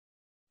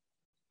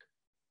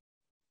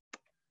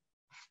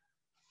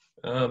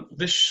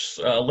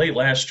 Late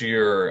last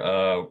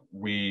year,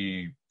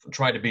 we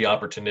tried to be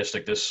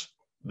opportunistic. This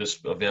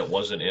event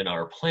wasn't in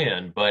our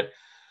plan, but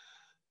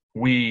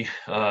we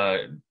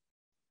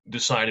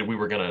decided we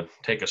were going to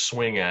take a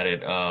swing at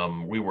it.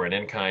 We were an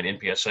in-kind,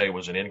 NPSA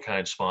was an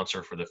in-kind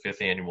sponsor for the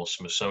 5th annual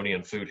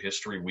Smithsonian Food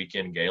History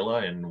Weekend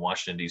Gala in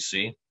Washington,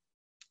 D.C.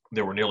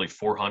 There were nearly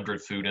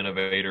 400 food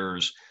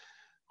innovators,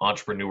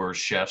 entrepreneurs,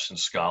 chefs, and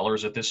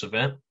scholars at this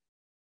event.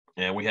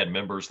 And we had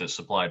members that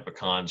supplied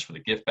pecans for the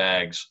gift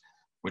bags,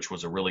 which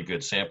was a really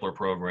good sampler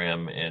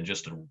program and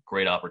just a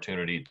great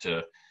opportunity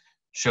to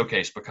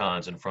showcase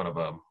pecans in front of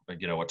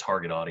a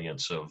target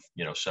audience of,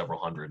 several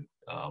hundred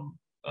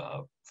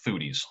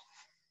foodies.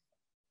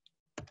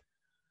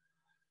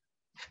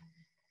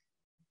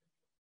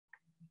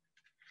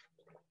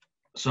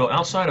 So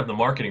outside of the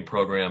marketing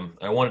program,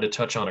 I wanted to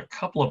touch on a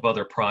couple of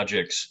other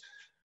projects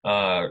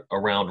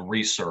around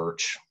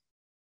research.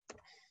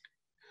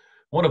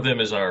 One of them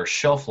is our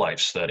shelf life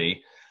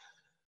study.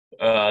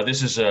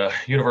 This is a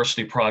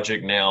university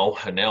project now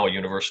a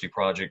university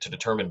project to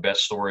determine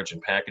best storage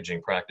and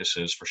packaging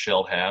practices for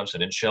shelled halves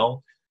and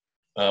in-shell.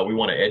 We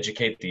want to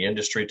educate the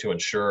industry to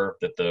ensure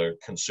that the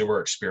consumer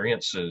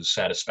experience is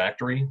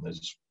satisfactory,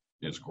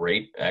 is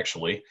great,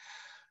 actually.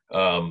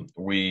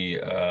 We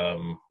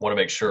want to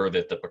make sure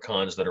that the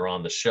pecans that are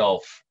on the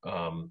shelf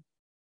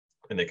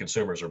and the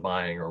consumers are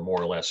buying are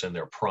more or less in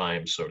their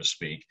prime, so to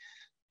speak.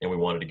 And we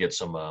wanted to get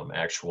some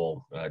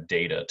actual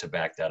data to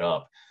back that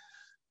up.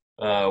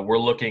 We're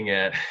looking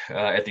at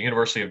the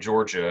University of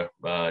Georgia,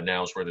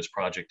 now is where this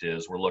project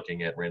is. We're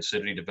looking at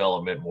rancidity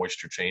development,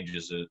 moisture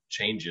changes,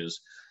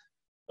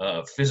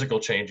 physical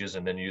changes,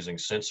 and then using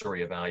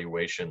sensory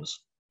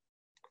evaluations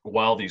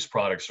while these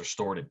products are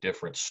stored at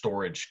different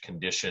storage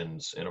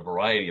conditions in a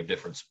variety of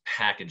different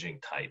packaging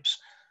types.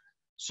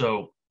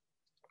 So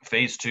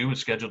phase 2 is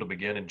scheduled to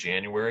begin in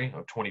January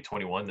of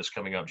 2021, this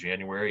coming up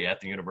January, at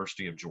the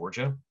University of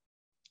Georgia.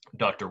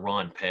 Dr.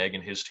 Ron Pegg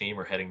and his team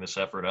are heading this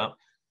effort up,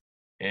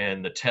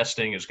 and the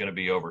testing is going to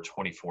be over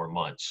 24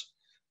 months.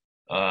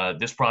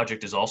 This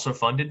project is also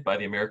funded by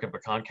the American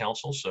Pecan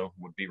Council, so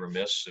would be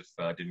remiss if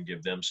I didn't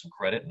give them some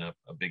credit, and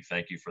a big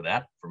thank you for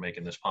that, for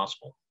making this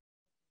possible.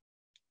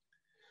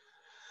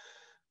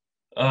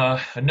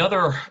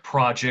 Another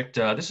project,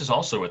 this is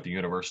also at the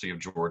University of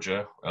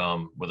Georgia,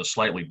 with a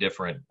slightly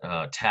different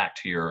tact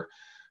here.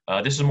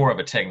 This is more of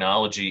a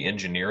technology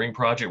engineering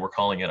project. We're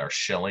calling it our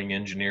shelling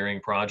engineering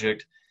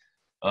project.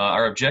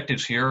 Our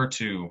objectives here are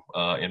to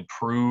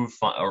improve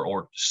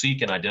or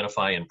seek and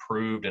identify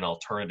improved and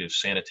alternative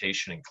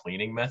sanitation and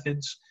cleaning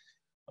methods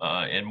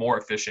and more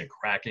efficient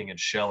cracking and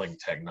shelling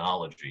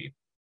technology.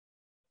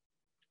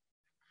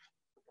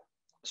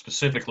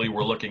 Specifically,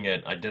 we're looking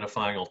at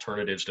identifying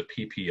alternatives to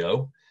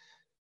PPO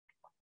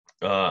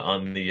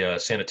on the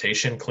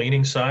sanitation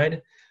cleaning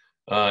side.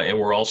 And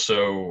we're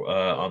also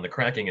on the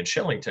cracking and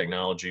shelling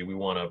technology. We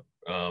want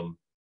to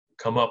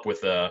come up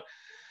with a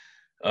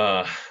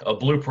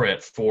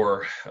blueprint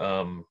for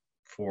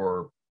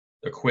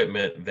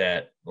equipment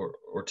that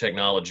or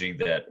technology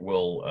that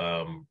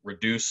will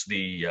reduce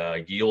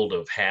the yield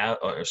of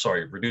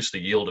reduce the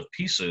yield of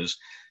pieces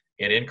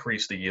and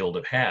increase the yield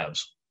of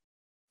halves.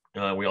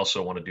 We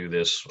also want to do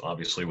this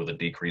obviously with a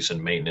decrease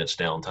in maintenance,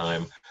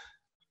 downtime,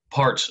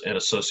 parts, and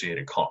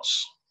associated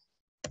costs.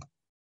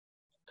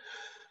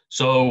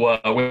 So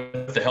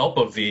with the help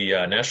of the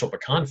National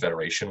Pecan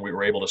Federation, we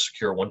were able to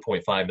secure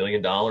 $1.5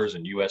 million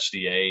in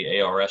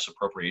USDA-ARS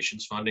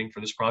appropriations funding for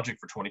this project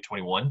for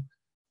 2021.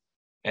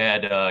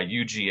 At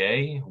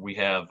UGA, we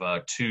have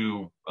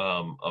two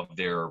of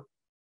their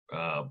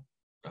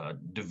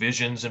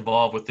divisions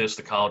involved with this,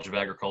 the College of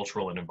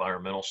Agricultural and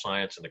Environmental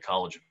Science and the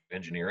College of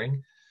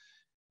Engineering.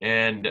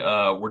 And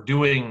we're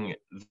doing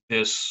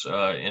this in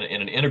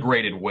an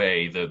integrated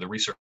way. The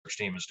research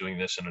team is doing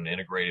this in an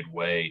integrated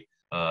way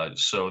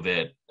so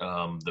that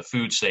the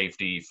food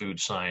safety, food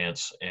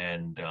science,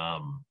 and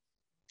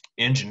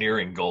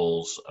engineering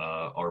goals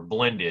are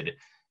blended.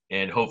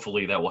 And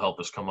hopefully that will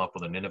help us come up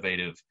with an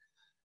innovative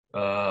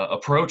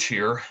approach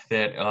here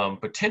that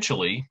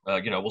potentially,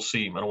 we'll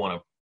see. I don't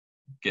want to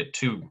get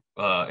too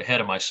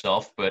ahead of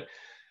myself, but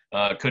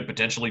could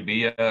potentially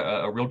be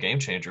a real game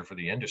changer for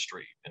the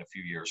industry in a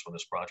few years when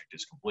this project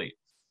is complete.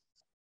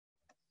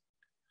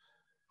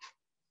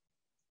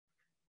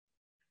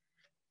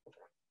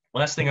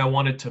 Last thing I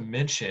wanted to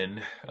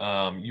mention,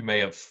 you may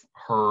have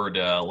heard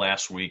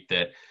last week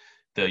that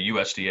the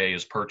USDA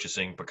is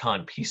purchasing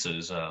pecan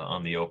pieces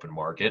on the open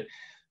market.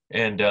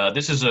 And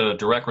this is a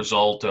direct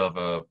result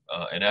of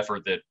an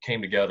effort that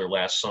came together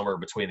last summer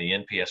between the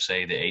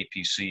NPSA, the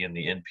APC, and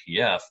the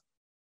NPF.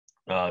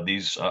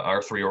 These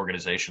our three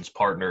organizations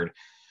partnered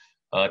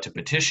to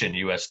petition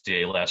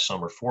USDA last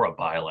summer for a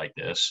buy like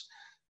this.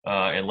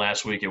 And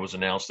last week it was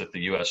announced that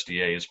the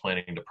USDA is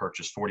planning to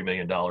purchase $40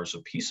 million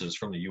of pieces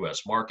from the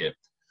U.S. market.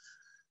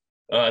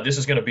 This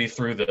is going to be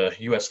through the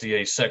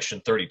USDA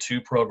Section 32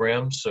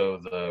 program. So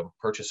the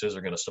purchases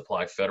are going to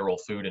supply federal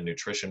food and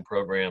nutrition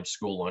programs,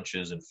 school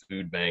lunches and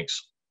food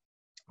banks,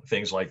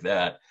 things like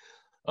that,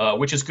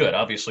 which is good.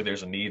 Obviously,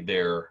 there's a need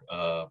there,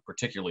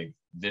 particularly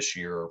this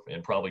year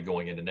and probably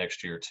going into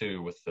next year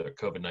too, with the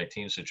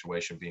COVID-19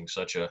 situation being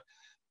such a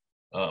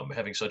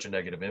having such a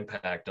negative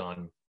impact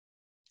on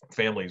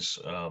families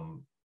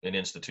and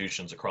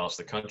institutions across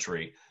the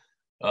country.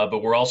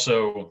 But we're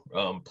also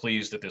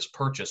pleased that this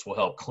purchase will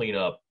help clean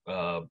up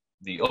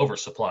the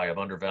oversupply of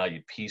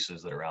undervalued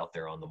pieces that are out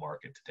there on the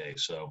market today.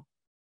 So,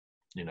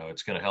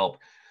 it's going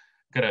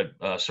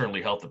to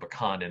certainly help the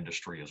pecan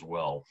industry as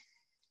well.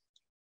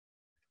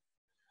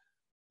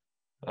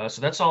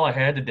 So that's all I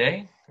had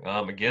today.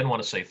 Again,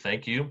 want to say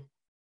thank you.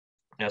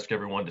 Ask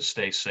everyone to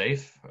stay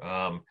safe.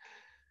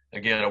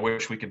 Again, I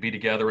wish we could be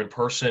together in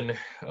person.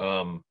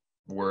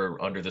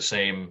 We're under the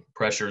same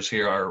pressures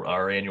here.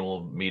 Our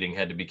annual meeting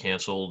had to be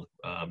canceled.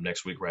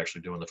 Next week, we're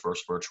actually doing the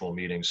first virtual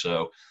meeting.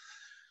 So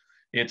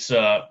it's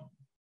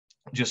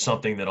just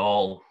something that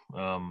all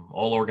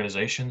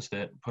organizations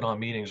that put on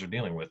meetings are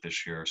dealing with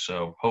this year.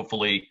 So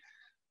hopefully,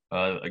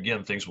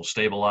 again, things will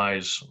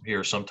stabilize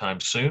here sometime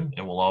soon,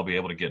 and we'll all be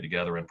able to get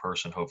together in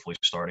person, hopefully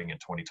starting in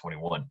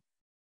 2021.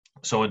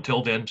 So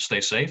until then,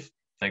 stay safe.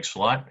 Thanks a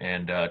lot,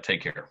 and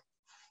take care.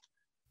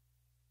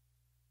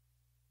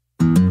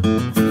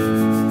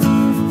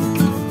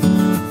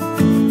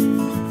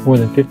 More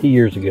than 50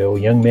 years ago, a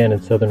young man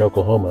in southern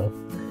Oklahoma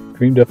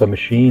dreamed up a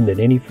machine that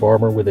any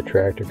farmer with a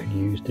tractor could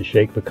use to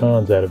shake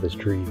pecans out of his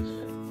trees.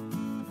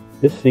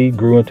 This seed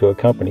grew into a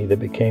company that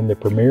became the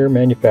premier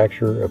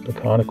manufacturer of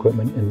pecan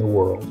equipment in the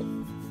world.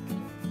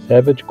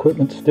 Savage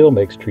Equipment still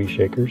makes tree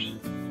shakers,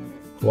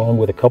 along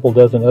with a couple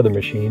dozen other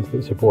machines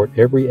that support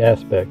every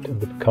aspect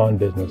of the pecan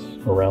business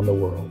around the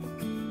world.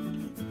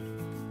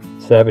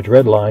 Savage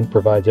Red Line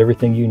provides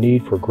everything you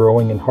need for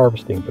growing and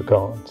harvesting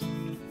pecans.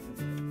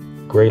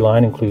 Gray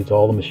Line includes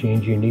all the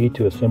machines you need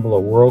to assemble a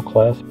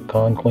world-class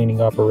pecan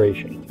cleaning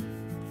operation.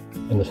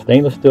 And the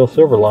stainless steel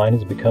Silver Line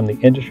has become the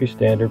industry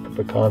standard for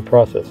pecan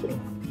processing.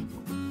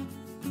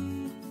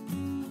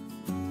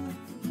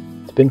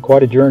 It's been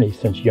quite a journey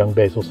since young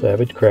Basil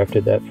Savage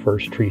crafted that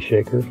first tree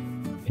shaker,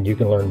 and you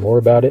can learn more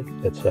about it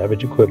at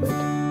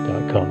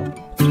savageequipment.com.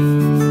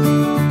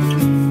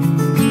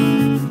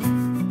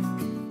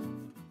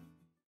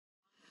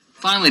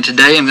 Finally,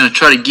 today I'm going to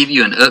try to give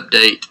you an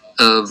update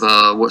of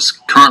what's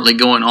currently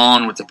going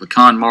on with the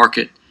pecan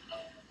market.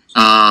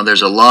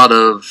 There's a lot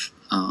of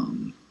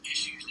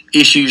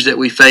issues that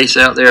we face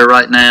out there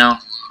right now,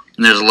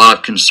 and there's a lot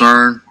of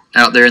concern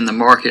out there in the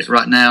market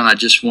right now, and I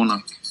just want to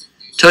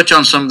touch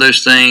on some of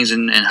those things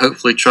and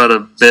hopefully try to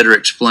better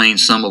explain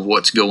some of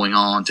what's going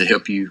on to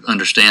help you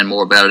understand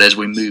more about it as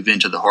we move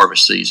into the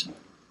harvest season.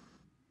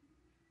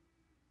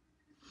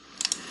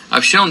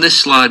 I've shown this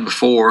slide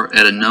before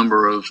at a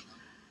number of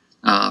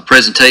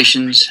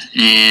presentations,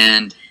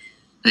 and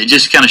it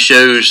just kind of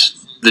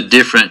shows the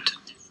different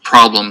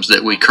problems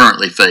that we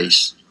currently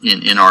face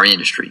in our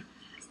industry.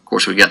 Of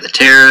course, we've got the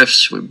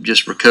tariffs. We've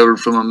just recovered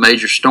from a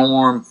major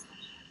storm.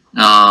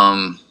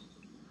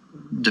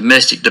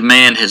 Domestic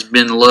demand has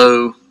been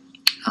low.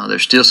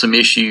 There's still some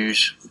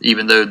issues,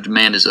 even though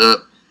demand is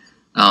up.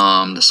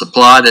 The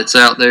supply that's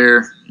out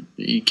there,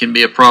 it can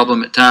be a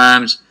problem at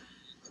times.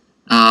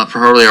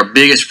 Probably our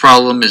biggest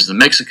problem is the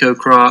Mexico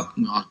crop.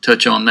 I'll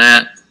touch on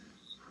that.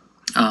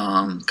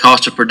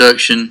 Cost of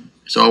production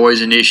is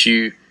always an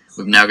issue.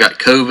 We've now got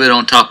COVID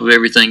on top of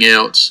everything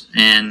else,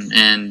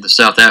 and the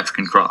South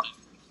African crop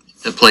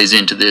that plays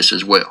into this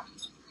as well.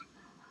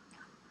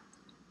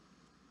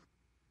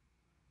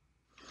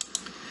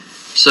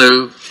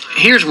 So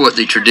here's what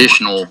the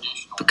traditional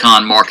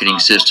pecan marketing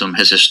system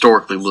has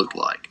historically looked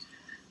like.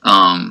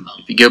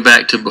 If you go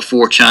back to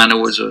before China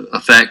was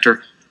a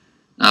factor,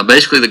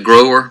 basically the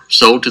grower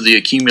sold to the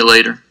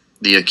accumulator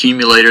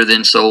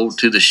then sold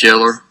to the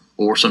sheller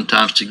or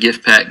sometimes to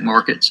gift pack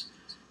markets.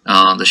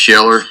 The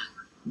sheller,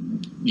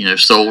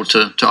 sold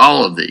to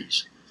all of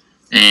these,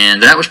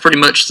 and that was pretty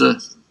much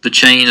the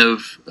chain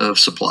of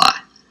supply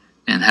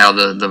and how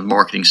the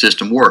marketing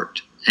system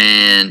worked.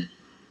 And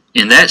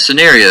in that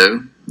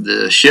scenario,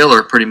 the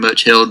sheller pretty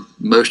much held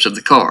most of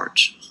the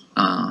cards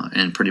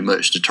and pretty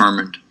much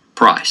determined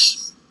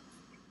price.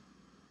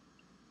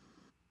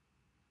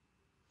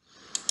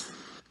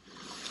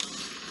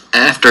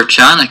 After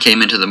China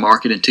came into the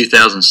market in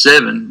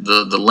 2007,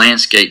 the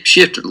landscape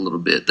shifted a little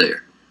bit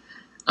there.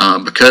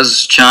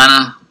 Because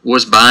China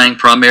was buying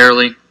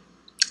primarily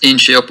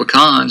in-shell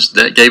pecans,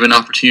 that gave an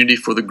opportunity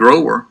for the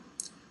grower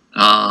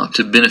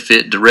to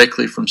benefit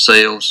directly from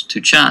sales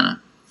to China.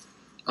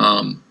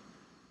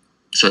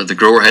 So the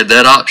grower had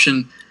that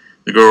option.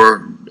 The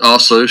grower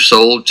also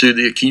sold to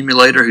the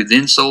accumulator, who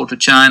then sold to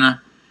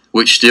China,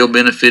 which still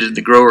benefited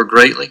the grower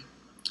greatly.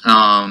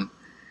 And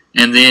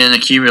then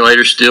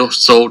accumulators still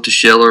sold to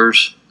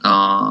shellers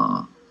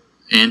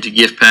and to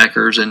gift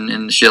packers, and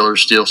the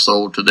shellers still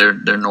sold to their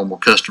normal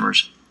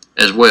customers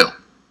as well.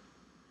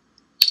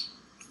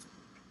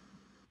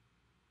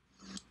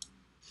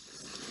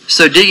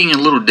 So digging a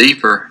little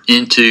deeper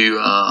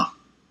into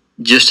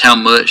just how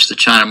much the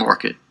China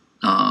market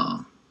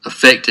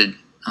affected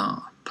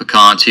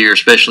pecans here,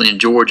 especially in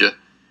Georgia.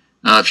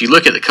 If you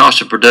look at the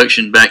cost of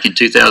production back in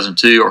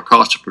 2002, our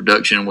cost of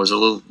production was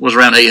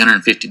around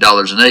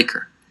 $850 an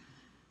acre.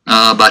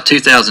 By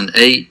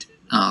 2008,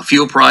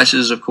 fuel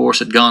prices, of course,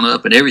 had gone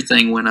up, and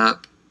everything went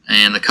up,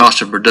 and the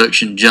cost of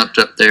production jumped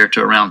up there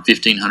to around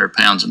 1,500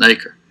 pounds an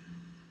acre.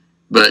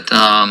 But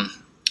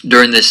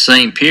during this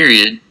same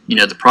period,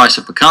 the price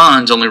of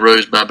pecans only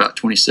rose by about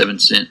 27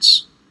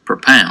 cents per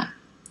pound.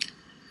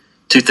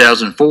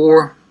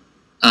 2004,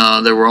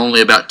 there were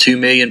only about 2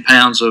 million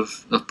pounds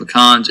of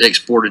pecans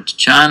exported to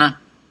China.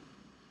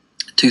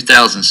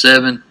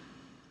 2007,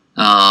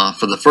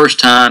 for the first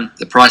time,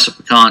 the price of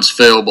pecans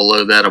fell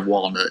below that of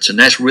walnuts, and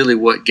that's really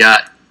what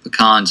got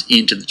pecans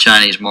into the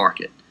Chinese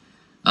market.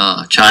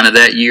 China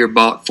that year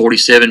bought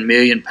 47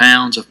 million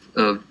pounds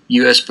of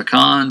U.S.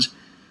 pecans.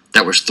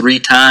 That was 3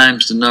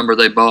 times the number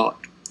they bought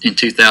in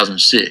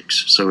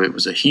 2006, so it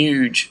was a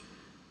huge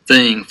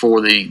thing for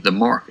the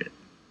market.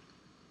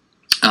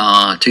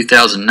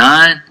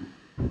 2009,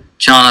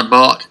 China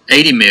bought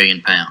 80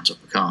 million pounds of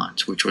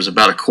pecans, which was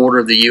about a quarter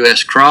of the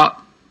U.S.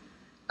 crop.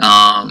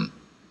 And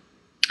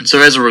so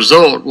as a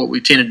result, what we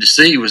tended to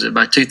see was that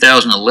by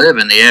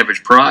 2011, the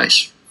average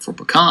price for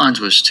pecans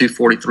was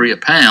 $2.43 a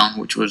pound,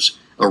 which was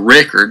a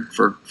record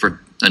for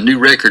a new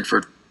record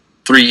for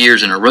 3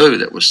 years in a row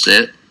that was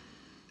set.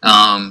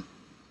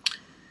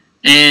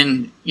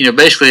 And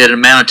basically it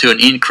amounted to an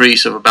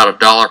increase of about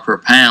 $1 per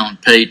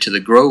pound paid to the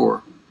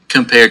grower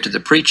compared to the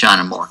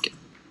pre-China market.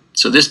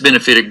 So this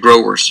benefited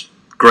growers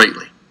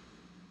greatly.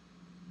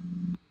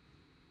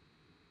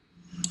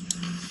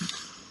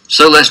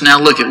 So let's now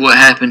look at what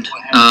happened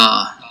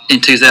in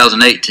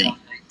 2018.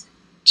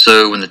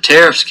 So when the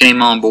tariffs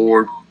came on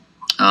board,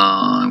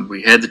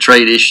 we had the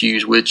trade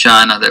issues with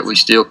China that we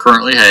still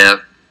currently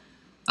have.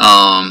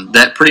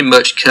 That pretty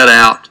much cut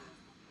out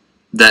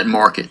that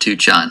market to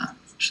China.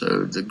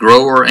 So the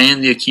grower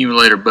and the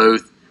accumulator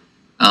both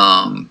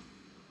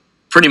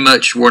pretty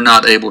much were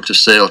not able to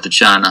sell to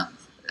China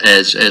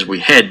as we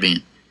had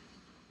been.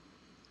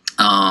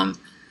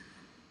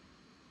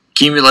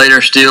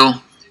 Accumulator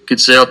still could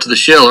sell to the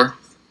sheller,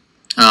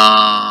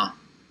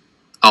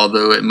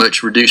 although at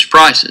much reduced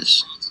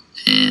prices,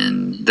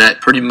 and that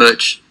pretty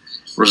much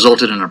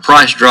resulted in a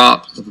price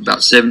drop of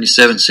about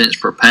 77 cents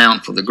per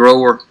pound for the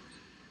grower.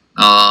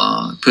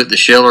 Put the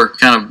sheller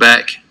kind of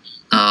back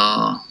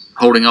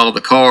holding all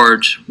the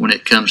cards when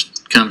it comes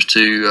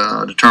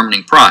to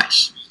determining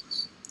price,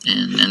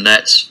 and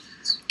that's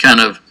kind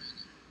of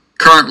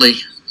currently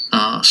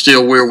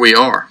still where we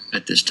are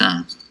at this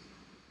time.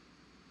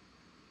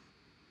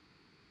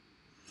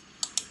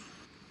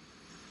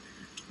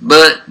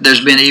 But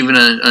there's been even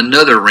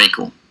another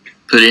wrinkle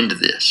put into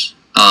this,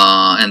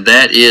 and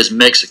that is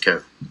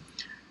Mexico.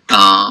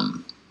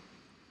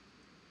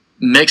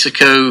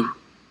 Mexico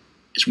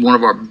is one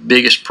of our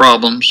biggest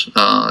problems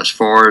as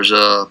far as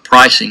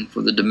pricing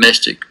for the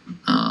domestic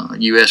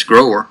U.S.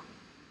 grower.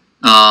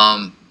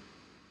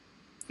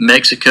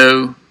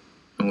 Mexico,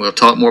 and we'll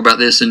talk more about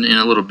this in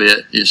a little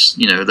bit, is,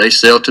 you know, they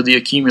sell to the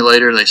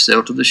accumulator, they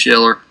sell to the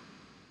sheller.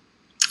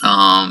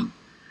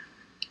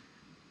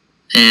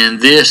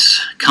 And this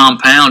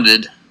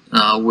compounded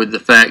with the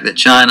fact that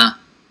China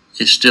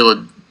is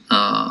still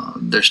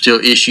there's still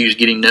issues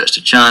getting nuts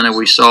to China.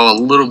 We saw a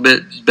little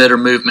bit better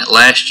movement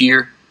last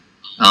year,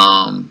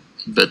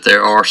 but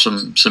there are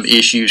some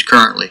issues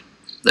currently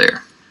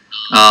there.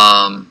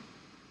 And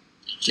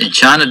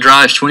China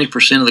drives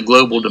 20% of the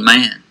global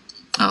demand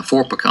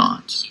for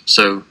pecans,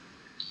 so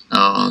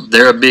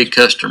they're a big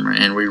customer,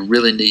 and we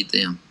really need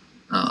them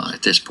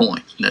at this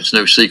point. That's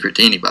no secret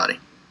to anybody.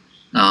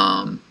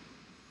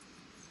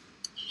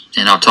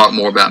 And I'll talk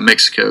more about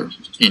Mexico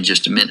in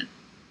just a minute.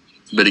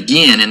 But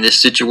again, in this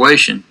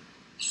situation,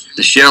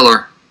 the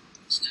sheller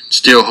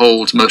still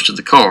holds most of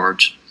the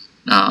cards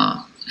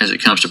as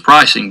it comes to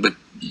pricing, but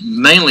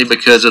mainly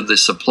because of the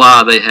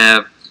supply they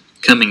have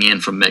coming in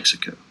from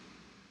Mexico.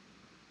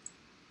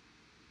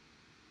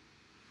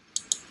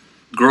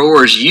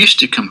 Growers used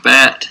to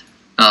combat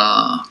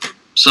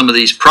some of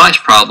these price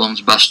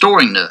problems by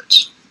storing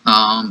nuts.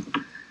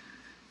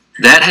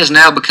 That has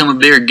now become a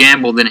bigger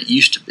gamble than it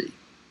used to be.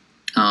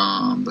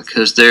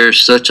 Because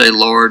there's such a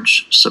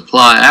large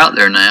supply out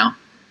there now,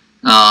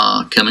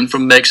 coming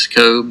from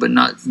Mexico,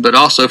 but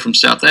also from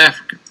South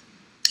Africa.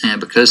 And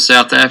because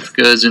South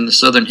Africa is in the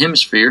southern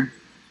hemisphere,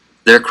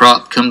 their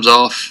crop comes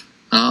off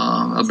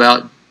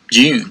about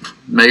June.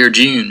 May or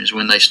June is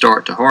when they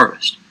start to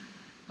harvest.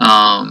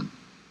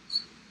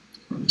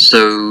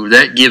 So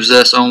that gives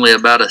us only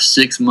about a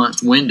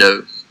 6-month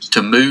window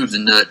to move the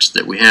nuts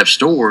that we have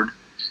stored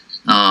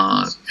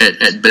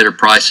at better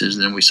prices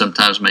than we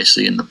sometimes may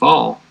see in the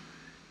fall.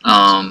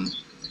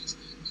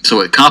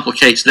 So it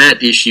complicates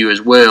that issue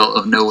as well,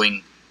 of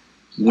knowing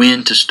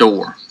when to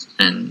store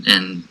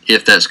and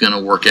if that's going to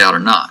work out or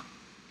not.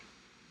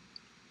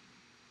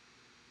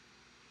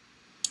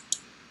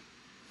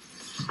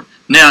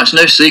 Now, it's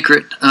no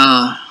secret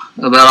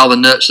about all the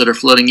nuts that are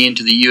flooding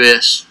into the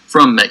U.S.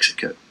 from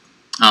Mexico.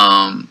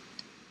 And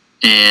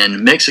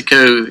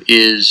Mexico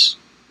is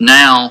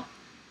now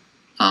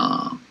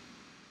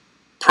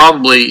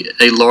probably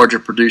a larger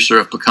producer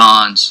of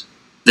pecans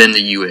than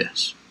the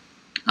U.S.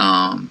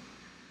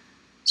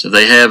 So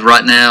they have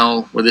right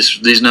now, well,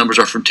 these numbers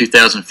are from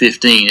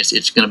 2015.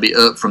 It's going to be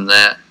up from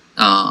that.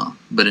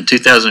 But in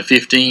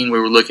 2015, we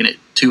were looking at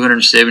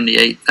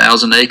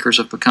 278,000 acres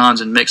of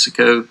pecans in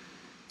Mexico.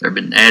 They've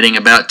been adding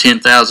about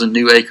 10,000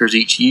 new acres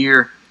each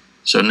year.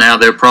 So now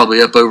they're probably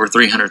up over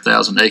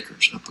 300,000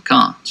 acres of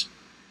pecans.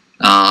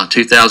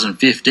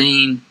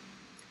 2015,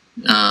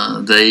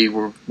 they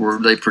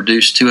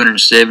produced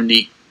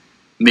 270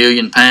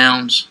 million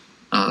pounds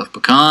of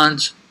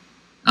pecans.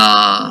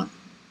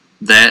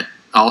 That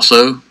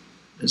also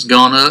has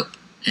gone up,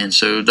 and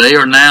so they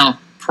are now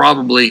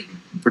probably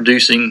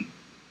producing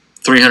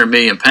 300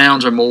 million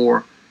pounds or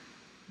more.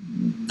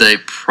 They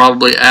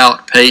probably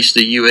outpace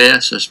the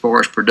U.S. as far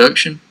as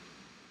production,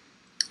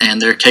 and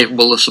they're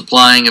capable of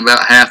supplying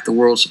about half the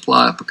world's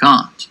supply of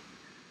pecans.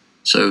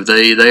 So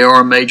they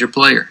are a major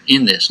player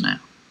in this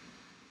now.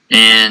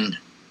 And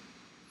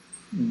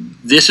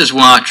this is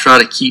why I try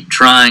to keep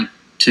trying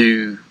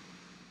to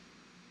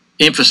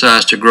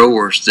emphasize to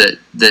growers that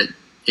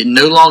it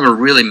no longer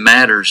really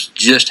matters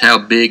just how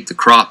big the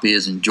crop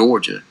is in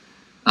Georgia.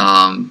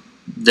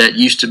 That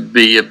used to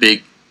be a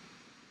big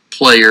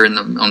player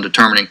on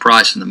determining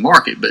price in the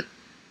market, but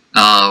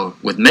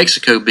with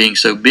Mexico being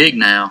so big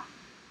now,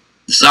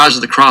 the size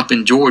of the crop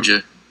in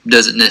Georgia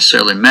doesn't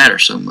necessarily matter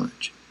so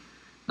much.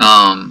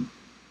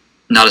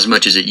 Not as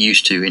much as it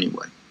used to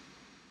anyway.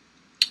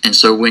 And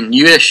so when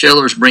U.S.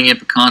 shellers bring in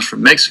pecans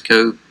from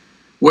Mexico,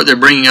 what they're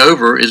bringing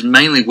over is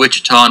mainly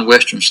Wichita and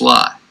Western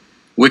Sly.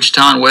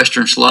 Wichita and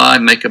Western Sly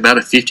make about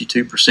a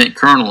 52%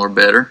 kernel or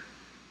better.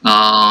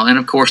 And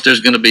of course there's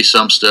going to be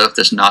some stuff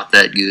that's not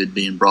that good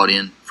being brought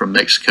in from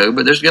Mexico,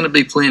 but there's going to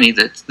be plenty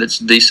that's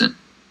decent,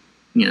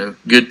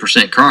 good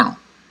percent kernel.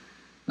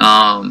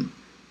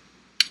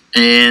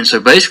 And so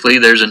basically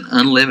there's an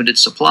unlimited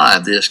supply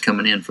of this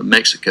coming in from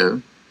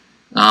Mexico.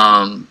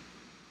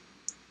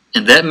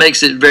 And that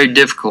makes it very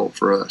difficult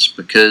for us,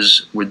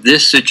 because with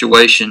this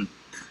situation,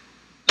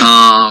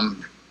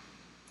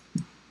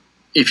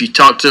 if you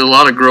talk to a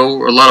lot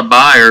of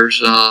buyers,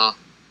 the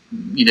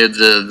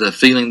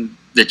feeling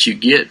that you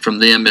get from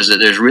them is that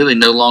there's really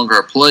no longer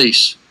a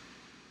place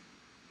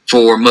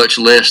for much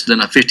less than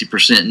a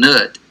 50%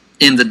 nut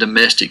in the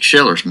domestic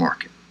shellers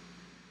market.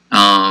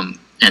 And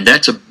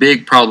that's a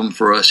big problem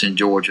for us in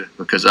Georgia,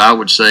 because I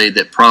would say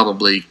that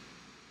probably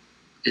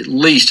at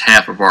least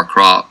half of our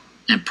crop,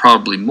 and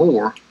probably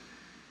more,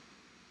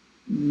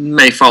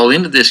 may fall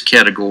into this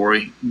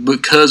category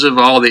because of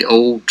all the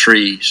old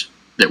trees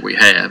that we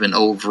have and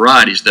old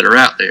varieties that are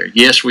out there.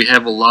 Yes, we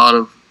have a lot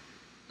of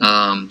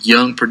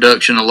young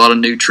production, a lot of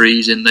new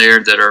trees in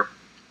there that are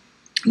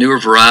newer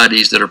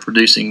varieties that are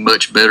producing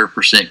much better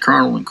percent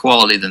kernel and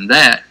quality than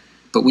that,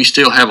 but we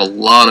still have a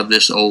lot of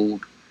these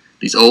old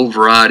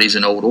varieties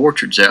and old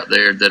orchards out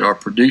there that are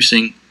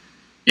producing,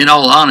 in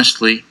all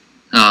honesty,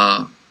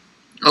 a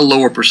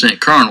lower percent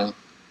kernel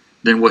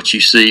than what you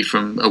see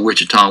from a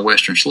Wichita and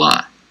Western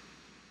Slide.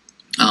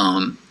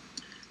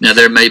 Now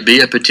there may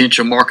be a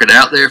potential market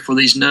out there for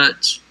these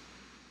nuts.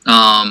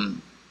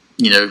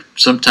 You know,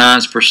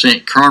 sometimes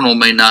percent kernel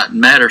may not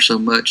matter so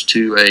much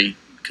to a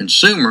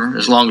consumer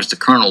as long as the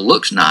kernel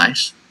looks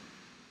nice.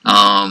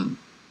 But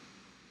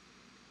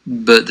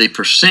the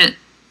percent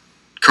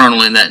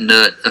kernel in that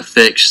nut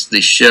affects the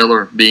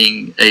sheller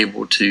being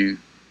able to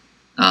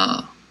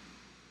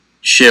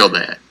shell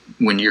that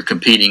when you're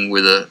competing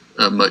with a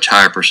much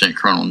higher percent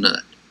kernel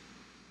nut.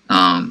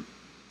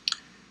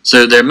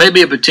 So there may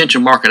be a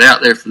potential market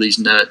out there for these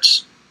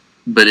nuts,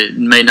 but it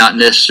may not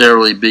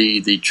necessarily be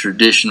the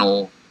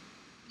traditional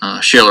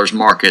shellers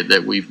market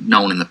that we've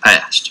known in the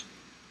past.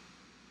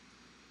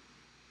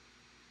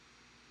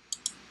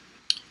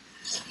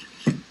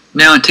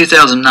 Now in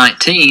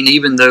 2019,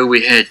 even though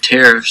we had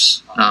tariff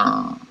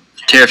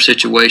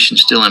situation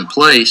still in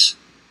place,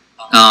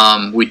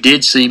 we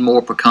did see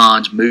more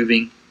pecans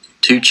moving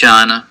to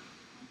China,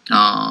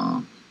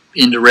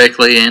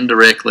 indirectly and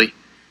directly,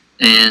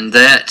 and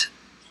that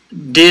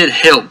did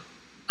help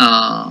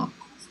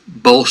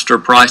bolster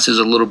prices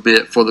a little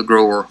bit for the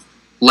grower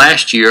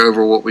last year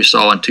over what we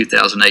saw in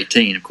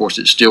 2018. Of course,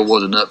 it still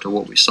wasn't up to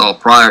what we saw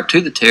prior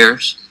to the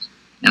tariffs,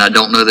 and I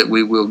don't know that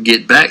we will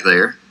get back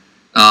there.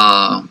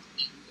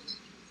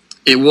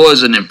 It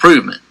was an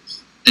improvement,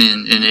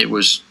 and it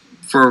was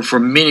for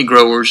many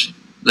growers,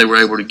 they were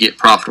able to get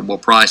profitable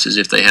prices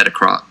if they had a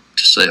crop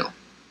to sell.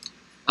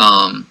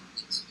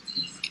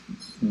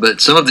 But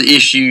some of the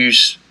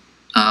issues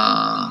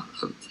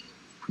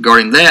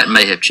regarding that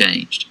may have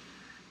changed.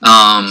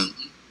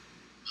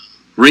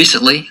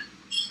 Recently,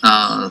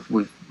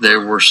 there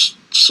were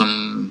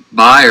some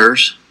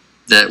buyers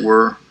that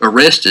were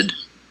arrested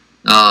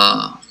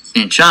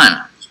in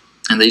China,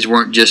 and these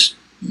weren't just,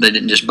 they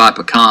didn't just buy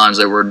pecans,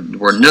 they were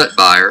nut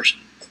buyers,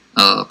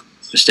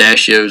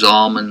 pistachios,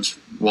 almonds,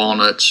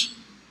 walnuts,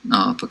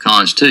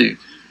 pecans too,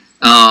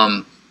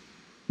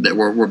 that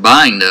were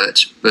buying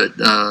nuts, but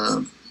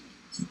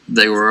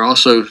they were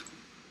also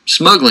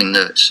smuggling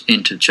nuts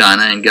into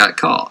China and got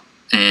caught.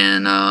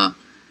 And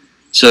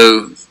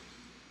so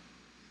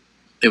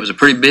it was a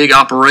pretty big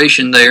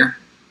operation there,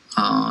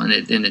 and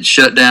it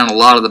shut down a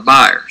lot of the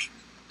buyers.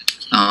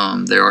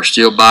 There are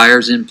still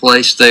buyers in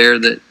place there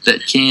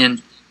that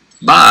can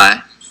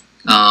buy,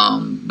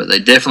 but they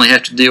definitely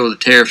have to deal with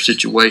the tariff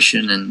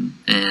situation,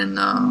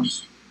 and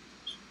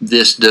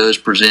this does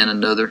present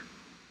another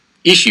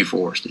issue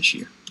for us this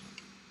year.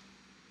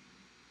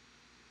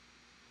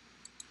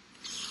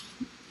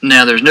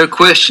 Now, there's no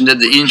question that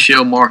the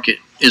in-shell market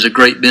is a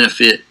great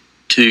benefit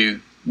to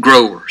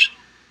growers,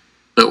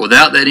 but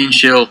without that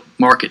in-shell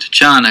market to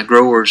China,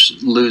 growers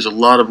lose a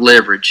lot of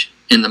leverage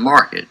in the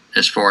market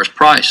as far as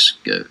price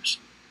goes.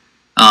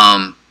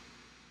 And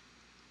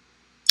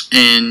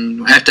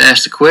we have to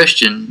ask the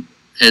question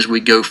as we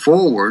go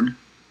forward,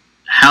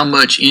 how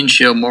much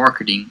in-shell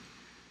marketing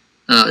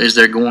is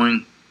there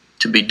going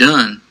to be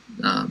done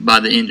by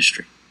the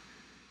industry?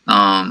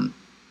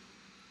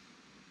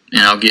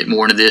 And I'll get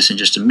more into this in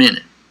just a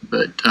minute.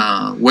 But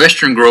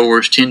Western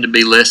growers tend to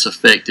be less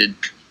affected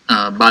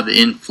by the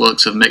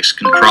influx of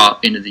Mexican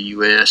crop into the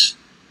U.S.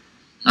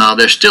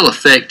 They're still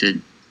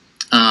affected,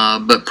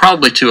 but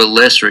probably to a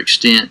lesser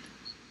extent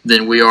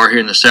than we are here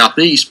in the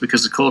Southeast,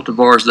 because the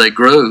cultivars they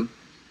grow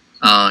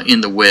in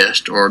the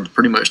West are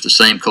pretty much the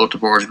same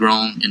cultivars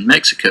grown in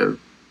Mexico.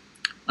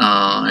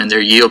 And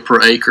their yield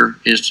per acre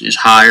is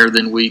higher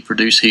than we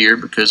produce here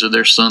because of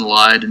their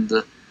sunlight and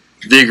the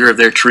vigor of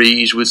their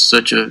trees with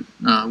such a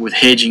with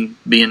hedging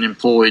being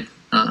employed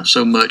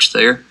so much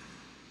there,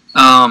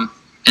 and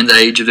the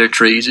age of their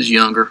trees is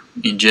younger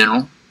in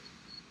general.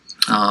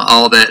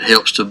 All that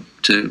helps to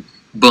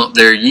bump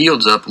their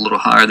yields up a little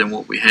higher than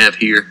what we have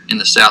here in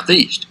the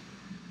Southeast.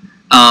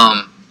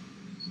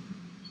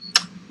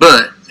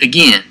 But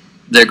again,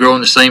 they're growing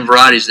the same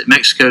varieties that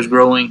Mexico's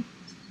growing,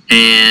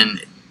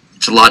 and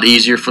it's a lot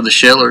easier for the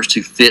shellers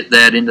to fit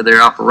that into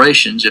their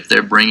operations if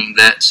they're bringing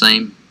that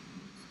same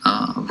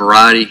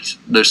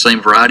those same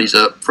varieties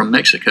up from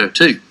Mexico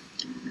too.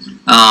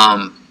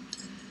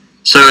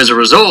 So as a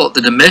result,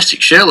 the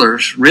domestic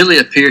shellers really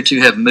appear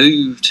to have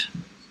moved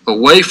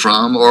away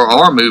from, or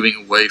are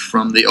moving away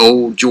from, the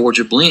old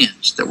Georgia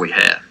blends that we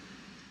have.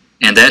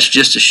 And that's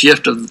just a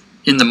shift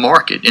in the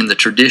market, in the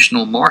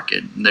traditional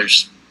market. And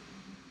there's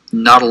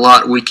not a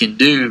lot we can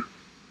do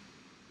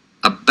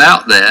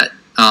about that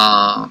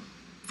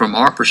from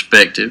our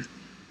perspective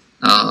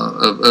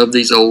of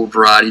these old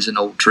varieties and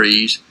old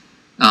trees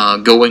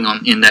going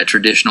on in that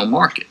traditional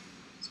market.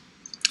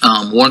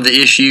 One of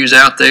the issues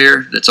out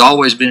there that's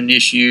always been an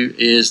issue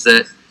is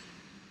that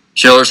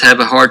shellers have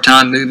a hard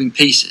time moving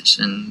pieces,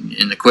 and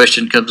the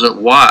question comes up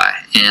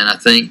why. And I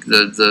think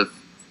the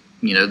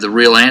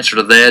real answer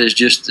to that is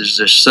just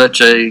there's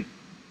such a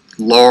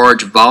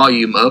large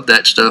volume of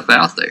that stuff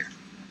out there.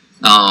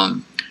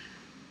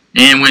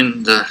 And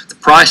when the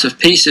price of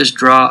pieces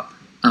drop,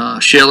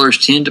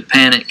 shellers tend to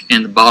panic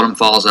and the bottom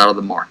falls out of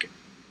the market.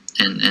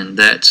 And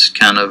that's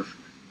kind of,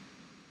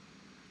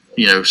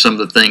 some of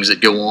the things that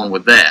go on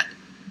with that.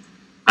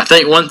 I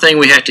think one thing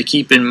we have to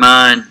keep in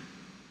mind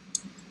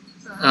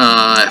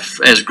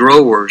as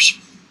growers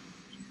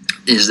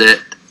is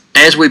that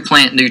as we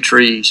plant new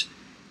trees,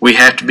 we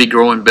have to be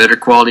growing better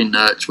quality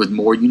nuts with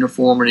more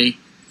uniformity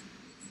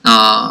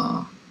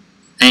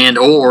and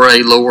or a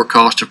lower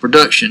cost of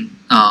production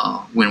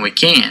when we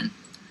can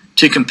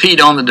to compete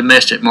on the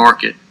domestic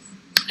market,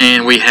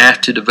 and we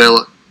have to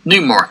develop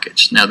new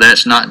markets. Now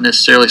that's not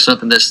necessarily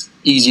something that's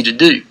easy to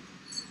do,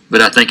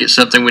 but I think it's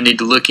something we need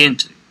to look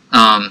into.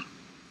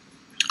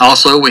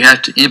 Also, we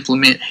have to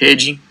implement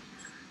hedging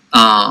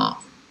on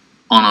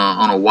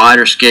a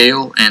wider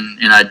scale,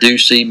 and I do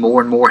see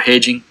more and more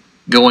hedging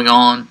going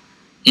on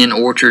in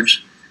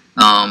orchards,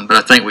 but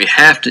I think we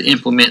have to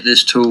implement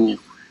this tool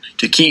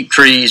to keep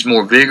trees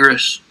more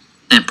vigorous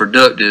and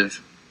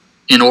productive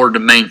in order to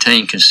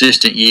maintain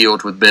consistent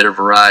yield with better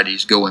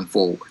varieties going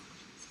forward.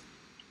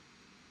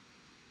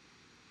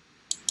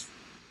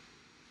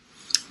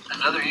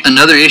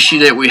 Another issue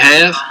that we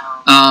have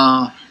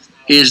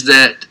is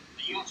that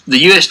the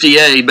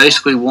USDA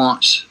basically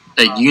wants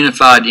a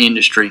unified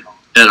industry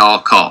at all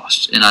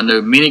costs, and I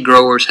know many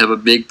growers have a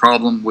big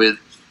problem with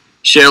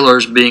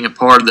shellers being a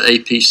part of the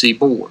APC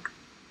board,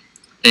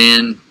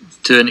 and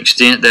to an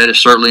extent that is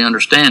certainly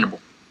understandable.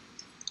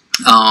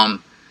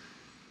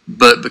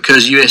 But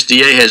because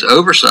USDA has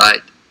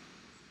oversight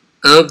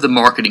of the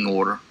marketing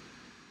order,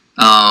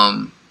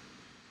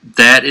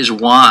 that is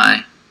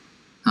why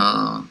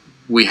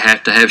we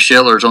have to have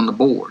shellers on the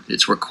board.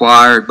 It's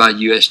required by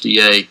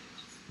USDA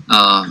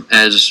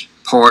as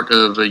part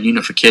of a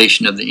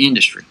unification of the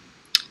industry.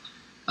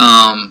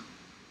 But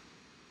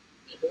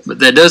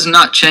that does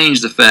not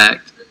change the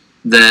fact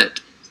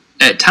that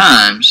at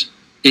times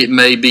it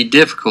may be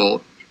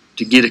difficult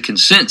to get a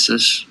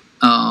consensus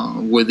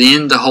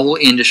within the whole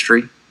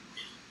industry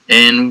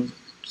and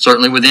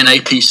certainly within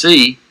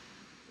APC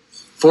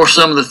for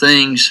some of the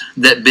things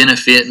that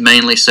benefit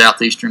mainly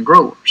southeastern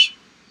growers.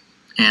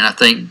 And I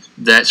think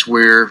that's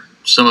where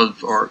some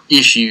of our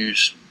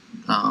issues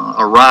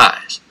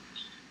arise.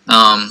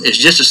 It's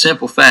just a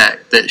simple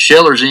fact that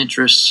shellers'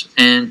 interests,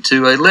 and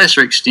to a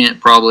lesser extent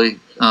probably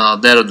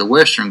that of the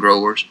western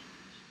growers,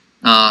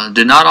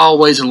 do not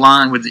always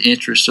align with the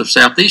interests of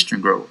southeastern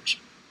growers.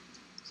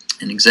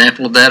 An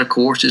example of that, of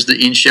course, is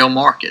the in-shell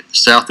market. The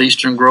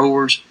southeastern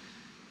growers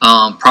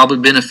probably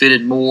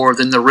benefited more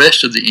than the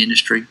rest of the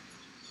industry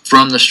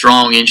from the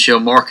strong in-shell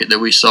market that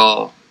we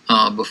saw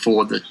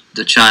before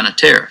the China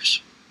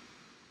tariffs.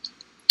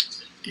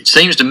 It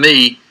seems to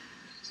me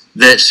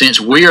that since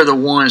we are the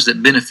ones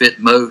that benefit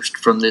most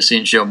from this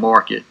in-shell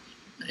market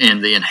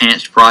and the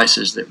enhanced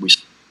prices that we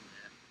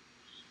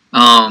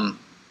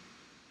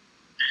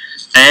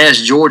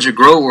as Georgia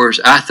growers,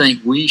 I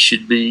think we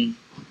should be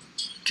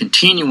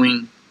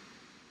continuing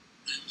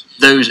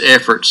those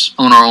efforts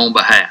on our own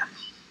behalf.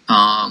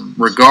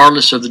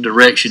 Regardless of the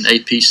direction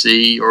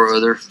APC or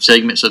other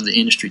segments of the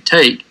industry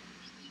take,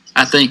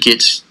 I think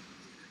it's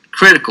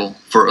critical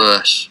for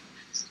us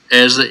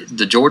as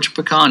the Georgia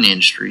pecan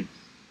industry,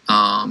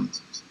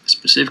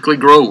 specifically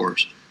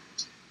growers,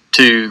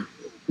 to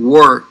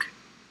work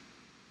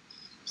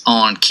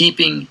on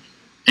keeping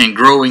and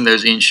growing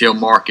those in-shell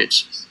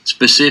markets,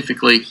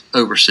 specifically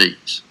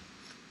overseas.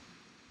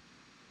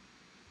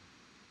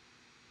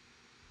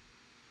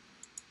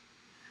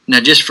 Now,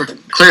 just for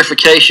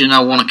clarification,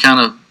 I want to kind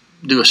of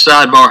do a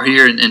sidebar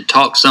here and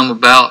talk some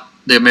about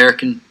the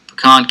American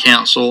Pecan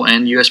Council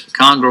and US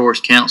Pecan Growers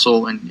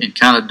Council and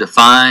kind of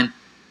define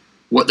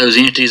what those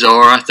entities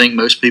are. I think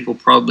most people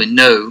probably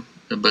know,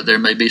 but there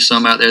may be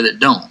some out there that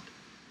don't.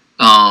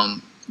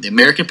 The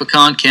American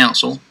Pecan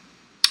Council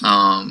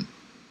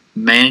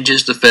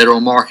manages the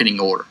federal marketing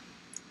order,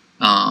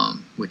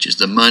 which is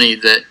the money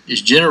that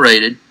is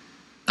generated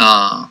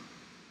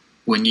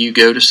when you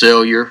go to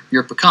sell your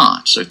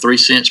pecans. So 3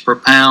 cents per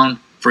pound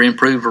for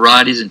improved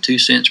varieties and 2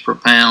 cents per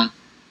pound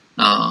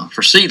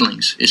for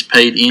seedlings is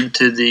paid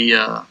into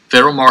the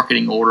federal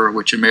marketing order,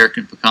 which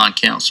American Pecan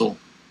Council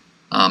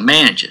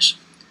manages.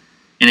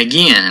 And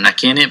again, and I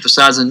can't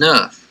emphasize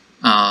enough,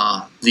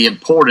 the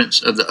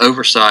importance of the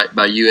oversight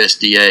by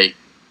USDA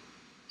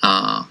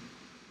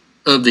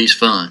of these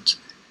funds.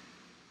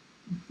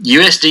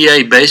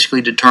 USDA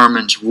basically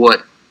determines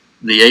what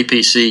the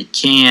APC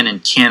can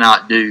and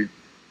cannot do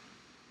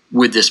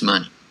with this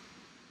money.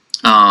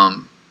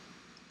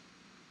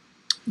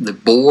 The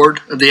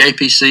board of the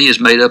APC is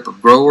made up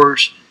of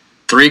growers,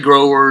 3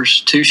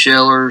 growers, 2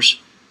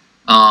 shellers,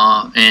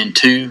 and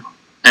 2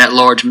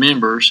 at-large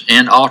members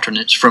and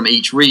alternates from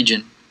each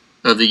region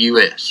of the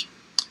U.S.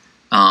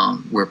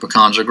 Where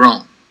pecans are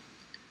grown.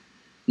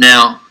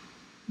 Now,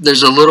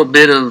 there's a little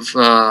bit of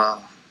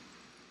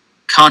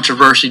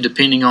controversy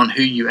depending on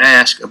who you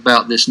ask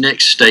about this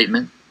next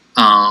statement,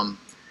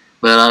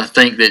 but I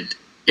think that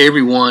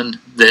everyone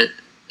that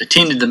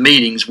attended the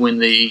meetings when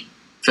the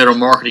federal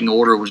marketing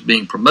order was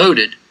being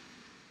promoted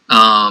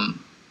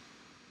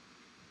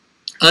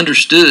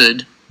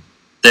understood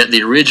that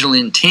the original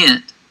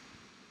intent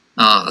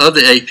of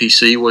the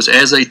APC was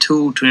as a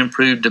tool to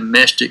improve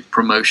domestic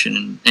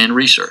promotion and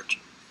research.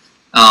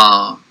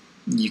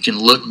 You can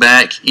look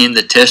back in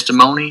the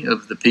testimony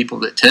of the people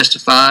that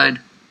testified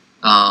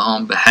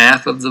on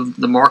behalf of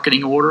the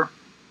marketing order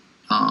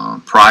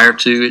prior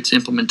to its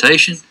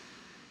implementation,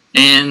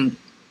 and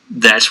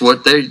that's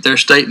what their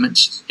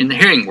statements in the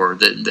hearing were,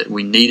 that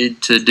we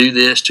needed to do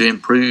this to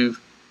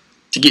improve,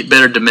 to get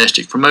better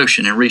domestic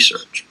promotion and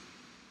research.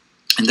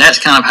 And that's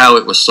kind of how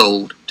it was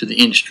sold to the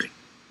industry.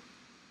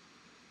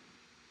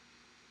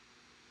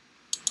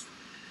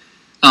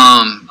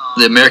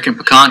 The American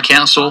Pecan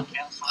Council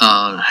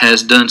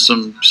has done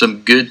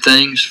some good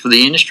things for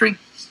the industry.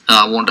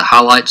 I wanted to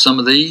highlight some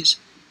of these.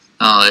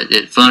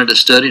 It funded a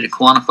study to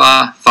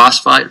quantify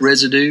phosphate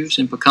residues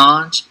in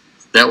pecans.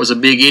 That was a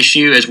big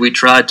issue as we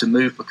tried to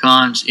move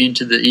pecans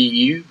into the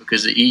EU,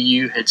 because the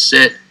EU had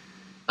set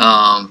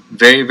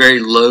very, very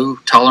low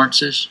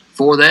tolerances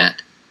for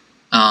that.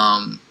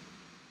 And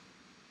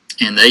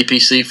the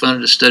APC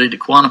funded a study to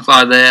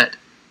quantify that,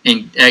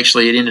 and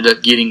actually it ended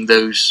up getting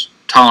those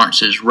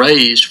tolerances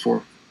raised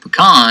for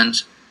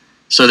pecans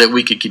so that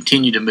we could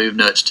continue to move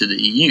nuts to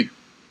the EU.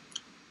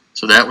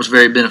 So that was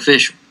very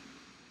beneficial.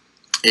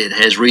 It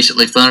has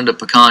recently funded a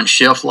pecan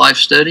shelf life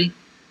study,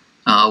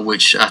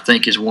 which I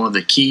think is one of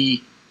the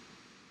key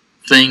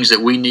things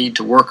that we need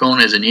to work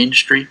on as an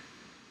industry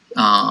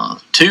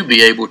to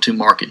be able to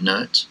market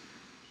nuts,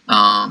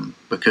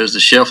 because the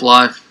shelf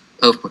life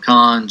of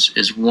pecans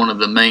is one of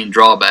the main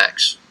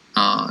drawbacks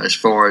as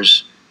far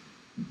as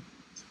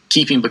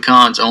keeping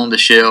pecans on the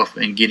shelf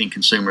and getting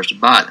consumers to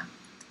buy them.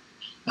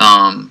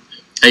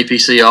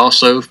 APC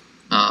also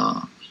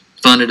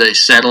funded a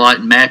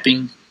satellite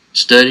mapping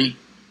study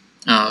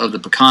of the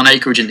pecan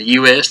acreage in the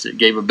U.S. that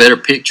gave a better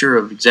picture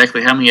of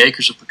exactly how many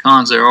acres of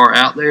pecans there are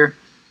out there.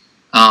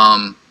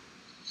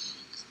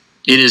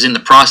 It is in the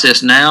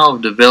process now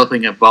of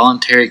developing a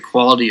voluntary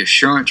quality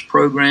assurance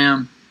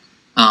program.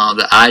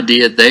 The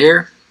idea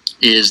there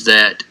is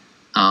that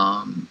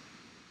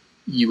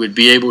you would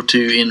be able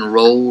to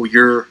enroll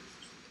your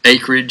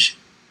acreage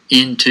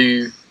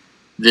into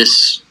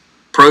this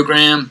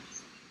program,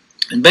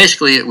 and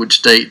basically it would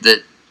state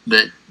that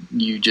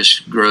you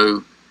just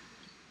grow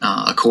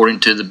according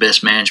to the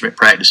best management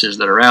practices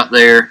that are out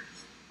there,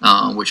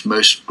 which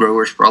most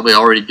growers probably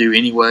already do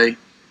anyway.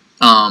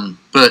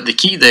 But the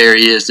key there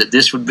is that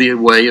this would be a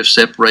way of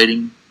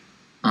separating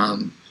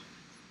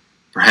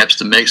perhaps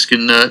the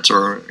Mexican nuts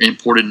or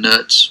imported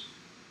nuts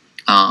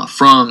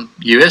from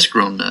U.S.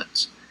 grown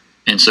nuts.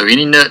 And so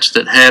any nuts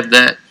that have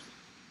that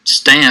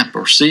stamp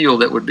or seal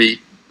that would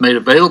be made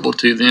available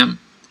to them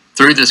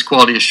through this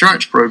quality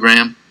assurance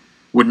program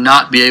would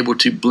not be able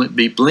to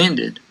be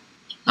blended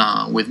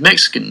with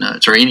Mexican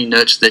nuts or any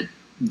nuts that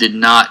did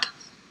not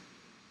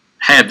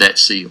have that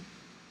seal.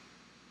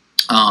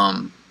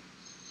 And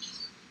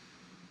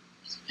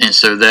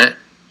so that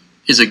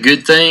is a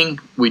good thing.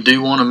 We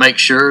do want to make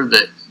sure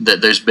that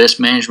those best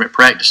management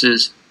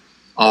practices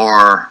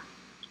are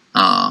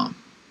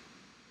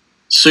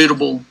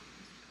suitable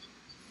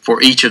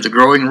for each of the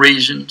growing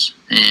regions,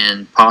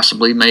 and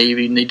possibly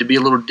maybe need to be a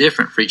little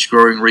different for each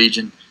growing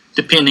region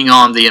depending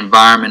on the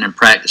environment and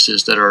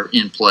practices that are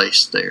in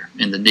place there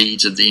and the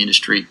needs of the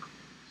industry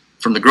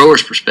from the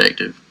grower's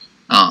perspective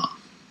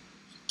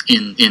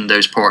in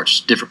those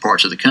different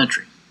parts of the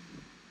country.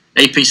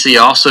 APC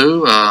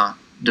also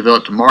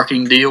developed a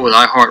marketing deal with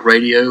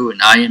iHeartRadio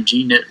and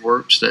IMG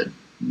networks that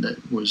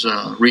was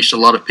reached a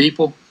lot of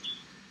people.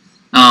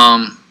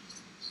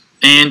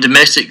 And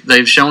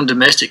they've shown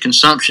domestic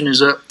consumption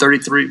was up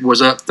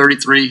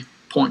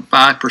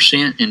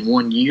 33.5% in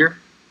 1 year.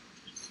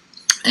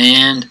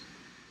 And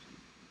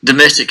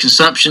domestic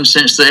consumption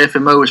since the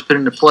FMO was put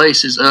into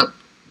place is up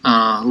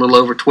a little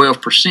over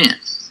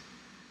 12%.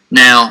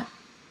 Now,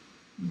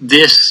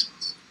 this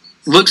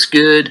looks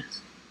good,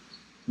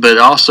 but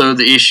also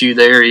the issue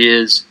there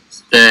is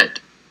that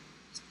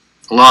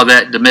a lot of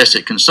that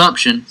domestic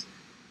consumption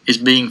is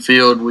being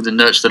filled with the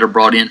nuts that are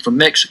brought in from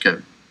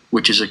Mexico,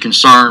 which is a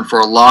concern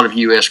for a lot of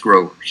U.S.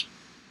 growers.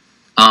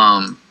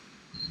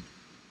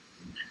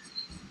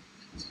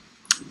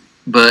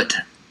 But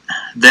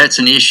that's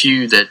an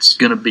issue that's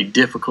going to be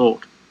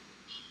difficult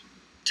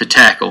to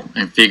tackle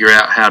and figure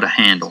out how to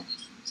handle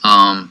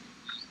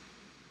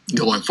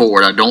going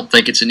forward. I don't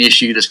think it's an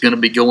issue that's going to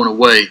be going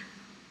away,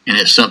 and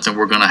it's something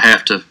we're going to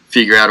have to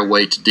figure out a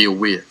way to deal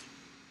with.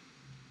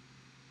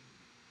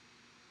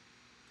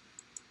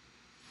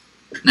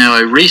 Now,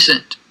 a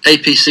recent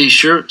APC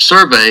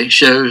survey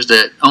shows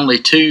that only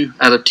 2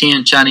 out of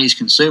 10 Chinese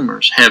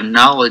consumers have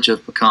knowledge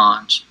of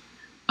pecans.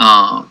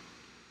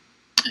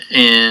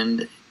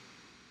 And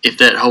if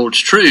that holds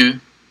true,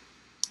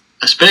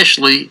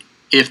 especially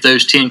if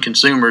those 10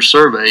 consumers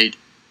surveyed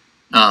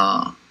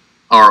are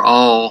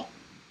all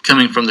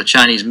coming from the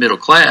Chinese middle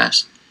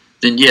class,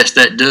 then yes,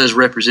 that does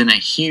represent a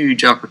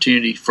huge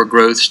opportunity for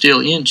growth still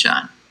in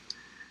China.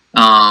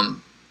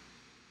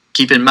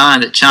 Keep in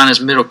mind that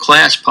China's middle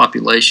class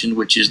population,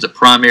 which is the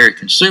primary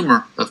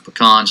consumer of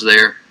pecans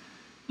there,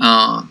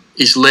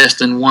 is less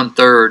than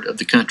 1/3 of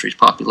the country's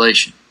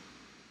population.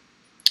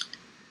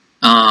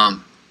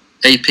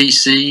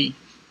 APC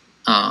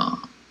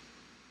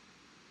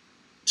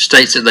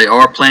states that they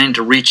are planning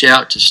to reach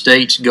out to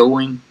states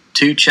going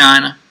to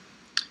China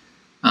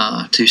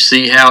to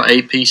see how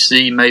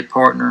APC may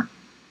partner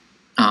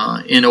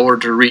in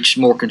order to reach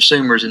more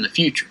consumers in the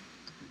future.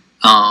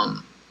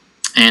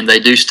 And they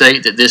do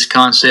state that this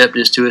concept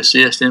is to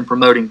assist in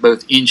promoting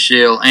both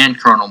in-shell and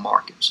kernel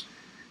markets.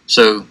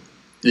 So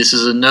this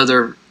is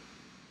another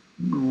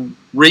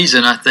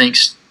reason I think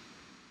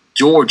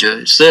Georgia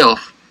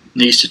itself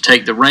needs to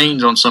take the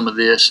reins on some of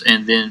this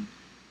and then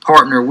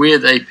partner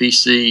with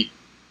APC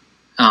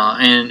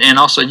and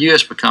also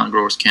U.S. Pecan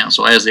Growers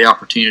Council as the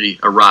opportunity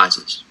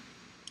arises.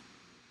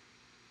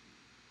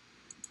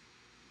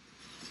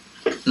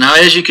 Now,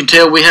 as you can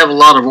tell, we have a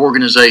lot of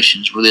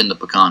organizations within the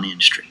pecan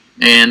industry,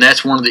 and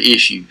that's one of the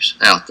issues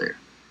out there.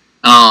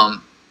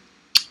 The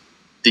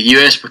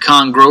U.S.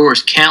 Pecan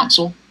Growers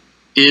Council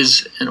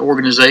is an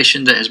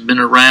organization that has been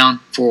around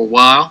for a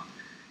while.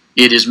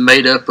 It is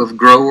made up of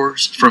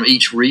growers from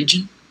each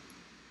region,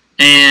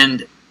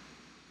 and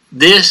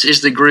this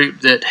is the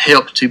group that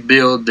helped to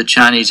build the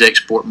Chinese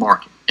export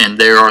market. And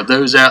there are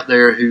those out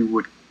there who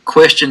would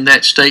question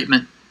that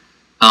statement,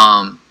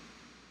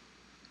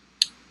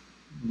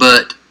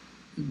 but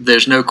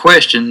there's no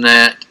question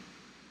that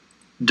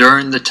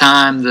during the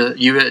time the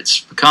U.S.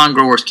 Pecan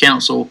Growers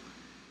Council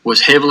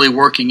was heavily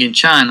working in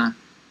China,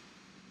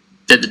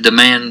 that the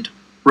demand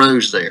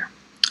rose there.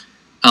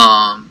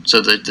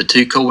 So the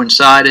two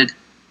coincided.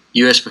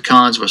 U.S.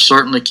 Pecans was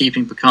certainly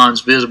keeping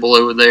pecans visible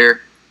over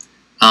there.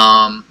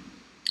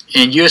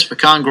 And U.S.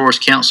 Pecan Growers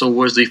Council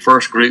was the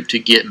first group to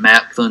get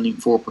MAP funding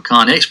for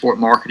pecan export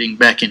marketing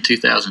back in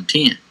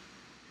 2010.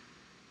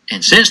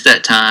 And since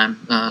that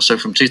time, so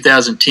from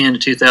 2010 to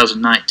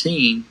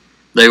 2019,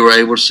 they were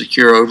able to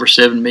secure over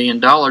 $7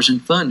 million in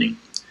funding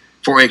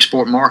for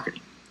export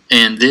marketing.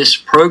 And this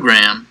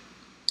program,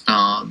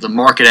 the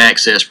Market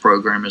Access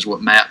Program, is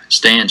what MAP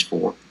stands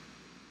for.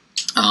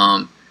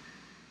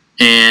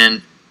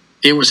 And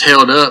it was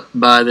held up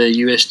by the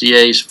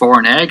USDA's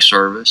Foreign Ag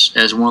Service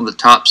as one of the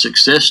top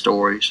success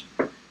stories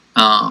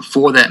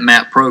for that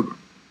MAP program.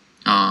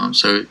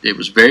 So it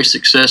was very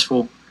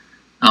successful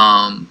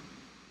and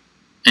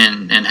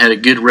had a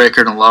good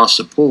record and a lot of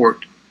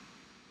support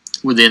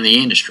within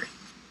the industry.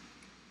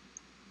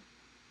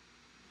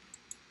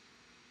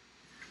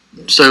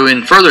 So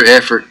in further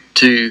effort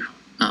to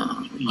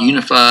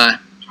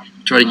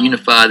try to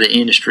unify the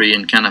industry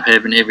and kind of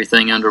having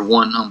everything under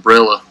one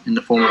umbrella in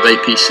the form of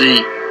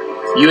APC,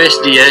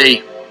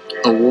 USDA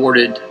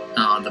awarded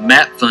the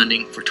MAP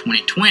funding for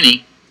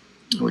 2020,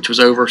 which was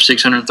over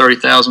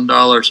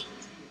 $630,000,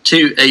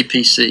 to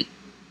APC.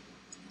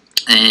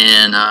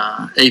 And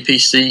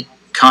APC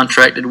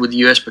contracted with the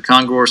U.S.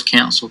 Pecan Growers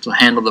Council to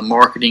handle the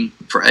marketing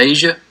for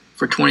Asia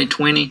for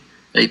 2020.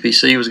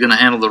 APC was going to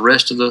handle the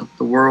rest of the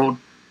world.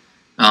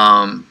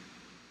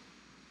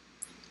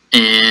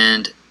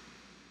 And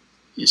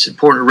it's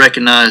important to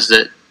recognize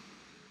that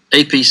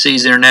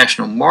APC's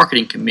International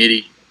Marketing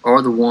Committee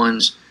are the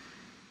ones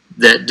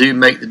that do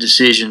make the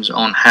decisions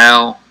on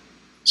how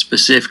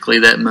specifically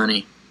that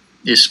money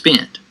is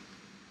spent.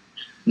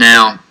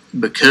 Now,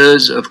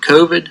 because of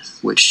COVID,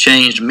 which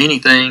changed many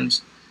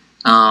things,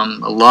 a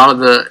lot of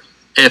the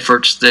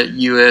efforts that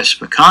U.S.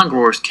 Pecan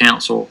Growers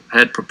Council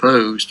had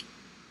proposed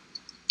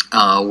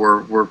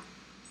were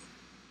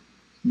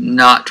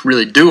not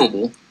really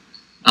doable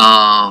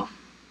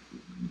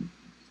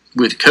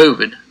with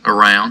COVID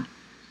around.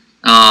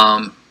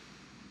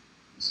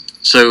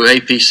 So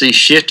APC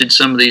shifted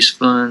some of these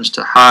funds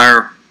to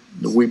hire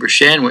the Weber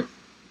Shandwick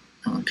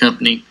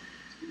company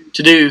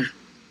to do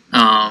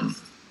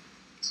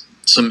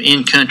some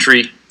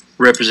in-country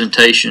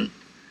representation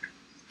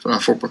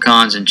for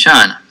pecans in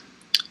China.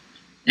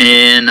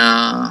 And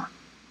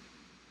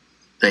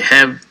they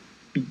have,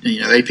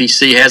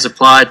 APC has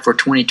applied for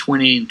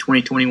 2020 and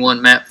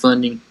 2021 MAP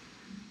funding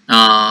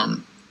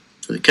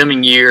for the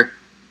coming year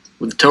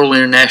with a total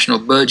international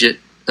budget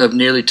of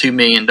nearly $2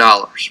 million.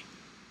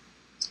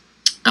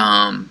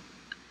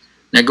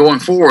 Now going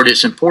forward,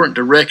 it's important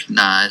to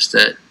recognize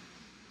that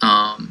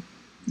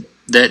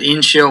that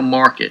in-shell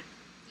market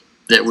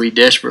that we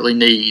desperately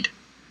need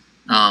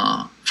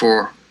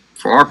for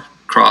our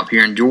crop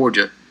here in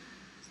Georgia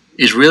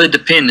is really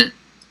dependent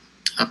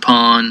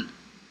upon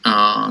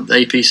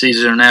the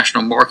APC's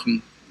International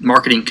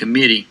Marketing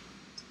Committee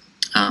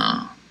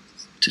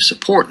to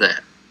support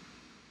that.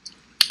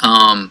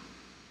 And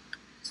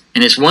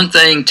it's one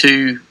thing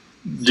to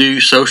do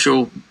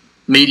social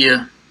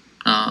media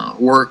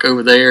work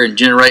over there and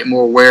generate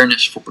more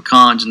awareness for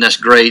pecans, and that's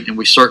great, and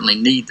we certainly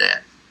need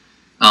that.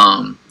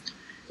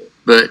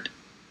 But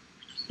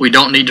we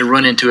don't need to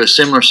run into a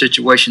similar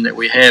situation that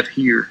we have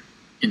here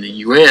in the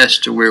U.S.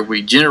 to where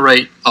we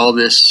generate all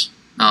this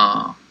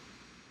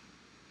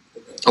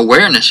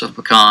awareness of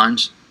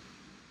pecans,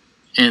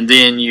 and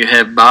then you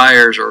have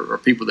buyers or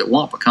people that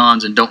want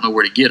pecans and don't know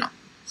where to get them.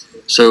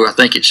 So I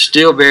think it's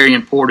still very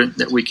important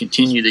that we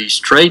continue these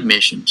trade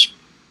missions,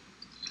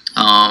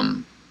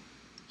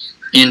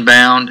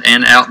 inbound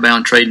and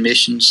outbound trade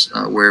missions,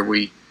 where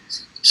we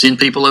send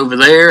people over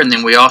there, and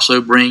then we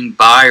also bring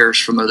buyers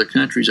from other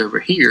countries over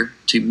here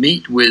to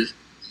meet with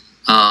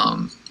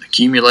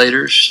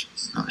accumulators,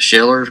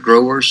 shellers,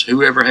 growers,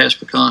 whoever has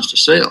pecans to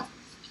sell.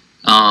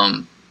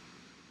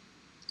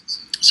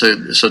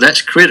 So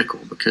that's critical,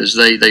 because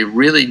they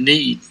really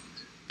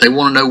they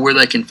want to know where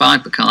they can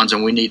find pecans,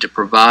 and we need to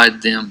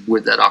provide them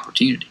with that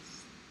opportunity.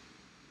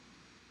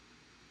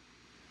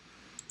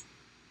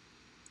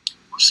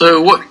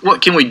 So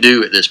what can we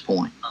do at this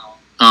point?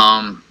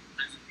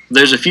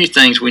 There's a few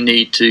things we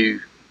need to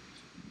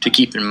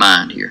keep in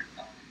mind here.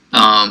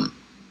 I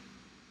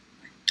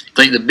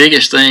think the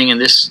biggest thing,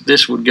 and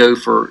this would go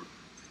for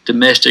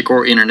domestic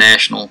or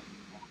international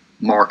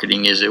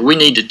marketing, is that we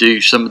need to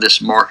do some of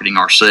this marketing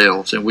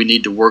ourselves, and we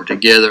need to work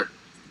together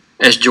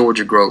as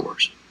Georgia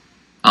growers.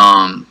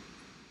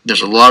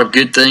 There's a lot of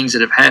good things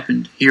that have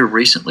happened here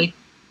recently.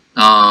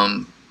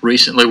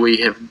 Recently we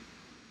have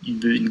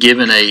been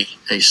given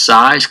a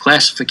size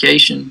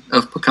classification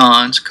of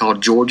pecans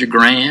called Georgia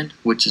Grand,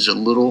 which is a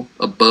little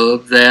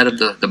above that of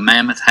the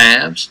Mammoth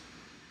halves.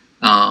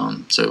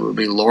 So it would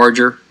be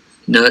larger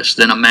nuts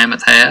than a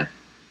Mammoth half.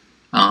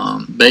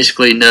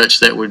 Basically nuts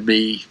that would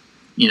be,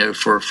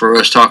 for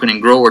us talking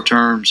in grower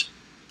terms,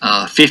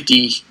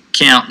 50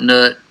 count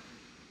nut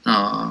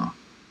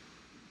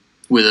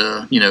with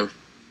a,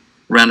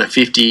 around a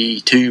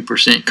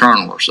 52%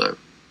 kernel or so.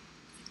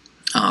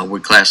 We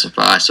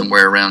classify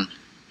somewhere around,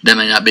 that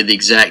may not be the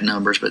exact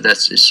numbers, but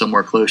it's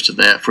somewhere close to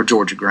that for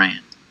Georgia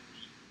Grand.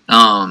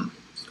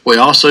 We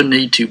also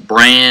need to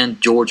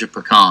brand Georgia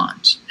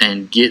pecans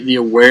and get the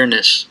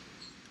awareness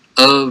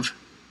of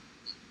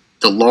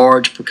the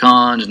large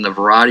pecans and the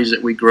varieties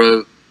that we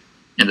grow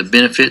and the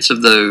benefits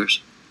of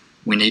those.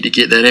 We need to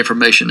get that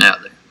information out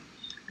there.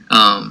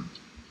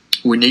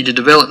 We need to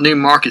develop new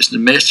markets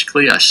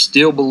domestically. I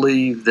still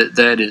believe that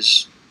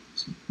there's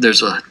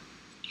a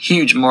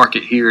huge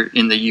market here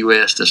in the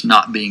U.S. that's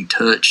not being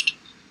touched.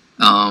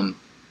 And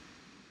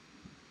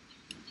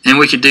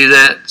we could do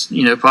that,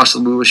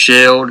 possibly with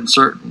shelled and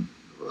certainly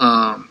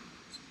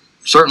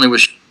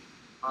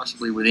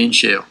possibly with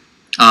in-shell.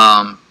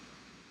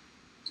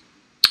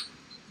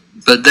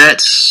 But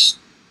that's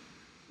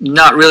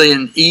not really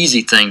an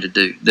easy thing to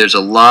do. There's a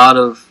lot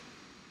of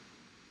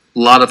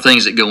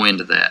things that go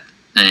into that,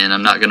 and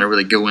I'm not going to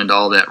really go into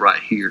all that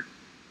right here.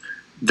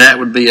 That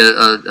would be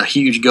a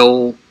huge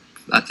goal,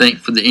 I think,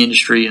 for the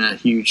industry, and a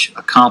huge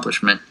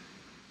accomplishment,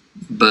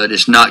 but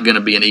it's not going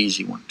to be an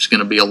easy one. It's going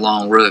to be a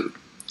long road.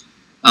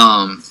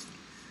 And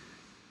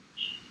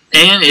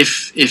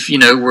if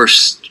we're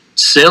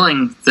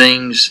selling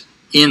things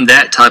in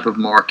that type of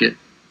market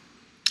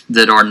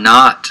that are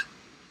not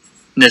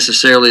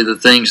necessarily the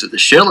things that the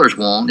shellers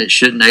want, it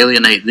shouldn't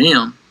alienate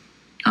them,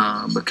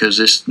 because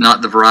it's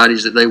not the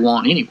varieties that they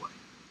want anyway.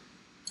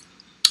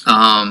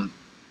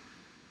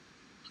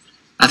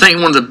 I think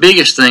one of the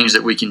biggest things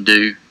that we can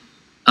do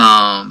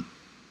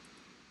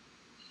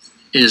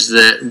is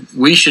that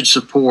we should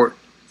support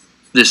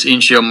this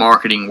in-shell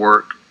marketing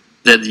work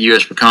that the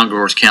U.S. Pecan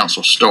Growers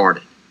Council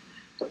started.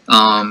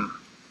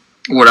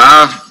 What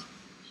I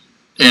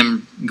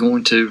am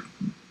going to,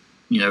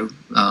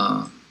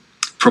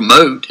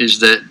 promote is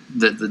that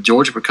the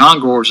Georgia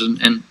Pecan Growers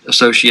and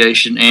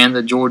Association and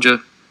the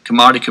Georgia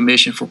Commodity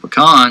Commission for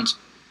Pecans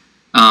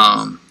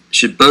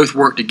should both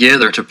work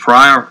together to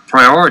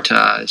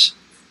prioritize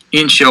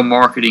in-shell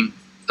marketing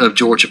of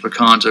Georgia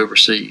pecans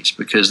overseas,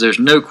 because there's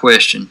no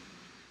question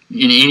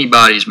in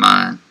anybody's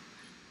mind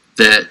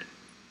that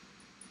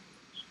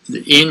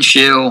the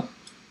in-shell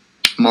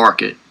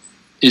market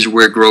is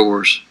where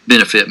growers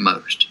benefit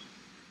most,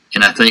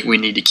 and I think we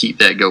need to keep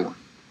that going.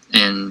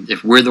 And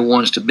if we're the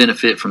ones to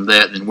benefit from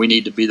that, then we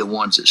need to be the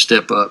ones that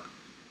step up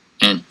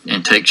and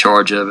take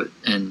charge of it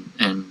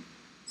and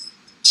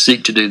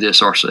seek to do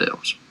this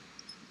ourselves.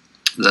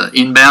 The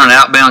inbound and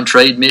outbound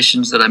trade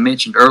missions that I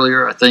mentioned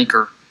earlier, I think,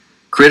 are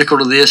critical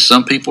to this.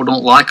 Some people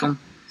don't like them.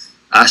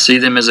 I see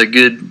them as a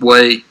good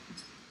way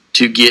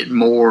to get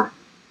more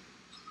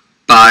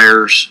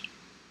buyers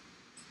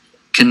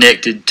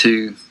connected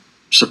to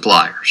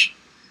suppliers.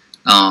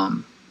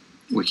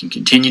 We can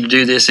continue to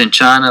do this in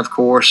China, of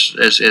course,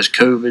 as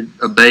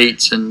COVID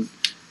abates, and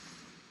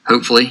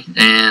hopefully,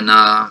 and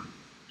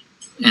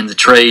the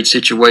trade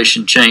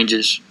situation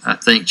changes. I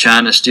think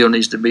China still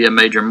needs to be a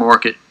major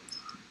market.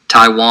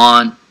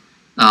 Taiwan,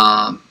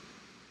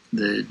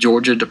 the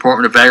Georgia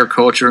Department of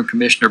Agriculture and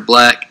Commissioner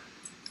Black,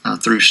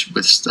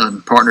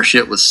 with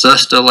partnership with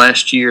SUSTA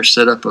last year,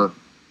 set up a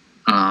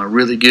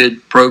really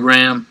good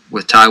program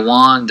with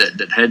Taiwan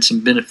that had some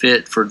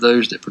benefit for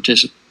those that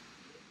participate.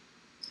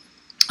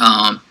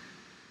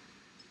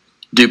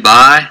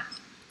 Dubai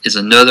is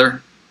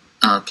another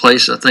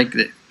place I think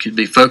that could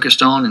be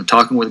focused on, and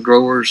talking with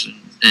growers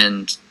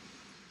and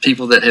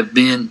people that have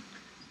been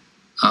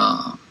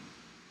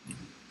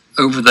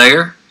over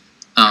there.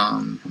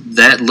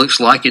 That looks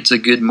like it's a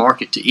good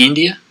market to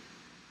India,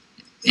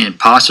 and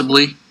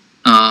possibly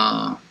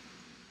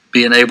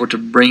being able to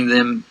bring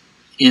them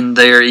in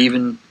there,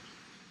 even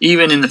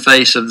in the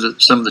face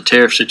of some of the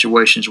tariff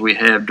situations we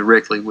have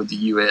directly with the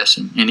U.S.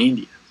 and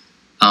India.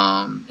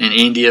 And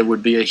India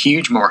would be a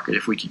huge market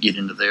if we could get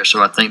into there.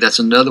 So I think that's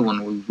another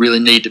one we really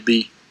need to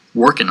be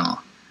working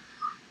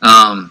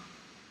on.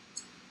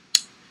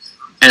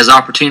 As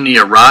opportunity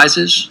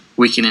arises,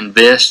 we can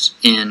invest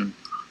in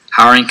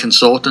hiring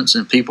consultants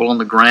and people on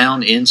the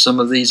ground in some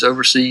of these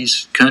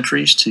overseas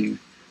countries to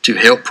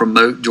help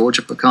promote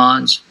Georgia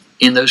pecans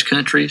in those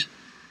countries.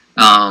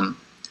 And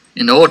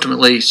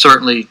ultimately,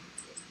 certainly,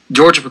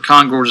 Georgia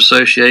Pecan Growers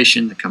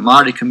Association, the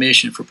Commodity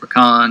Commission for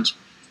Pecans,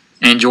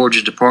 and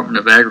Georgia Department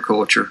of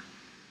Agriculture,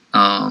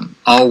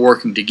 all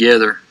working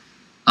together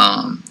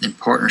in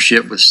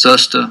partnership with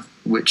SUSTA,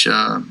 which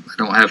I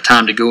don't have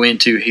time to go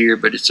into here,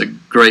 but it's a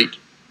great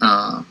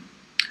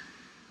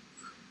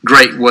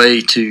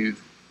way to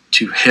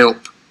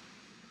help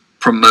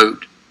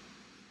promote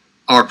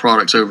our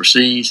products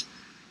overseas.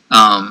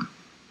 And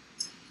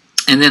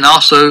then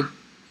also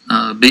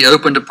be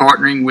open to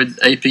partnering with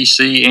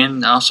APC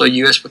and also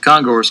U.S.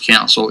 Pecan Growers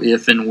Council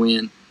if and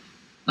when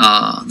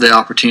the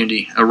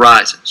opportunity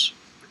arises.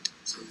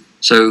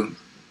 So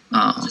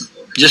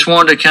just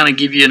wanted to kind of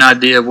give you an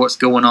idea of what's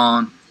going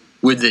on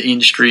with the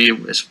industry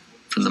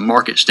from the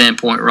market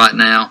standpoint right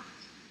now.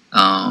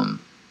 And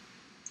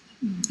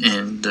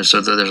so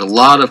there's a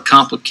lot of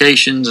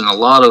complications and a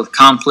lot of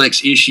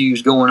complex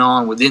issues going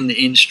on within the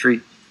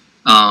industry,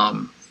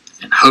 and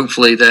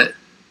hopefully that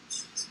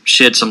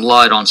shed some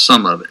light on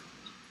some of it.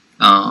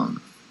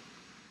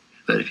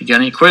 But if you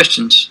got any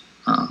questions,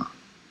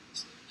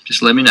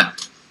 just let me know.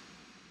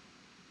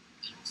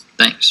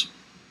 Thanks.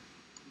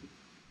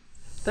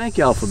 Thank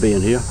y'all for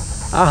being here.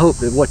 I hope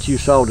that what you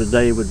saw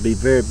today would be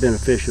very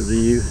beneficial to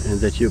you, and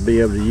that you'll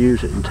be able to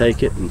use it and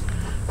take it and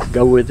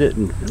go with it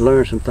and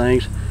learn some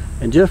things.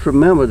 And just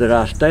remember that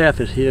our staff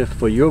is here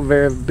for your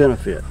very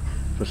benefit.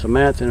 For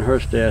Samantha and her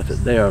staff,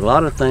 that there are a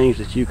lot of things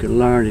that you can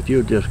learn if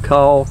you'll just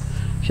call,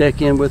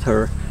 check in with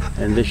her,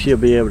 and that she'll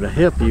be able to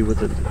help you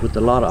with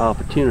a lot of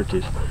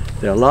opportunities.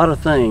 There are a lot of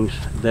things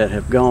that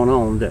have gone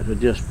on that are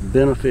just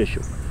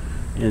beneficial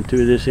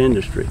into this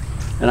industry.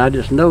 And I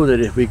just know that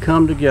if we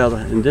come together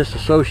in this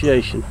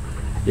association,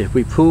 if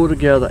we pull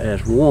together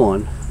as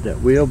one, that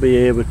we'll be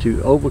able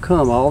to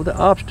overcome all the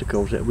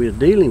obstacles that we're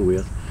dealing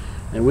with.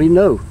 And we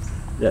know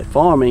that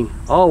farming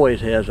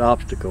always has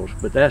obstacles,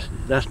 but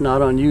that's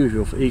not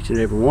unusual for each and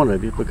every one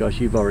of you, because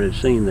you've already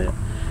seen that.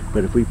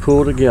 But if we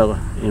pull together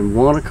in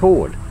one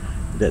accord,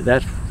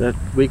 that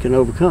we can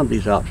overcome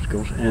these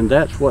obstacles. And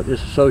that's what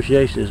this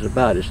association is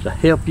about. It's to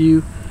help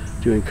you,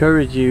 to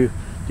encourage you,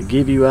 to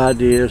give you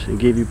ideas and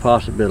give you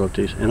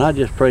possibilities. And I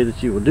just pray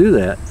that you will do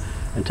that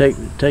and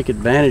take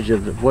advantage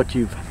of what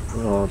you've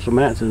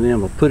Samantha and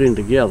them are putting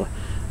together,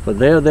 for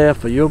they're there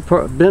for your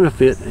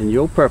benefit and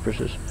your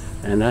purposes.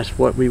 And that's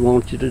what we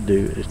want you to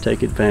do, is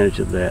take advantage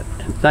of that.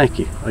 And thank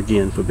you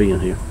again for being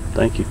here.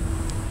 Thank you.